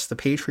address the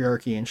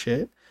patriarchy and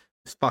shit.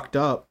 It's fucked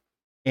up.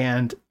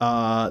 And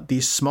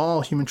these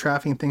small human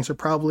trafficking things are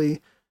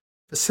probably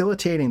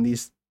facilitating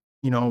these,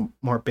 you know,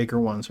 more bigger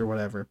ones or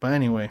whatever. But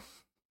anyway,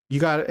 you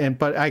got and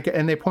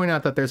they point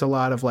out that there's a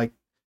lot of like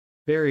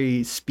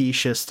very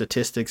specious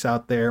statistics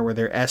out there where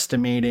they're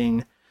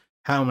estimating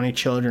how many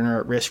children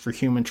are at risk for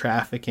human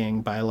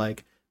trafficking by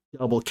like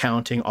double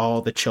counting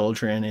all the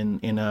children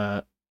in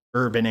a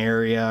urban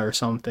area or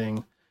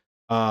something.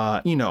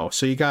 You know,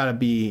 so you got to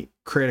be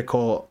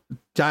critical,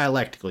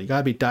 dialectical. You got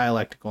to be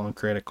dialectical and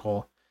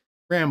critical.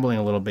 Rambling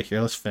a little bit here.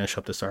 Let's finish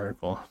up this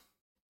article.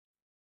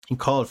 He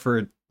called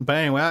for, but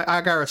anyway, I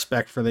got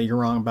respect for the "you're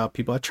wrong about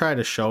people." I try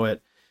to show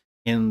it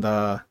in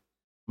my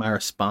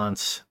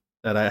response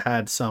that I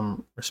had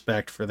some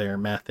respect for their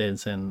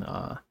methods and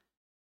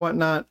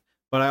whatnot,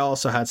 but I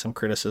also had some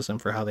criticism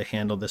for how they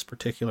handled this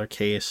particular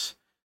case,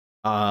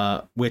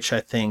 which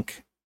I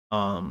think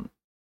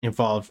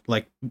involved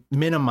like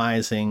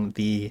minimizing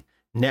the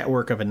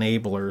network of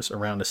enablers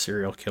around a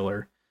serial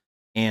killer.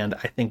 And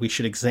I think we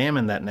should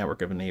examine that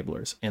network of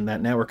enablers. And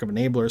that network of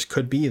enablers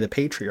could be the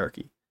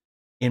patriarchy.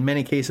 In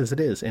many cases it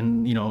is.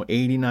 In, you know,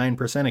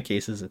 89% of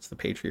cases it's the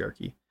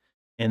patriarchy.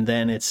 And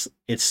then it's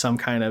some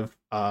kind of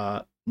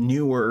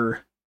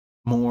newer,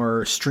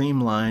 more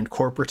streamlined,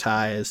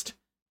 corporatized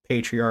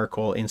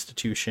patriarchal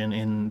institution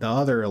in the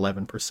other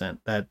 11%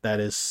 that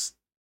is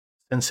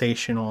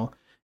sensational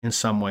in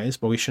some ways,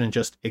 but we shouldn't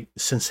just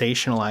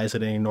sensationalize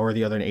it and ignore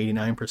the other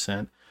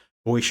 89%.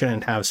 But we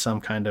shouldn't have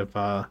some kind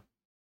of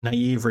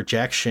naive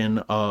rejection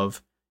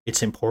of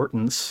its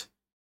importance.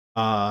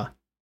 That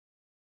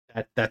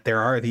there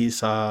are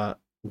these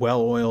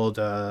well-oiled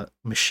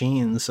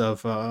machines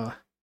of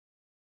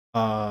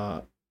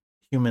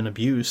human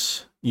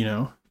abuse, you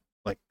know,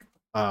 like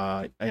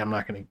I'm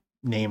not going to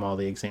name all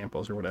the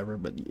examples or whatever,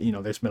 but you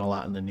know, there's been a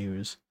lot in the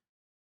news.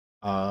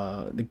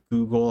 The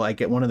Google, I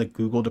get one of the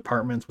Google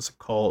departments was a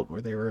cult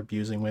where they were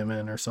abusing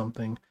women or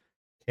something,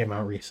 came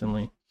out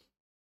recently.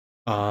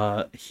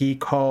 He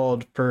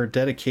called for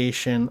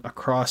dedication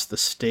across the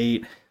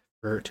state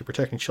to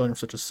protecting children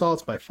from such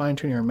assaults by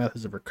fine-tuning our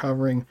methods of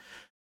recovering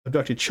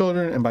abducted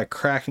children and by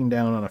cracking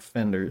down on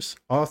offenders.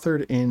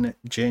 Authored in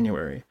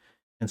January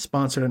and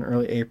sponsored in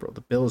early April,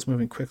 the bill is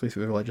moving quickly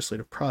through the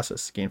legislative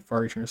process to gain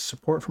far-reaching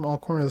support from all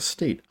corners of the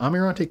state.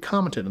 Amirante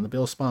commented on the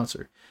bill's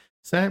sponsor,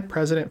 Senate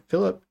President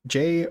Philip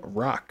J.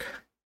 Rock,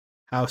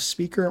 House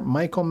Speaker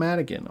Michael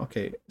Madigan.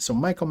 Okay, so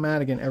Michael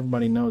Madigan,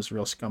 everybody knows,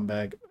 real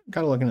scumbag.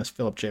 Gotta look in this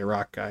Philip J.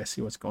 Rock guy,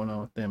 see what's going on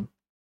with him.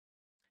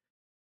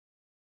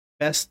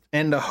 Best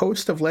and a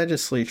host of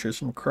legislatures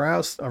from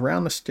across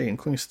around the state,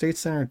 including State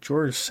Senator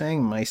George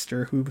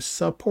Sangmeister, who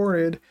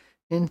supported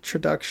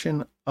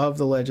introduction of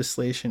the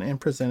legislation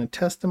and presented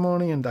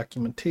testimony and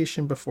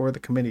documentation before the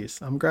committees.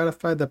 I'm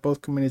gratified that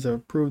both committees have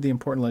approved the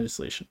important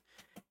legislation.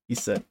 He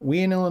said, we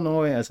in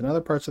Illinois, as in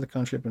other parts of the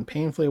country, have been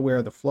painfully aware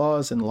of the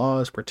flaws in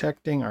laws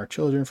protecting our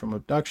children from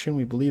abduction.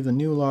 We believe the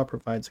new law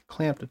provides a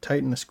clamp to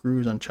tighten the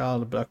screws on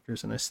child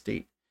abductors in the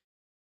state.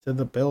 So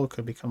the bill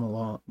could become a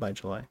law by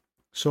July.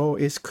 So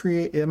it's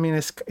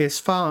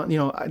found, you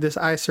know, this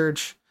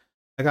iSearch,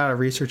 I got to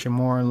research it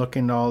more and look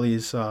into all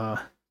these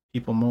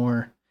people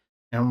more.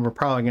 And we're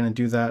probably going to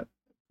do that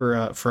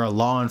for a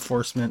law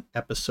enforcement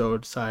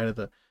episode side of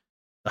the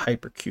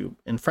hypercube.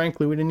 And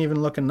frankly, we didn't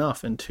even look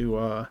enough into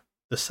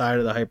the side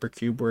of the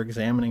hypercube we're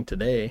examining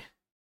today,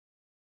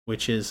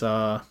 which is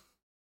the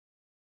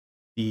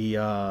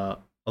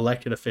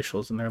elected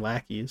officials and their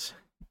lackeys.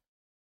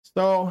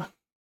 So,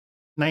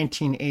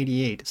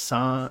 1988,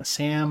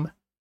 Sam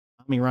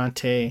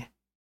Amirante,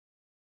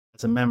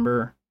 as a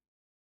member,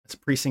 as a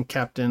precinct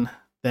captain,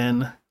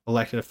 then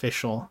elected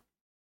official.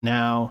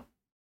 Now,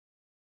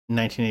 in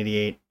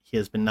 1988, he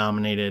has been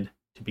nominated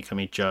to become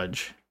a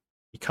judge.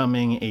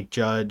 Becoming a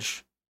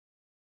judge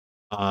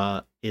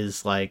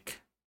is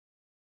like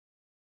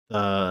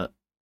the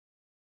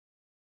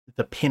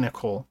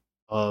pinnacle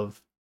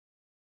of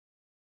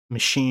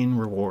machine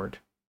reward,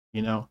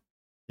 you know.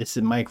 This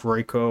is Mike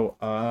Royko.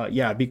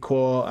 Yeah, it'd be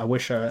cool. I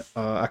wish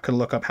I could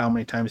look up how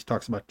many times he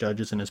talks about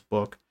judges in his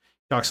book.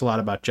 He talks a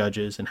lot about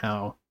judges and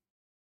how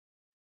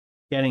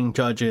getting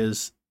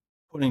judges,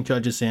 putting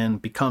judges in,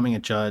 becoming a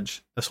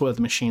judge, that's what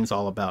the machine's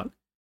all about.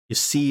 You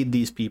seed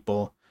these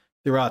people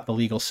throughout the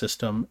legal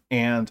system,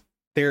 and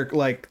they're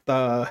like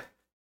the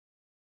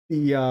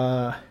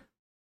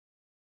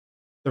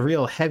the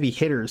real heavy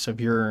hitters of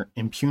your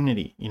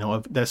impunity.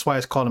 That's why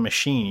it's called a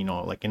machine.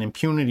 Like an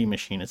impunity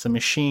machine. It's a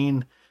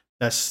machine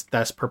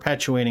that's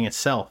perpetuating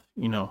itself.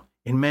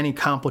 In many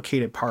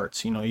complicated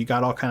parts. You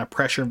got all kind of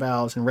pressure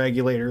valves and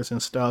regulators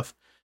and stuff,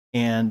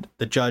 and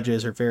the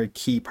judges are very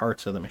key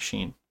parts of the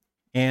machine.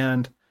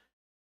 And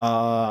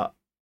sort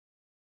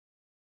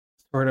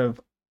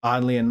of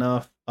oddly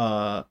enough,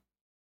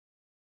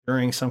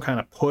 during some kind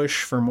of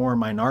push for more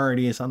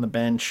minorities on the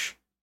bench,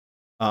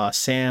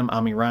 Sam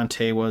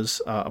Amirante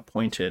was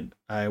appointed.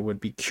 I would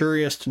be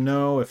curious to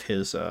know if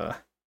his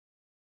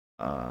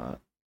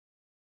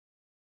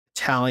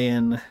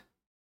Italian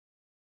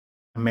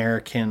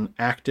American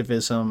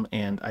activism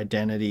and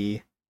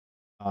identity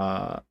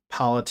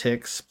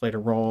politics played a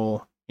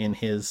role in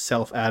his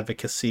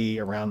self-advocacy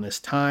around this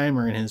time,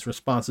 or in his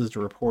responses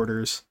to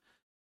reporters.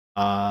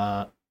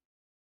 The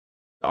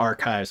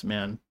archives,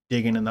 man,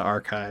 digging in the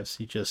archives,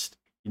 you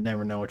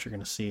never know what you're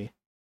going to see,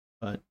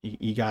 but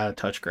you gotta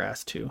touch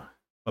grass too.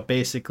 But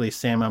basically,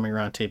 Sam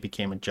Amirante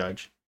became a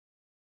judge,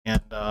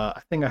 and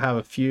I think I have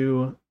a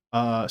few.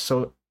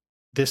 So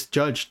this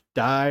judge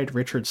died,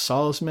 Richard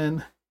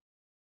Salzman,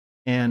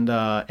 and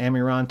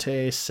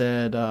Amirante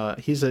said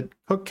he's a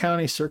Cook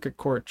County Circuit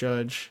Court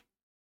judge,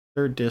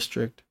 3rd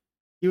District.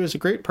 He was a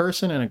great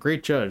person and a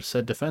great judge,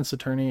 said defense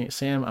attorney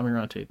Sam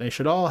Amirante. They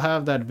should all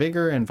have that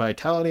vigor and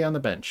vitality on the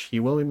bench. He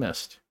will be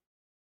missed.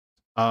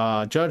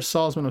 Judge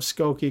Salzman of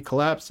Skokie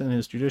collapsed in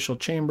his judicial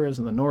chambers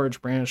in the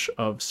Norwich branch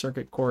of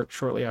Circuit Court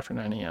shortly after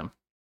 9 a.m.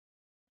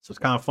 So it's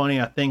kind of funny.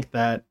 I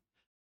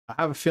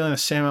have a feeling that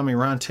Sam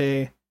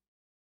Amirante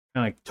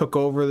kind of took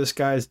over this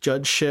guy's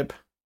judgeship.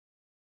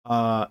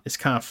 It's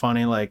kind of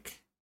funny,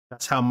 like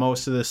that's how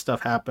most of this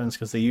stuff happens,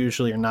 because they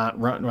usually are not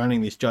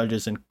running these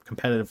judges in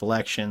competitive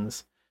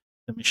elections.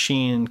 The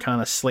machine kind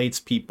of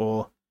slates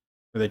people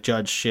for the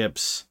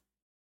judgeships,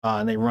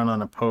 and they run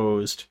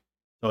unopposed.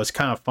 So it's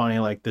kind of funny,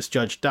 like this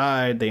judge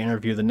died, they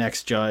interview the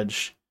next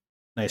judge.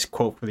 Nice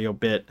quote for the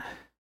obit.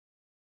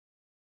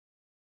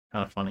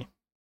 Kind of funny.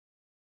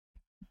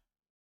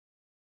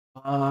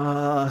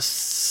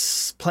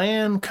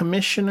 Plan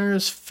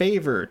commissioners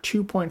favor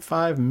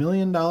 $2.5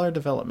 million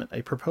development.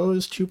 A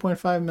proposed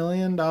 $2.5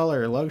 million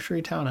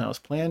luxury townhouse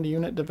planned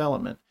unit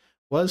development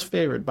was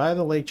favored by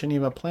the Lake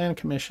Geneva Plan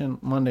Commission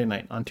Monday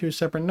night. On 2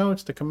 separate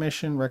notes, the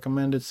commission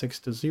recommended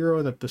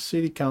 6-0 that the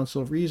city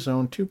council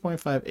rezone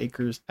 2.5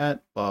 acres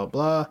at blah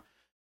blah.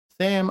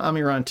 Sam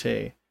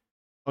Amirante.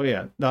 Oh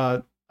yeah,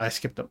 I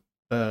skipped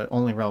the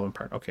only relevant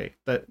part. Okay,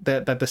 that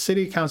the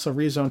city council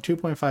rezone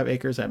 2.5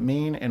 acres at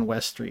Main and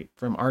West Street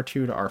from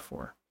R2 to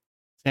R4.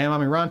 Sam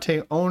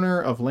Amirante,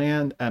 owner of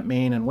land at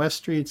Main and West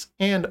Streets,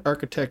 and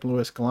architect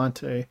Louis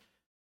Galante,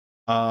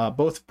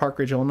 both Park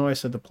Ridge, Illinois,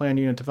 said the planned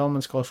unit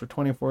developments calls for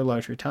 24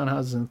 luxury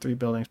townhouses and 3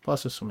 buildings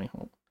plus a swimming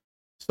hole.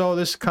 So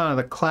this is kind of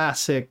the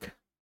classic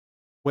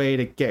way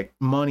to get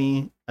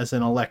money as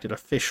an elected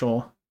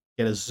official,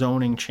 get a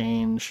zoning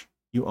change.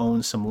 You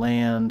own some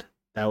land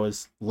that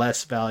was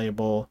less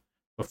valuable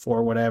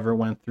before whatever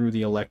went through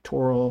the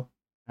electoral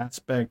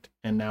aspect,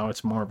 and now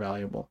it's more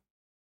valuable.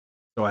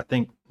 So I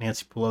think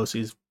Nancy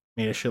Pelosi's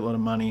made a shitload of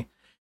money.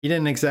 He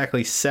didn't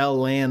exactly sell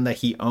land that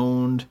he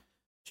owned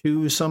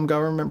to some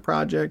government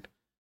project,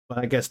 but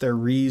I guess they're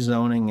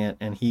rezoning it,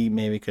 and he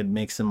maybe could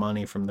make some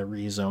money from the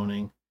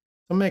rezoning.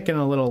 So making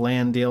a little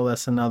land deal,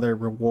 that's another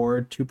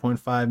reward,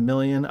 $2.5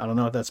 million. I don't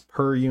know if that's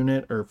per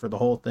unit or for the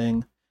whole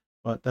thing,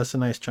 but that's a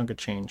nice chunk of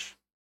change.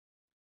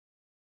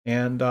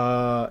 And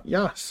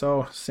yeah,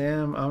 so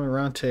Sam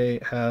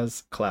Amirante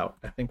has clout.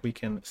 I think we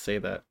can say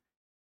that.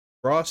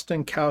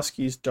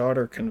 Rostenkowski's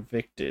daughter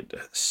convicted.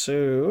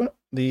 So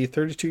the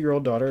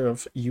 32-year-old daughter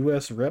of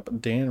U.S. Rep.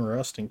 Dan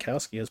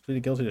Rostenkowski has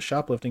pleaded guilty to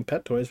shoplifting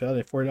pet toys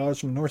valued at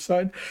 $40 from the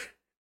Northside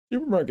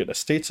Supermarket, a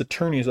state's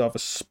attorney's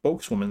office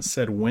spokeswoman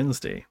said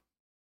Wednesday.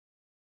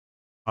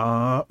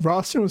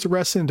 Roston was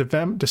arrested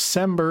in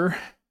December.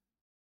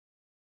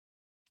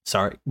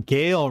 Sorry,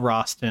 Gail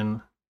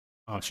Roston.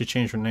 Oh, she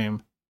changed her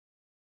name.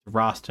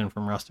 Roston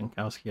from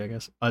Rostenkowski, I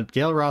guess.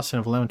 Gail Roston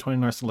of 1120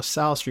 North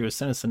LaSalle Street was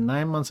sentenced to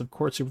 9 months of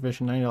court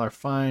supervision, $90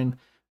 fine,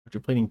 after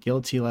pleading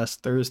guilty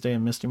last Thursday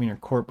in misdemeanor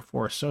court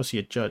before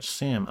Associate Judge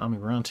Sam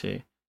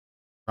Amirante.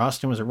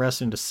 Roston was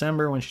arrested in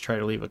December when she tried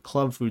to leave a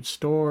club food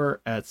store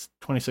at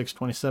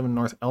 2627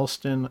 North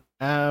Elston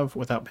Ave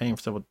without paying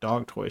for several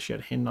dog toys she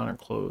had hidden on her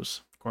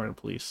clothes, according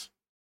to police.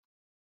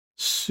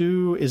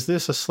 Sue, is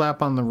this a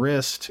slap on the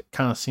wrist?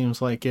 Kind of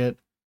seems like it.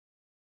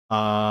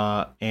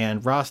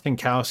 And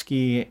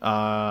Rostenkowski,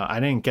 I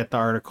didn't get the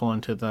article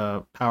into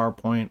the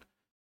PowerPoint,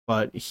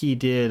 but he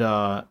did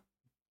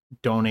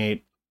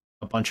donate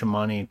a bunch of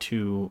money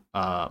to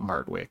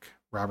Martwick,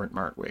 Robert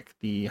Martwick,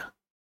 the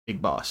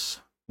big boss,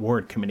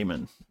 ward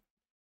committeeman.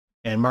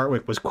 And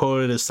Martwick was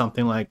quoted as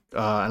something like,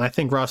 and I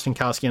think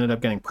Rostenkowski ended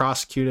up getting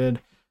prosecuted,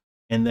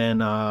 and then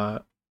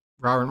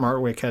Robert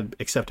Martwick had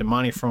accepted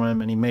money from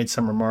him, and he made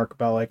some remark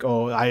about like,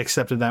 oh, I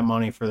accepted that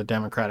money for the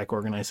Democratic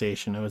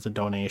organization. It was a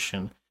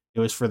donation. It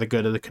was for the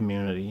good of the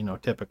community, you know,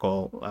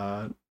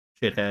 typical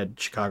shithead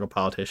Chicago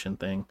politician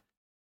thing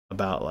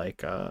about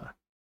like,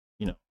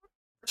 you know,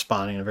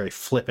 responding in a very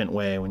flippant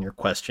way when you're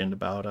questioned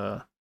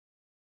about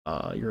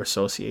your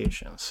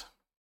associations.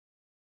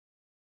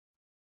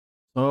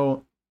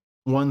 So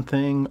one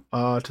thing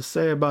to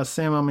say about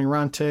Sam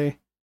Amirante,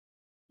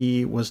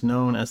 he was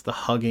known as the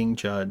hugging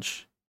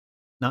judge.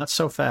 Not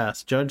so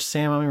fast. Judge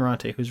Sam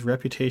Amirante, whose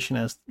reputation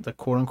as the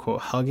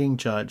quote-unquote hugging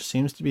judge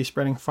seems to be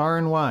spreading far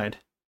and wide.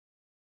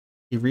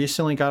 He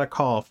recently got a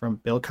call from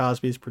Bill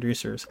Cosby's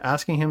producers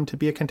asking him to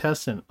be a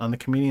contestant on the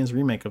comedian's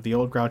remake of the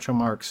old Groucho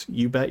Marx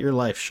You Bet Your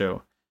Life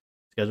show,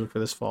 scheduled for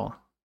this fall.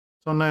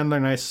 So another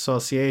nice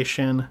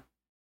association.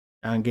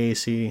 John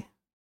Gacy,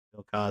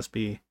 Bill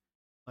Cosby.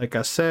 Like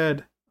I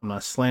said, I'm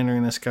not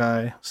slandering this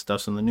guy.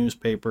 Stuff's in the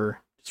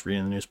newspaper. Just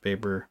reading the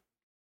newspaper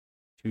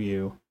to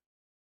you.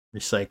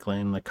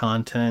 Recycling the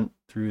content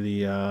through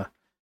the,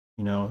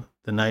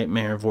 the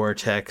nightmare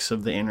vortex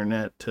of the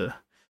internet to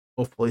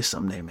hopefully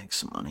someday make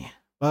some money.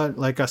 But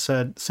like I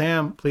said,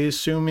 Sam, please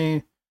sue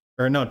me.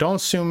 Or no,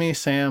 don't sue me,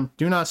 Sam.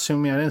 Do not sue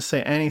me. I didn't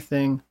say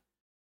anything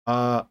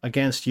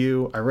against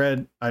you.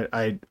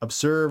 I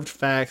observed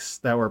facts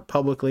that were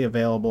publicly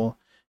available.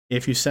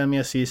 If you send me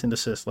a cease and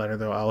desist letter,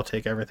 though, I will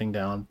take everything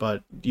down.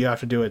 But you have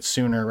to do it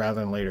sooner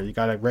rather than later. You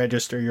got to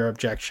register your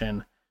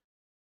objection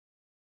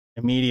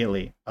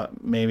immediately.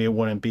 Maybe it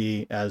wouldn't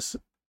be as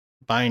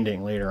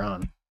binding later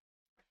on.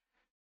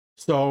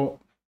 So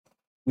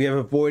we have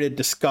avoided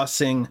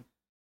discussing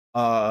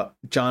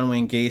John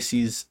Wayne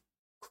Gacy's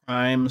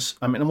crimes.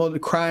 I mean, well, the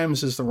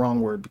crimes is the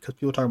wrong word because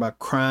people talk about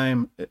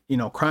crime.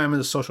 Crime is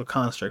a social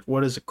construct.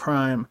 What is a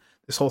crime?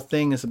 This whole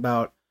thing is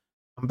about,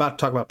 I'm about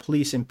to talk about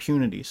police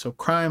impunity. So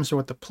crimes are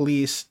what the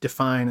police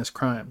define as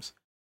crimes.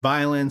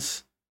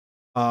 Violence,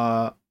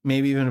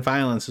 maybe even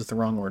violence is the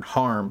wrong word.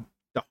 Harm.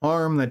 The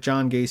harm that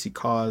John Gacy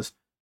caused,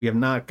 we have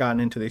not gotten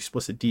into the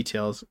explicit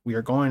details. We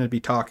are going to be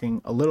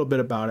talking a little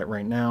bit about it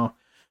right now.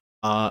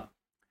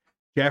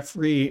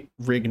 Jeffrey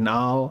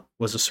Rignall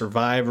was a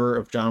survivor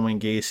of John Wayne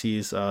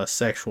Gacy's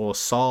sexual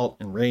assault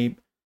and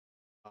rape.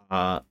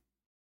 John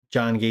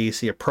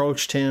Gacy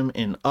approached him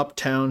in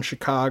uptown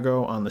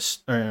Chicago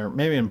or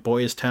maybe in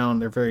Boys Town.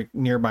 They're very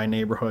nearby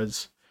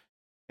neighborhoods.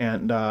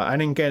 And I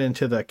didn't get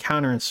into the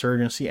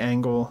counterinsurgency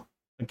angle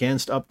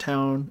against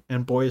uptown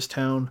and Boys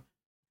Town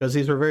because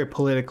these were very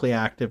politically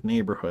active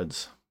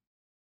neighborhoods,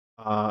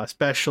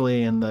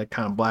 especially in the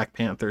kind of Black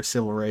Panther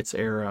civil rights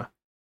era.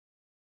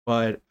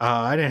 But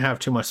I didn't have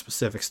too much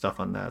specific stuff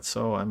on that.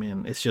 So I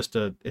mean, it's just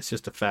a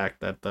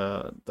fact that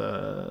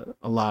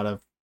a lot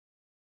of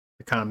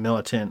the kind of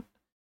militant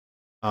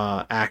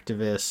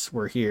activists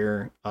were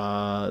here.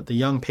 The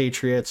Young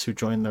Patriots who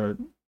joined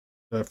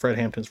the Fred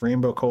Hampton's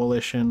Rainbow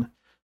Coalition,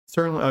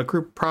 certainly a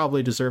group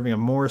probably deserving of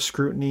more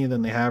scrutiny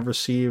than they have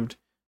received.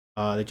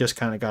 They just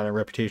kind of got a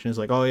reputation as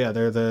like, oh yeah,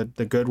 they're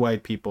the good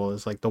white people.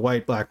 It's like the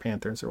white Black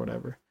Panthers or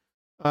whatever.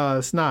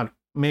 It's not.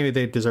 Maybe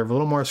they deserve a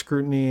little more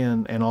scrutiny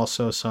and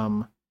also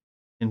some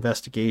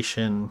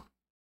investigation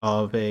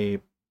of a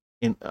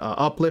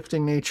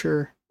uplifting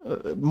nature.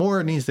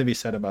 More needs to be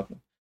said about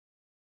them.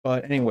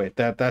 But anyway,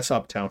 that's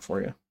uptown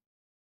for you.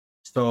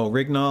 So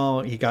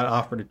Rignall, he got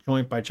offered a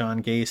joint by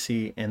John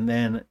Gacy, and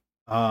then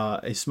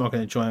he's smoking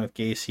a joint with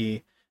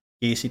Gacy.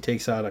 Gacy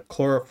takes out a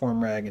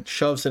chloroform rag and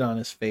shoves it on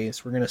his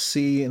face. We're going to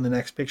see in the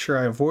next picture,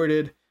 I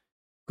avoided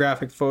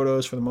graphic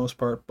photos for the most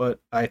part, but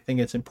I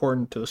think it's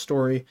important to the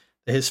story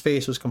that his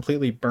face was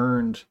completely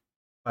burned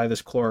by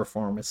this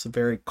chloroform. It's a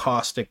very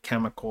caustic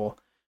chemical,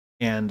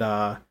 and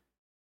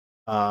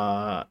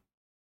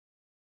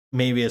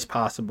maybe it's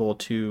possible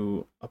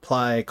to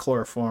apply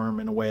chloroform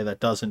in a way that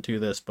doesn't do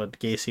this, but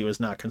Gacy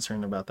was not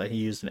concerned about that. He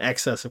used an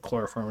excess of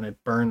chloroform and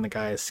it burned the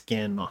guy's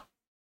skin.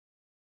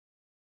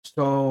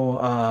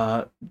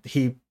 So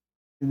he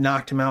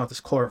knocked him out with this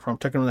chloroform,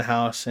 took him to the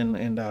house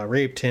and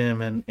raped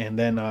him, and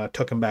then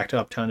took him back to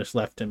uptown, just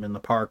left him in the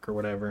park or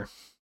whatever.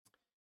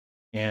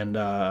 And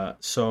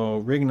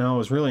so Rignall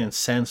was really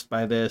incensed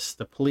by this.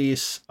 The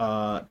police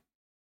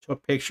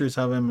took pictures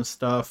of him and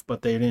stuff,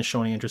 but they didn't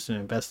show any interest in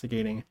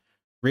investigating.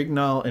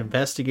 Rignall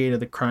investigated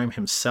the crime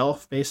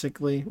himself,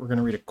 basically. We're going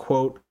to read a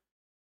quote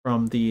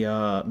from the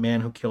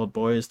Man Who Killed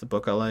Boys, the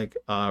book I like.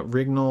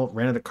 Rignall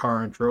rented a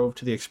car and drove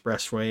to the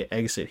expressway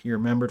exit he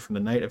remembered from the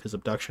night of his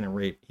abduction and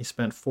rape. He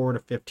spent 4 to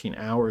 15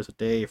 hours a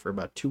day for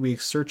about 2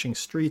 weeks searching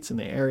streets in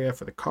the area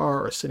for the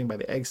car or sitting by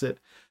the exit,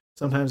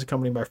 sometimes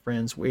accompanied by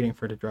friends waiting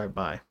for it to drive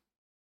by.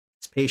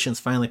 His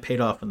patience finally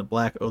paid off when the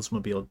black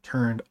Oldsmobile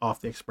turned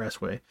off the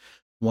expressway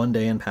one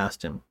day and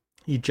passed him.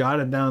 He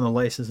jotted down the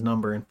license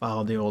number and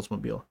followed the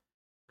Oldsmobile.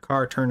 The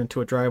car turned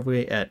into a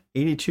driveway at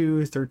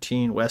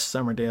 8213 West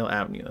Summerdale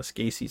Avenue. That's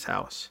Gacy's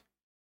house.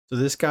 So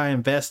this guy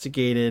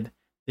investigated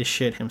this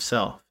shit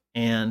himself.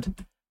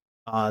 And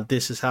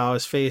this is how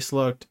his face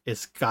looked.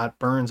 It's got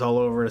burns all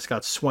over it. It's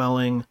got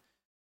swelling.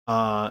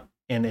 And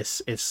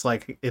it's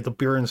like, the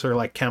burns are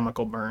like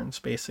chemical burns,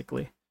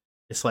 basically.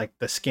 It's like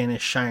the skin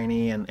is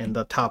shiny and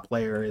the top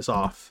layer is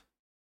off.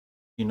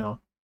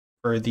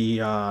 For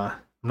the...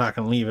 I'm not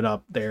going to leave it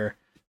up there,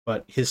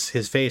 but his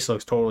face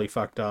looks totally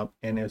fucked up,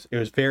 and it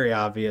was very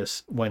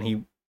obvious when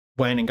he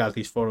went and got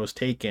these photos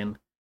taken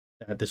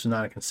that this was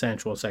not a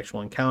consensual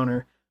sexual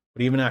encounter.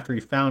 But even after he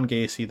found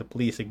Gacy, the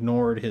police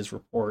ignored his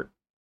report.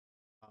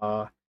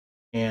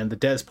 And the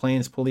Des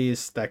Plaines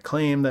police that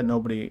claimed that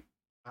nobody,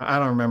 I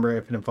don't remember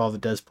if it involved the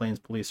Des Plaines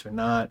police or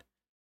not,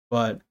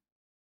 but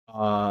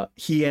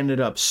he ended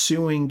up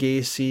suing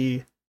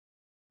Gacy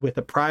with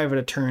a private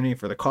attorney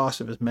for the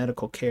cost of his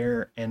medical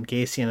care, and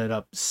Gacy ended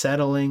up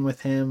settling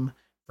with him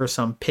for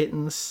some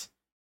pittance,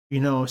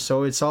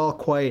 so it's all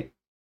quite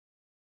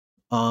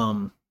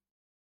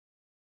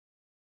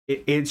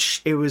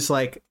it was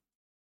like,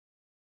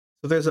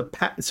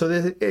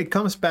 it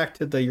comes back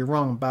to the you're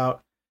wrong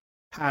about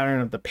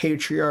pattern of the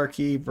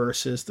patriarchy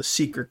versus the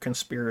secret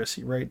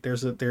conspiracy, right?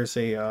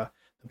 The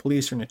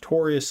police are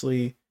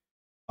notoriously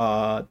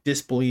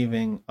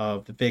disbelieving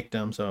of the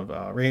victims of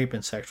rape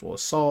and sexual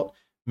assault,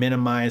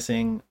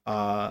 minimizing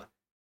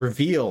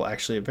Reveal,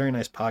 actually a very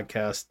nice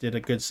podcast, did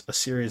a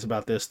series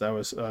about this that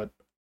was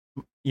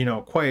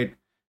quite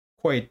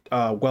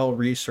well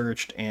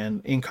researched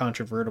and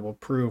incontrovertible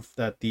proof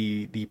that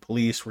the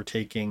police were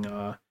taking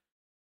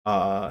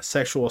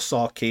sexual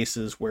assault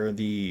cases where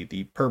the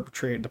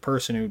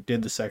person who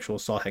did the sexual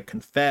assault had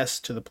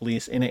confessed to the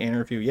police in an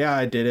interview. Yeah,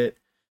 I did it.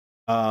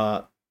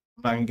 I'm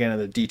not gonna get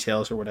into the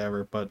details or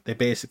whatever, but they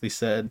basically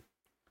said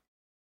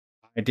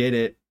I did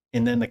it,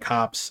 and then the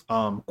cops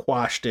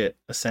quashed it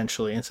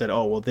essentially and said,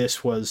 oh well,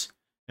 this was,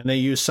 and they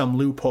used some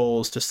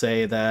loopholes to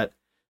say that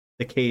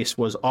the case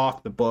was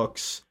off the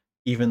books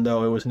even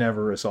though it was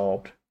never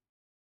resolved.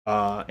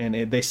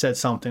 They said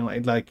something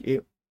like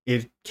it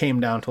came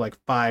down to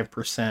like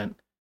 5%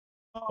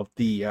 of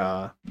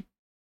the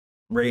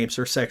rapes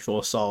or sexual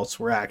assaults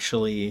were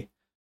actually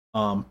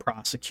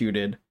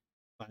prosecuted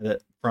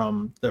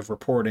from the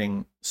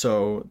reporting.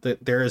 So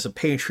there is a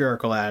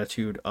patriarchal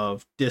attitude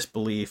of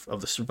disbelief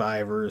of the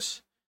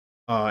survivors,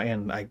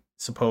 and I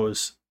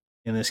suppose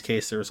in this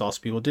case there was also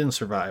people who didn't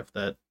survive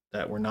that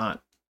were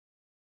not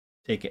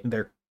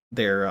taken,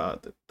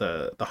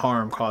 the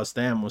harm caused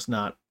them was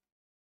not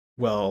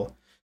well.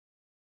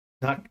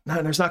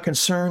 There's not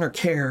concern or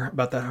care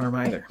about that harm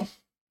either.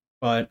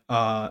 But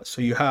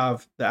so you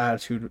have the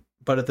attitude,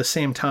 but at the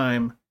same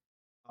time,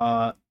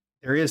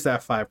 there is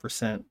that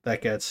 5%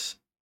 that gets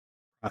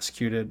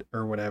prosecuted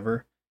or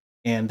whatever,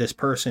 and this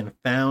person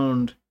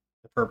found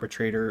the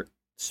perpetrator,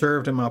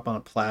 served him up on a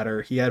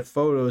platter. He had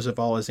photos of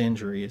all his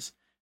injuries.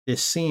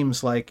 This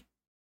seems like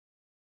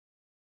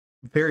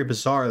very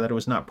bizarre that it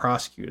was not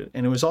prosecuted,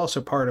 and it was also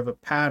part of a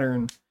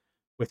pattern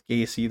with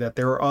Gacy that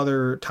there were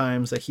other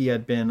times that he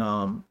had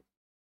been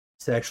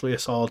sexually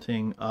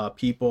assaulting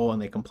people,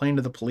 and they complained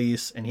to the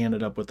police, and he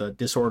ended up with a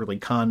disorderly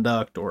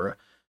conduct or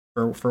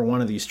for one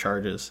of these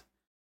charges.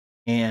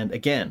 And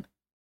again,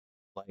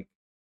 like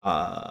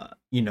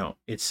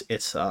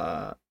it's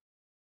an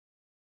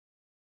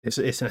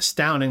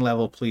astounding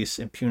level of police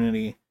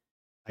impunity.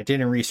 I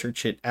didn't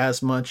research it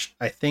as much.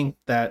 I think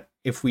that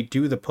if we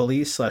do the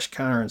police /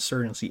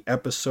 counterinsurgency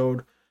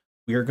episode,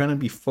 we are going to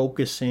be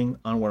focusing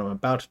on what I'm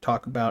about to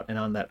talk about and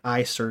on that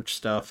iSearch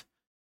stuff.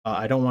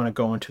 I don't want to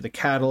go into the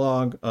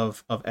catalog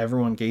of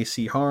everyone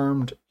Gacy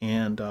harmed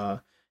and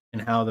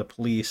how the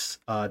police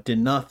did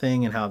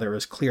nothing and how there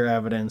was clear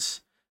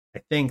evidence. I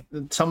think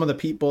some of the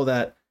people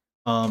that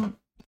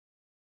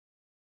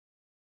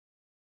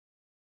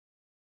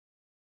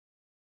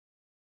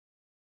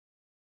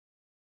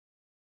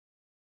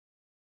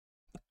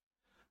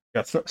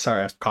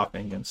sorry, I was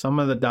coughing again. Some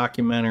of the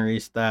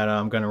documentaries that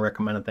I'm going to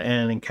recommend at the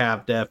end in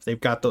Cav Def, they've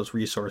got those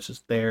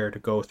resources there to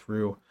go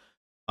through.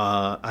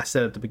 I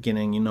said at the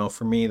beginning,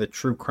 for me, the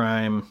true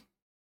crime,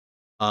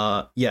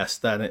 yes,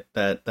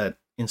 that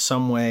in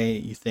some way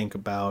you think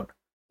about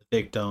the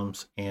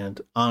victims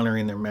and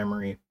honoring their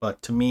memory,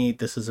 but to me,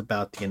 this is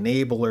about the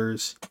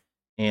enablers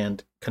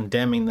and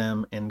condemning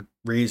them and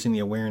raising the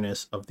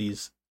awareness of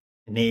these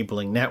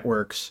enabling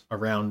networks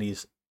around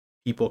these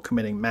people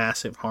committing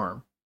massive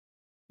harm.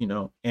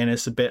 And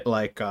it's a bit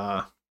like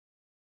I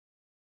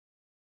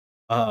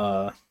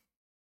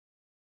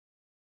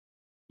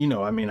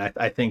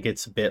think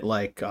it's a bit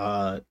like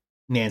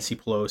Nancy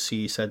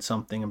Pelosi said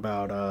something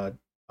about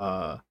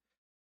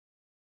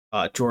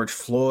George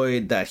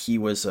Floyd, that he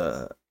was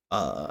a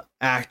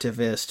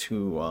activist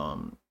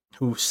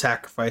who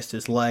sacrificed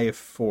his life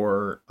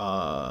for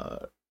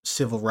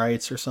civil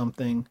rights or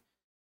something,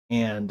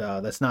 and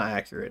that's not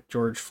accurate.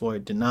 George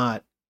Floyd did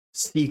not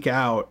seek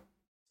out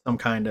some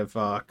kind of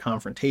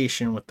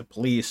confrontation with the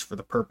police for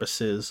the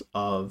purposes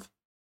of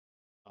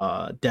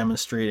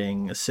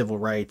demonstrating a civil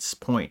rights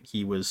point.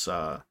 He was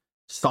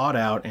sought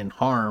out and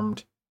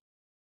harmed,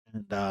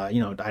 and I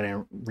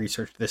didn't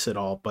research this at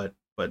all, but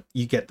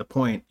you get the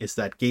point. Is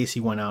that Gacy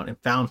went out and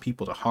found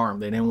people to harm.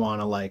 They didn't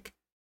want to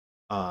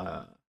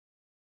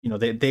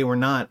they were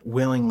not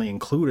willingly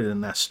included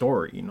in that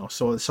story.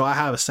 So I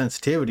have a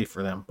sensitivity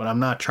for them, but I'm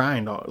not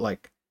trying to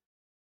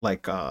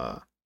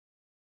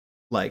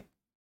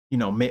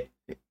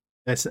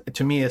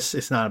to me,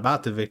 it's not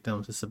about the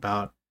victims. It's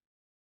about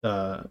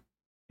and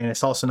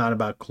it's also not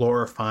about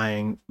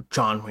glorifying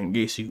John Wayne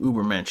Gacy,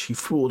 Ubermensch. He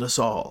fooled us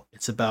all.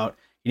 It's about,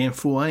 he didn't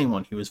fool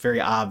anyone. He was very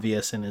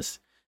obvious in his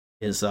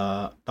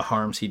the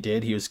harms he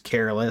did. He was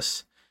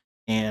careless,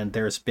 and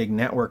there's a big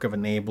network of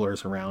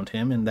enablers around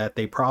him, and that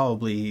they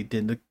probably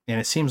did, and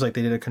it seems like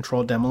they did a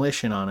controlled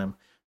demolition on him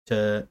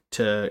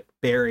to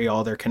bury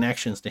all their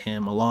connections to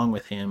him along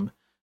with him,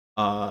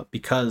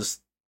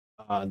 because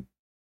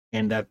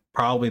and that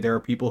probably there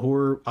are people who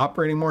were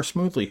operating more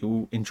smoothly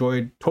who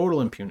enjoyed total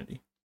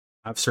impunity.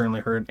 I've certainly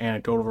heard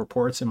anecdotal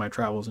reports in my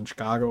travels in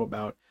Chicago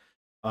about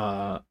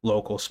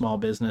local small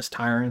business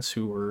tyrants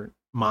who were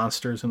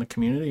monsters in the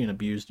community and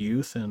abused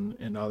youth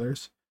and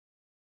others.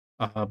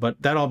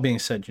 But that all being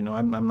said,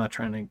 I'm not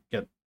trying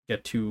to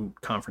get too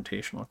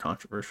confrontational or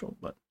controversial,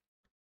 but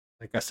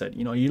like I said,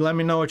 you let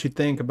me know what you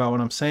think about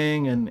what I'm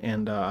saying,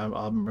 and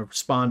I'll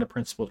respond to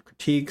principled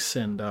critiques,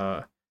 and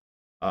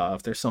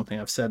if there's something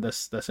I've said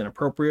that's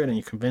inappropriate and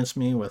you convince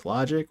me with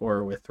logic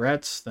or with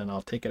threats, then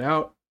I'll take it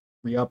out,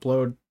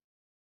 re-upload.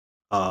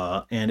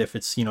 And if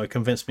it's,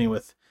 convince me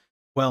with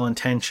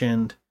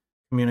well-intentioned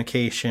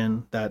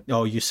communication that,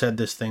 oh, you said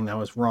this thing that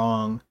was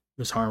wrong,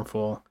 it was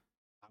harmful,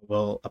 I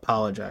will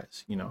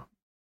apologize. You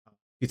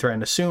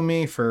threaten to sue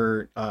me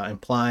for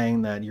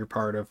implying that you're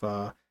part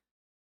of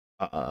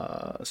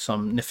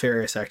some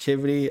nefarious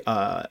activity,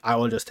 I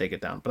will just take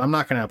it down. But I'm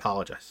not going to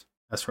apologize.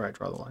 That's where I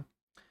draw the line.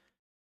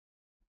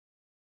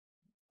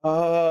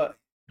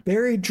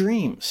 Buried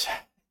Dreams.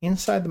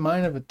 Inside the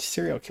Mind of a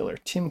Serial Killer,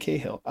 Tim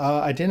Cahill.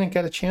 I didn't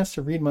get a chance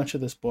to read much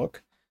of this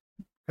book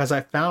because I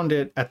found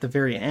it at the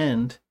very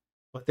end,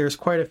 but there's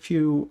quite a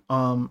few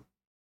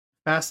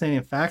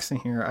fascinating facts in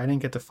here I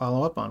didn't get to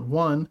follow up on.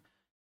 One,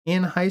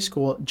 in high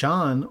school,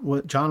 John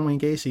Wayne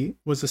Gacy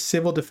was a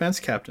civil defense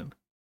captain.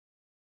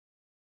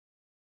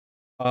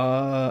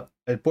 A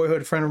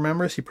boyhood friend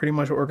remembers he pretty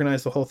much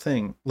organized the whole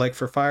thing, like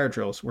for fire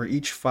drills, where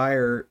each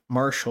fire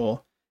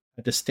marshal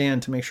had to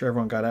stand to make sure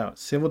everyone got out.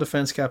 Civil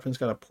defense captains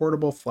got a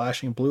portable,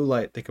 flashing blue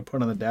light they could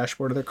put on the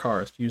dashboard of their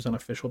cars to use on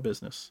official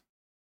business.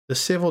 The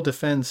civil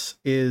defense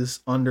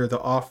is under the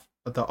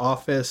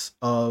Office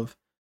of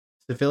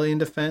Civilian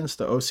Defense,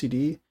 the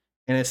OCD,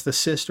 and it's the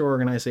sister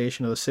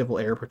organization of the Civil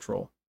Air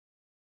Patrol.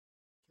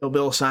 Kill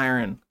Bill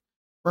Siren.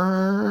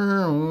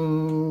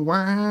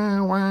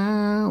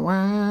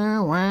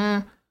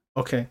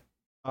 Okay.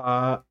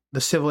 The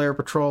Civil Air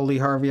Patrol, Lee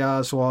Harvey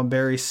Oswald,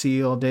 Barry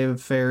Seal, David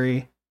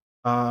Ferry.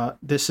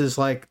 This is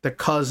like the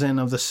cousin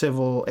of the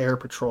Civil Air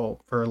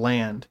Patrol for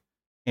land.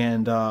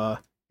 And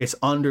it's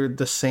under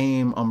the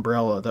same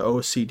umbrella, the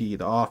OCD,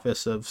 the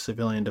Office of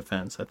Civilian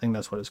Defense. I think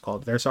that's what it's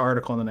called. There's an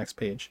article on the next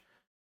page.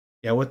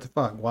 Yeah, what the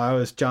fuck? Why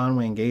was John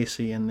Wayne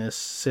Gacy in this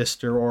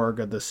sister org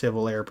of the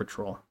Civil Air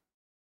Patrol?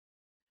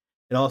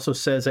 It also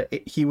says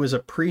that he was a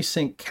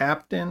precinct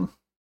captain,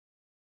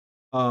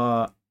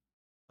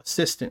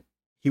 assistant.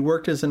 He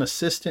worked as an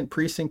assistant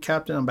precinct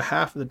captain on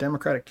behalf of the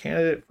Democratic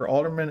candidate for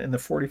alderman in the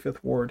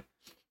 45th Ward.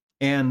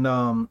 And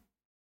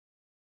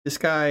this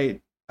guy,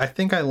 I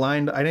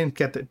didn't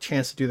get the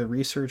chance to do the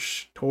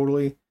research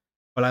totally,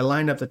 but I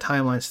lined up the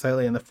timeline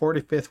slightly. And the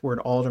 45th Ward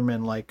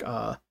alderman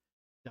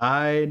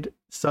died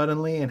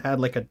suddenly and had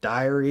like a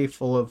diary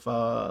full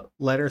of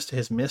letters to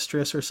his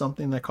mistress or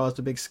something that caused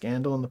a big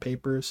scandal in the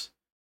papers.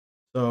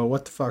 So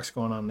what the fuck's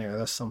going on there?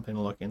 That's something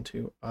to look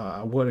into.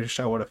 I would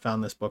have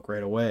found this book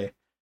right away.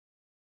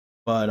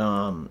 But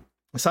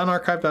it's on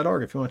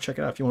archive.org if you want to check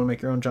it out. If you want to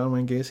make your own John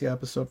Wayne Gacy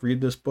episode,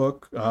 read this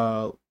book,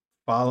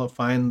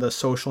 find the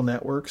social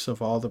networks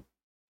of all the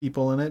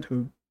people in it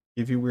who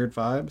give you weird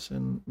vibes,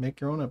 and make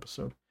your own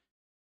episode.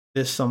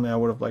 This is something I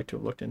would have liked to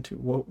have looked into.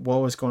 What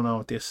was going on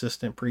with the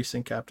assistant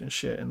precinct captain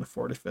shit in the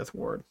 45th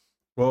Ward?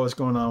 What was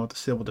going on with the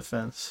civil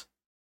defense?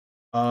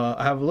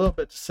 I have a little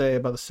bit to say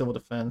about the civil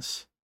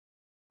defense.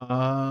 This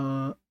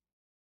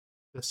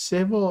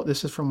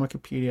is from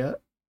Wikipedia.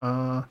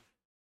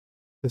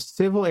 The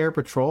Civil Air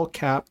Patrol,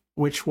 CAP,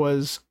 which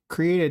was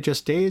created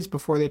just days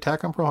before the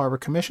attack on Pearl Harbor,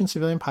 commissioned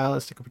civilian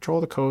pilots to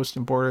patrol the coast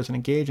and borders and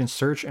engage in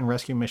search and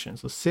rescue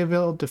missions. The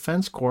Civil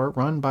Defense Corps,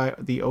 run by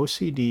the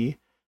OCD,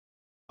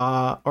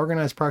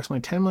 organized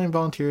approximately 10 million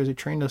volunteers who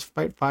trained to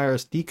fight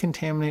fires,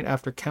 decontaminate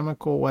after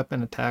chemical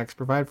weapon attacks,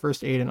 provide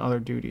first aid, and other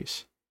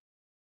duties.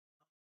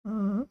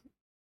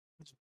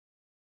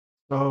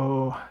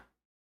 So,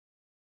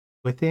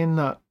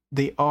 within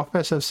the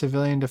Office of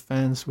Civilian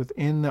Defense,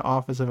 within the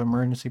Office of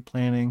Emergency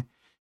Planning,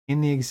 in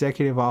the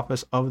Executive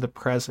Office of the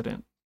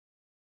President.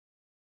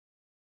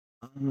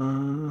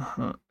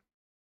 The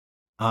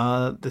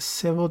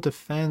civil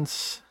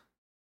defense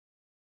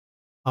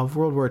of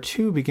World War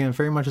II began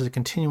very much as a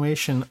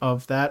continuation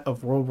of that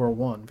of World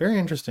War I. Very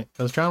interesting,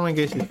 because John Wayne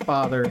Gacy's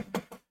father,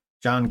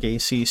 John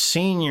Gacy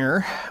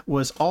Sr.,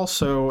 was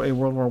also a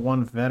World War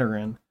I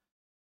veteran,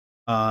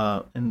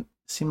 and it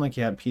seemed like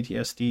he had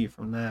PTSD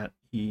from that.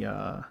 He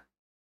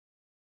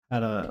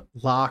had a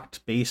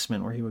locked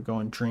basement where he would go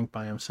and drink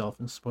by himself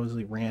and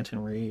supposedly rant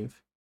and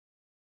rave.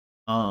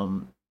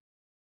 I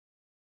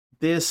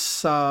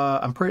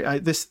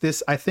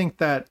think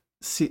that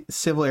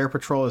Civil Air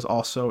Patrol is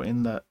also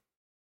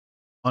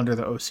under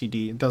the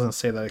OCD. It doesn't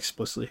say that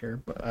explicitly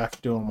here, but I have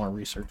to do a little more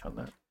research on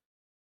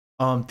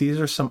that. These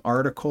are some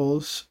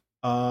articles.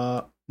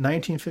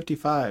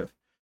 1955.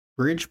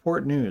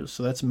 Bridgeport News.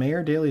 So that's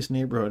Mayor Daley's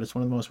neighborhood. It's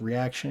one of the most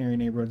reactionary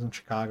neighborhoods in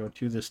Chicago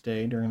to this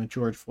day. During the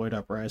George Floyd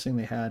uprising,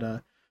 they had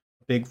a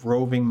big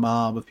roving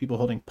mob of people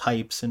holding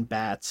pipes and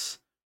bats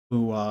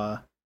who I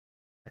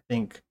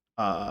think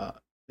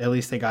at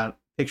least they got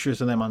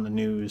pictures of them on the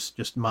news,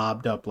 just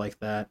mobbed up like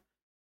that.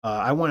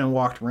 I went and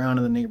walked around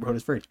in the neighborhood.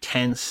 It's very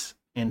tense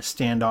and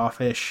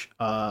standoffish.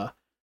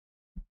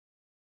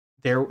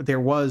 There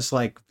was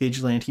like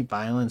vigilante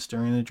violence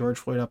during the George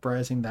Floyd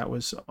uprising that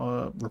was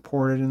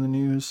reported in the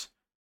news.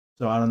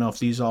 So I don't know if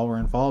these all were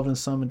involved in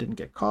some and didn't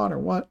get caught or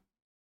what.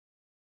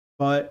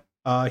 But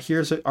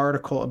here's an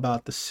article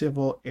about the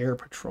Civil Air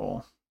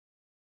Patrol.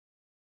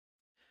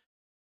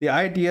 The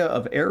idea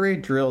of air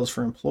raid drills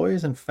for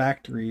employees in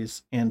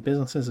factories and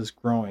businesses is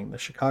growing, the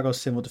Chicago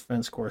Civil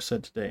Defense Corps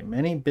said today.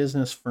 Many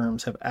business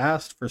firms have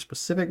asked for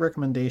specific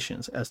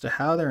recommendations as to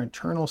how their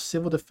internal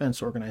civil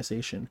defense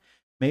organization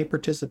may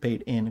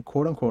participate in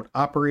quote-unquote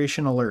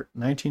Operation Alert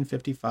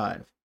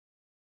 1955.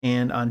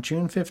 And on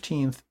June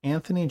 15th,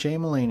 Anthony J.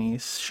 Mulaney,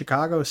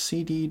 Chicago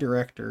CD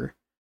director,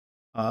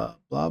 blah,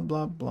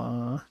 blah,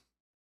 blah.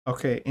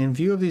 Okay, in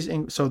view of these,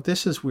 so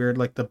this is weird,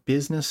 like the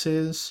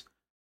businesses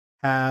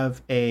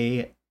have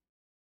a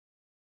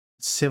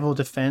civil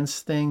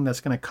defense thing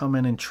that's going to come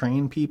in and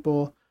train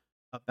people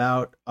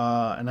about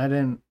and I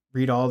didn't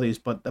read all these,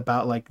 but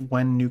about like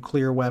when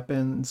nuclear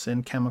weapons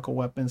and chemical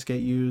weapons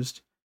get used.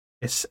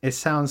 It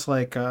sounds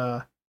like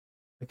a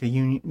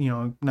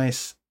union,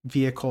 nice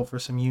vehicle for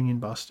some union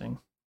busting.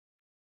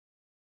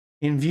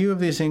 In view of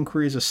these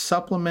inquiries, a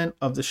supplement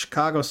of the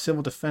Chicago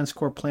Civil Defense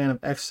Corps plan of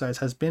exercise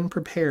has been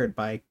prepared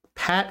by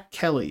Pat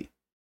Kelly,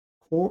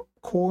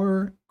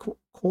 Corps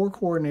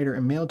coordinator,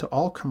 and mailed to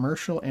all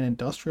commercial and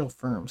industrial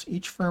firms.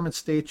 Each firm and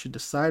state should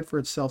decide for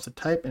itself the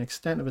type and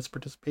extent of its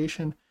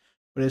participation,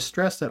 but it is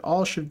stressed that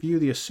all should view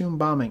the assumed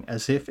bombing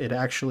as if it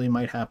actually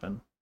might happen.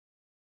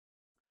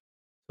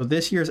 So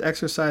this year's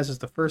exercise is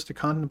the first to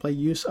contemplate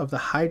use of the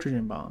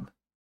hydrogen bomb.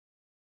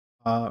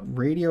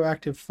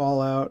 Radioactive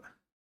fallout.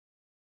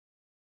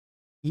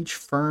 Each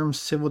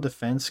firm's civil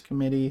defense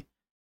committee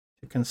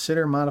to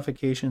consider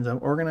modifications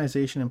of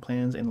organization and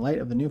plans in light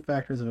of the new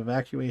factors of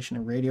evacuation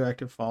and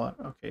radioactive fallout.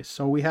 Okay,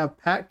 so we have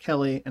Pat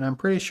Kelly, and I'm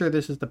pretty sure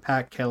this is the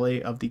Pat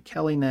Kelly of the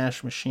Kelly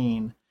Nash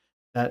machine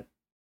that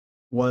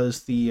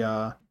was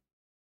the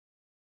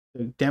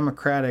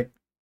Democratic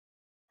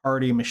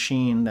Party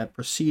machine that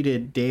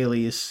preceded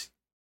Daley's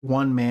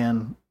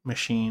one-man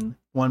machine,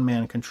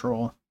 one-man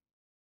control.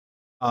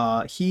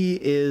 He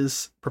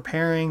is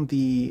preparing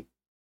the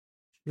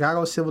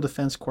Chicago Civil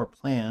Defense Corps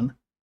plan,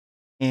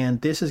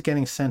 and this is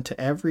getting sent to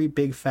every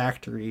big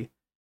factory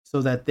so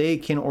that they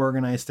can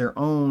organize their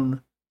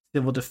own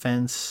civil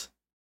defense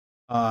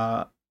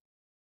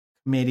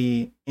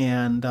committee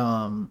and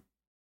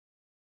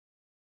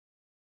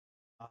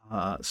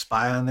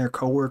spy on their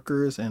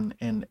coworkers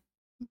and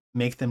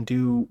make them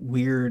do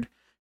weird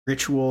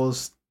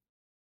rituals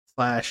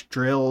 /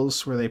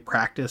 drills where they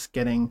practice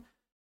getting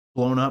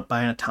blown up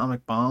by an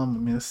atomic bomb. I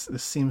mean,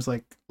 this seems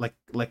like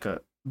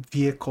a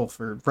vehicle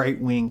for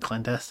right-wing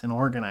clandestine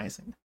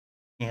organizing.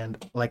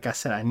 And like I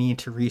said, I need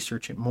to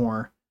research it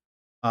more.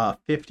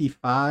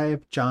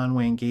 55, John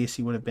Wayne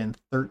Gacy would have been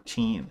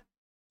 13.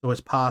 So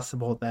it's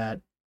possible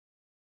that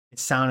it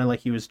sounded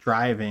like he was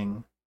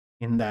driving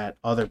in that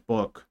other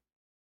book.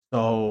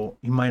 So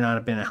he might not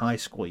have been in high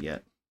school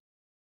yet.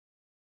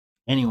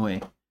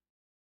 Anyway,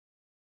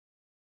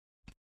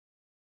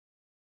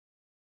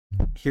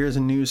 here's a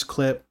news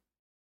clip.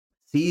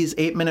 Sees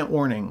 8-minute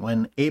warning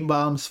when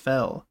A-bombs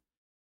fall.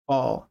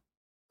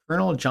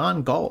 Colonel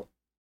John Galt.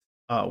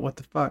 What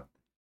the fuck?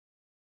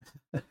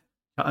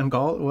 John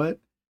Galt, what?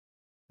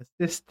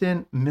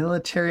 Assistant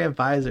military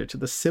advisor to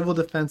the Civil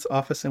Defense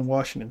Office in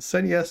Washington,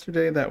 said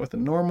yesterday that with the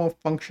normal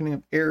functioning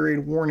of air raid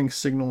warning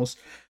signals,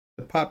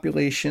 the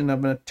population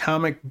of an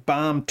atomic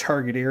bomb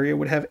target area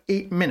would have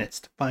 8 minutes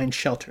to find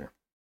shelter.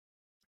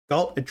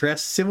 Galt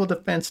addressed civil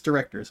defense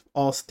directors of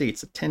all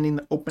states attending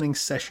the opening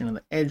session of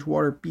the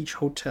Edgewater Beach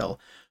Hotel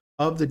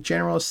of the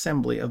General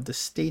Assembly of the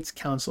States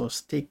Council of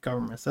State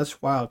Governments.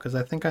 That's wild, because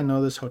I think I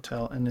know this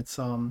hotel, and it's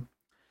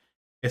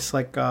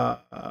like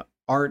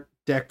Art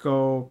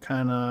Deco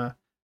kind of,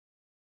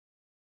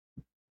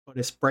 but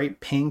it's bright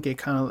pink.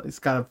 It's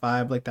got a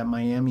vibe like that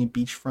Miami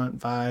beachfront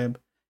vibe.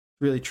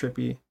 Really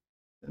trippy.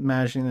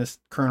 Imagining this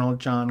Colonel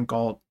John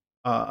Galt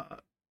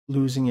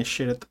losing his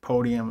shit at the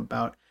podium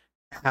about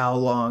how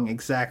long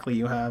exactly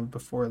you have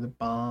before the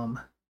bomb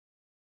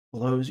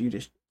blows you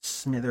to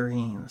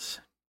smithereens.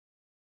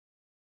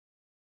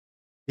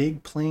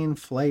 Big plane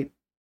flight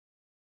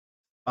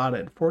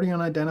spotted. 40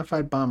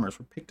 unidentified bombers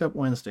were picked up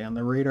Wednesday on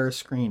the radar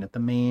screen at the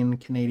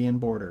Maine-Canadian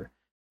border,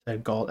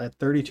 said Galt at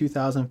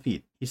 32,000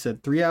 feet. He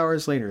said 3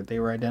 hours later they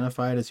were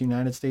identified as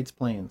United States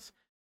planes.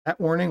 That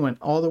warning went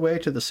all the way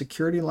to the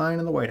security line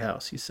in the White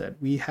House, he said.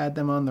 We had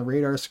them on the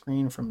radar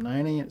screen from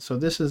 9 a.m. So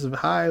this is a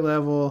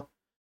high-level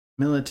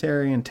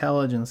military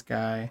intelligence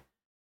guy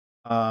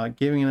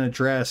giving an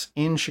address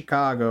in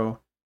Chicago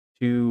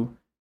to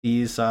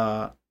these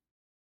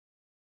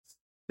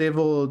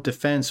civil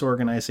defense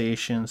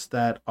organizations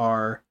that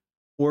are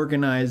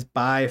organized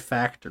by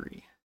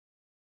factory.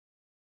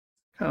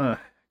 Kind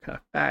of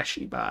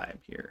fashy vibe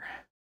here.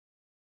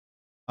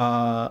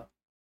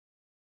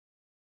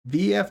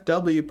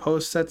 VFW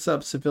post sets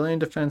up civilian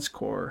defense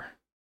corps.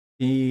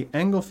 The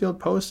Englefield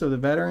post of the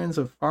Veterans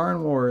of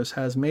Foreign Wars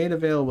has made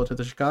available to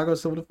the Chicago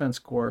Civil Defense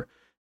Corps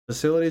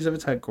facilities of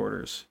its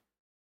headquarters.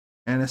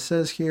 And it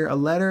says here, a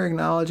letter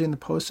acknowledging the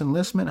post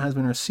enlistment has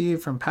been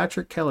received from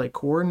Patrick Kelly,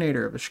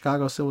 coordinator of the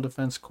Chicago Civil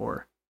Defense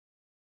Corps.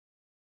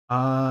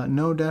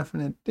 No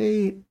definite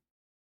date.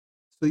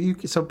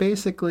 So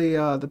basically,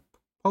 the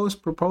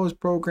proposed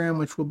program,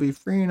 which will be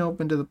free and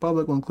open to the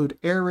public, will include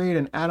air raid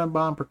and atom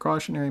bomb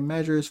precautionary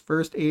measures,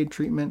 first aid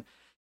treatment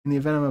in the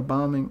event of a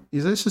bombing.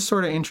 This is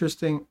sort of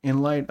interesting in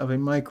light of a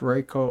Mike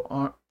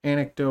Royko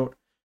anecdote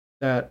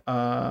that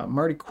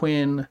Marty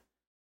Quinn,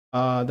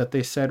 that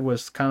they said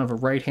was kind of a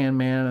right-hand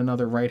man,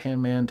 another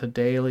right-hand man to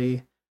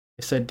Daly.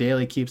 They said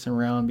Daly keeps him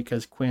around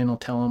because Quinn will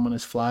tell him when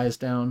his fly is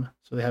down.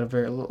 So they had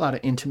a lot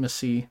of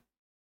intimacy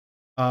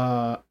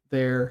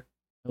there,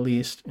 at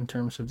least in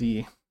terms of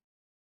the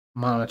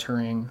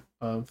monitoring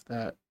of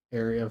that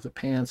area of the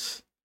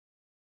pants.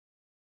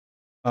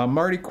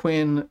 Marty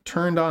Quinn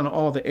turned on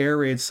all the air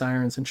raid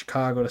sirens in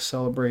Chicago to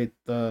celebrate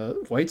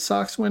the White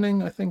Sox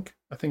winning. I think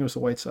it was the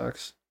White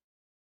Sox.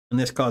 And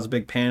this caused a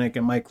big panic,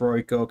 and Mike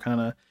Royko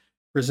kind of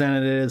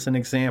presented it as an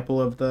example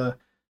of the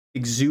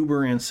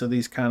exuberance of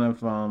these kind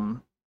of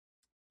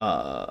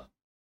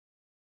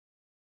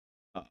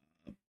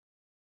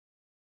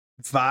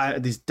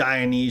these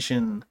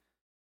Dionysian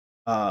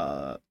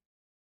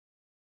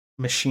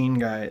machine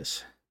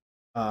guys.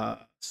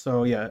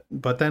 So yeah,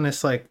 but then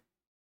it's like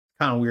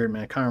kind of weird,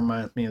 man. It kind of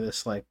reminds me of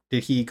this, like,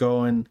 did he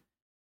go and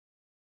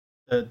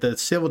the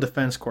civil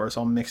defense corps is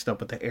all mixed up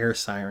with the air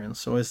sirens?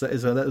 So is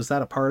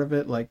that a part of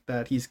it, like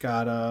that he's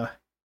got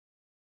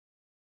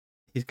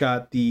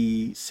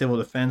the civil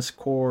defense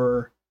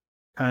corps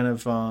kind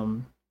of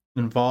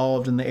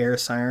involved in the air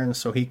sirens,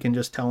 so he can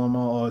just tell them,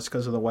 oh, it's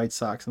because of the White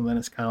Sox, and then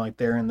it's kind of like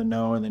they're in the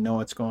know and they know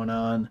what's going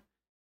on,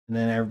 and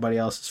then everybody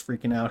else is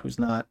freaking out who's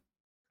not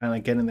kind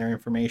of getting their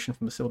information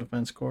from the civil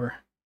defense corps.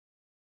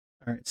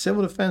 All right,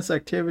 civil defense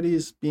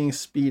activities being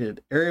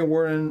speeded. Area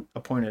warden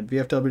appointed.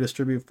 VFW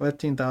distribute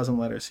 15,000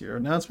 letters here.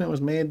 Announcement was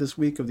made this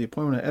week of the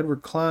appointment of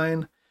Edward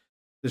Klein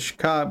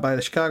by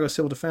the Chicago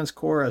Civil Defense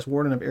Corps as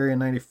warden of Area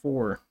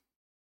 94.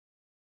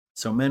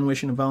 So men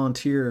wishing to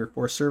volunteer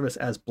for service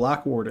as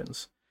block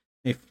wardens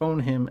may phone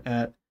him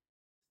at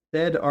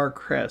Ed R.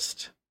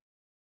 Crest.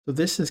 So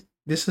this is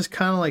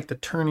kind of like the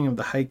turning of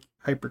the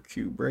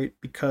hypercube, right?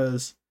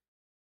 Because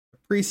the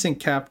precinct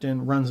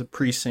captain runs a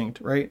precinct,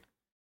 right?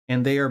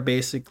 And they are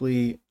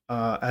basically,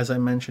 as I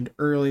mentioned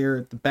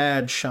earlier, the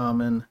bad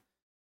shaman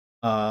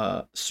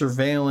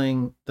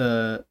surveilling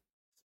the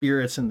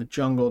spirits in the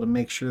jungle to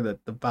make sure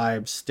that the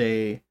vibes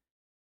stay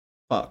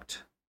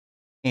fucked.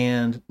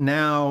 And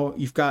now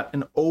you've got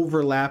an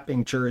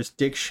overlapping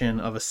jurisdiction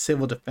of a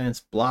civil defense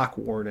block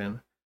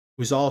warden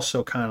who's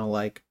also kind of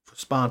like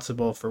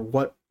responsible for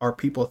what are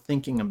people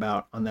thinking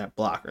about on that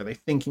block. Are they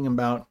thinking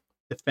about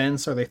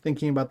defense? Are they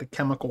thinking about the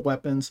chemical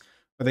weapons?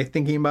 Are they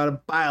thinking about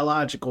a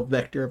biological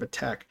vector of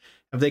attack?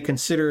 Have they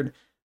considered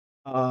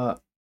how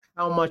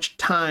much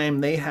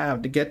time they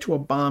have to get to a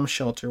bomb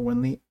shelter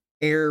when the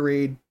air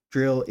raid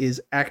drill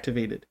is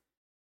activated?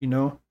 You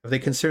know, have they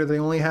considered they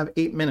only have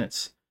 8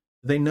 minutes?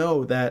 They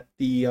know that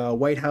the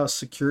White House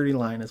security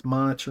line is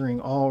monitoring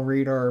all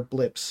radar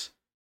blips.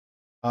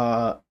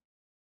 I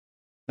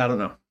don't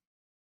know.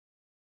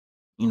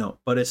 You know,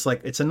 but it's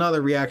like, it's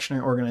another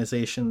reactionary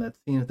organization that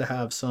seems to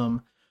have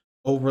some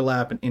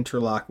overlap and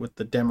interlock with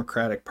the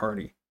Democratic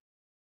Party.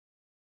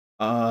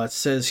 It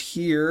says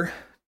here,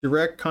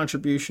 direct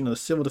contribution to the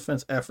civil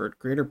defense effort.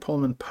 Greater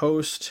Pullman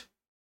Post,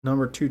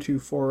 number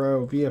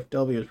 2240,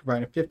 VFW is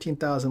providing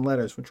 15,000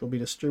 letters, which will be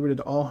distributed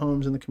to all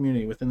homes in the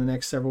community within the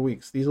next several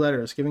weeks. These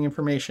letters, giving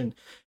information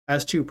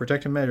as to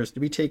protective measures to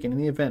be taken in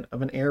the event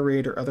of an air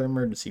raid or other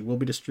emergency, will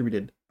be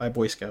distributed by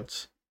Boy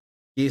Scouts.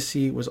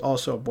 Gacy was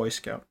also a Boy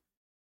Scout.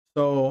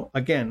 So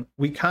again,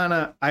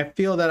 I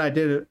feel that I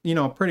did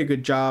a pretty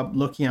good job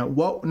looking at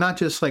what, not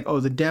just like, oh,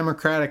 the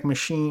Democratic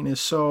machine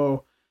is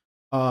so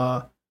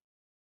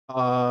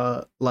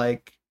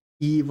like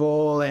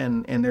evil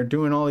and they're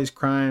doing all these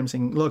crimes,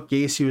 and look,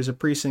 Gacy was a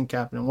precinct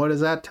captain. What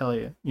does that tell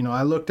you?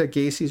 I looked at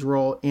Gacy's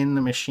role in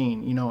the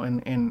machine,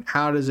 and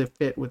how does it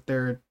fit with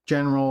their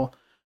general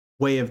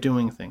way of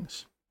doing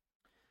things?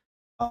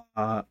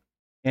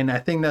 And I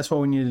think that's what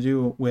we need to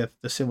do with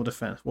the civil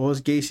defense. What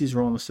was Gacy's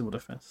role in the civil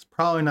defense? It's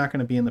probably not going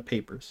to be in the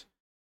papers.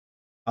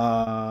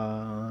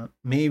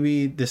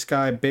 Maybe this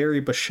guy,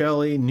 Barry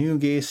Bachelli, knew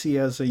Gacy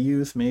as a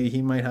youth. Maybe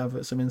he might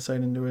have some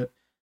insight into it.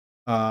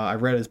 I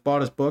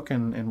bought his book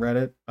and read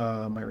it.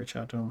 Might reach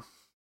out to him.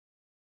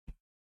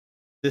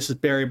 This is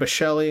Barry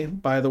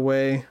Bachelli, by the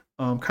way.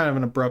 Kind of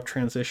an abrupt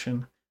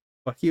transition.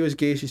 But he was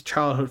Gacy's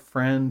childhood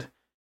friend.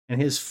 And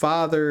his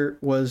father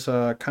was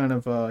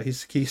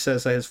he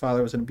says that his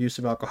father was an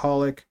abusive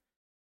alcoholic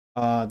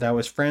that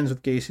was friends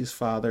with Gacy's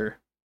father.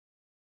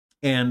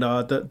 And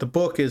the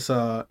book is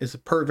a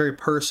very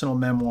personal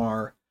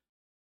memoir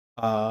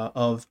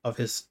of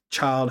his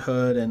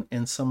childhood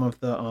and some of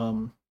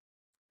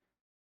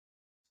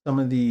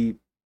the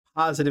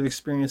positive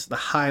experience, the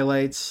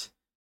highlights.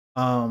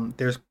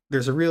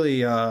 There's a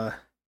really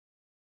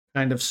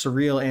kind of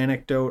surreal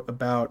anecdote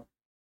about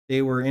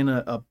they were in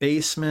a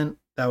basement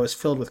that was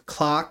filled with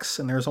clocks,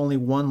 and there was only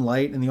one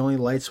light, and the only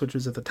light switch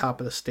was at the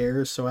top of the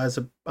stairs. So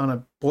on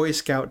a Boy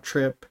Scout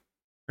trip,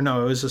 or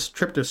no, it was a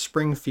trip to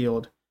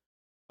Springfield.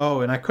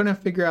 Oh, and I couldn't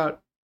figure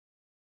out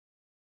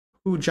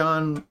who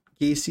John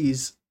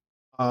Gacy's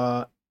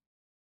aunt's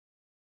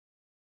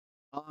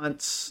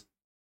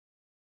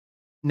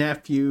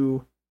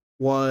nephew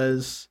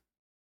was.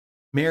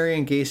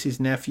 Marion Gacy's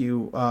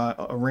nephew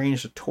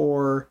arranged a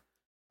tour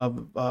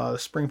of the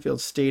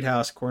Springfield State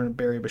House, according to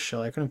Barry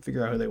Bichelli. I couldn't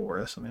figure out who they were.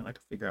 That's something I'd like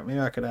to figure out.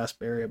 Maybe I could ask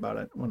Barry about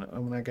it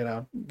when I get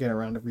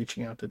around to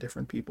reaching out to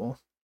different people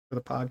for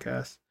the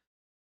podcast.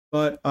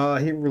 But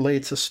he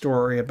relates a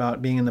story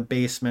about being in the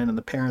basement and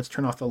the parents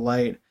turn off the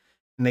light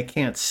and they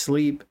can't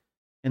sleep,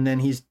 and then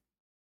the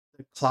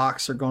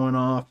clocks are going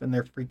off and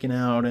they're freaking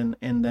out,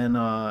 and then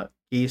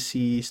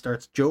Gacy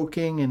starts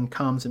joking and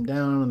calms him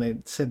down, and they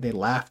said they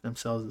laughed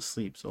themselves to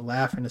sleep. So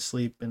laughing to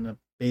sleep in a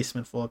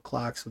basement full of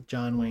clocks with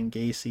John Wayne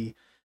Gacy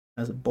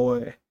as a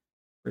boy,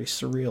 pretty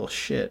surreal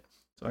shit.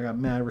 So I got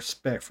mad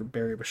respect for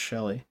Barry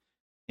Bichelli.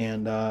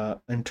 And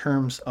in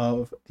terms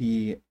of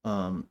the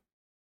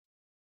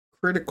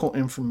critical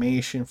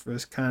information for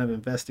this kind of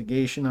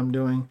investigation I'm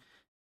doing,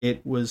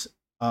 it was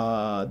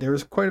there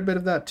was quite a bit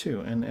of that too,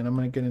 and I'm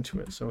going to get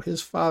into it. So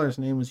his father's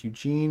name was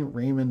Eugene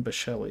Raymond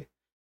Bichelli,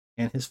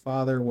 and his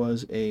father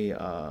was they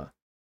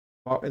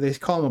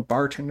call him a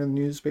bartender in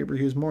the newspaper.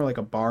 He was more like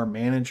a bar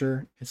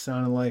manager, it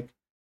sounded like.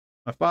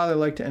 My father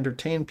liked to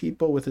entertain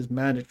people with his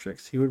magic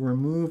tricks. He would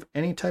remove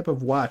any type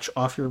of watch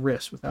off your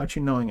wrist without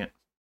you knowing it.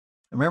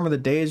 I remember the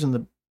days when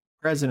the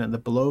president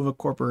of the Belova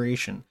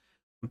Corporation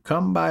would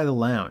come by the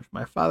lounge.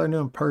 My father knew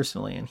him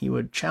personally, and he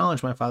would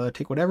challenge my father to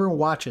take whatever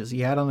watches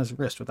he had on his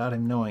wrist without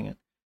him knowing it.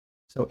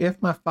 So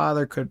if my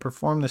father could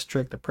perform this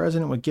trick, the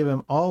president would give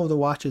him all of the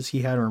watches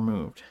he had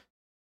removed.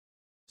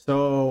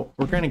 So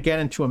we're going to get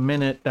into a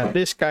minute that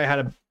this guy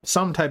had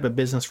some type of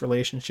business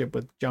relationship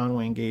with John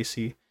Wayne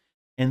Gacy.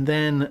 And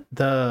then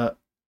the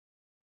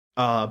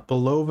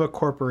Belova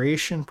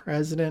Corporation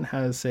president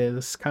has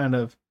this kind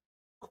of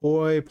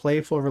coy,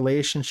 playful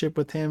relationship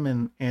with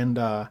him, and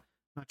not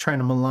trying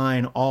to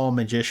malign all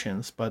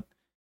magicians, but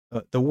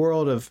the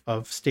world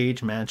of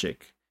stage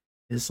magic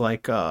is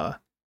like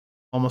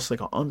almost like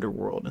an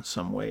underworld in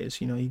some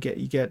ways. You know, you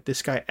get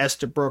this guy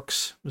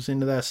Estabrooks was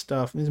into that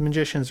stuff. These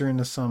magicians are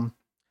into some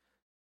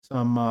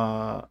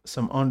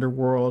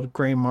underworld,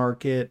 gray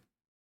market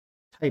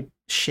type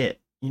shit,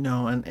 you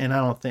know, and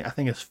I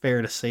think it's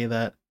fair to say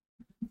that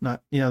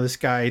not, you know, this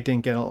guy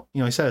didn't get, you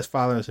know, he said his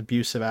father was an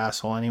abusive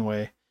asshole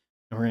anyway,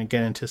 and we're going to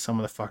get into some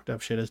of the fucked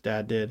up shit his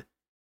dad did.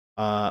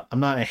 I'm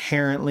not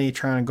inherently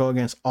trying to go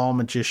against all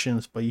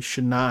magicians, but you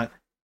should not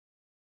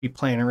be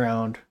playing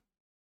around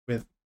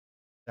with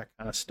that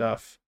kind of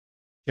stuff,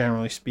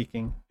 generally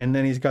speaking. And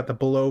then he's got the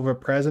Belova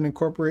President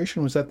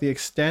Corporation. Was that the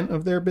extent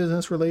of their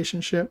business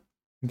relationship?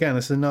 Again,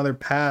 this is another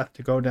path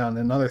to go down,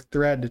 another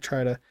thread to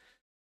try to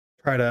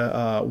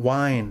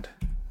wind.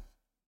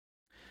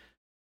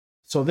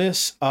 So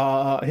this,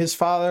 his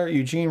father,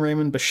 Eugene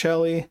Raymond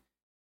Bichelli,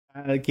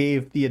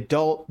 gave the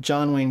adult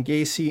John Wayne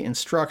Gacy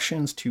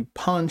instructions to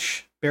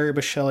punch Barry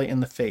Bichelli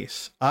in the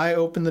face. I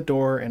opened the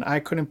door and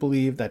I couldn't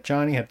believe that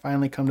Johnny had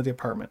finally come to the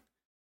apartment.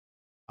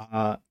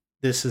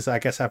 This is, I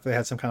guess, after they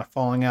had some kind of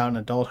falling out in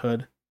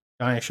adulthood.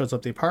 Johnny shows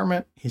up at the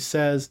apartment. He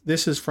says,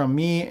 "This is from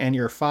me and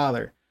your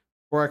father."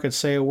 Before I could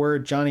say a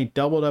word, Johnny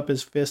doubled up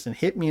his fist and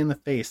hit me in the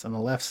face on the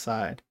left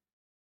side.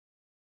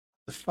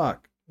 The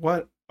fuck?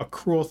 What a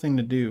cruel thing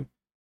to do.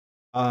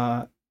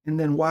 And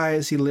then why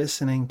is he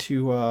listening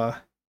to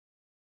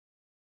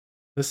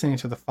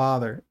the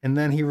father? And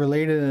then he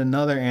related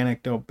another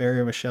anecdote.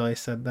 Barry Bichelli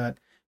said that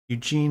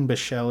Eugene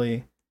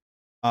Bichelli,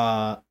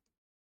 yeah,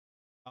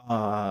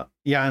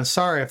 I'm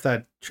sorry if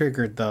that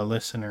triggered the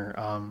listener.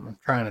 I'm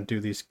trying to do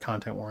these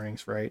content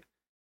warnings right.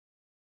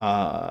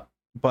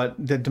 But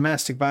the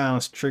domestic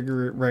violence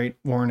trigger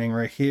warning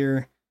right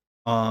here.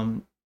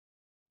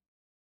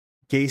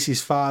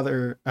 Gacy's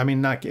father,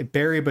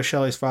 Barry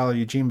Bichelli's father,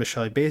 Eugene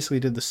Bichelli,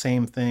 basically did the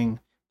same thing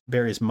to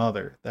Barry's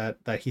mother,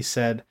 that he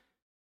said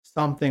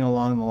something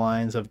along the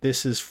lines of,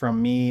 "This is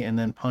from me," and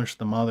then punched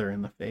the mother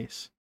in the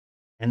face.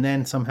 And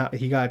then somehow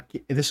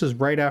this was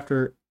right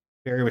after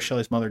Barry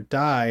Bichelli's mother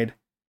died.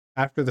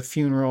 After the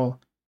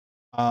funeral,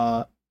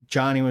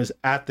 Johnny was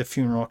at the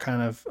funeral,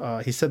 kind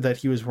of, he said that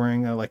he was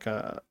wearing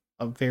a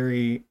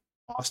very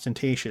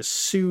ostentatious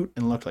suit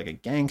and looked like a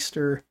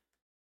gangster.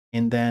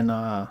 And then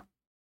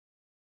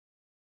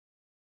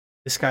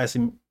this guy's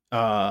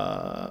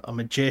a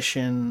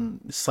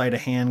magician, sleight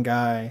of hand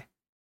guy.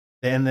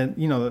 And then,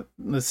 you know,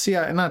 the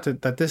CIA, not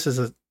that this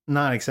is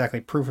not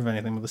exactly proof of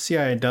anything, but the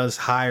CIA does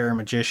hire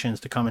magicians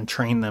to come and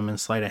train them in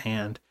sleight of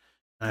hand.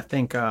 And I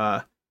think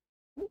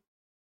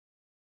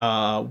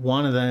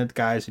One of the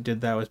guys who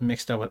did that was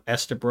mixed up with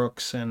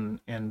Estabrooks and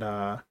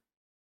the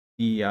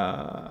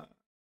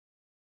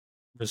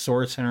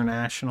Resorts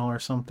International or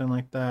something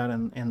like that,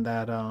 and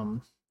that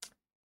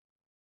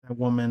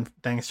woman,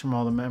 Thanks from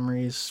All the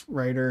Memories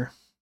writer.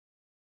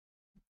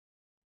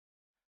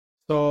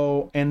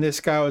 So, and this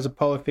guy was a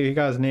public figure. He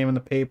got his name in the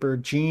paper.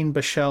 Gene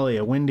Bashelli,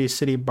 a Windy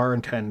City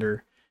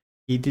bartender.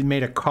 He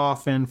made a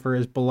coffin for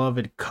his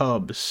beloved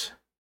Cubs.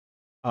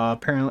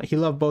 Apparently, he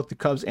loved both the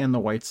Cubs and the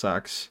White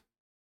Sox,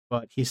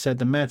 but he said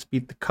the Mets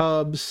beat the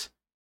Cubs,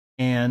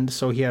 and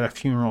so he had a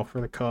funeral for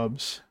the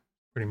Cubs.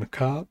 Pretty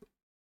macabre,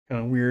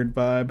 kind of weird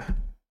vibe.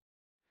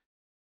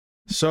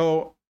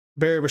 So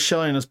Barry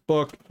Bashelli, in his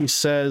book, he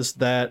says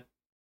that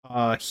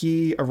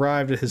he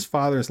arrived at his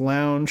father's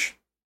lounge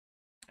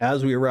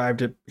as we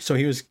arrived at. So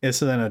this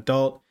is an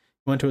adult.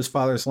 He went to his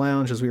father's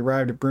lounge. As we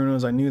arrived at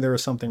Bruno's, I knew there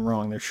was something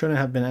wrong. There shouldn't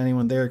have been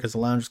anyone there because the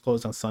lounge is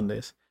closed on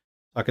Sundays.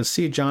 I could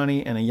see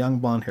Johnny and a young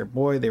blonde-haired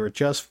boy. They were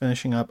just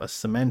finishing up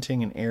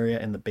cementing an area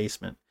in the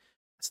basement.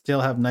 I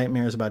still have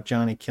nightmares about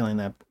Johnny killing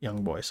that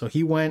young boy. So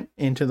he went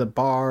into the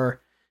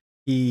bar.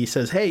 He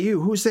says, "Hey,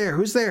 you, who's there?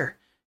 Who's there?"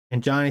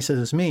 And Johnny says,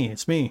 "It's me.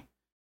 It's me."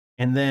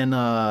 And then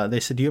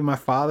they said, "Do you have my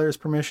father's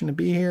permission to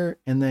be here?"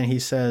 And then he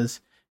says,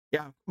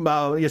 "Yeah,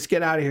 well, just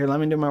get out of here. Let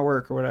me do my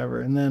work," or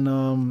whatever. And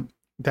then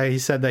that he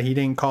said that he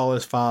didn't call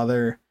his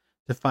father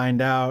to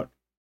find out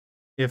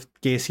if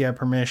Gacy had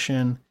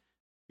permission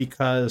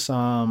because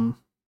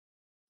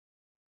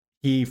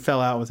he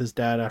fell out with his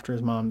dad after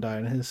his mom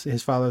died.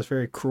 His father was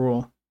very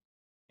cruel.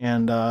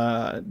 And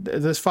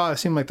this father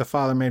seemed like the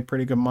father made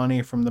pretty good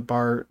money from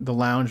the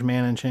lounge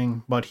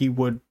managing, but he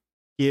would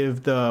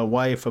give the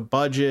wife a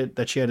budget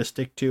that she had to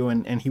stick to,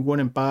 and he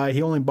wouldn't buy.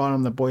 He only bought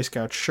him the Boy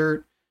Scout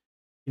shirt.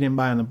 He didn't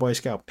buy him the Boy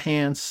Scout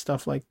pants,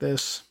 stuff like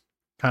this.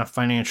 Kind of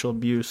financial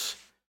abuse.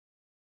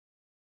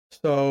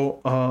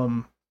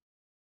 So,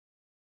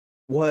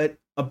 what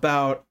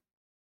about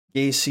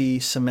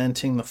Gacy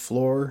cementing the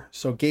floor?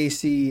 So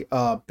Gacy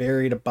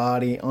buried a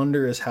body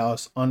under his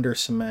house under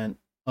cement.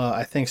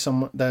 I think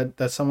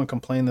someone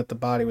complained that the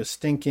body was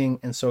stinking,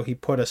 and so he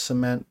put a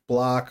cement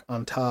block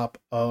on top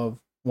of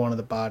one of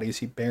the bodies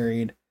he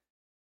buried.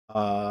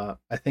 I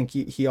think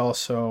he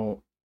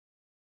also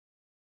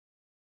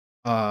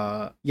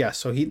so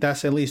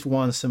that's at least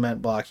one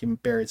cement block he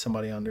buried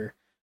somebody under.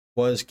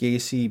 Was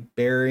Gacy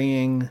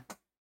burying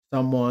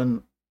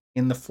someone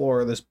in the floor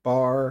of this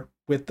bar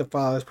with the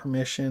father's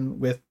permission,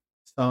 with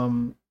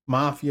some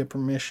mafia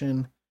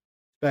permission?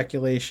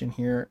 Speculation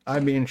here.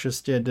 I'd be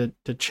interested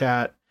to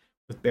chat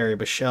with Barry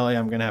Bashelli.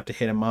 I'm gonna have to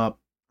hit him up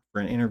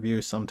for an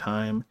interview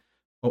sometime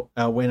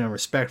in a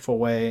respectful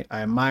way.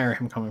 I admire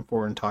him coming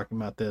forward and talking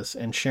about this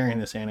and sharing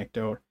this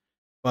anecdote.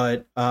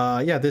 But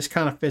this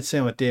kind of fits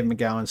in with Dave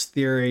McGowan's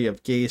theory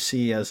of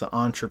Gacy as an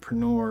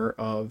entrepreneur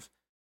of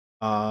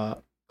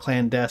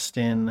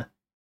clandestine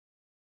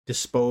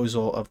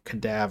disposal of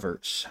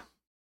cadavers.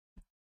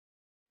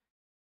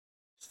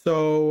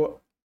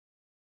 So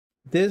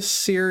this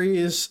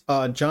series,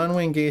 John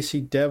Wayne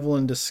Gacy, Devil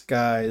in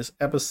Disguise,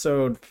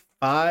 episode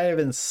 5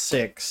 and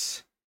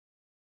 6,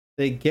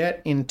 they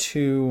get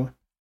into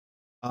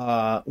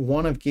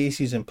one of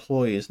Gacy's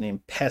employees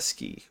named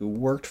Pesky, who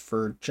worked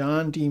for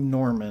John D.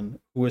 Norman,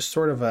 who was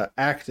sort of an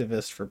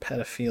activist for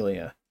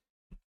pedophilia.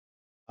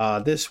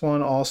 This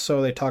one also,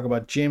 they talk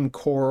about Jim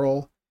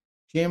Coral.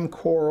 Jim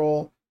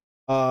Coral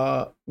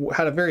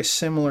had a very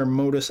similar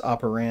modus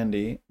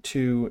operandi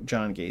to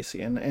John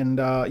Gacy. And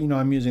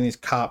I'm using these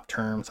cop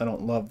terms. I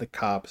don't love the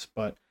cops,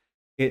 but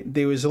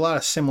there was a lot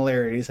of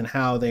similarities in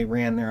how they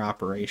ran their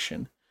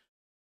operation.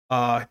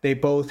 They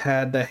both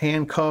had the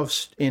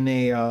handcuffs in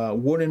a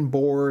wooden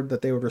board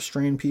that they would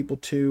restrain people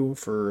to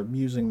for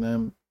abusing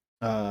them.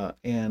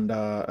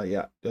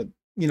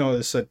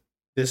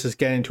 This is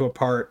getting to a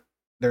part.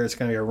 There's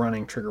going to be a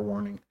running trigger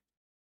warning.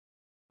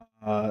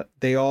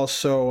 They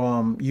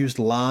also used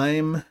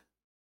lime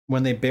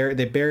when they buried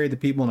the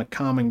people in a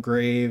common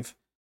grave,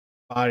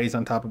 bodies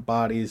on top of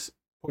bodies,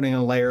 putting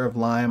a layer of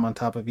lime on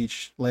top of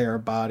each layer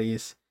of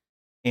bodies,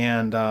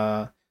 and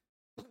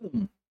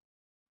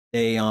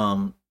they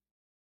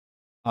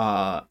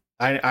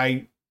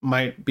I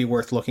might be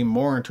worth looking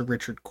more into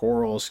Richard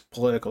Coral's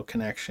political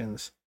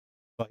connections.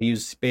 But he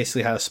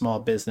basically had a small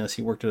business.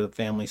 He worked at a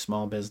family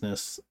small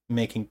business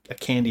making a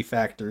candy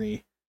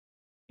factory,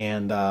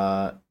 and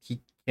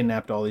he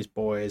kidnapped all these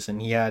boys,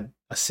 and he had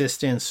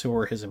assistants who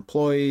were his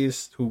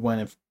employees who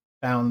went and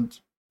found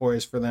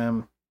boys for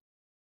them.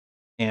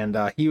 And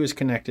he was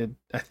connected,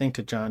 I think,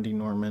 to John D.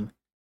 Norman.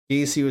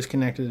 Gacy was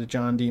connected to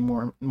John D.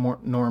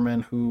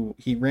 Norman, who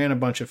he ran a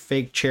bunch of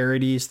fake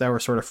charities that were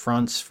sort of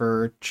fronts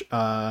for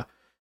child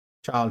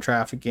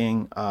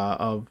trafficking.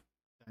 Of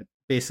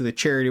basically, the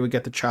charity would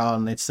get the child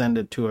and they'd send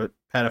it to a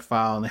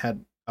pedophile, and they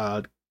had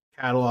a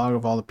catalog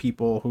of all the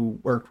people who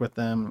worked with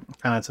them.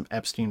 Kind of had some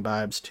Epstein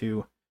vibes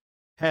too.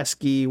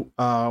 Pesky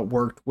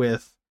worked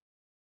with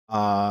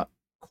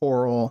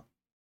Coral.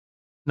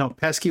 No,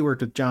 Pesky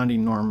worked with John D.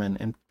 Norman,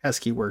 and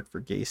Pesky worked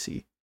for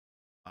Gacy.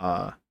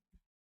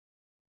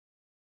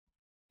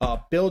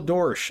 Bill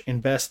Dorsch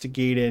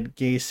investigated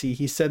Gacy.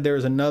 He said there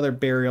was another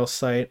burial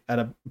site at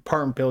an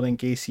apartment building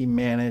Gacy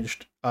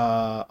managed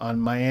on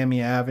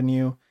Miami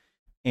Avenue.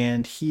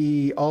 And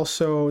he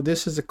also,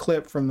 this is a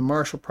clip from the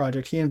Marshall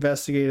Project. He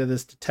investigated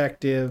this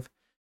detective,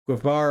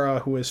 Guevara,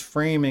 who was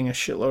framing a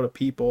shitload of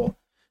people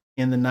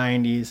in the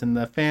 90s. And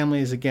the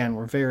families, again,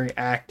 were very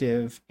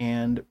active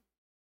and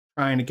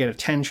trying to get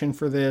attention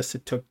for this.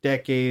 It took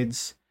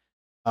decades.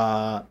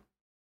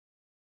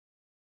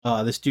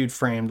 This dude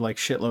framed like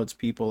shitloads of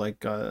people,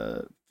 like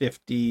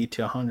 50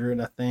 to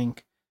 100, I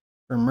think,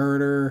 for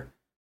murder.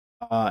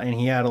 And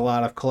he had a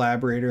lot of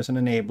collaborators and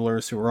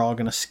enablers who were all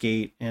going to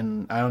skate.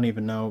 And I don't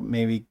even know,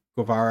 maybe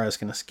Guevara is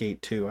going to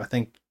skate too. I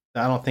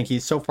don't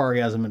think so far he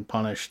hasn't been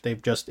punished.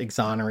 They've just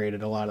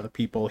exonerated a lot of the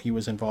people he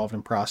was involved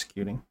in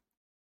prosecuting.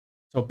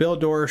 So Bill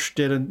Dorsch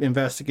did an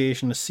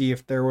investigation to see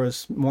if there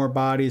was more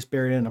bodies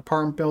buried in an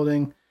apartment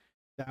building.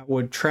 That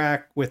would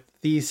track with the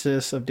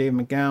thesis of Dave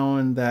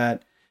McGowan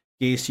that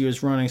Gacy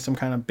was running some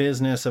kind of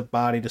business of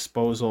body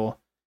disposal,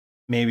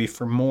 maybe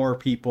for more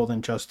people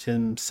than just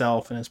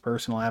himself and his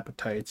personal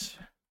appetites.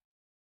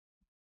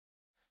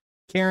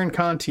 Karen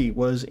Conti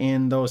was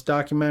in those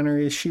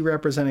documentaries. She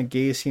represented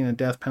Gacy in a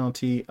death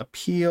penalty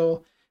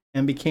appeal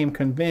and became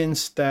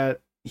convinced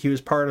that he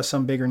was part of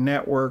some bigger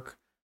network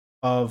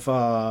of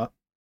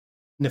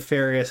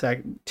nefarious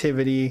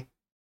activity.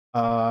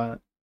 Like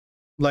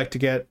to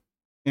get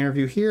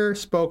interview here,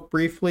 spoke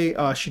briefly.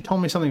 She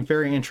told me something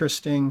very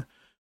interesting,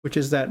 which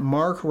is that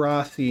Mark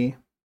Rossi,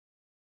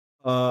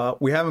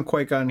 we haven't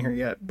quite gotten here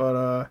yet,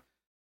 but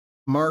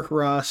Mark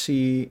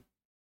Rossi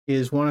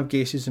is one of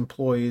Gacy's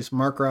employees.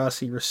 Mark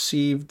Rossi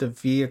received the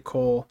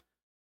vehicle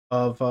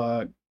of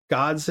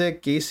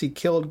Godzik. Gacy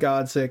killed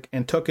Godzik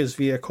and took his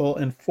vehicle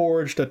and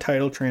forged a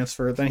title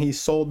transfer. Then he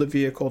sold the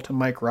vehicle to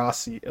Mike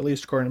Rossi, at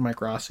least according to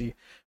Mike Rossi.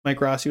 Mike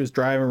Rossi was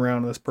driving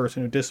around with this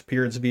person who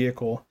disappeared his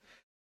vehicle.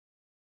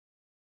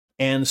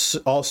 And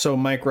also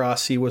Mike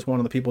Rossi was one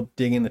of the people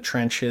digging the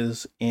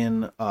trenches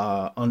in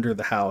under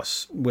the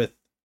house with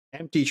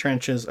empty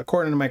trenches.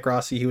 According to Mike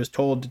Rossi, he was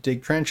told to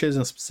dig trenches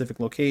in specific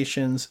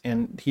locations,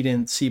 and he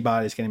didn't see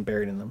bodies getting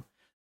buried in them.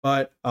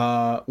 But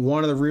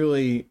one of the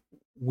really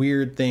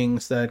weird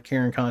things that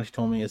Karen Conti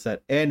told me is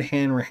that Ed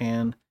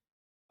Hanrahan,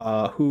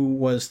 who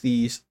was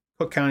the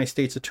Cook County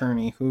State's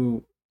attorney,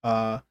 whose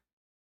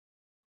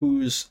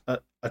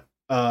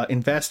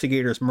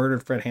investigators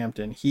murdered Fred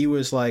Hampton, he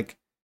was like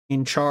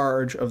in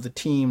charge of the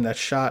team that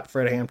shot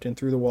Fred Hampton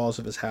through the walls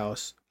of his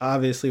house,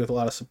 obviously with a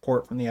lot of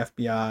support from the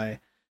FBI,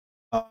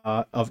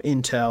 of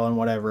intel and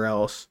whatever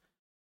else.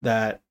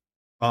 That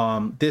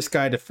this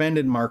guy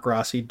defended Mark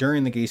Rossi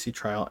during the Gacy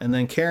trial. And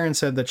then Karen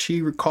said that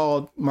she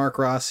recalled Mark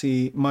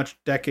Rossi much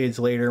decades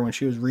later when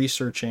she was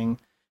researching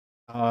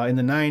in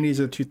the 90s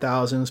or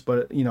 2000s,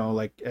 but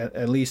like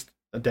at least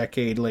a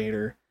decade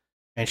later.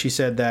 And she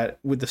said that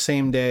with the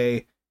same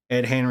day,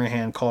 Ed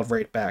Hanrahan called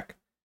right back.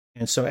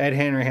 And so Ed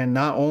Hanrahan,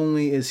 not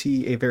only is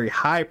he a very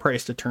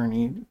high-priced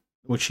attorney,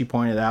 which she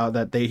pointed out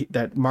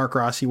that Mark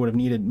Rossi would have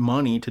needed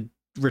money to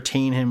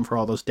retain him for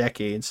all those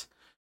decades.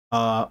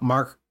 Ed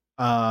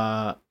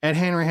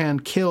Hanrahan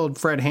killed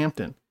Fred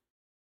Hampton.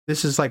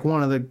 This is like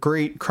one of the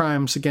great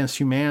crimes against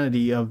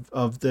humanity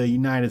of the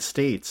United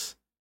States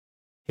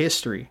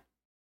history,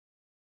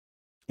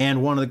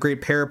 and one of the great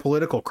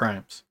parapolitical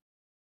crimes,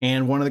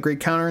 and one of the great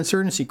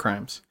counterinsurgency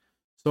crimes.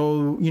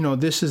 So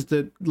this is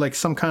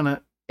some kind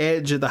of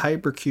edge of the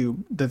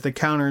hypercube that the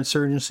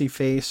counterinsurgency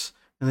face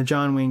and the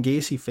John Wayne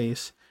Gacy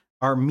face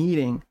are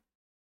meeting.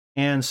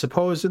 And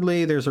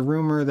supposedly there's a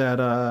rumor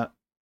that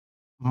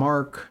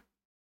Mark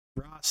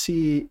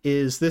Rossi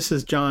this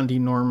is John D.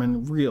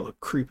 Norman, real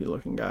creepy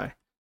looking guy.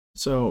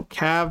 So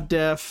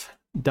cavdef.org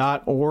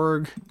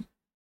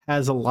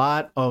has a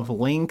lot of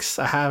links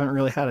I haven't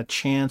really had a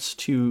chance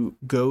to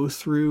go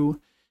through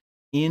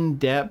in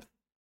depth.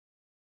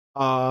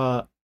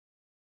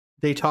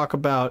 They talk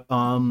about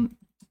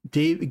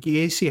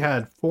Gacy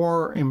had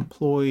 4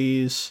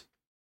 employees.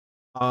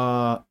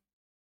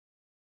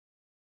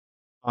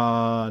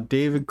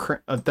 David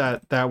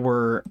that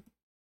were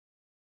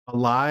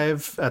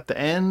alive at the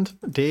end.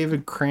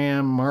 David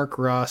Cram, Mark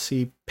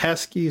Rossi,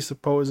 Pesky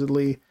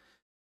supposedly,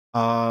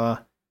 and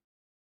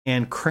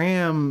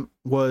Cram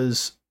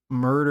was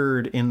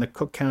murdered in the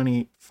Cook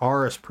County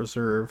Forest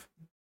Preserve.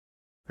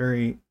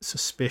 Very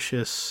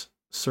suspicious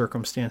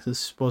circumstances.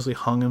 Supposedly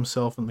hung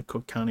himself in the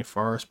Cook County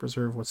Forest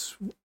Preserve.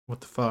 What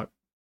the fuck?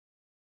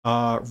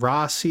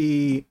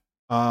 Rossi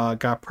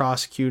got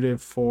prosecuted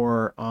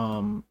for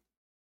some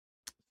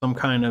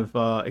kind of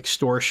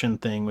extortion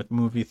thing with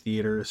movie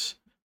theaters.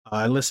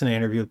 I listened to an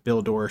interview with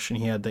Bill Dorsch, and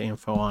he had the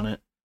info on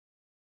it.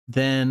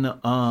 Then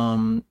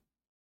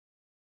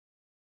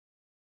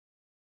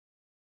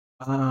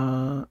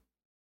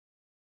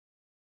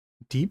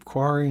Deep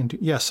Quarry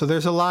so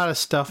there's a lot of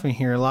stuff in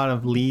here, a lot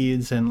of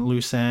leads and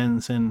loose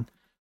ends and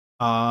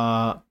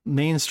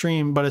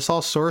mainstream, but it's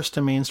all sourced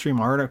to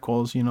mainstream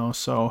articles,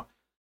 so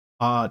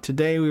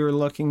today we were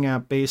looking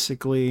at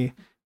basically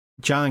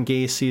John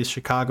Gacy's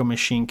Chicago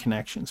machine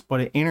connections,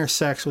 but it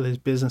intersects with his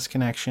business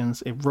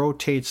connections. It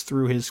rotates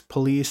through his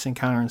police and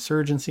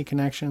counterinsurgency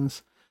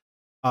connections.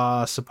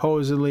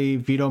 Supposedly,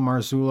 Vito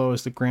Marzullo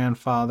is the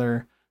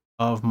grandfather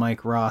of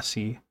Mike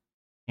Rossi,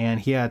 and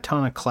he had a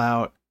ton of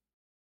clout.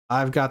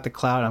 I've got the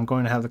clout. I'm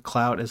going to have the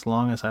clout as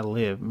long as I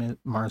live,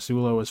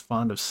 Marzullo is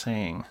fond of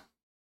saying.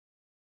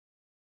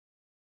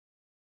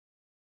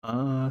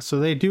 So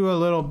they do a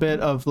little bit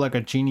of like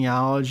a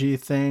genealogy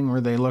thing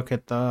where they look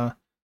at the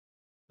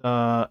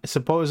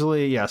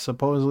supposedly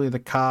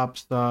the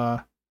cops,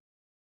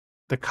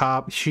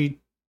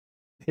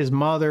 his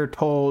mother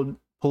told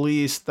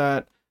police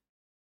that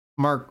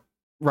Mark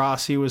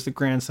Rossi was the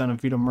grandson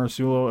of Vito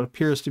Marzullo. It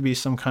appears to be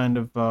some kind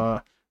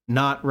of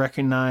not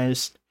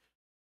recognized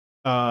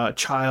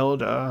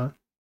child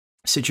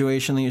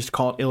situation. They used to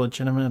call it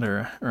illegitimate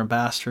or a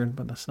bastard,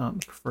 but that's not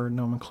the preferred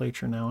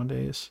nomenclature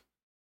nowadays.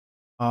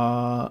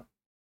 So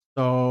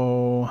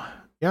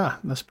yeah,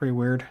 that's pretty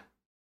weird.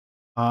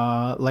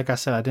 Like I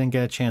said, I didn't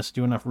get a chance to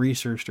do enough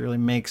research to really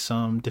make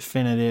some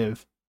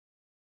definitive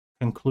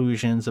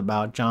conclusions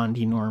about John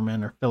D.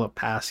 Norman or Philip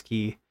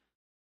Paskey.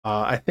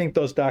 I think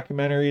those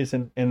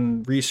documentaries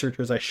and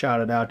researchers I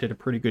shouted out did a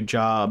pretty good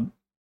job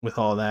with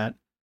all that.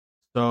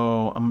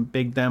 So I'm gonna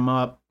big them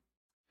up.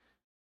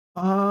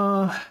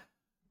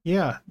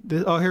 Yeah.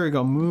 Here we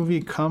go.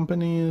 Movie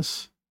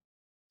companies.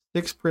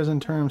 6 prison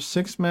terms.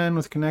 6 men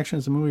with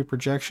connections to movie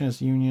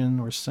projectionist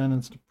union were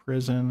sentenced to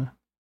prison.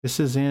 This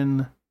is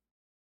in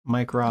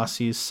Mike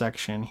Rossi's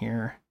section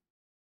here.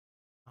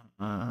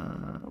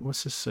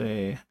 What's this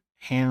say?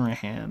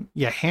 Hanrahan.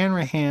 Yeah,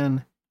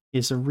 Hanrahan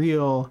is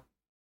really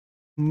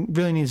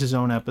needs his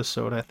own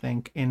episode, I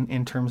think,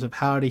 in terms of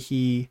how did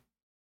he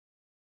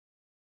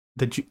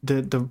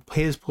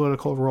his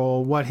political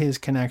role, what his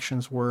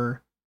connections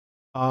were.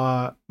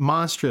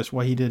 Monstrous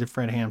what he did to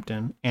Fred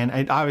Hampton,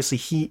 and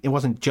obviously it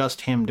wasn't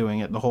just him doing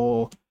it. The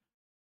whole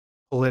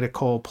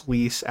political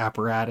police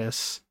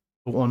apparatus,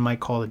 what one might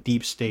call the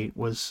deep state,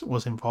 was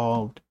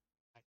involved,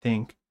 I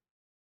think.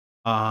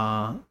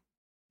 Let's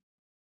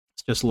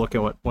just look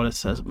at what it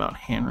says about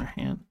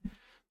Hanrahan.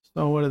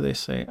 So what do they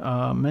say?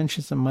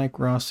 Mentions that Mike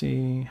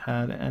Rossi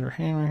had Edward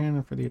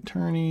Hanrahan for the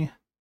attorney.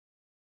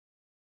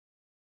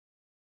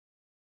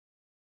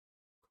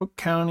 Cook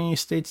County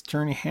State's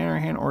Attorney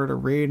Hanrahan ordered a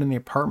raid in the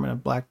apartment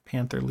of Black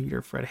Panther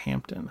leader Fred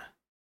Hampton.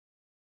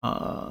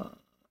 Hanrahan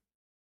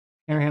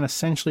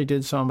essentially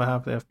did so on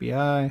behalf of the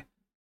FBI.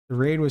 The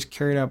raid was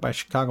carried out by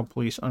Chicago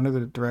police under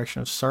the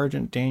direction of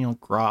Sergeant Daniel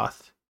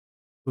Groth,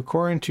 who,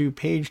 according to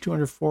page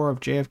 204 of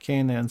JFK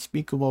and the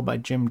Unspeakable by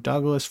Jim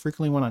Douglas,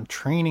 frequently went on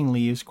training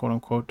leaves, quote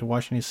unquote, to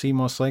Washington, D.C.,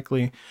 most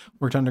likely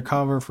worked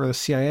undercover for the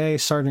CIA.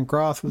 Sergeant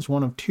Groth was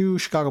one of 2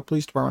 Chicago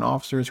Police Department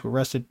officers who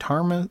arrested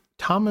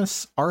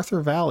Thomas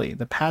Arthur Valley,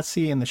 the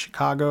patsy in the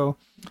Chicago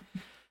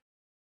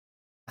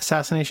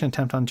assassination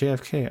attempt on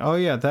JFK. Oh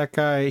yeah, that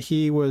guy,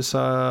 he was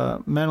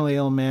a mentally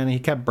ill man. He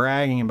kept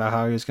bragging about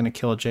how he was going to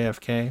kill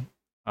JFK.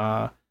 He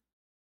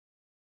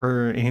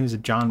was a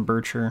John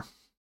Bircher.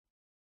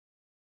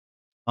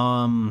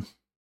 Yeah,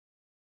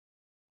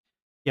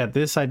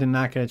 this I did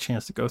not get a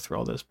chance to go through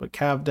all this, but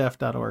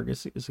cavdef.org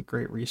is a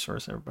great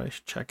resource everybody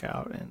should check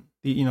out. And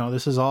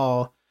this is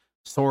all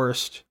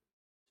sourced,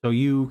 so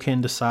you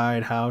can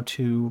decide how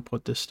to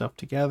put this stuff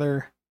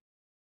together.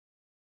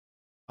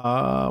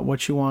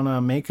 What you want to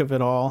make of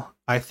it all.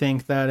 I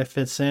think that it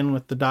fits in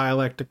with the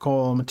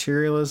dialectical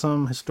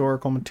materialism,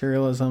 historical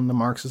materialism, the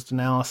Marxist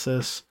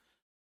analysis.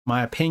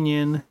 My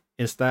opinion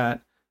is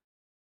that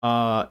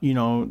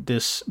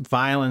this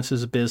violence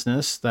is a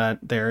business, that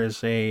there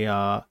is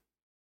a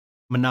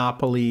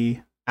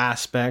monopoly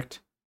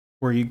aspect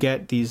where you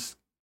get these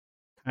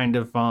kind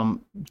of the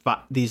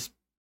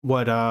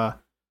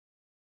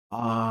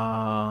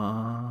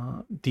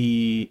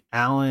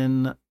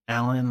Alan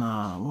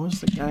what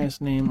was the guy's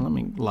name? Let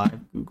me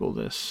live Google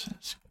this.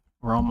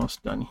 We're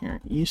almost done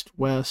here. East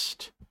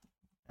West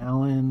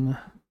Alan,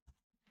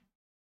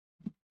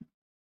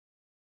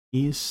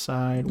 East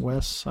Side,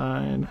 West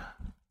Side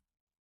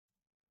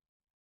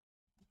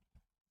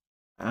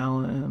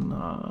Alan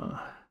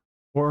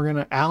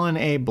Alan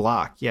A.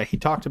 Block. Yeah, he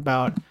talked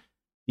about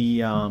the he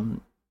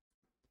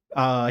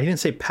didn't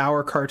say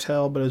power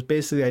cartel, but it was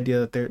basically the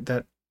idea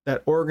that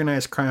that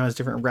organized crime has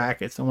different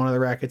rackets, and one of the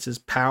rackets is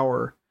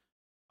power,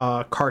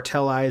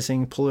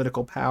 cartelizing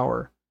political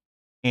power,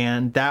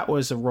 and that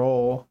was a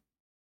role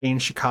in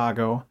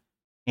Chicago.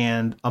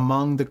 And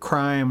among the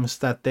crimes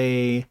that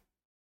they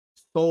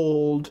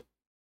sold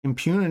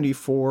impunity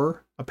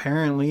for,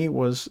 apparently,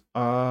 was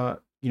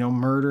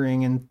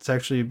murdering and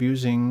sexually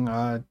abusing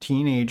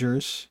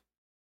teenagers.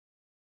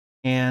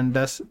 And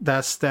that's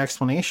the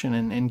explanation.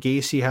 And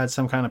Gacy had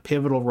some kind of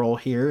pivotal role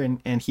here,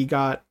 and he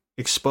got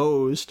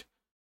exposed.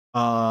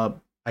 I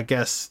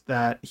guess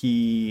that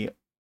he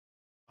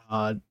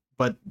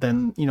but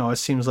then it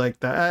seems like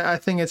that I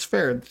think it's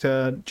fair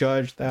to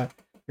judge that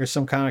there's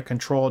some kind of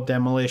controlled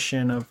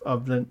demolition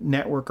of the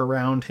network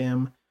around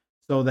him,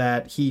 so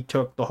that he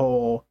took the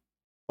whole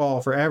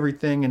fall for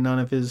everything, and none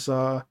of his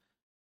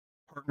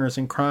partners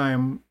in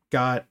crime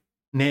got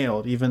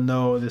nailed, even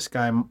though this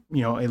guy,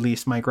 you know, at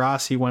least Mike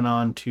Rossi went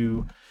on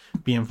to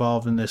be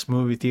involved in this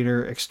movie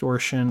theater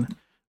extortion.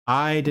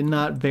 I did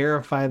not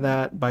verify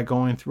that by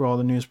going through all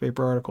the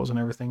newspaper articles and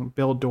everything.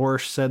 Bill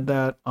Dorsch said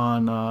that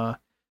on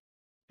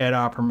Ed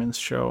Opperman's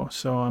show,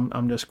 so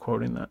I'm just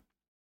quoting that.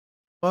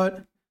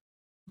 But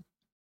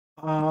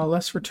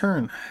let's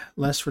return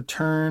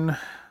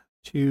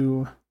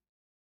to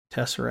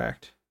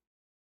Tesseract.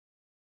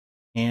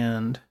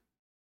 And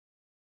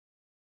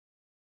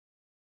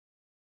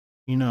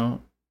you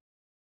know,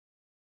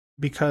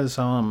 because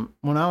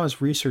when I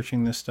was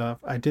researching this stuff,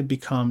 I did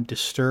become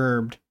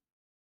disturbed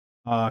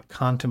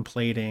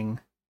contemplating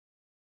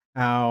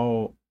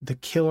how the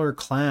killer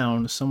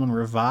clown, someone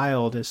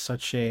reviled as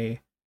such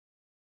a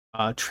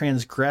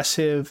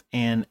transgressive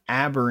and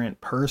aberrant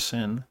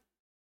person,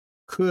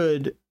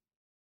 could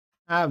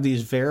have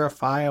these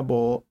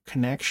verifiable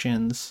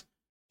connections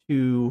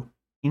to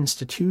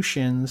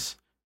institutions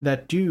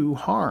that do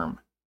harm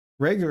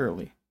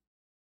regularly.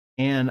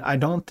 And I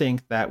don't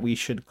think that we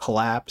should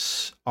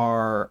collapse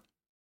our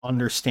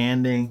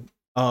understanding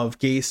of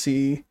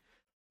Gacy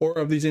or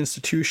of these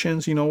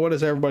institutions. You know, what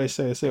does everybody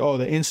say? They say, oh,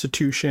 the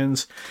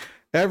institutions,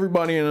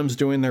 everybody in them's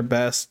doing their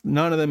best.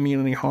 None of them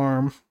mean any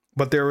harm.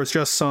 But there was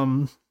just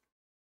some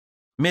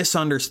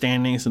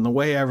misunderstandings in the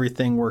way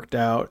everything worked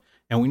out.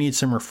 And we need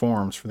some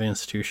reforms for the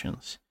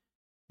institutions.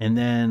 And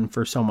then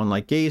for someone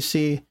like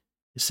Gacy,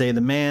 you say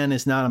the man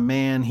is not a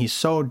man. He's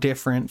so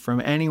different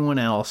from anyone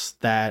else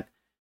that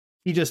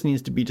he just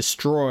needs to be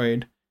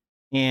destroyed,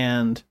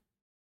 and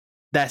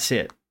that's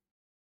it.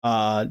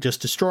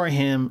 Just destroy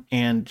him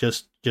and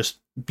just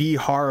be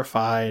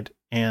horrified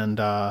and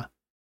let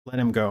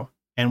him go.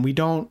 And we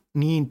don't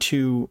need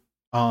to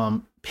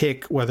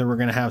pick whether we're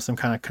going to have some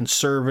kind of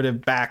conservative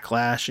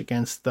backlash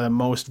against the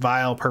most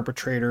vile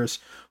perpetrators,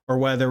 or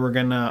whether we're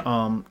going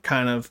to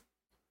kind of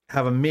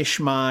have a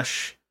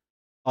mishmash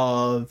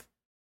of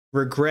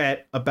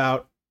regret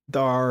about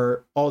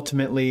our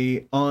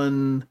ultimately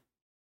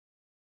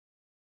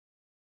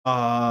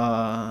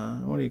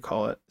what do you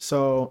call it?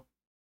 So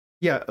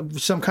yeah,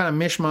 some kind of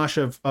mishmash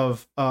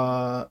of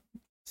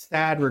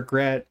sad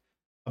regret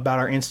about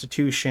our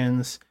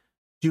institutions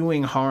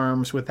doing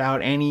harms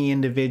without any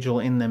individual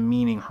in them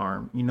meaning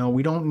harm. You know,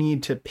 we don't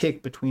need to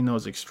pick between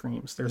those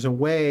extremes. There's a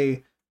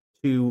way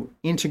to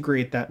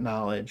integrate that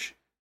knowledge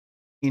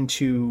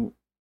into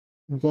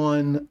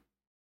one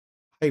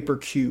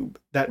hypercube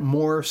that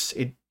morphs,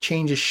 it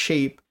changes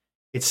shape.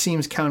 It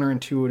seems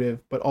counterintuitive,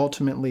 but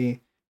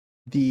ultimately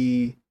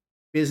the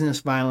business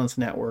violence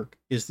network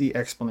is the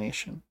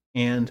explanation.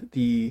 And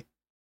the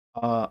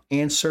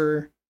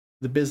answer,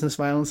 the business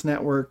violence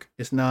network,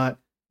 is not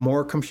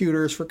more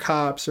computers for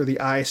cops or the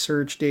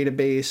iSearch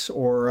database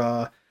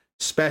or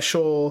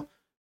special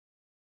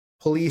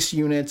police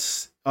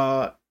units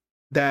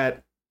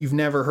that you've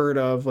never heard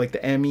of, like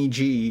the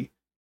MEG.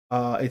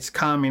 It's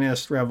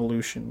communist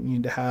revolution. You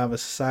need to have a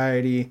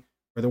society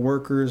where the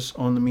workers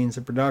own the means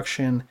of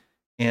production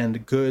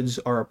and goods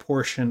are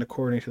apportioned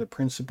according to the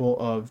principle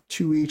of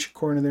to each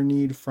according to their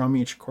need, from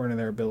each according to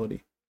their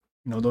ability.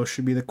 You know, those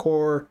should be the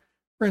core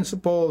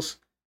principles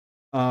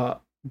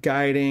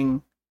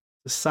guiding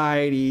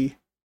society.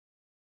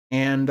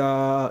 And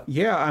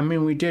yeah, I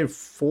mean, we did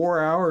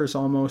 4 hours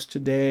almost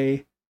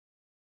today.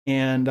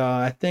 And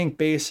I think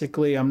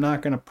basically I'm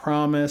not going to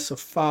promise a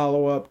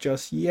follow-up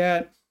just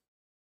yet.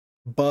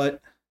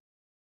 But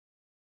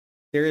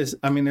there is,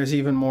 I mean, there's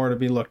even more to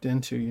be looked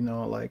into, you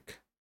know, like,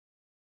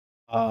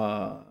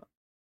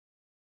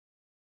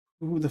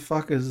 who the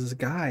fuck is this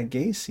guy,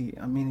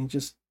 Gacy? I mean, he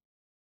just,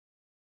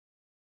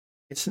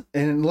 it's,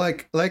 and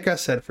like I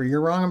said, for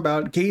you're wrong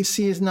about,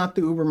 Gacy is not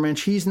the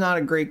Ubermensch. He's not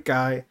a great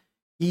guy.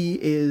 He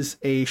is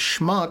a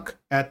schmuck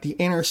at the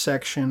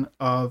intersection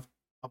of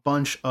a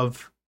bunch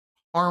of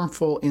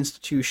harmful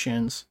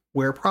institutions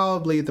where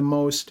probably the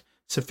most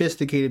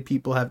sophisticated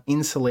people have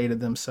insulated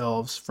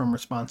themselves from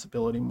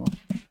responsibility more.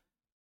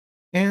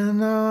 And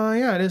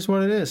yeah, it is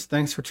what it is.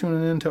 Thanks for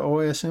tuning in to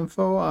OAS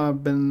Info.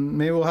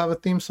 Maybe we'll have a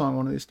theme song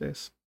one of these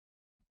days.